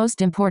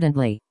 Most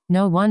importantly,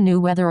 no one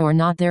knew whether or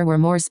not there were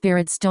more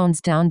spirit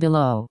stones down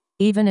below.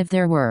 Even if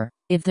there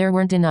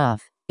weren't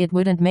enough, it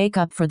wouldn't make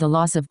up for the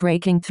loss of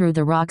breaking through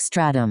the rock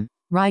stratum.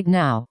 Right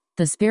now,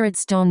 the spirit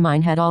stone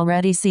mine had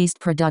already ceased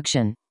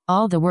production.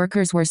 All the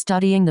workers were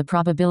studying the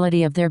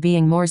probability of there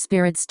being more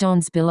spirit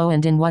stones below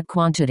and in what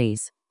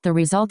quantities. The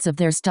results of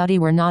their study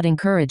were not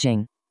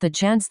encouraging. The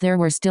chance there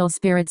were still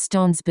spirit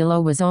stones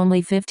below was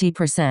only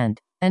 50%,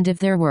 and if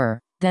there were,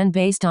 then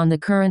based on the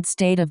current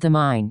state of the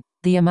mine,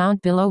 the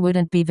amount below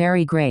wouldn't be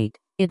very great.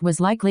 It was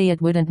likely it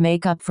wouldn't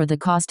make up for the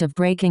cost of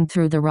breaking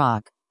through the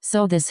rock.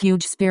 So this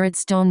huge spirit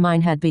stone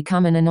mine had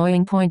become an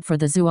annoying point for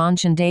the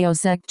Zhuanshan Dao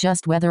sect.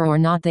 Just whether or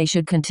not they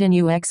should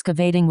continue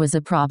excavating was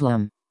a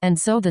problem. And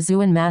so the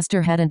Zuan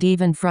master hadn't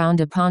even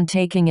frowned upon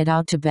taking it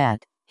out to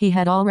bet. He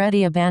had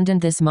already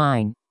abandoned this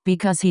mine,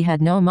 because he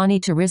had no money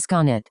to risk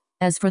on it.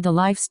 As for the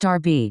life star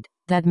bead,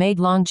 that made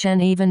Long Chen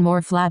even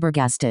more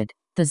flabbergasted.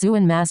 The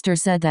Zuan master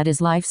said that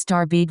his life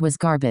star bead was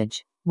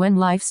garbage. When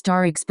life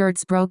star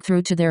experts broke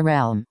through to their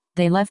realm,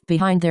 they left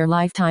behind their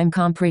lifetime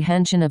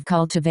comprehension of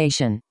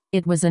cultivation.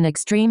 It was an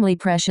extremely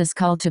precious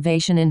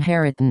cultivation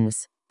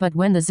inheritance. But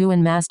when the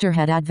Zuan master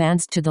had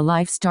advanced to the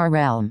life star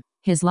realm,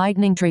 his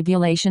lightning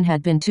tribulation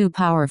had been too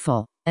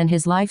powerful, and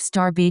his life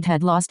star bead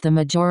had lost the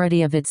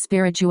majority of its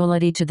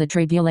spirituality to the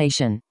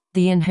tribulation.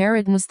 The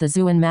inheritance the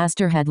Zuan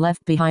master had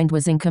left behind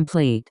was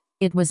incomplete.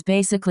 It was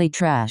basically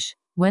trash.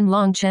 When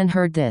Long Chen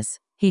heard this,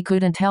 he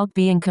couldn't help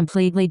being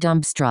completely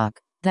dumbstruck.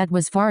 That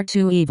was far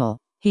too evil.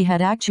 He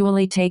had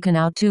actually taken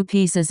out 2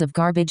 pieces of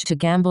garbage to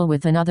gamble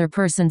with another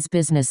person's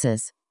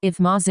businesses. If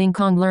Ma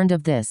Xingkong learned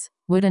of this,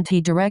 wouldn't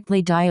he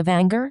directly die of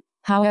anger?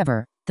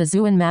 However, the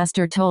Zuan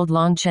master told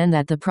Long Chen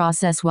that the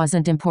process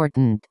wasn't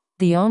important.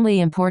 The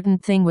only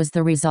important thing was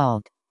the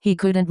result. He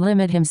couldn't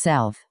limit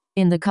himself.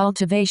 In the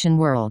cultivation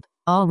world,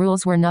 all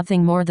rules were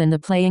nothing more than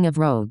the playing of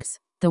rogues.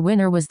 The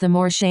winner was the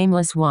more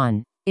shameless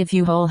one. If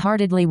you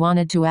wholeheartedly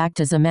wanted to act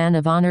as a man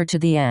of honor to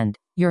the end,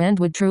 your end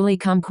would truly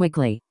come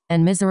quickly,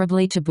 and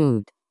miserably to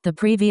boot. The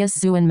previous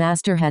Zuan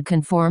master had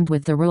conformed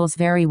with the rules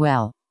very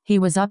well. He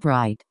was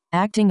upright,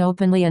 acting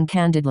openly and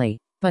candidly.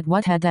 But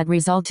what had that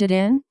resulted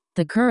in?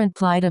 The current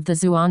plight of the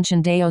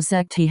Zhuanshan Dao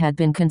sect. He had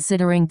been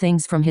considering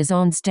things from his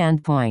own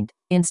standpoint,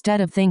 instead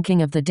of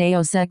thinking of the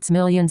Dao sect's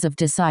millions of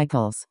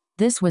disciples.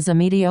 This was a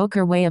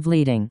mediocre way of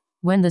leading.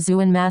 When the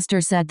Zuan master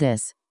said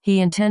this,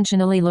 he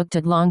intentionally looked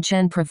at Long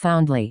Chen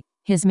profoundly.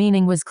 His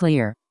meaning was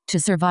clear. To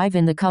survive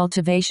in the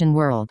cultivation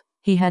world,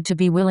 he had to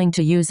be willing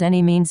to use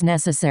any means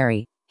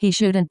necessary. He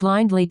shouldn't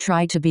blindly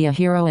try to be a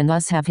hero and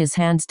thus have his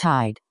hands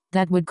tied.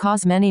 That would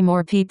cause many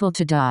more people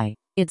to die.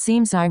 It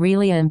seems I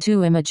really am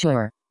too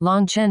immature.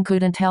 Long Chen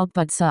couldn't help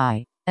but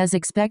sigh. As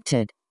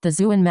expected, the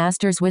Zuan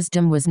master's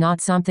wisdom was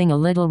not something a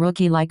little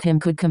rookie like him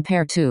could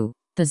compare to.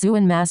 The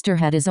Zuan master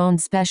had his own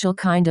special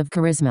kind of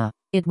charisma.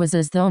 It was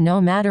as though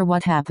no matter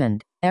what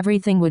happened,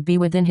 everything would be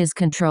within his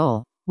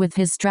control. With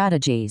his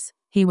strategies,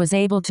 he was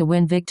able to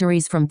win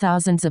victories from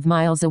thousands of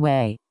miles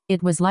away.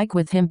 It was like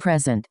with him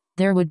present,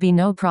 there would be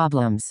no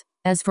problems.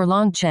 As for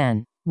Long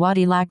Chen, what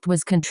he lacked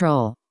was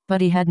control,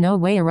 but he had no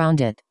way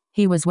around it.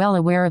 He was well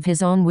aware of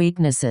his own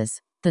weaknesses.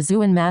 The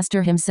Zuan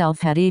master himself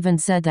had even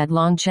said that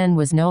Long Chen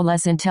was no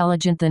less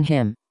intelligent than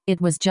him.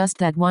 It was just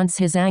that once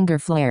his anger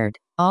flared,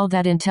 all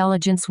that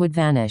intelligence would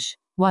vanish.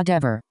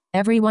 Whatever.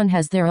 Everyone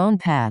has their own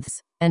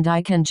paths, and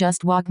I can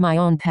just walk my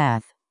own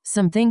path.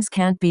 Some things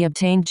can't be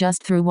obtained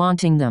just through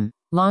wanting them.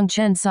 Long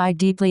Chen sighed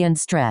deeply and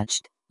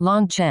stretched.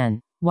 Long Chen,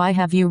 why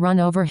have you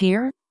run over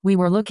here? We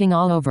were looking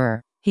all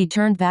over. He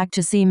turned back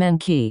to see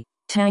Menqi,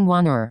 Tang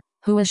Wan'er,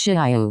 Hua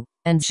Xiaoyu,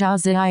 and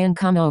Zhao Ziyan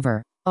come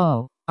over.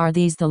 Oh, are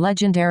these the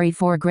legendary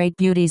four great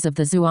beauties of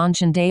the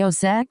Zhuanshan Dao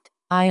sect?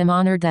 I am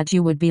honored that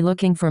you would be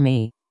looking for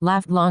me,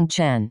 laughed Long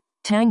Chen.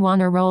 Tang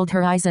Wan'er rolled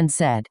her eyes and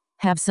said,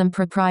 have some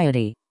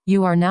propriety.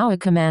 You are now a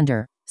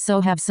commander, so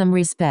have some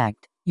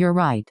respect. You're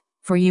right.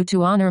 For you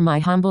to honor my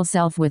humble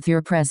self with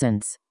your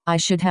presence, I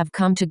should have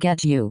come to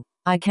get you.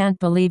 I can't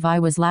believe I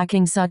was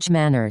lacking such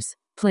manners.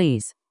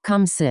 Please,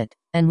 come sit,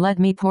 and let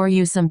me pour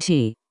you some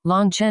tea.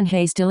 Long Chen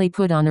hastily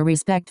put on a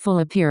respectful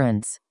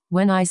appearance.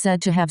 When I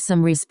said to have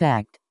some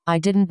respect, I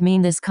didn't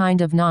mean this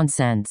kind of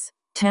nonsense.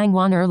 Tang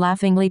Wan'er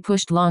laughingly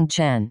pushed Long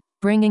Chen,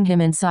 bringing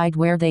him inside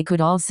where they could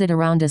all sit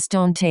around a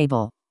stone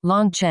table.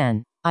 Long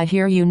Chen, I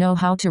hear you know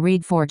how to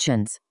read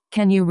fortunes.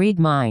 Can you read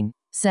mine?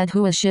 Said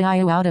Hua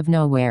Xiaoyu out of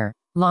nowhere.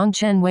 Long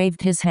Chen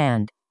waved his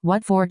hand.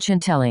 What fortune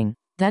telling?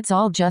 That's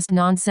all just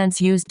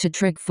nonsense used to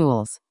trick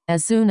fools.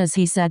 As soon as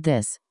he said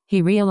this,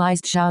 he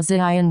realized Zhao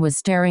Ziyan was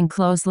staring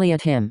closely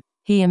at him.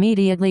 He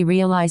immediately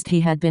realized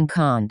he had been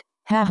conned.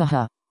 Ha ha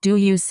ha. Do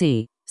you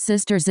see,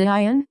 Sister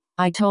Ziyan?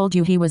 I told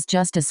you he was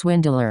just a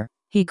swindler.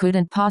 He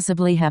couldn't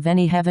possibly have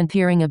any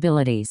heaven-peering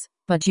abilities.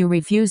 But you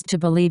refused to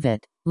believe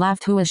it,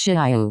 laughed Hua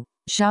Xiaoyu.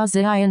 Zhao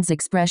Ziyan's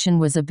expression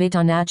was a bit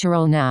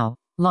unnatural now.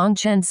 Long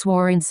Chen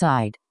swore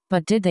inside.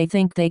 But did they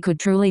think they could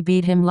truly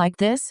beat him like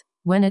this?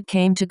 When it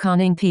came to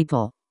conning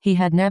people, he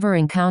had never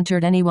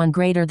encountered anyone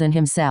greater than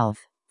himself.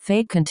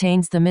 Fate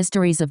contains the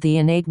mysteries of the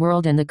innate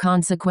world and the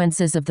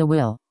consequences of the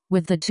will.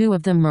 With the two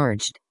of them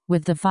merged,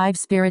 with the five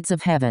spirits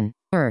of heaven,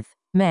 earth,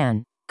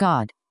 man,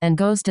 God, and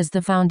ghost as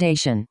the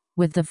foundation,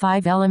 with the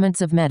five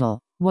elements of metal,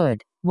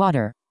 wood,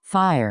 water,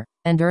 fire,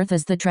 and earth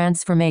as the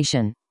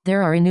transformation,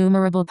 there are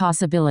innumerable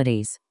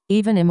possibilities.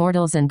 Even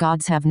immortals and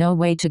gods have no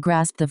way to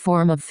grasp the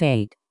form of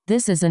fate.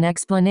 This is an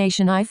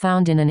explanation I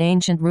found in an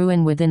ancient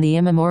ruin within the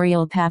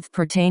immemorial path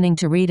pertaining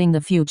to reading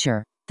the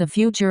future. The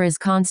future is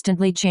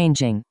constantly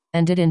changing,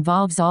 and it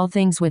involves all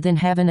things within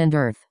heaven and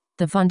earth.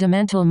 The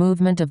fundamental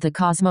movement of the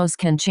cosmos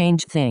can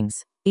change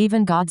things.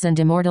 Even gods and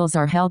immortals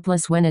are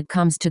helpless when it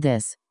comes to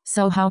this.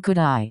 So how could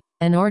I,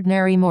 an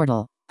ordinary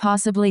mortal,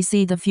 possibly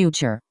see the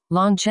future?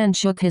 Long Chen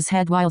shook his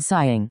head while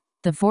sighing.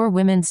 The four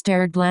women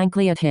stared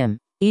blankly at him.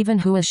 Even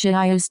Hua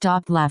Xiaoyu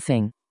stopped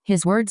laughing.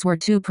 His words were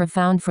too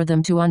profound for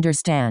them to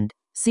understand.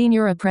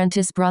 Senior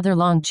apprentice brother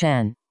Long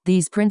Chen,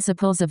 these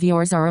principles of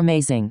yours are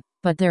amazing,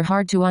 but they're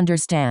hard to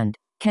understand.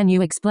 Can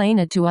you explain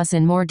it to us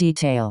in more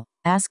detail?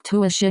 Asked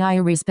Hua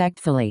Xiaoyu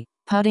respectfully,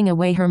 putting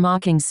away her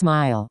mocking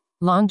smile.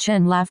 Long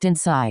Chen laughed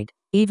inside.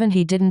 Even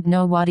he didn't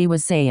know what he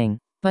was saying,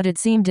 but it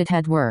seemed it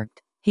had worked.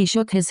 He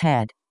shook his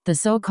head. The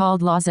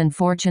so-called laws and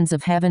fortunes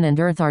of heaven and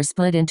earth are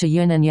split into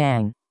yin and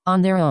yang.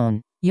 On their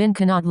own, yin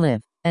cannot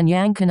live, and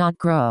yang cannot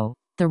grow.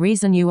 The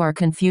reason you are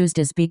confused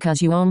is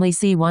because you only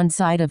see one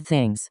side of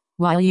things,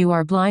 while you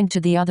are blind to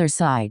the other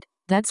side.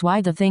 That's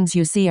why the things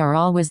you see are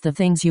always the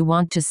things you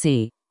want to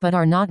see, but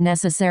are not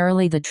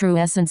necessarily the true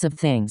essence of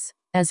things.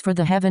 As for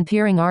the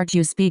heaven-peering art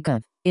you speak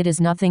of, it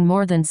is nothing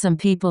more than some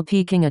people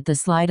peeking at the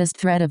slightest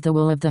thread of the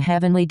will of the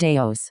heavenly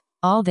Daos.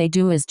 All they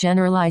do is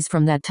generalize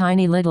from that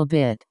tiny little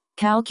bit.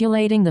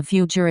 Calculating the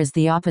future is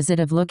the opposite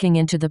of looking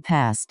into the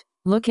past.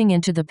 Looking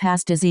into the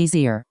past is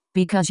easier,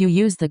 because you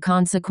use the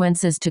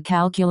consequences to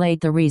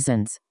calculate the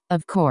reasons.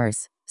 Of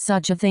course,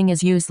 such a thing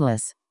is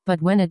useless.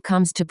 But when it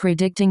comes to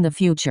predicting the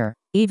future,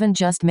 even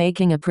just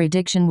making a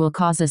prediction will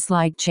cause a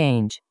slight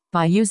change.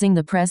 By using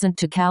the present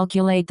to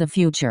calculate the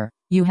future,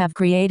 you have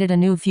created a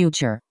new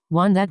future,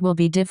 one that will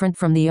be different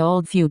from the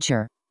old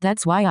future.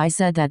 That's why I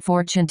said that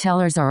fortune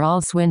tellers are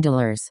all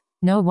swindlers.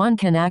 No one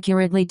can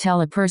accurately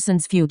tell a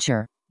person's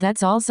future.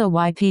 That's also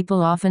why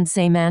people often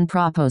say man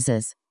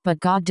proposes, but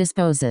God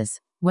disposes.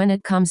 When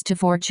it comes to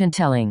fortune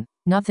telling,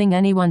 nothing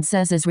anyone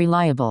says is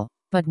reliable.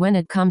 But when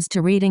it comes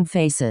to reading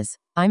faces,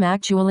 I'm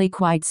actually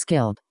quite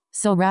skilled.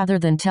 So rather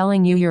than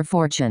telling you your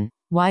fortune,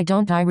 why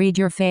don't I read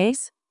your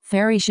face?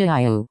 Fairy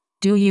Xiaoyu,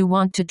 do you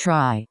want to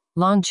try?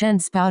 Long Chen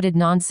spouted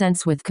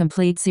nonsense with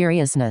complete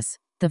seriousness.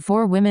 The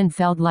four women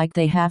felt like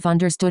they half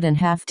understood and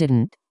half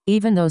didn't.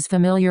 Even those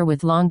familiar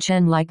with Long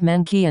Chen like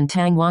Menqi and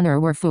Tang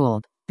Wan'er were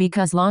fooled,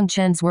 because Long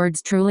Chen's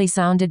words truly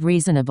sounded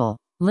reasonable.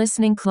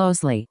 Listening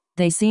closely,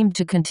 they seemed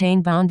to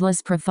contain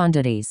boundless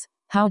profundities.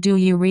 How do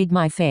you read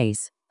my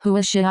face?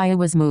 Hua Xiaoyu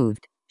was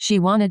moved. She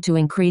wanted to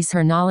increase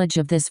her knowledge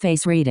of this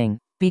face reading,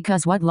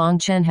 because what Long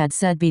Chen had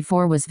said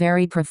before was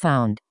very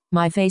profound.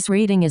 My face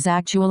reading is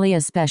actually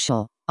a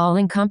special,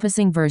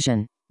 all-encompassing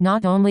version.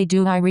 Not only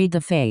do I read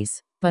the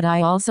face, but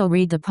I also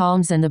read the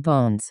palms and the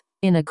bones.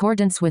 In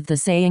accordance with the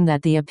saying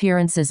that the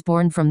appearance is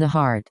born from the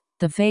heart,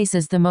 the face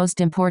is the most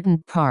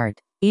important part.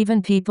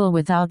 Even people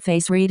without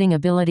face reading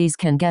abilities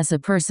can guess a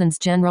person's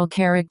general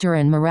character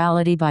and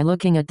morality by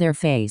looking at their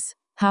face.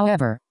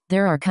 However,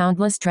 there are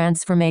countless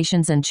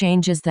transformations and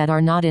changes that are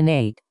not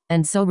innate,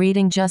 and so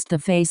reading just the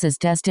face is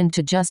destined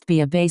to just be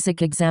a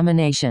basic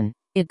examination.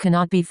 It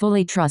cannot be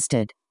fully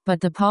trusted.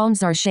 But the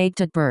palms are shaped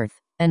at birth,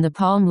 and the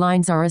palm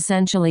lines are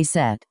essentially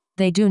set.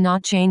 They do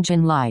not change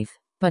in life,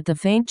 but the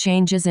faint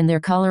changes in their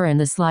color and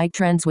the slight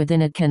trends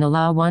within it can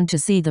allow one to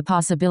see the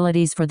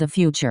possibilities for the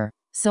future.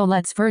 So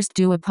let's first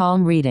do a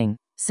palm reading,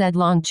 said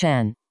Long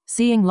Chen.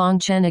 Seeing Long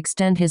Chen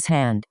extend his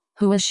hand,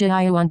 Hua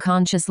Xiaoyu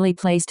unconsciously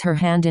placed her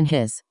hand in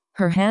his.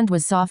 Her hand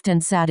was soft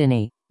and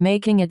satiny,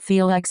 making it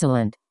feel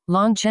excellent.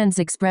 Long Chen's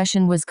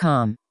expression was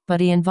calm,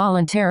 but he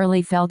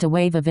involuntarily felt a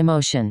wave of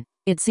emotion.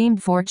 It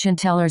seemed fortune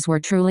tellers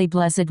were truly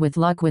blessed with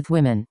luck with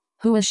women.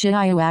 Hua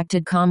Xiaoyu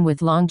acted calm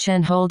with Long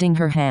Chen holding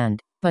her hand,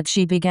 but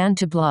she began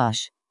to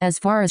blush. As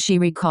far as she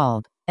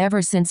recalled,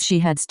 ever since she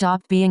had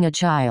stopped being a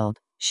child,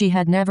 she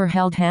had never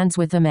held hands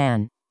with a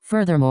man.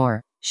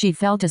 Furthermore, she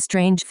felt a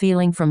strange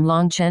feeling from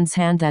Long Chen's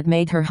hand that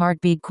made her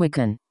heartbeat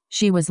quicken.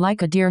 She was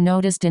like a deer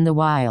noticed in the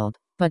wild,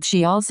 but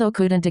she also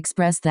couldn't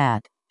express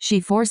that. She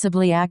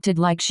forcibly acted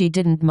like she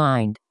didn't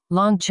mind.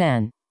 Long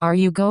Chen, are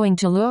you going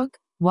to look?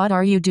 What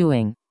are you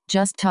doing?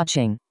 Just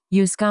touching.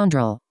 You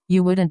scoundrel.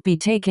 You wouldn't be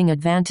taking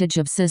advantage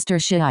of Sister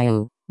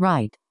Xiaoyu,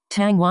 right?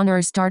 Tang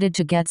Wan'er started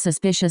to get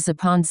suspicious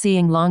upon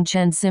seeing Long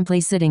Chen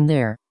simply sitting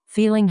there,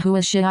 feeling Hua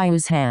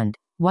Xiaoyu's hand.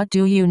 What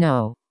do you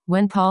know?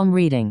 When palm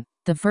reading,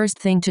 the first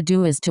thing to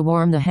do is to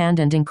warm the hand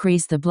and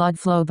increase the blood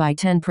flow by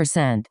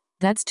 10%.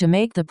 That's to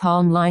make the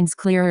palm lines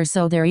clearer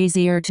so they're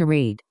easier to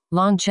read.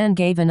 Long Chen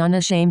gave an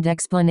unashamed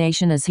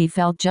explanation as he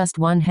felt just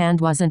one hand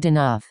wasn't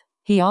enough.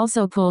 He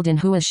also pulled in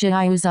Hua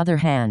Xiaoyu's other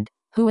hand.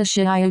 Hua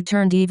Xiaoyu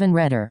turned even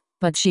redder,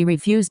 but she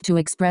refused to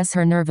express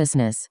her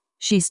nervousness.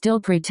 She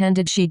still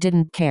pretended she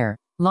didn't care.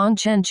 Long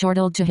Chen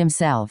chortled to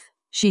himself.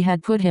 She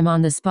had put him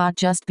on the spot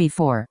just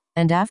before,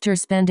 and after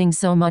spending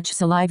so much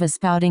saliva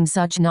spouting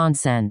such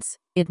nonsense,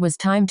 it was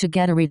time to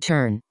get a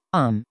return.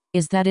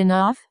 Is that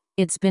enough?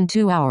 It's been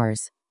 2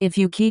 hours. If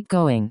you keep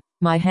going,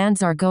 my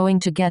hands are going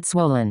to get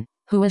swollen.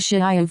 Hua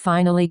Xiaoyu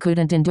finally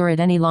couldn't endure it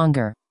any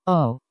longer.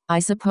 Oh, I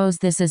suppose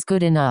this is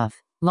good enough.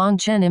 Long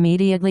Chen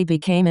immediately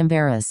became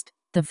embarrassed.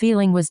 The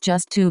feeling was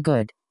just too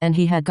good, and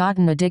he had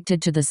gotten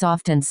addicted to the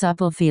soft and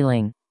supple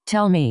feeling.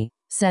 Tell me,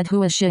 said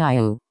Hua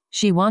Xiaoyu.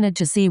 She wanted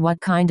to see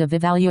what kind of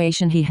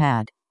evaluation he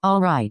had.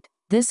 All right,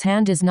 this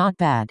hand is not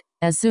bad.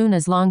 As soon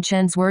as Long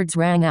Chen's words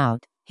rang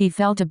out, he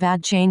felt a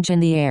bad change in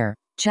the air.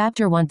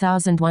 Chapter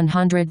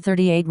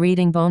 1138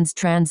 Reading Bones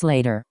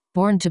Translator.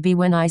 BornToBe.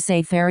 When I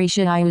say Fairy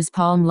Xiaoyu's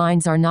palm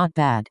lines are not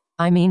bad,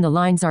 I mean the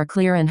lines are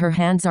clear and her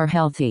hands are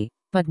healthy.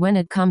 But when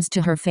it comes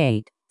to her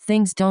fate,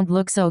 things don't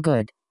look so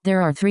good.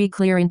 There are 3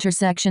 clear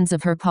intersections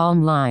of her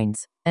palm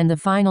lines, and the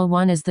final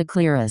one is the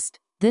clearest.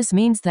 This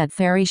means that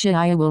Fairy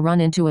Xiaoyu will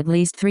run into at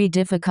least 3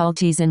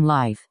 difficulties in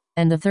life,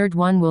 and the third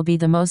one will be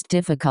the most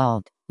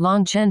difficult.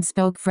 Long Chen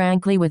spoke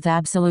frankly with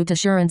absolute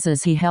assurance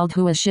as he held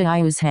Hua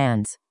Xiaoyu's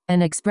hands.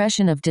 An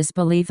expression of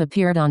disbelief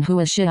appeared on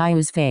Hua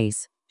Xiaoyu's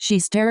face. She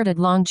stared at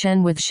Long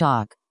Chen with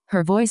shock.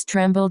 Her voice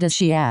trembled as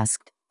she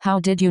asked, "How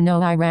did you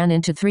know I ran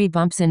into 3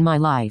 bumps in my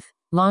life?"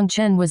 Long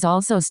Chen was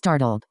also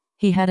startled.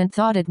 He hadn't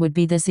thought it would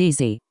be this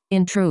easy.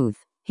 In truth,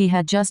 he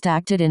had just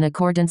acted in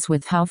accordance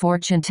with how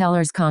fortune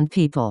tellers con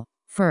people.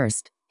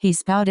 First, he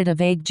spouted a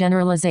vague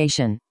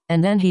generalization,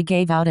 and then he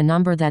gave out a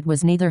number that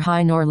was neither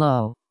high nor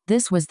low.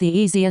 This was the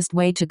easiest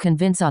way to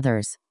convince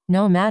others.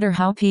 No matter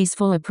how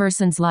peaceful a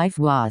person's life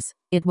was,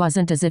 it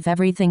wasn't as if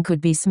everything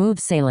could be smooth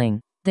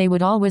sailing. They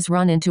would always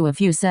run into a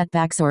few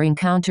setbacks or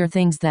encounter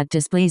things that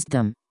displeased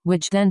them,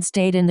 which then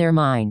stayed in their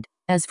mind.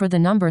 As for the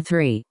number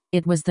 3,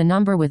 it was the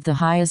number with the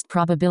highest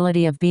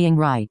probability of being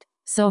right.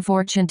 So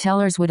fortune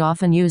tellers would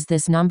often use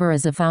this number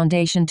as a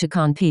foundation to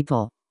con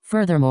people.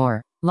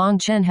 Furthermore, Long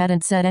Chen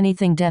hadn't said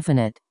anything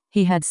definite.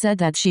 He had said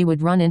that she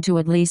would run into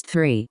at least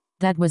 3.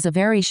 That was a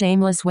very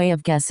shameless way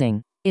of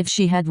guessing. If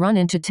she had run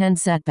into 10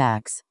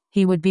 setbacks,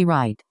 he would be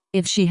right.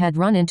 If she had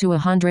run into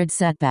 100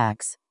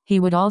 setbacks, he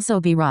would also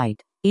be right.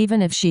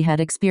 Even if she had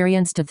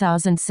experienced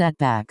 1,000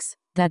 setbacks,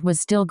 that was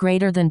still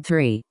greater than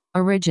 3.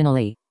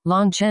 Originally,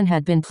 Long Chen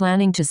had been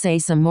planning to say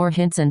some more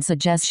hints and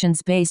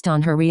suggestions based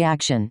on her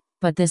reaction,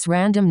 but this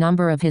random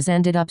number of his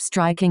ended up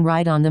striking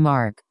right on the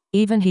mark.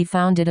 Even he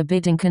found it a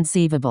bit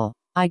inconceivable.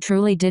 I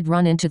truly did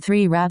run into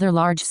 3 rather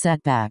large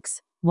setbacks.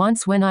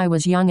 Once when I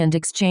was young and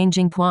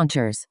exchanging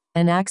pointers,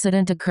 an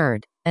accident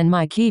occurred, and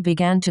my ki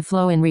began to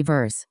flow in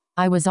reverse.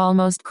 I was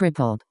almost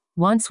crippled.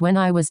 Once when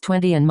I was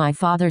 20 and my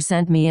father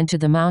sent me into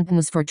the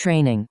mountains for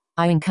training,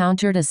 I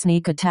encountered a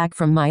sneak attack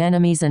from my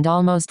enemies and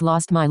almost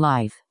lost my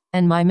life.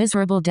 And my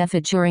miserable death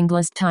during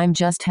this time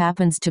just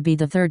happens to be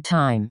the third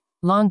time.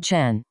 Long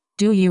Chen,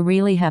 do you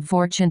really have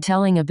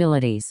fortune-telling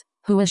abilities?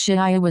 Hua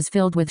Xiaoyu was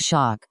filled with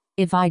shock.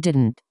 If I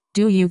didn't,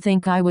 do you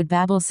think I would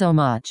babble so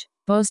much?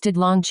 Boasted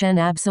Long Chen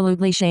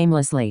absolutely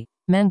shamelessly.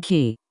 Men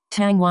Qi,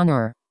 Tang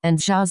Wan'er, and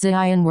Zhao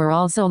Ziyan were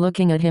also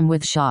looking at him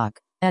with shock.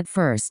 At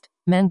first,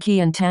 Men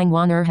Qi and Tang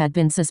Wan'er had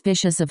been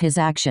suspicious of his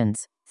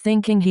actions,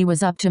 thinking he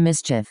was up to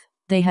mischief.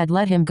 They had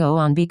let him go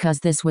on because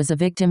this was a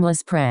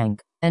victimless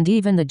prank, and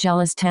even the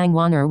jealous Tang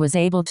Wan'er was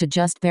able to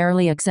just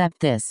barely accept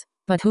this.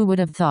 But who would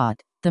have thought?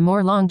 The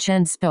more Long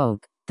Chen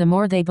spoke, the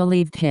more they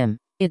believed him.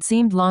 It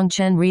seemed Long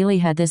Chen really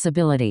had this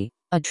ability.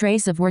 A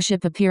trace of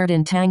worship appeared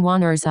in Tang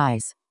Wan'er's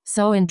eyes.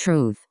 So in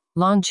truth,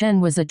 Long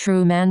Chen was a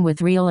true man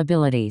with real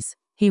abilities.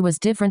 He was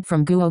different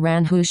from Guo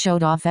Ran, who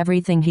showed off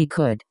everything he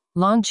could.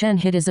 Long Chen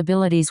hid his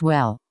abilities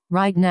well.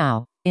 Right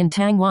now, in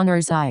Tang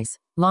Wan'er's eyes,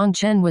 Long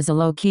Chen was a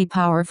low-key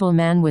powerful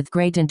man with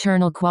great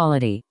internal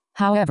quality.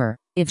 However,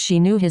 if she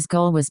knew his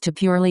goal was to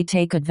purely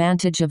take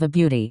advantage of a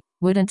beauty,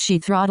 wouldn't she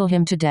throttle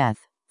him to death?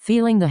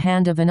 Feeling the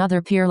hand of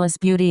another peerless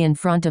beauty in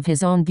front of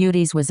his own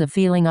beauties was a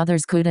feeling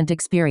others couldn't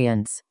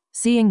experience.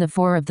 Seeing the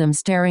four of them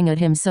staring at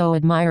him so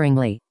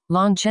admiringly,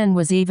 Long Chen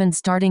was even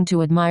starting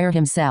to admire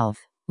himself.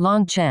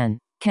 Long Chen,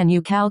 can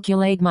you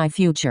calculate my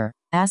future?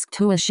 Asked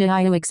Hua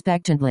Xiaoyu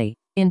expectantly.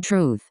 In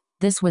truth,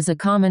 this was a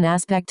common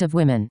aspect of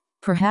women.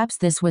 Perhaps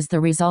this was the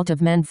result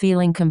of men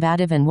feeling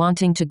combative and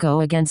wanting to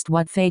go against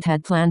what fate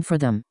had planned for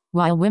them,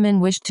 while women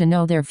wished to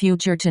know their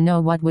future to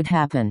know what would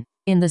happen.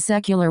 In the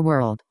secular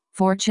world,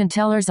 fortune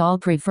tellers all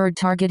preferred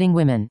targeting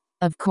women.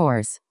 Of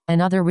course,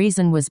 another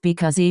reason was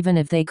because even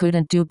if they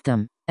couldn't dupe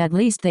them, at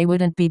least they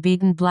wouldn't be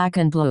beaten black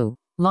and blue.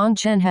 Long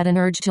Chen had an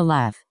urge to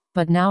laugh,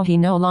 but now he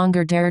no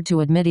longer dared to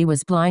admit he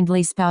was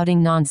blindly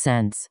spouting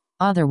nonsense.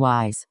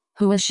 Otherwise,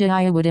 Hua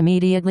Xiaoyu would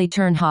immediately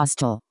turn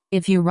hostile.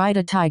 If you ride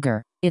a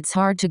tiger, it's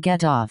hard to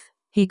get off.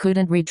 He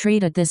couldn't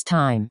retreat at this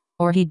time,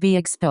 or he'd be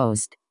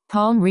exposed.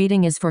 Palm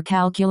reading is for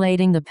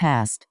calculating the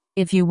past.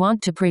 If you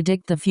want to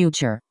predict the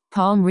future,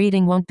 palm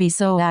reading won't be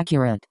so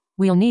accurate.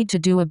 We'll need to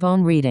do a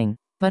bone reading.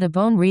 But a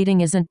bone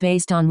reading isn't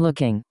based on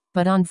looking,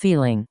 but on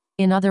feeling.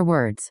 In other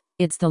words,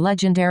 it's the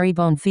legendary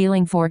bone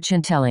feeling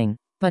fortune telling.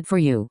 But for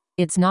you,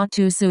 it's not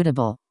too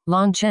suitable.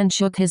 Long Chen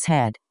shook his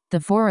head. The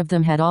four of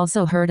them had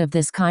also heard of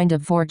this kind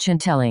of fortune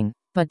telling,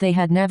 but they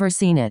had never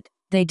seen it.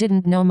 They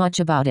didn't know much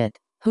about it.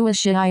 Hua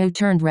Xiaoyu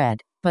turned red,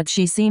 but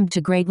she seemed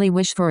to greatly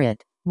wish for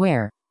it.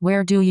 Where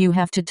do you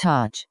have to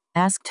touch?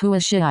 Asked Hua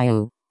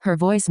Xiaoyu, her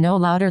voice no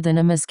louder than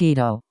a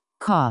mosquito.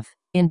 Cough.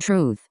 In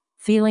truth,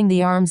 feeling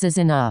the arms is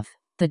enough.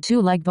 The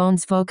two leg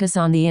bones focus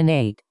on the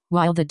innate,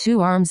 while the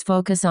two arms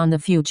focus on the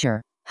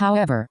future.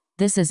 However,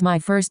 this is my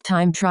first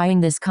time trying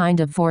this kind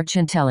of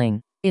fortune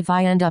telling. If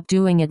I end up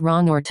doing it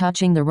wrong or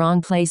touching the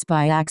wrong place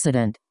by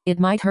accident, it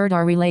might hurt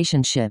our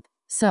relationship.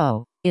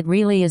 So, it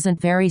really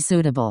isn't very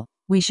suitable.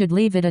 We should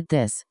leave it at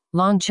this.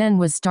 Long Chen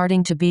was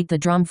starting to beat the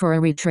drum for a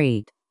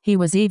retreat. He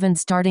was even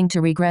starting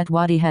to regret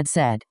what he had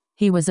said.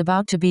 He was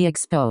about to be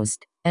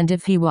exposed, and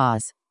if he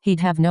was,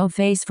 he'd have no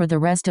face for the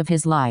rest of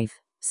his life.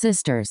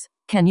 Sisters,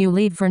 can you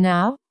leave for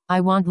now?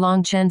 I want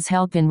Long Chen's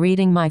help in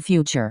reading my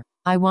future.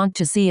 I want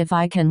to see if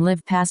I can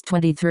live past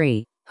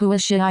 23. Hua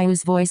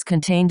Xiaoyu's voice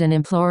contained an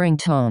imploring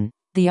tone.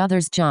 The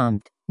others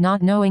jumped,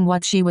 not knowing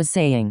what she was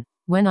saying.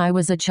 When I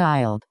was a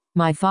child,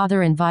 my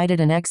father invited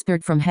an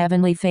expert from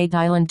Heavenly Fate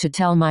Island to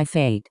tell my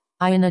fate.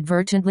 I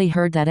inadvertently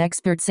heard that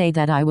expert say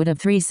that I would have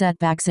 3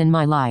 setbacks in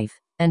my life,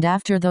 and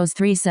after those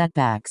 3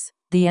 setbacks,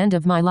 the end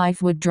of my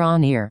life would draw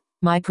near.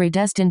 My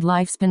predestined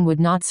lifespan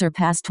would not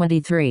surpass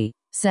 23,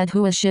 said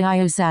Hua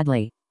Xiaoyu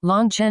sadly.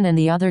 Long Chen and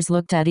the others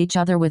looked at each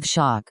other with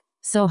shock.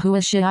 So Hua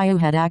Xiaoyu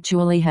had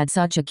actually had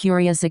such a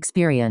curious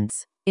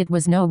experience. It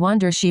was no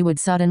wonder she would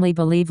suddenly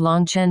believe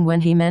Long Chen when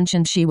he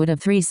mentioned she would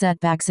have 3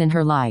 setbacks in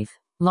her life.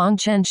 Long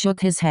Chen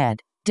shook his head.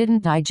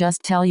 Didn't I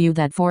just tell you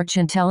that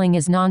fortune telling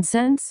is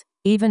nonsense?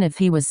 Even if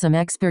he was some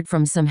expert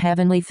from some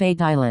Heavenly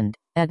Fate Island,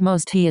 at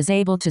most he is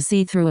able to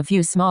see through a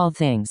few small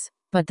things.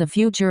 But the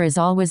future is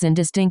always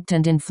indistinct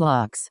and in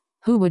flux.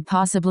 Who would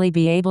possibly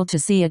be able to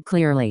see it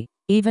clearly,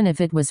 even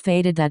if it was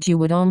fated that you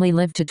would only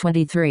live to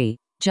 23?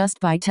 Just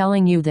by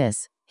telling you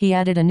this, he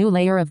added a new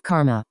layer of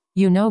karma.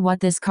 You know what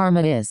this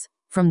karma is.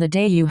 From the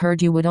day you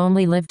heard you would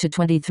only live to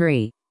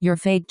 23, your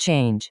fate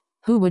change.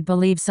 Who would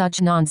believe such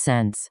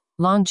nonsense?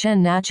 Long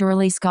Chen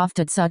naturally scoffed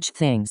at such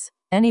things.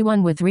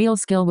 Anyone with real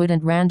skill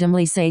wouldn't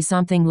randomly say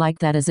something like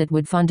that, as it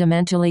would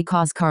fundamentally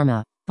cause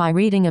karma. By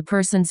reading a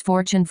person's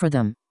fortune for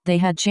them, they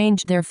had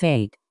changed their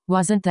fate.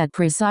 Wasn't that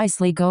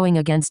precisely going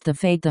against the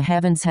fate the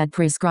heavens had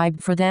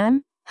prescribed for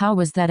them? How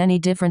was that any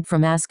different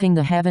from asking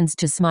the heavens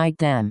to smite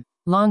them?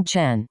 Long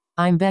Chen,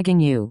 I'm begging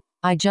you.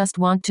 I just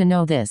want to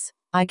know this.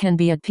 I can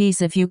be at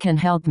peace if you can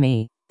help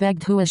me,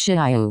 begged Hua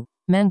Xiaoyu.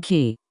 Men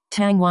Qi,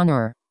 Tang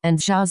Wan'er, and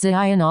Zhao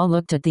Ziyan all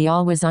looked at the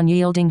always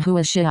unyielding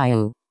Hua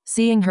Xiaoyu.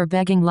 Seeing her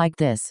begging like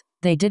this,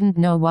 they didn't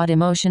know what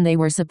emotion they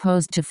were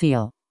supposed to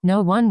feel.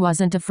 No one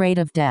wasn't afraid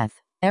of death.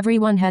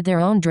 Everyone had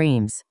their own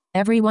dreams.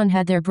 Everyone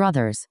had their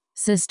brothers,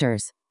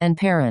 sisters, and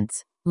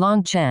parents.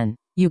 Long Chen,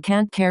 you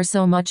can't care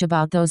so much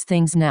about those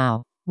things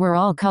now. We're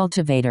all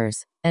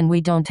cultivators, and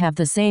we don't have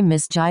the same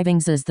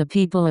misgivings as the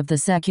people of the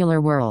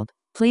secular world.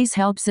 Please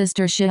help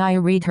Sister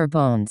Xiaoyu read her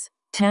bones.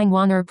 Tang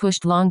Wan'er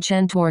pushed Long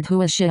Chen toward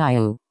Hua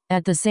Xiaoyu.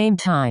 At the same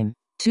time,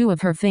 two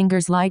of her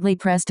fingers lightly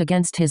pressed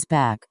against his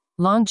back.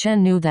 Long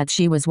Chen knew that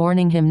she was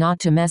warning him not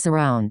to mess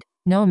around.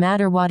 No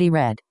matter what he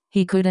read,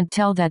 he couldn't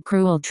tell that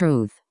cruel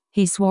truth.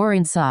 He swore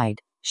inside.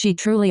 She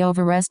truly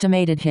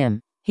overestimated him.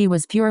 He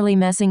was purely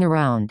messing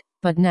around.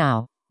 But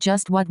now,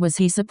 just what was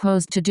he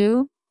supposed to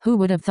do? Who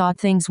would have thought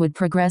things would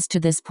progress to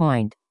this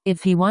point?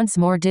 If he once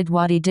more did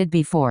what he did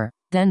before,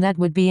 then that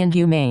would be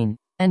inhumane.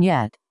 And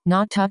yet,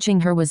 not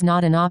touching her was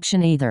not an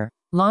option either.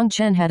 Long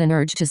Chen had an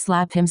urge to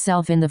slap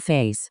himself in the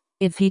face.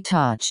 If he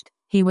touched,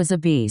 he was a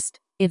beast.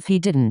 If he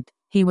didn't,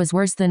 he was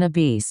worse than a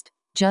beast.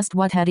 Just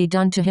what had he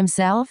done to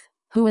himself?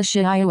 Hua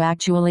Xiaoyu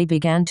actually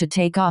began to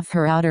take off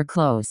her outer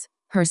clothes.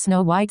 Her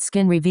snow-white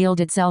skin revealed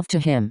itself to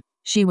him.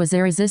 She was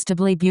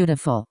irresistibly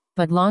beautiful,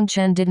 but Long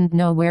Chen didn't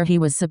know where he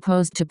was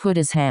supposed to put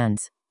his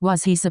hands.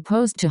 Was he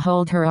supposed to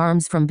hold her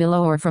arms from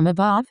below or from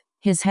above?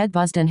 His head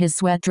buzzed and his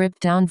sweat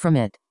dripped down from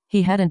it.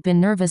 He hadn't been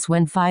nervous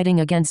when fighting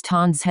against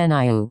Hans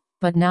Henyu,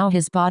 but now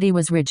his body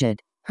was rigid.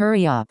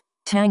 Hurry up.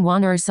 Tang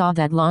Wan'er saw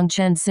that Long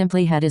Chen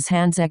simply had his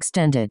hands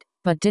extended,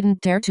 but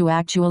didn't dare to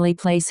actually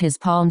place his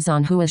palms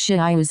on Hua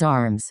Xiaoyu's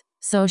arms,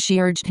 so she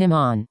urged him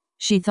on.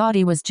 She thought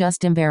he was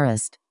just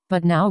embarrassed,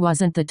 but now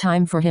wasn't the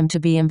time for him to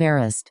be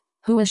embarrassed.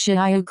 Hua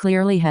Xiaoyu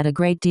clearly had a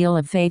great deal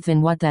of faith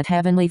in what that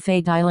Heavenly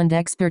Fate Island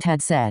expert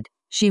had said.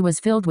 She was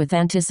filled with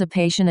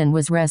anticipation and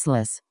was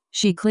restless.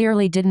 She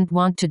clearly didn't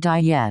want to die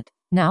yet.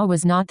 Now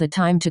was not the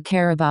time to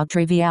care about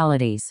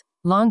trivialities.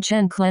 Long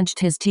Chen clenched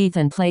his teeth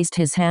and placed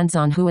his hands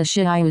on Hua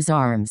Xiaoyu's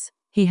arms.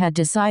 He had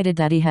decided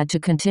that he had to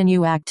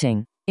continue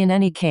acting. In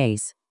any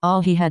case,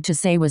 all he had to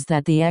say was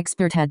that the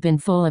expert had been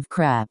full of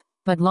crap.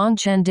 But Long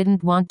Chen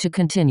didn't want to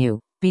continue,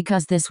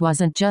 because this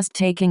wasn't just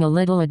taking a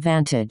little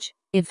advantage.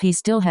 If he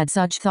still had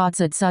such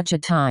thoughts at such a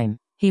time,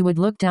 he would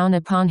look down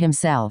upon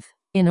himself.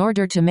 In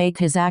order to make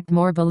his act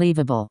more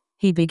believable,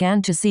 he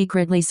began to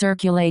secretly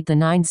circulate the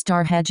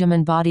 9-star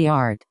hegemon body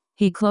art.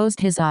 He closed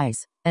his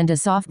eyes, and a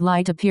soft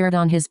light appeared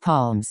on his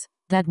palms.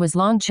 That was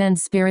Long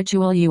Chen's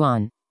spiritual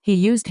yuan. He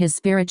used his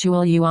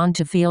spiritual yuan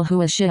to feel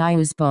Hua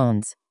Xiaoyu's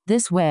bones.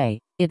 This way,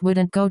 it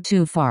wouldn't go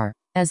too far.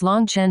 As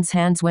Long Chen's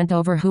hands went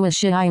over Hua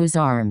Xiaoyu's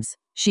arms,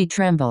 she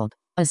trembled.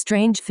 A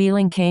strange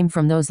feeling came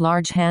from those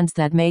large hands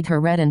that made her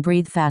red and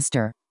breathe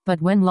faster.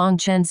 But when Long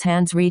Chen's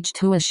hands reached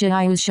Hua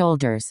Xiaoyu's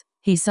shoulders,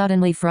 he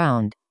suddenly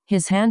frowned.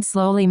 His hand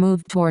slowly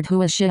moved toward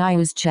Hua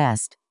Xiaoyu's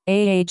chest.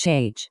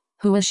 AHH.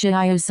 Hua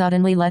Xiaoyu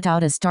suddenly let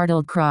out a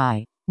startled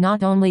cry.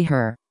 Not only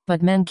her,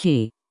 but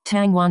Menqi,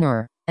 Tang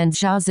Wan'er, and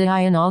Zhao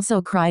Ziyan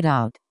also cried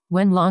out.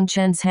 When Long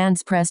Chen's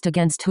hands pressed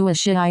against Hua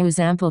Xiaoyu's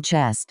ample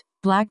chest,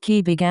 black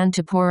qi began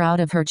to pour out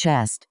of her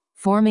chest,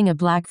 forming a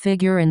black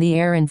figure in the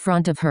air in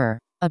front of her.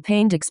 A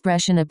pained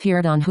expression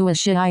appeared on Hua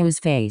Xiaoyu's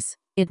face.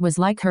 It was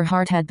like her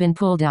heart had been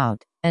pulled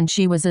out, and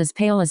she was as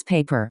pale as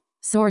paper.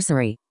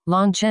 Sorcery.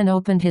 Long Chen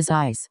opened his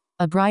eyes.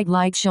 A bright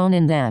light shone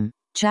in them.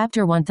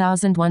 Chapter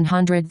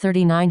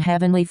 1139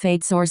 Heavenly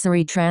Fate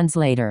Sorcery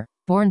Translator.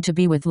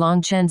 BornToBe with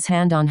Long Chen's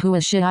hand on Hua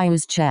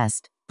Xiaoyu's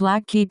chest.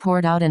 Black qi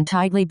poured out and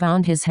tightly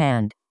bound his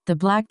hand. The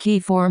black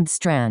qi formed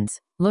strands,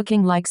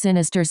 looking like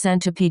sinister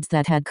centipedes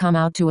that had come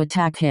out to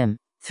attack him.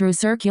 Through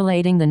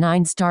circulating the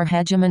 9-star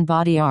hegemon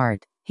body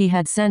art, he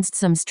had sensed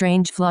some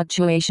strange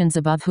fluctuations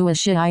above Hua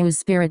Xiaoyu's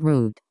spirit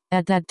root.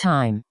 At that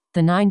time,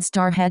 the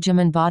 9-star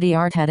hegemon body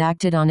art had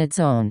acted on its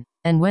own,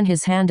 and when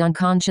his hand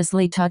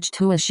unconsciously touched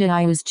Hua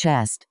Xiaoyu's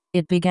chest,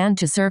 it began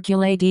to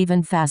circulate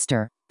even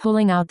faster,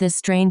 pulling out this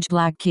strange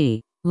black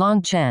qi.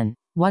 Long Chen,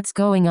 what's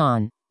going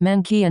on?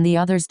 Menqi and the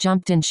others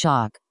jumped in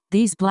shock.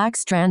 These black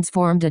strands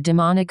formed a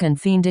demonic and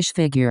fiendish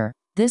figure.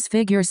 This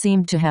figure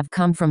seemed to have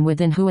come from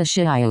within Hua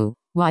Xiaoyu,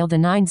 while the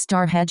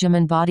 9-star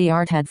hegemon body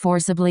art had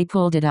forcibly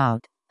pulled it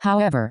out.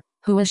 However,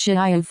 Hua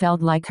Xiaoyu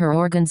felt like her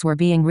organs were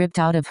being ripped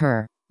out of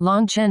her.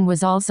 Long Chen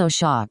was also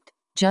shocked.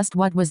 Just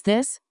what was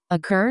this? A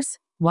curse?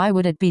 Why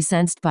would it be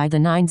sensed by the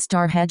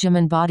 9-star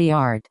hegemon body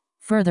art?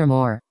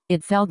 Furthermore,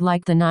 it felt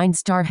like the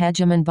 9-star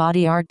hegemon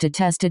body art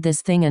detested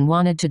this thing and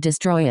wanted to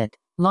destroy it.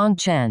 Long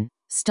Chen,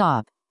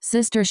 stop.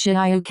 Sister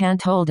Xiaoyu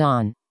can't hold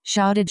on,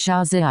 shouted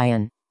Zhao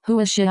Ziyan.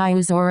 Hua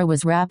Xiaoyu's aura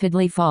was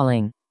rapidly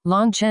falling.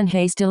 Long Chen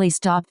hastily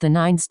stopped the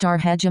 9-star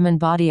hegemon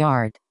body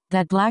art.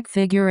 That black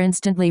figure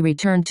instantly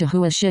returned to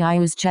Hua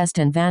Xiaoyu's chest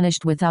and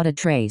vanished without a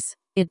trace.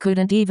 It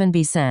couldn't even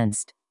be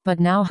sensed. But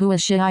now Hua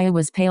Xiaoyu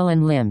was pale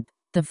and limp.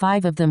 The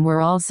 5 of them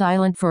were all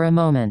silent for a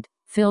moment,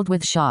 filled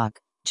with shock.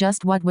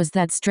 Just what was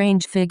that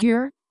strange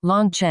figure?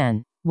 Long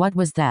Chen, what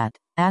was that?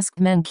 Asked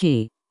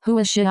Menqi.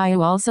 Hua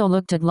Xiaoyu also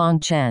looked at Long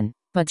Chen,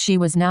 but she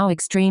was now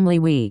extremely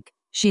weak.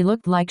 She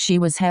looked like she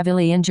was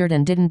heavily injured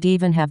and didn't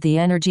even have the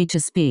energy to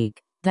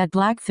speak. That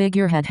black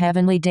figure had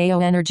heavenly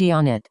Dao energy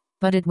on it,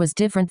 but it was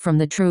different from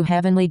the true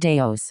heavenly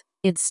Daos.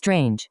 It's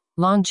strange.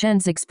 Long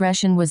Chen's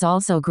expression was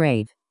also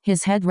grave.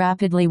 His head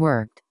rapidly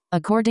worked.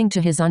 According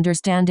to his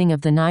understanding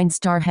of the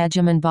 9-star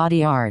hegemon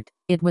body art,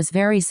 it was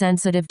very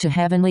sensitive to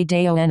heavenly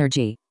Dao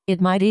energy. It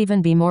might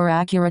even be more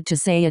accurate to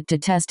say it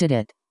detested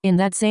it. In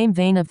that same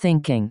vein of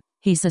thinking,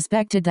 he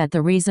suspected that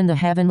the reason the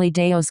heavenly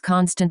Daos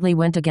constantly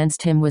went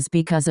against him was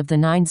because of the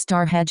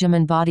 9-star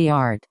hegemon body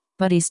art,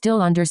 but he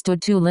still understood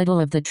too little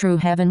of the true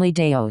heavenly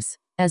Daos.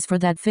 As for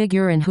that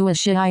figure in Hua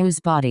Xiao's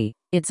body,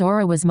 its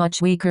aura was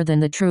much weaker than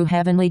the true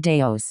heavenly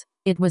Daos.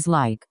 It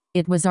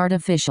was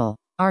artificial.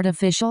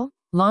 Artificial?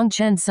 Long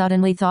Chen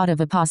suddenly thought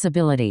of a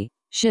possibility.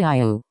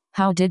 Xiao,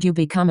 how did you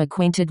become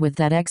acquainted with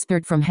that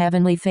expert from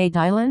Heavenly Fate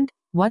Island?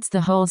 What's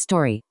the whole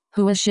story?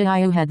 Hua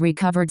Xiao had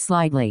recovered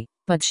slightly,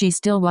 but she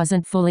still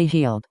wasn't fully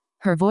healed.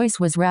 Her voice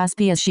was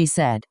raspy as she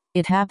said,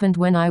 "It happened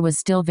when I was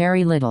still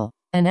very little.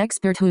 An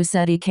expert who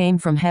said he came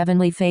from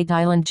Heavenly Fate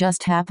Island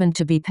just happened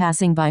to be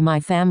passing by my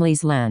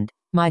family's land.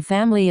 My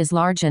family is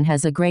large and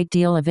has a great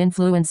deal of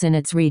influence in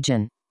its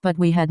region. But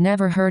we had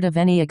never heard of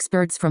any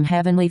experts from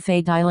Heavenly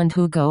Fate Island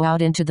who go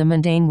out into the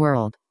mundane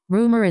world.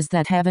 Rumor is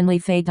that Heavenly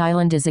Fate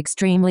Island is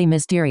extremely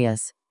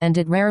mysterious, and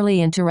it rarely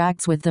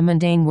interacts with the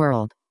mundane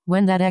world.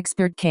 When that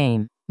expert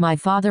came, my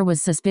father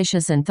was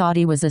suspicious and thought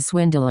he was a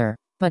swindler,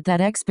 but that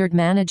expert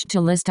managed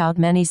to list out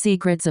many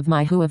secrets of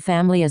my Hua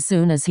family as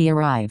soon as he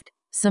arrived.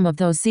 Some of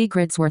those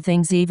secrets were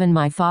things even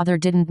my father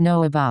didn't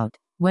know about.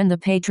 When the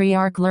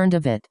patriarch learned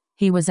of it,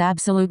 he was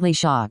absolutely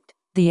shocked.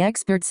 The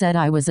expert said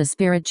I was a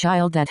spirit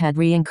child that had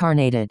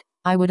reincarnated.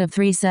 I would have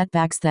 3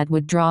 setbacks that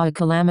would draw a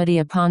calamity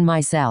upon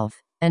myself,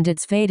 and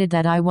it's fated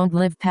that I won't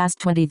live past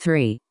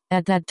 23.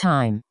 At that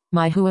time,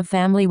 my Hua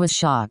family was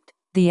shocked.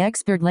 The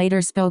expert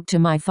later spoke to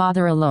my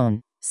father alone,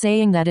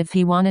 saying that if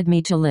he wanted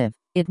me to live,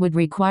 it would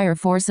require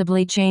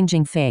forcibly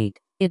changing fate.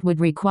 It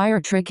would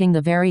require tricking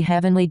the very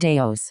heavenly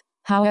Daos.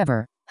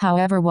 However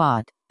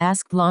what?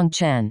 Asked Long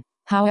Chen.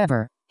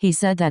 However, he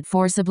said that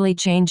forcibly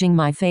changing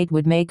my fate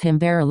would make him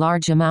bear a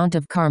large amount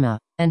of karma,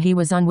 and he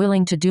was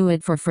unwilling to do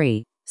it for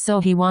free.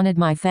 So he wanted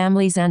my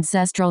family's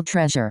ancestral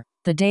treasure,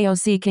 the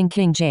Dao-seeking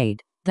King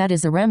Jade. That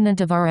is a remnant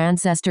of our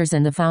ancestors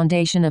and the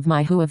foundation of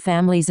my Hua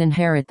family's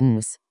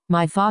inheritance.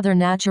 My father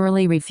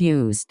naturally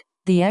refused.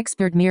 The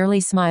expert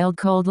merely smiled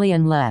coldly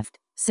and left,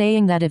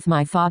 saying that if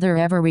my father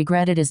ever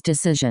regretted his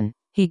decision,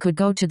 he could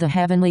go to the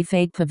Heavenly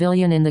Fate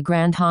Pavilion in the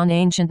Grand Han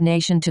ancient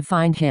nation to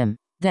find him.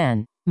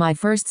 Then, my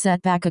first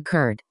setback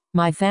occurred.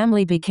 My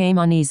family became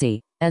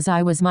uneasy, as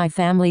I was my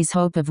family's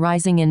hope of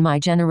rising in my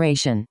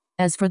generation.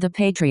 As for the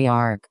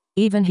patriarch,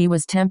 even he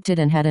was tempted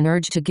and had an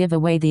urge to give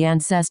away the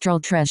ancestral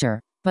treasure.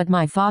 But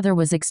my father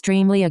was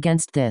extremely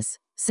against this,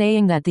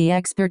 saying that the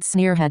expert's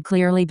sneer had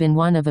clearly been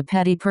one of a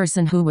petty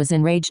person who was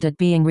enraged at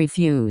being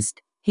refused.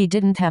 He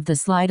didn't have the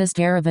slightest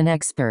air of an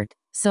expert,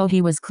 so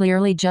he was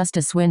clearly just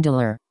a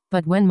swindler.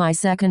 But when my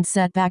second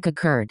setback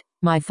occurred,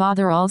 my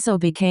father also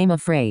became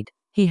afraid.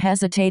 He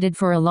hesitated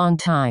for a long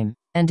time,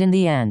 and in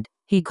the end,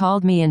 he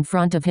called me in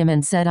front of him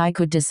and said I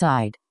could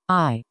decide.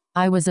 I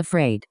was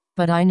afraid,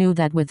 but I knew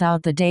that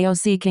without the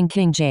Dao-seeking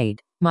King Jade,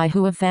 my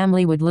Hua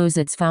family would lose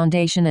its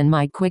foundation and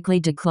might quickly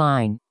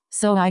decline.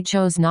 So I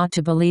chose not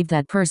to believe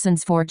that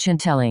person's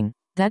fortune-telling.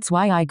 That's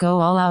why I go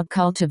all out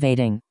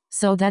cultivating,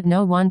 so that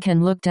no one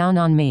can look down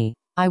on me.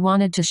 I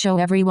wanted to show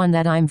everyone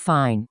that I'm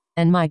fine,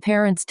 and my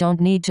parents don't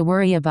need to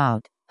worry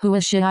about. Hua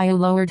Xiao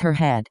lowered her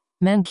head.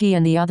 Menqi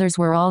and the others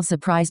were all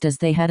surprised as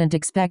they hadn't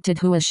expected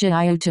Hua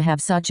Xiao to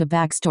have such a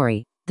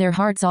backstory. Their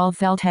hearts all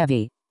felt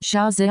heavy.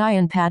 Xiao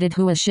Ziyan patted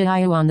Hua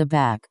Xiao on the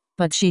back,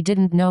 but she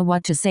didn't know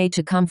what to say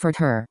to comfort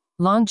her.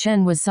 Long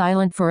Chen was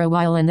silent for a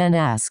while and then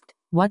asked,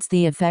 "What's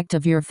the effect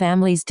of your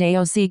family's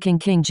Dao-seeking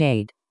King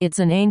Jade?" "It's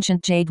an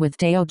ancient jade with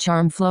Dao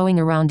charm flowing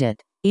around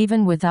it.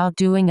 Even without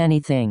doing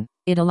anything,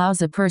 it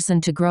allows a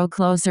person to grow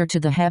closer to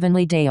the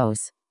heavenly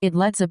Daos. It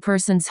lets a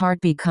person's heart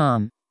be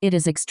calm. It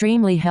is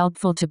extremely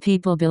helpful to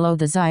people below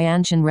the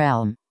Xianshan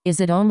realm." "Is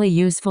it only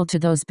useful to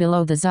those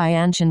below the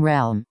Xianshan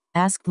realm?"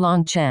 asked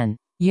Long Chen.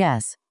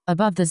 "Yes.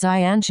 Above the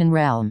Xianshan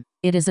realm,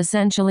 it is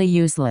essentially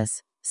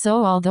useless.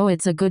 So although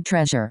it's a good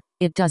treasure,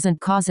 it doesn't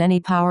cause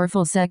any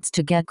powerful sects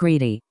to get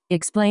greedy,"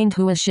 explained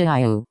Hua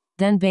Xiao.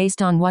 "Then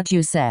based on what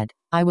you said,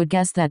 I would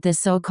guess that this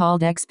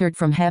so-called expert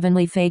from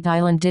Heavenly Fate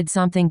Island did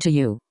something to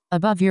you.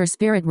 Above your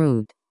spirit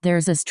root,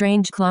 there's a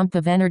strange clump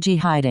of energy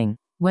hiding.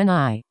 When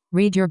I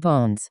read your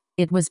bones,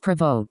 it was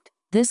provoked.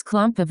 This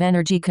clump of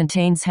energy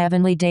contains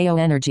heavenly Dao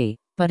energy,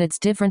 but it's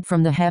different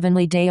from the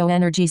heavenly Dao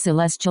energy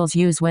celestials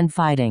use when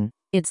fighting.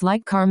 It's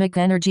like karmic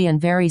energy and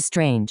very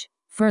strange.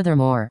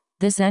 Furthermore,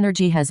 this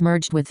energy has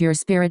merged with your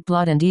spirit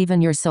blood and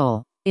even your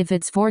soul. If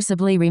it's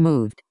forcibly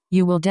removed,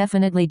 you will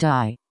definitely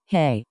die."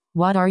 "Hey,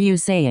 what are you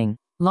saying?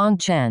 Long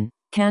Chen,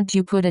 can't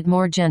you put it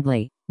more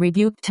gently?"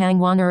 rebuked Tang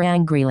Wan'er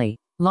angrily.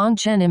 Long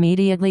Chen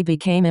immediately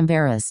became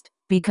embarrassed,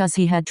 because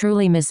he had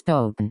truly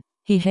misspoken.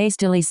 He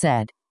hastily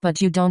said,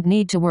 "But you don't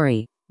need to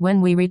worry. When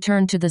we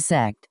return to the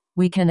sect,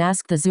 we can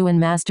ask the Zuan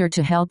master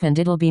to help and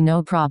it'll be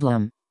no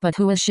problem." But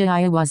Hua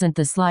Xiao wasn't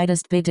the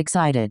slightest bit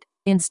excited.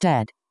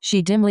 Instead,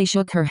 she dimly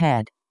shook her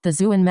head. "The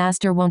Zuan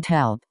master won't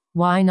help."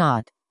 "Why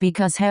not?"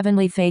 "Because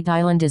Heavenly Fate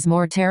Island is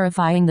more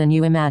terrifying than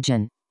you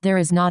imagine. There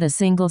is not a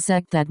single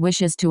sect that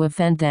wishes to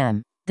offend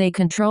them. They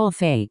control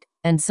fate,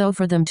 and so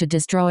for them to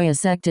destroy a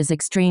sect is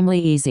extremely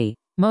easy.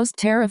 Most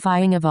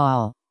terrifying of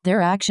all,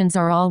 their actions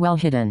are all well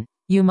hidden.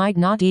 You might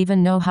not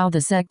even know how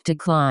the sect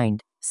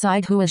declined,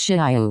 sighed Hua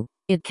Xiaoyu.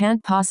 It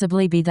can't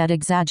possibly be that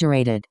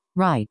exaggerated,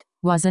 right?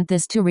 Wasn't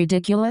this too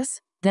ridiculous?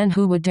 Then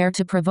who would dare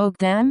to provoke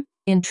them?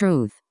 In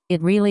truth,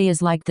 it really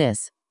is like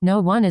this. No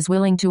one is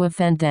willing to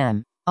offend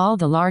them. All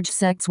the large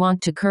sects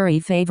want to curry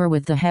favor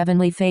with the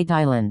Heavenly Fate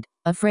Island,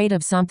 afraid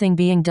of something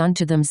being done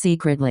to them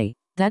secretly.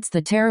 That's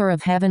the terror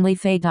of Heavenly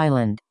Fate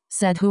Island,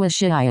 said Hua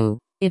Xiaoyu.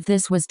 If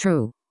this was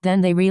true,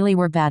 then they really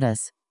were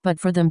badass. But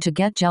for them to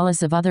get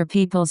jealous of other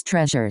people's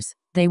treasures,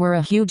 they were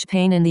a huge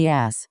pain in the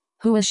ass.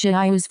 Hua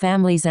Xiaoyu's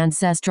family's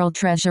ancestral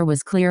treasure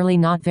was clearly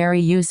not very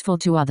useful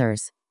to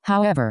others.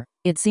 However,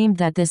 it seemed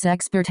that this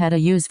expert had a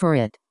use for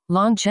it.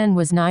 Long Chen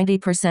was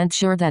 90%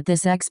 sure that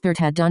this expert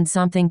had done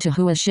something to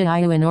Hua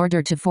Xiaoyu in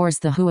order to force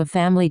the Hua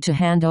family to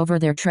hand over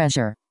their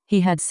treasure.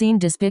 He had seen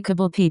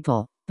despicable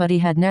people, but he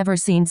had never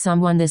seen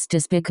someone this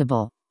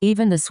despicable.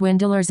 Even the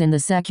swindlers in the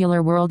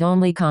secular world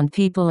only conned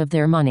people of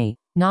their money,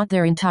 not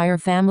their entire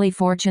family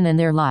fortune and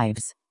their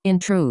lives. In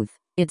truth,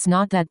 it's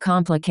not that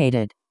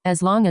complicated.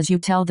 As long as you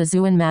tell the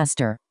Zuan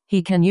master,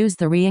 he can use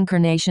the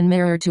reincarnation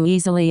mirror to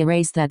easily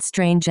erase that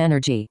strange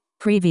energy.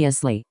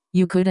 Previously,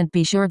 you couldn't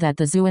be sure that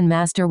the Zuan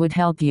master would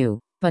help you,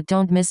 but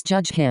don't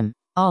misjudge him.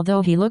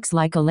 Although he looks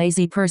like a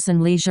lazy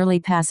person leisurely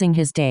passing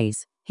his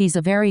days, he's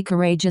a very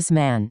courageous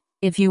man.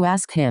 If you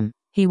ask him,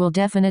 he will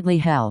definitely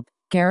help,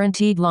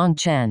 guaranteed Long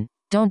Chen.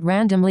 Don't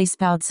randomly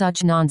spout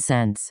such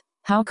nonsense.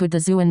 How could the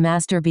Zuan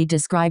master be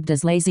described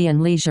as lazy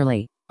and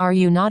leisurely? Are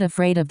you not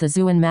afraid of the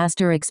Zuan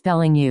master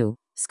expelling you?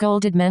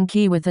 Scolded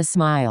Menqi with a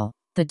smile.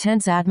 The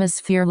tense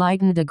atmosphere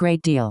lightened a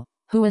great deal.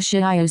 Hua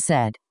Xiaoyu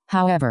said.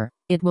 However,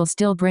 it will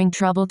still bring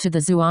trouble to the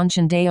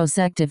Zhuanshan Dao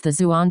sect if the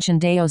Zhuanshan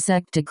Dao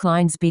sect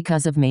declines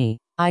because of me.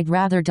 I'd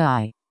rather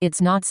die.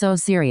 It's not so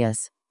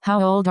serious.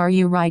 How old are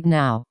you right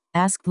now?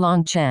 Asked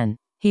Long Chen.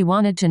 He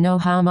wanted to know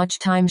how much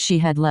time she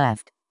had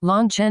left.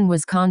 Long Chen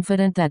was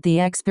confident that the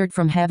expert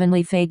from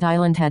Heavenly Fate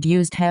Island had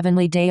used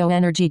Heavenly Dao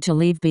energy to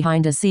leave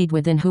behind a seed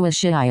within Hua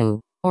Xiaoyu.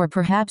 Or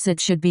perhaps it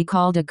should be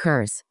called a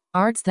curse.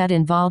 Arts that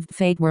involved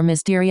fate were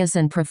mysterious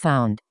and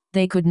profound.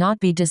 They could not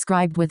be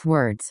described with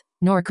words,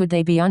 nor could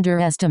they be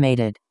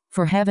underestimated.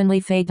 For Heavenly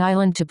Fate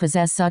Island to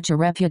possess such a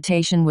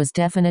reputation was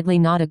definitely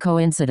not a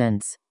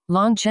coincidence.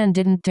 Long Chen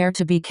didn't dare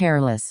to be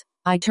careless.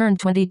 I turned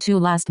 22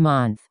 last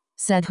month,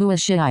 said Hua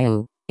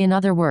Xiaoyu. In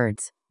other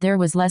words, there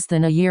was less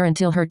than a year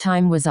until her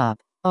time was up.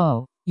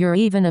 Oh, you're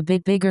even a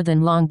bit bigger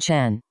than Long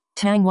Chen.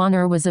 Tang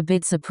Wan'er was a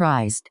bit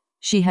surprised.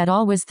 She had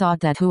always thought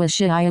that Hua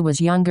Xiaoyu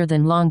was younger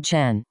than Long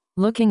Chen.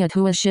 Looking at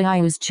Hua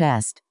Xiaoyu's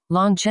chest,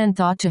 Long Chen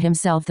thought to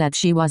himself that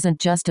she wasn't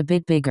just a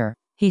bit bigger.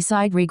 He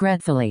sighed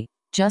regretfully.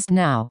 Just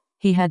now,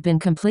 he had been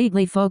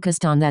completely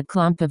focused on that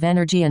clump of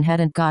energy and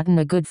hadn't gotten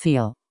a good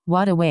feel.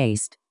 What a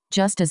waste.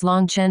 Just as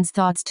Long Chen's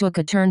thoughts took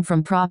a turn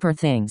from proper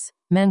things,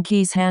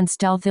 Menqi's hand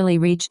stealthily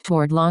reached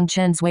toward Long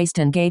Chen's waist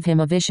and gave him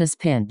a vicious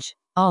pinch.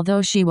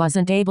 Although she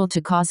wasn't able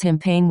to cause him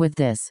pain with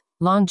this,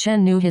 Long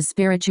Chen knew his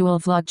spiritual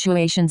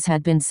fluctuations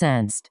had been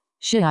sensed.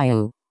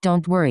 Xiaoyu,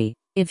 don't worry.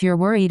 If you're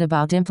worried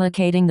about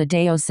implicating the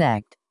Dao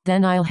sect,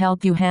 then I'll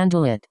help you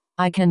handle it.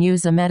 I can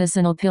use a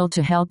medicinal pill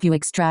to help you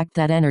extract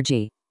that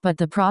energy, but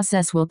the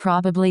process will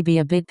probably be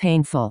a bit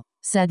painful,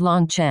 said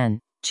Long Chen.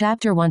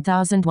 Chapter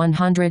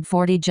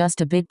 1140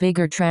 Just a bit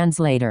bigger.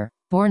 Translator.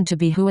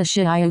 BornToBe. Hua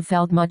Xiaoyu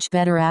felt much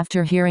better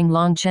after hearing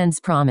Long Chen's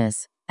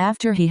promise.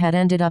 After he had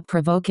ended up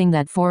provoking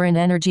that foreign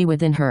energy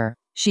within her,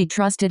 she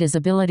trusted his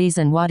abilities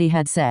and what he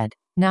had said.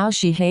 Now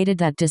she hated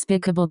that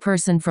despicable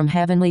person from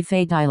Heavenly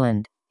Fate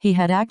Island. He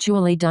had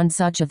actually done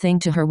such a thing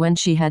to her when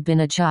she had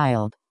been a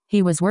child.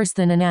 He was worse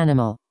than an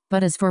animal.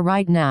 But as for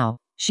right now,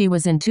 she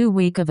was in too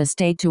weak of a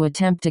state to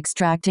attempt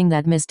extracting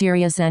that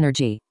mysterious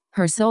energy.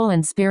 Her soul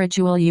and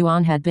spiritual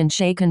yuan had been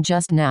shaken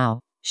just now.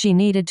 She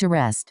needed to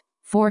rest.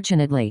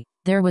 Fortunately,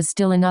 there was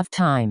still enough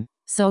time,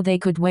 so they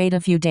could wait a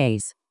few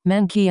days.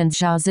 Menqi and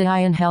Zhao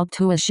Ziyan helped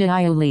Hua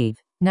Xiaoyu leave.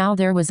 Now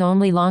there was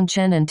only Long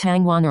Chen and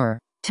Tang Wan'er.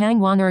 Tang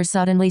Wan'er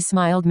suddenly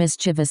smiled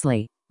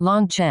mischievously.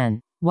 Long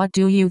Chen, what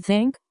do you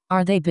think?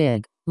 Are they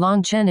big?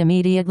 Long Chen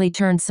immediately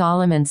turned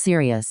solemn and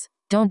serious.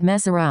 Don't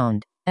mess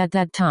around. At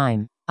that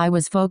time, I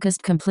was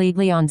focused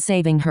completely on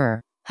saving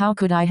her. How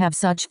could I have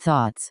such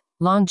thoughts?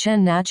 Long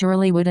Chen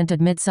naturally wouldn't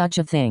admit such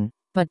a thing.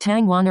 But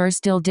Tang Wan'er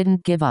still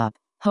didn't give up.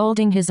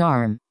 Holding his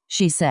arm,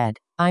 she said,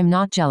 I'm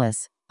not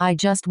jealous. I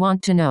just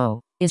want to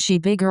know, is she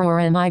bigger or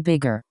am I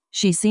bigger?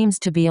 She seems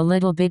to be a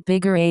little bit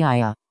bigger.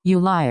 Aya, you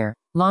liar.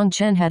 Long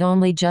Chen had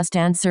only just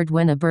answered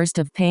when a burst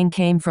of pain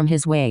came from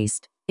his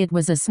waist. It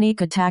was a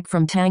sneak attack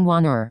from Tang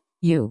Wan'er.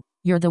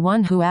 You're the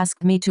one who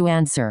asked me to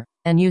answer,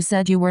 and you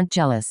said you weren't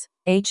jealous.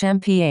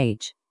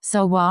 HMPH.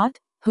 So what?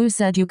 Who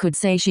said you could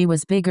say she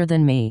was bigger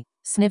than me?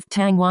 Sniffed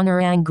Tang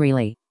Wan'er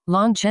angrily.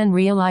 Long Chen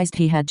realized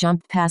he had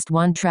jumped past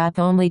one trap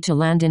only to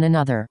land in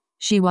another.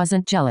 She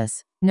wasn't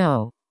jealous.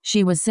 No,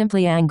 she was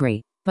simply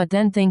angry. But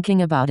then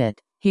thinking about it,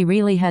 he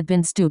really had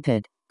been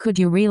stupid. Could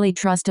you really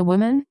trust a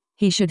woman?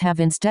 He should have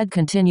instead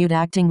continued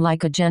acting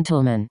like a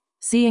gentleman.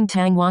 Seeing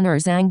Tang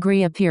Wan'er's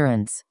angry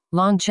appearance,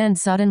 Long Chen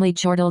suddenly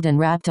chortled and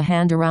wrapped a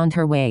hand around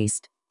her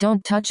waist.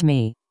 Don't touch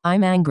me,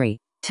 I'm angry.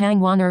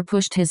 Tang Wan'er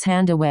pushed his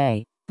hand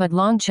away, but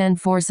Long Chen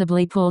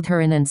forcibly pulled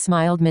her in and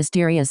smiled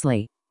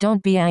mysteriously.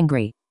 Don't be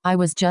angry, I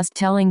was just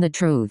telling the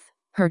truth.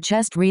 Her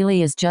chest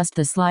really is just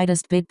the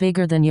slightest bit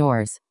bigger than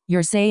yours.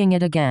 You're saying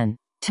it again.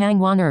 Tang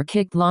Wan'er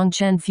kicked Long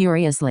Chen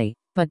furiously,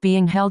 but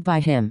being held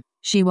by him,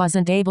 she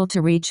wasn't able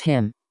to reach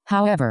him.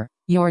 However,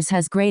 yours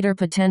has greater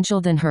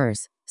potential than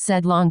hers,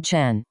 said Long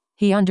Chen.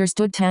 He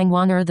understood Tang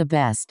Wan'er the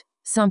best.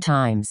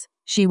 Sometimes,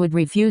 she would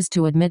refuse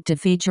to admit to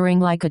featuring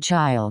like a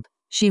child.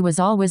 She was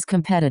always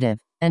competitive,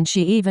 and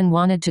she even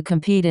wanted to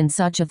compete in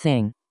such a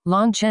thing.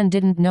 Long Chen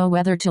didn't know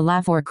whether to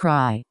laugh or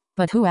cry,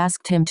 but who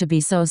asked him to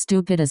be so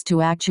stupid as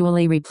to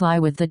actually reply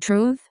with the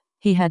truth?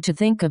 He had to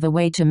think of a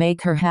way to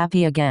make her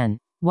happy again.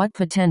 What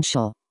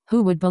potential?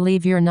 Who would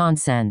believe your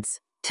nonsense?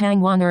 Tang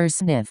Wan'er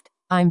sniffed.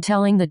 I'm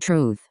telling the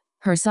truth.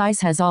 Her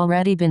size has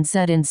already been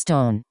set in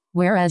stone,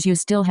 whereas you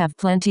still have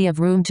plenty of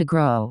room to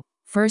grow.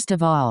 First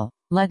of all,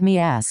 let me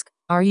ask,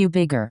 are you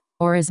bigger,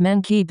 or is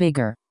Menqi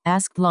bigger?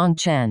 Asked Long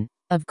Chen.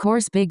 Of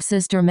course big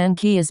sister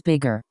Menqi is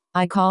bigger.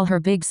 I call her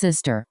big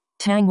sister.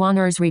 Tang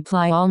Wan'er's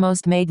reply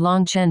almost made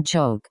Long Chen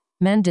choke.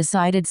 Men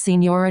decided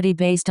seniority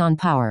based on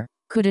power.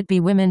 Could it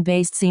be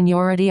women-based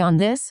seniority on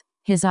this?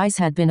 His eyes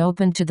had been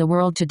opened to the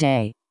world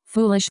today.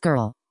 Foolish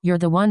girl, you're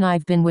the one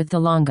I've been with the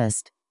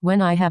longest. When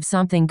I have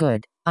something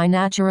good, I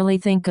naturally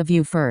think of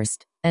you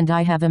first, and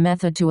I have a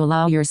method to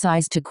allow your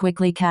size to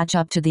quickly catch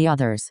up to the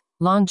others.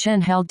 Long Chen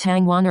held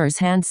Tang Wan'er's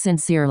hand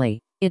sincerely.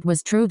 It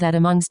was true that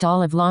amongst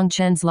all of Long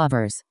Chen's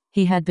lovers,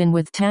 he had been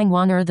with Tang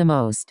Wan'er the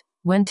most.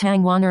 When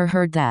Tang Wan'er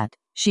heard that,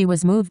 she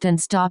was moved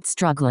and stopped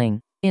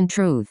struggling. In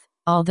truth,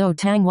 although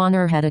Tang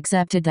Wan'er had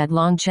accepted that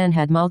Long Chen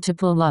had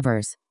multiple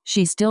lovers,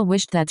 she still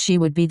wished that she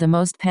would be the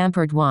most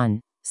pampered one.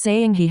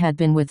 Saying he had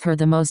been with her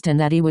the most and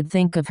that he would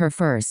think of her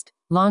first,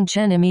 Long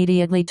Chen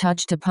immediately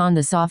touched upon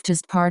the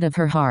softest part of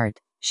her heart.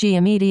 She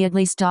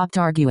immediately stopped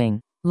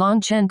arguing.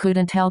 Long Chen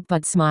couldn't help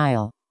but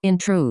smile. In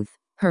truth,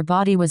 her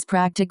body was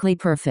practically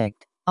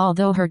perfect.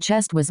 Although her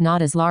chest was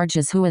not as large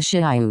as Hua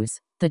Xiao's,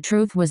 the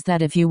truth was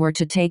that if you were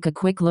to take a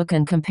quick look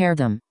and compare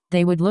them,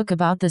 they would look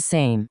about the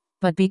same.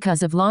 But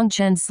because of Long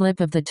Chen's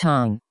slip of the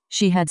tongue,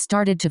 she had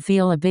started to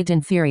feel a bit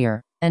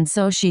inferior, and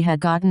so she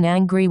had gotten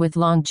angry with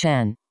Long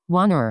Chen.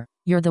 Wan'er,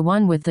 you're the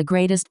one with the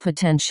greatest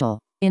potential.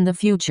 In the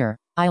future,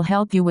 I'll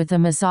help you with a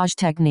massage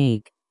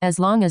technique. As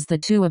long as the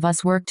two of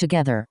us work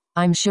together,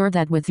 I'm sure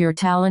that with your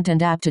talent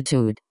and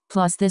aptitude,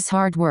 plus this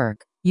hard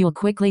work, you'll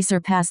quickly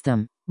surpass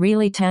them.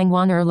 Really? Tang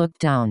Wan'er looked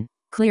down,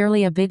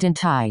 clearly a bit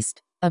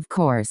enticed. Of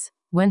course,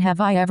 when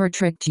have I ever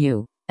tricked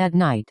you? At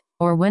night,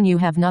 or when you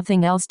have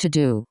nothing else to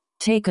do.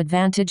 Take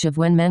advantage of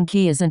when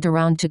Menqi isn't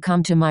around to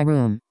come to my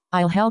room.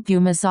 I'll help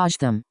you massage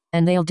them,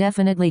 and they'll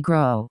definitely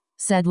grow,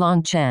 said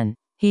Long Chen.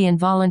 He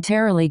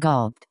involuntarily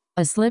gulped.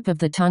 A slip of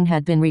the tongue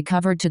had been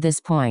recovered to this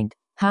point.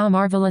 How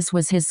marvelous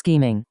was his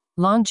scheming.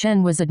 Long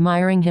Chen was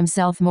admiring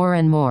himself more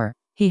and more.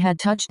 He had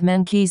touched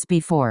Menqi's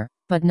before,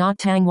 but not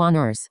Tang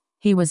Wan'er's.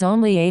 He was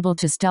only able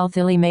to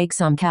stealthily make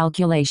some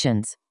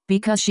calculations,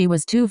 because she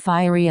was too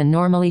fiery and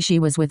normally she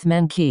was with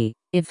Menqi.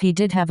 If he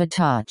did have a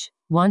touch,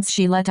 once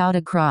she let out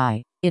a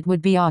cry, it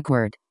would be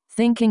awkward.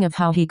 Thinking of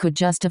how he could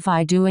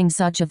justify doing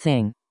such a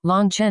thing,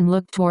 Long Chen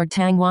looked toward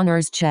Tang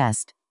Wan'er's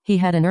chest. He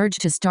had an urge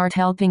to start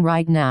helping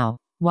right now.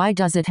 Why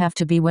does it have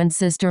to be when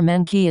Sister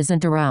Menqi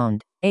isn't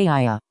around?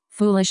 Aiya,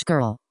 foolish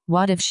girl.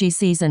 What if she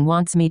sees and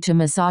wants me to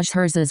massage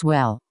hers as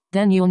well?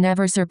 Then you'll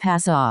never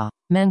surpass.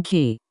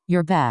 Menqi,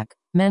 you're back.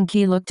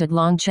 Menqi looked at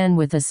Long Chen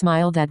with a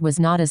smile that was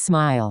not a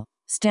smile.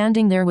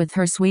 Standing there with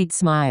her sweet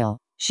smile,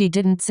 she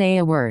didn't say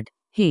a word.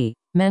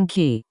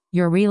 Menqi,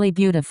 you're really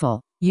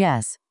beautiful.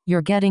 Yes,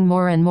 you're getting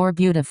more and more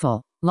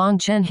beautiful. Long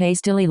Chen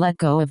hastily let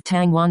go of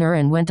Tang Wan'er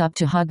and went up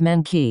to hug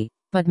Menqi,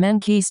 but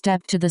Menqi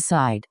stepped to the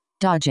side,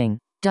 dodging.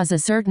 Does a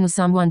certain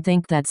someone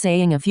think that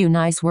saying a few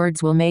nice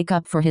words will make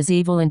up for his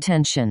evil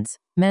intentions?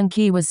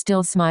 Menqi was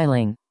still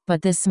smiling,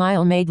 but this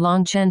smile made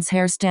Long Chen's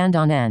hair stand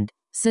on end.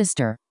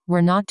 Sister,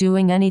 we're not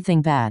doing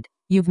anything bad.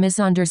 You've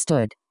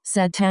misunderstood,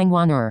 said Tang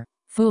Wan'er.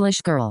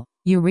 Foolish girl,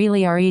 you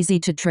really are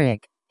easy to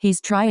trick. He's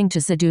trying to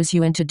seduce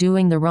you into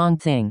doing the wrong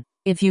thing.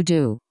 If you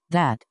do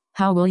that,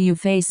 how will you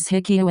face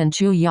Hikyu and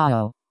Chu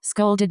Yao?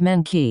 Scolded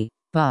Menqi.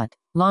 But,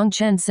 Long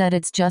Chen said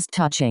it's just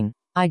touching.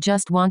 I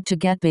just want to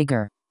get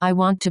bigger. I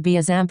want to be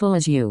as ample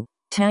as you.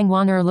 Tang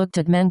Wan'er looked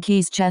at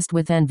Menqi's chest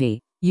with envy.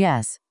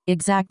 Yes,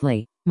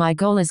 exactly. My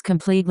goal is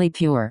completely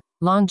pure.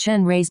 Long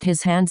Chen raised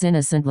his hands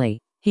innocently.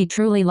 He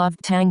truly loved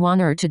Tang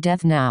Wan'er to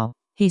death now.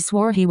 He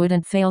swore he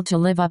wouldn't fail to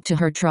live up to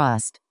her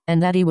trust,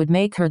 and that he would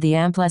make her the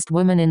amplest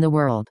woman in the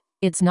world.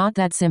 It's not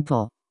that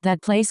simple.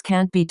 That place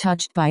can't be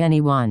touched by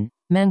anyone.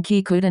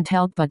 Menqi couldn't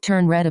help but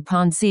turn red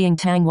upon seeing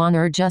Tang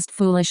Wan'er just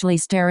foolishly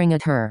staring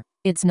at her.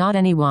 It's not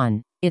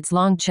anyone. It's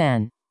Long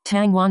Chen.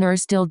 Tang Wan'er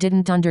still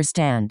didn't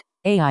understand.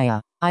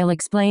 Aiya, I'll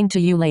explain to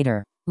you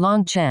later.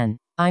 Long Chen,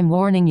 I'm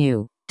warning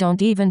you.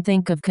 Don't even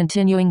think of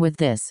continuing with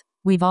this.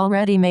 We've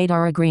already made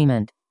our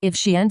agreement. If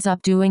she ends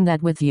up doing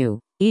that with you,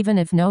 even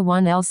if no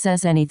one else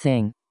says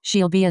anything,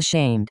 she'll be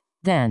ashamed.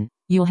 Then,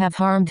 you'll have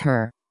harmed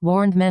her,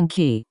 warned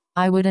Menqi.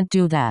 I wouldn't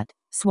do that,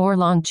 swore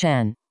Long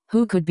Chen.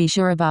 Who could be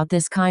sure about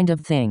this kind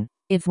of thing?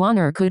 If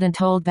Wan'er couldn't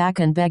hold back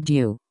and begged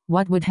you,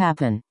 what would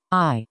happen?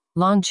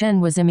 Long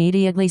Chen was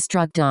immediately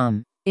struck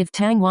dumb. If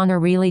Tang Wan'er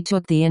really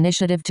took the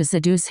initiative to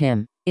seduce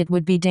him, it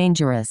would be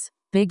dangerous.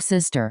 Big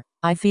sister,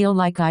 I feel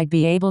like I'd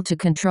be able to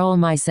control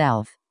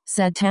myself,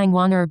 said Tang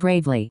Wan'er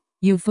bravely.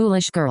 You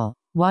foolish girl,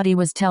 what he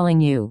was telling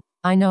you.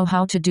 I know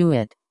how to do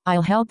it.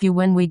 I'll help you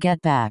when we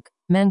get back.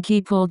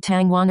 Menqi pulled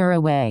Tang Wan'er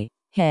away.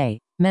 Hey,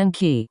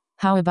 Menqi,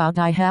 how about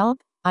I help?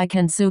 I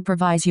can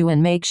supervise you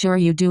and make sure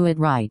you do it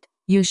right.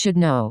 You should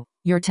know,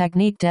 your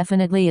technique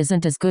definitely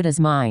isn't as good as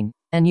mine,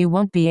 and you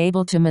won't be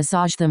able to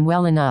massage them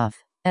well enough.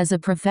 As a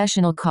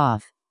professional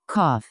cough.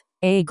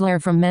 A glare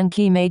from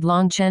Menqi made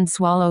Long Chen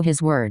swallow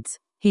his words.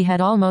 He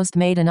had almost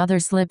made another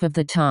slip of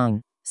the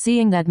tongue.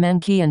 Seeing that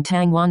Menqi and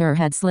Tang Wan'er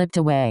had slipped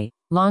away,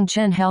 Long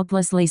Chen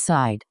helplessly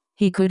sighed.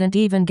 He couldn't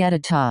even get a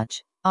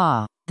touch.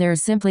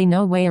 There's simply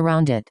no way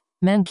around it.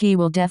 Menqi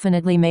will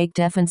definitely make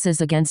defenses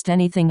against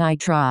anything I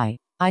try.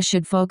 I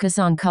should focus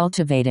on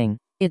cultivating.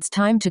 It's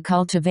time to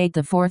cultivate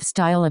the fourth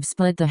style of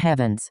Split the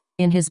Heavens.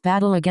 In his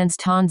battle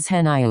against Hans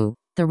Henyu,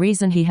 the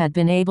reason he had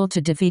been able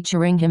to defeat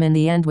Sharingham in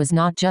the end was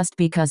not just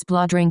because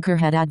Bloodrinker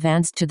had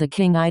advanced to the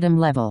king item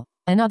level.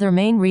 Another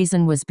main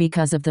reason was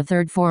because of the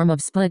third form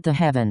of Split the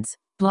Heavens.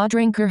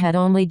 Bloodrinker had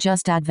only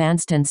just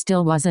advanced and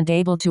still wasn't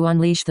able to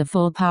unleash the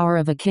full power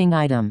of a king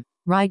item.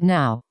 Right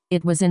now,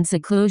 it was in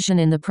seclusion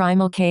in the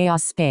primal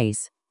chaos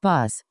space.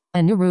 Buzz.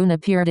 A new rune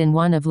appeared in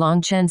one of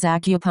Long Chen's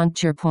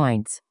acupuncture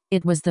points.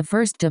 It was the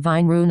first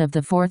divine rune of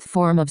the fourth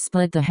form of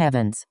Split the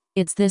Heavens.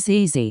 It's this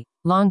easy.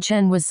 Long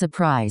Chen was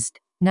surprised.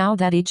 Now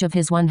that each of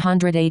his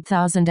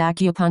 108,000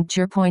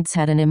 acupuncture points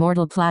had an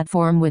immortal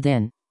platform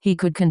within, he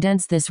could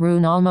condense this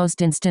rune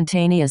almost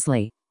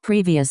instantaneously.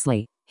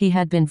 Previously, he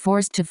had been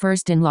forced to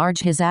first enlarge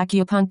his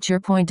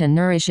acupuncture point and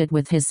nourish it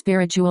with his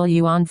spiritual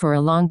yuan for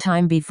a long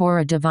time before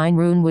a divine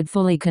rune would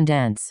fully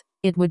condense.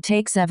 It would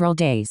take several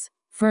days.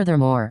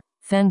 Furthermore,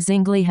 Feng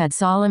Xingli had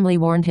solemnly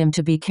warned him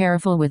to be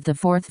careful with the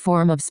fourth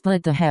form of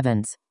Split the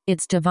Heavens.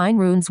 Its divine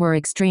runes were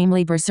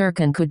extremely berserk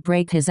and could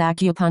break his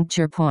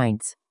acupuncture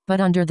points. But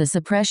under the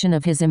suppression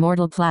of his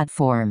immortal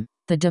platform,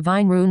 the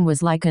divine rune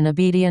was like an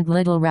obedient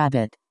little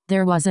rabbit.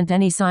 There wasn't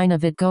any sign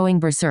of it going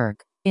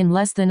berserk. In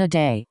less than a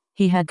day,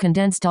 he had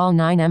condensed all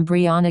 9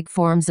 embryonic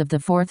forms of the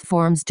fourth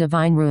form's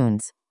divine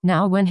runes.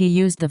 Now when he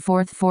used the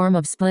fourth form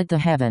of Split the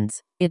Heavens,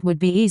 it would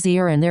be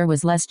easier and there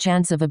was less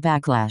chance of a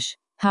backlash.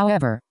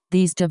 However,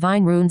 these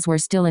divine runes were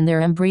still in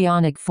their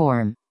embryonic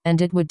form,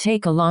 and it would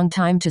take a long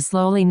time to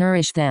slowly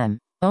nourish them.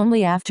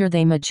 Only after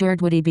they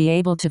matured would he be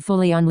able to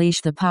fully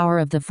unleash the power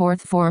of the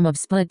fourth form of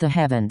Split the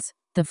Heavens.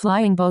 The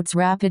flying boats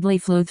rapidly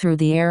flew through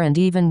the air and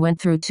even went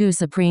through 2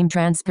 supreme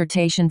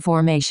transportation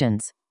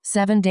formations.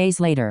 7 days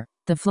later,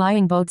 the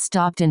flying boat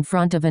stopped in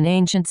front of an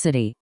ancient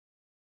city.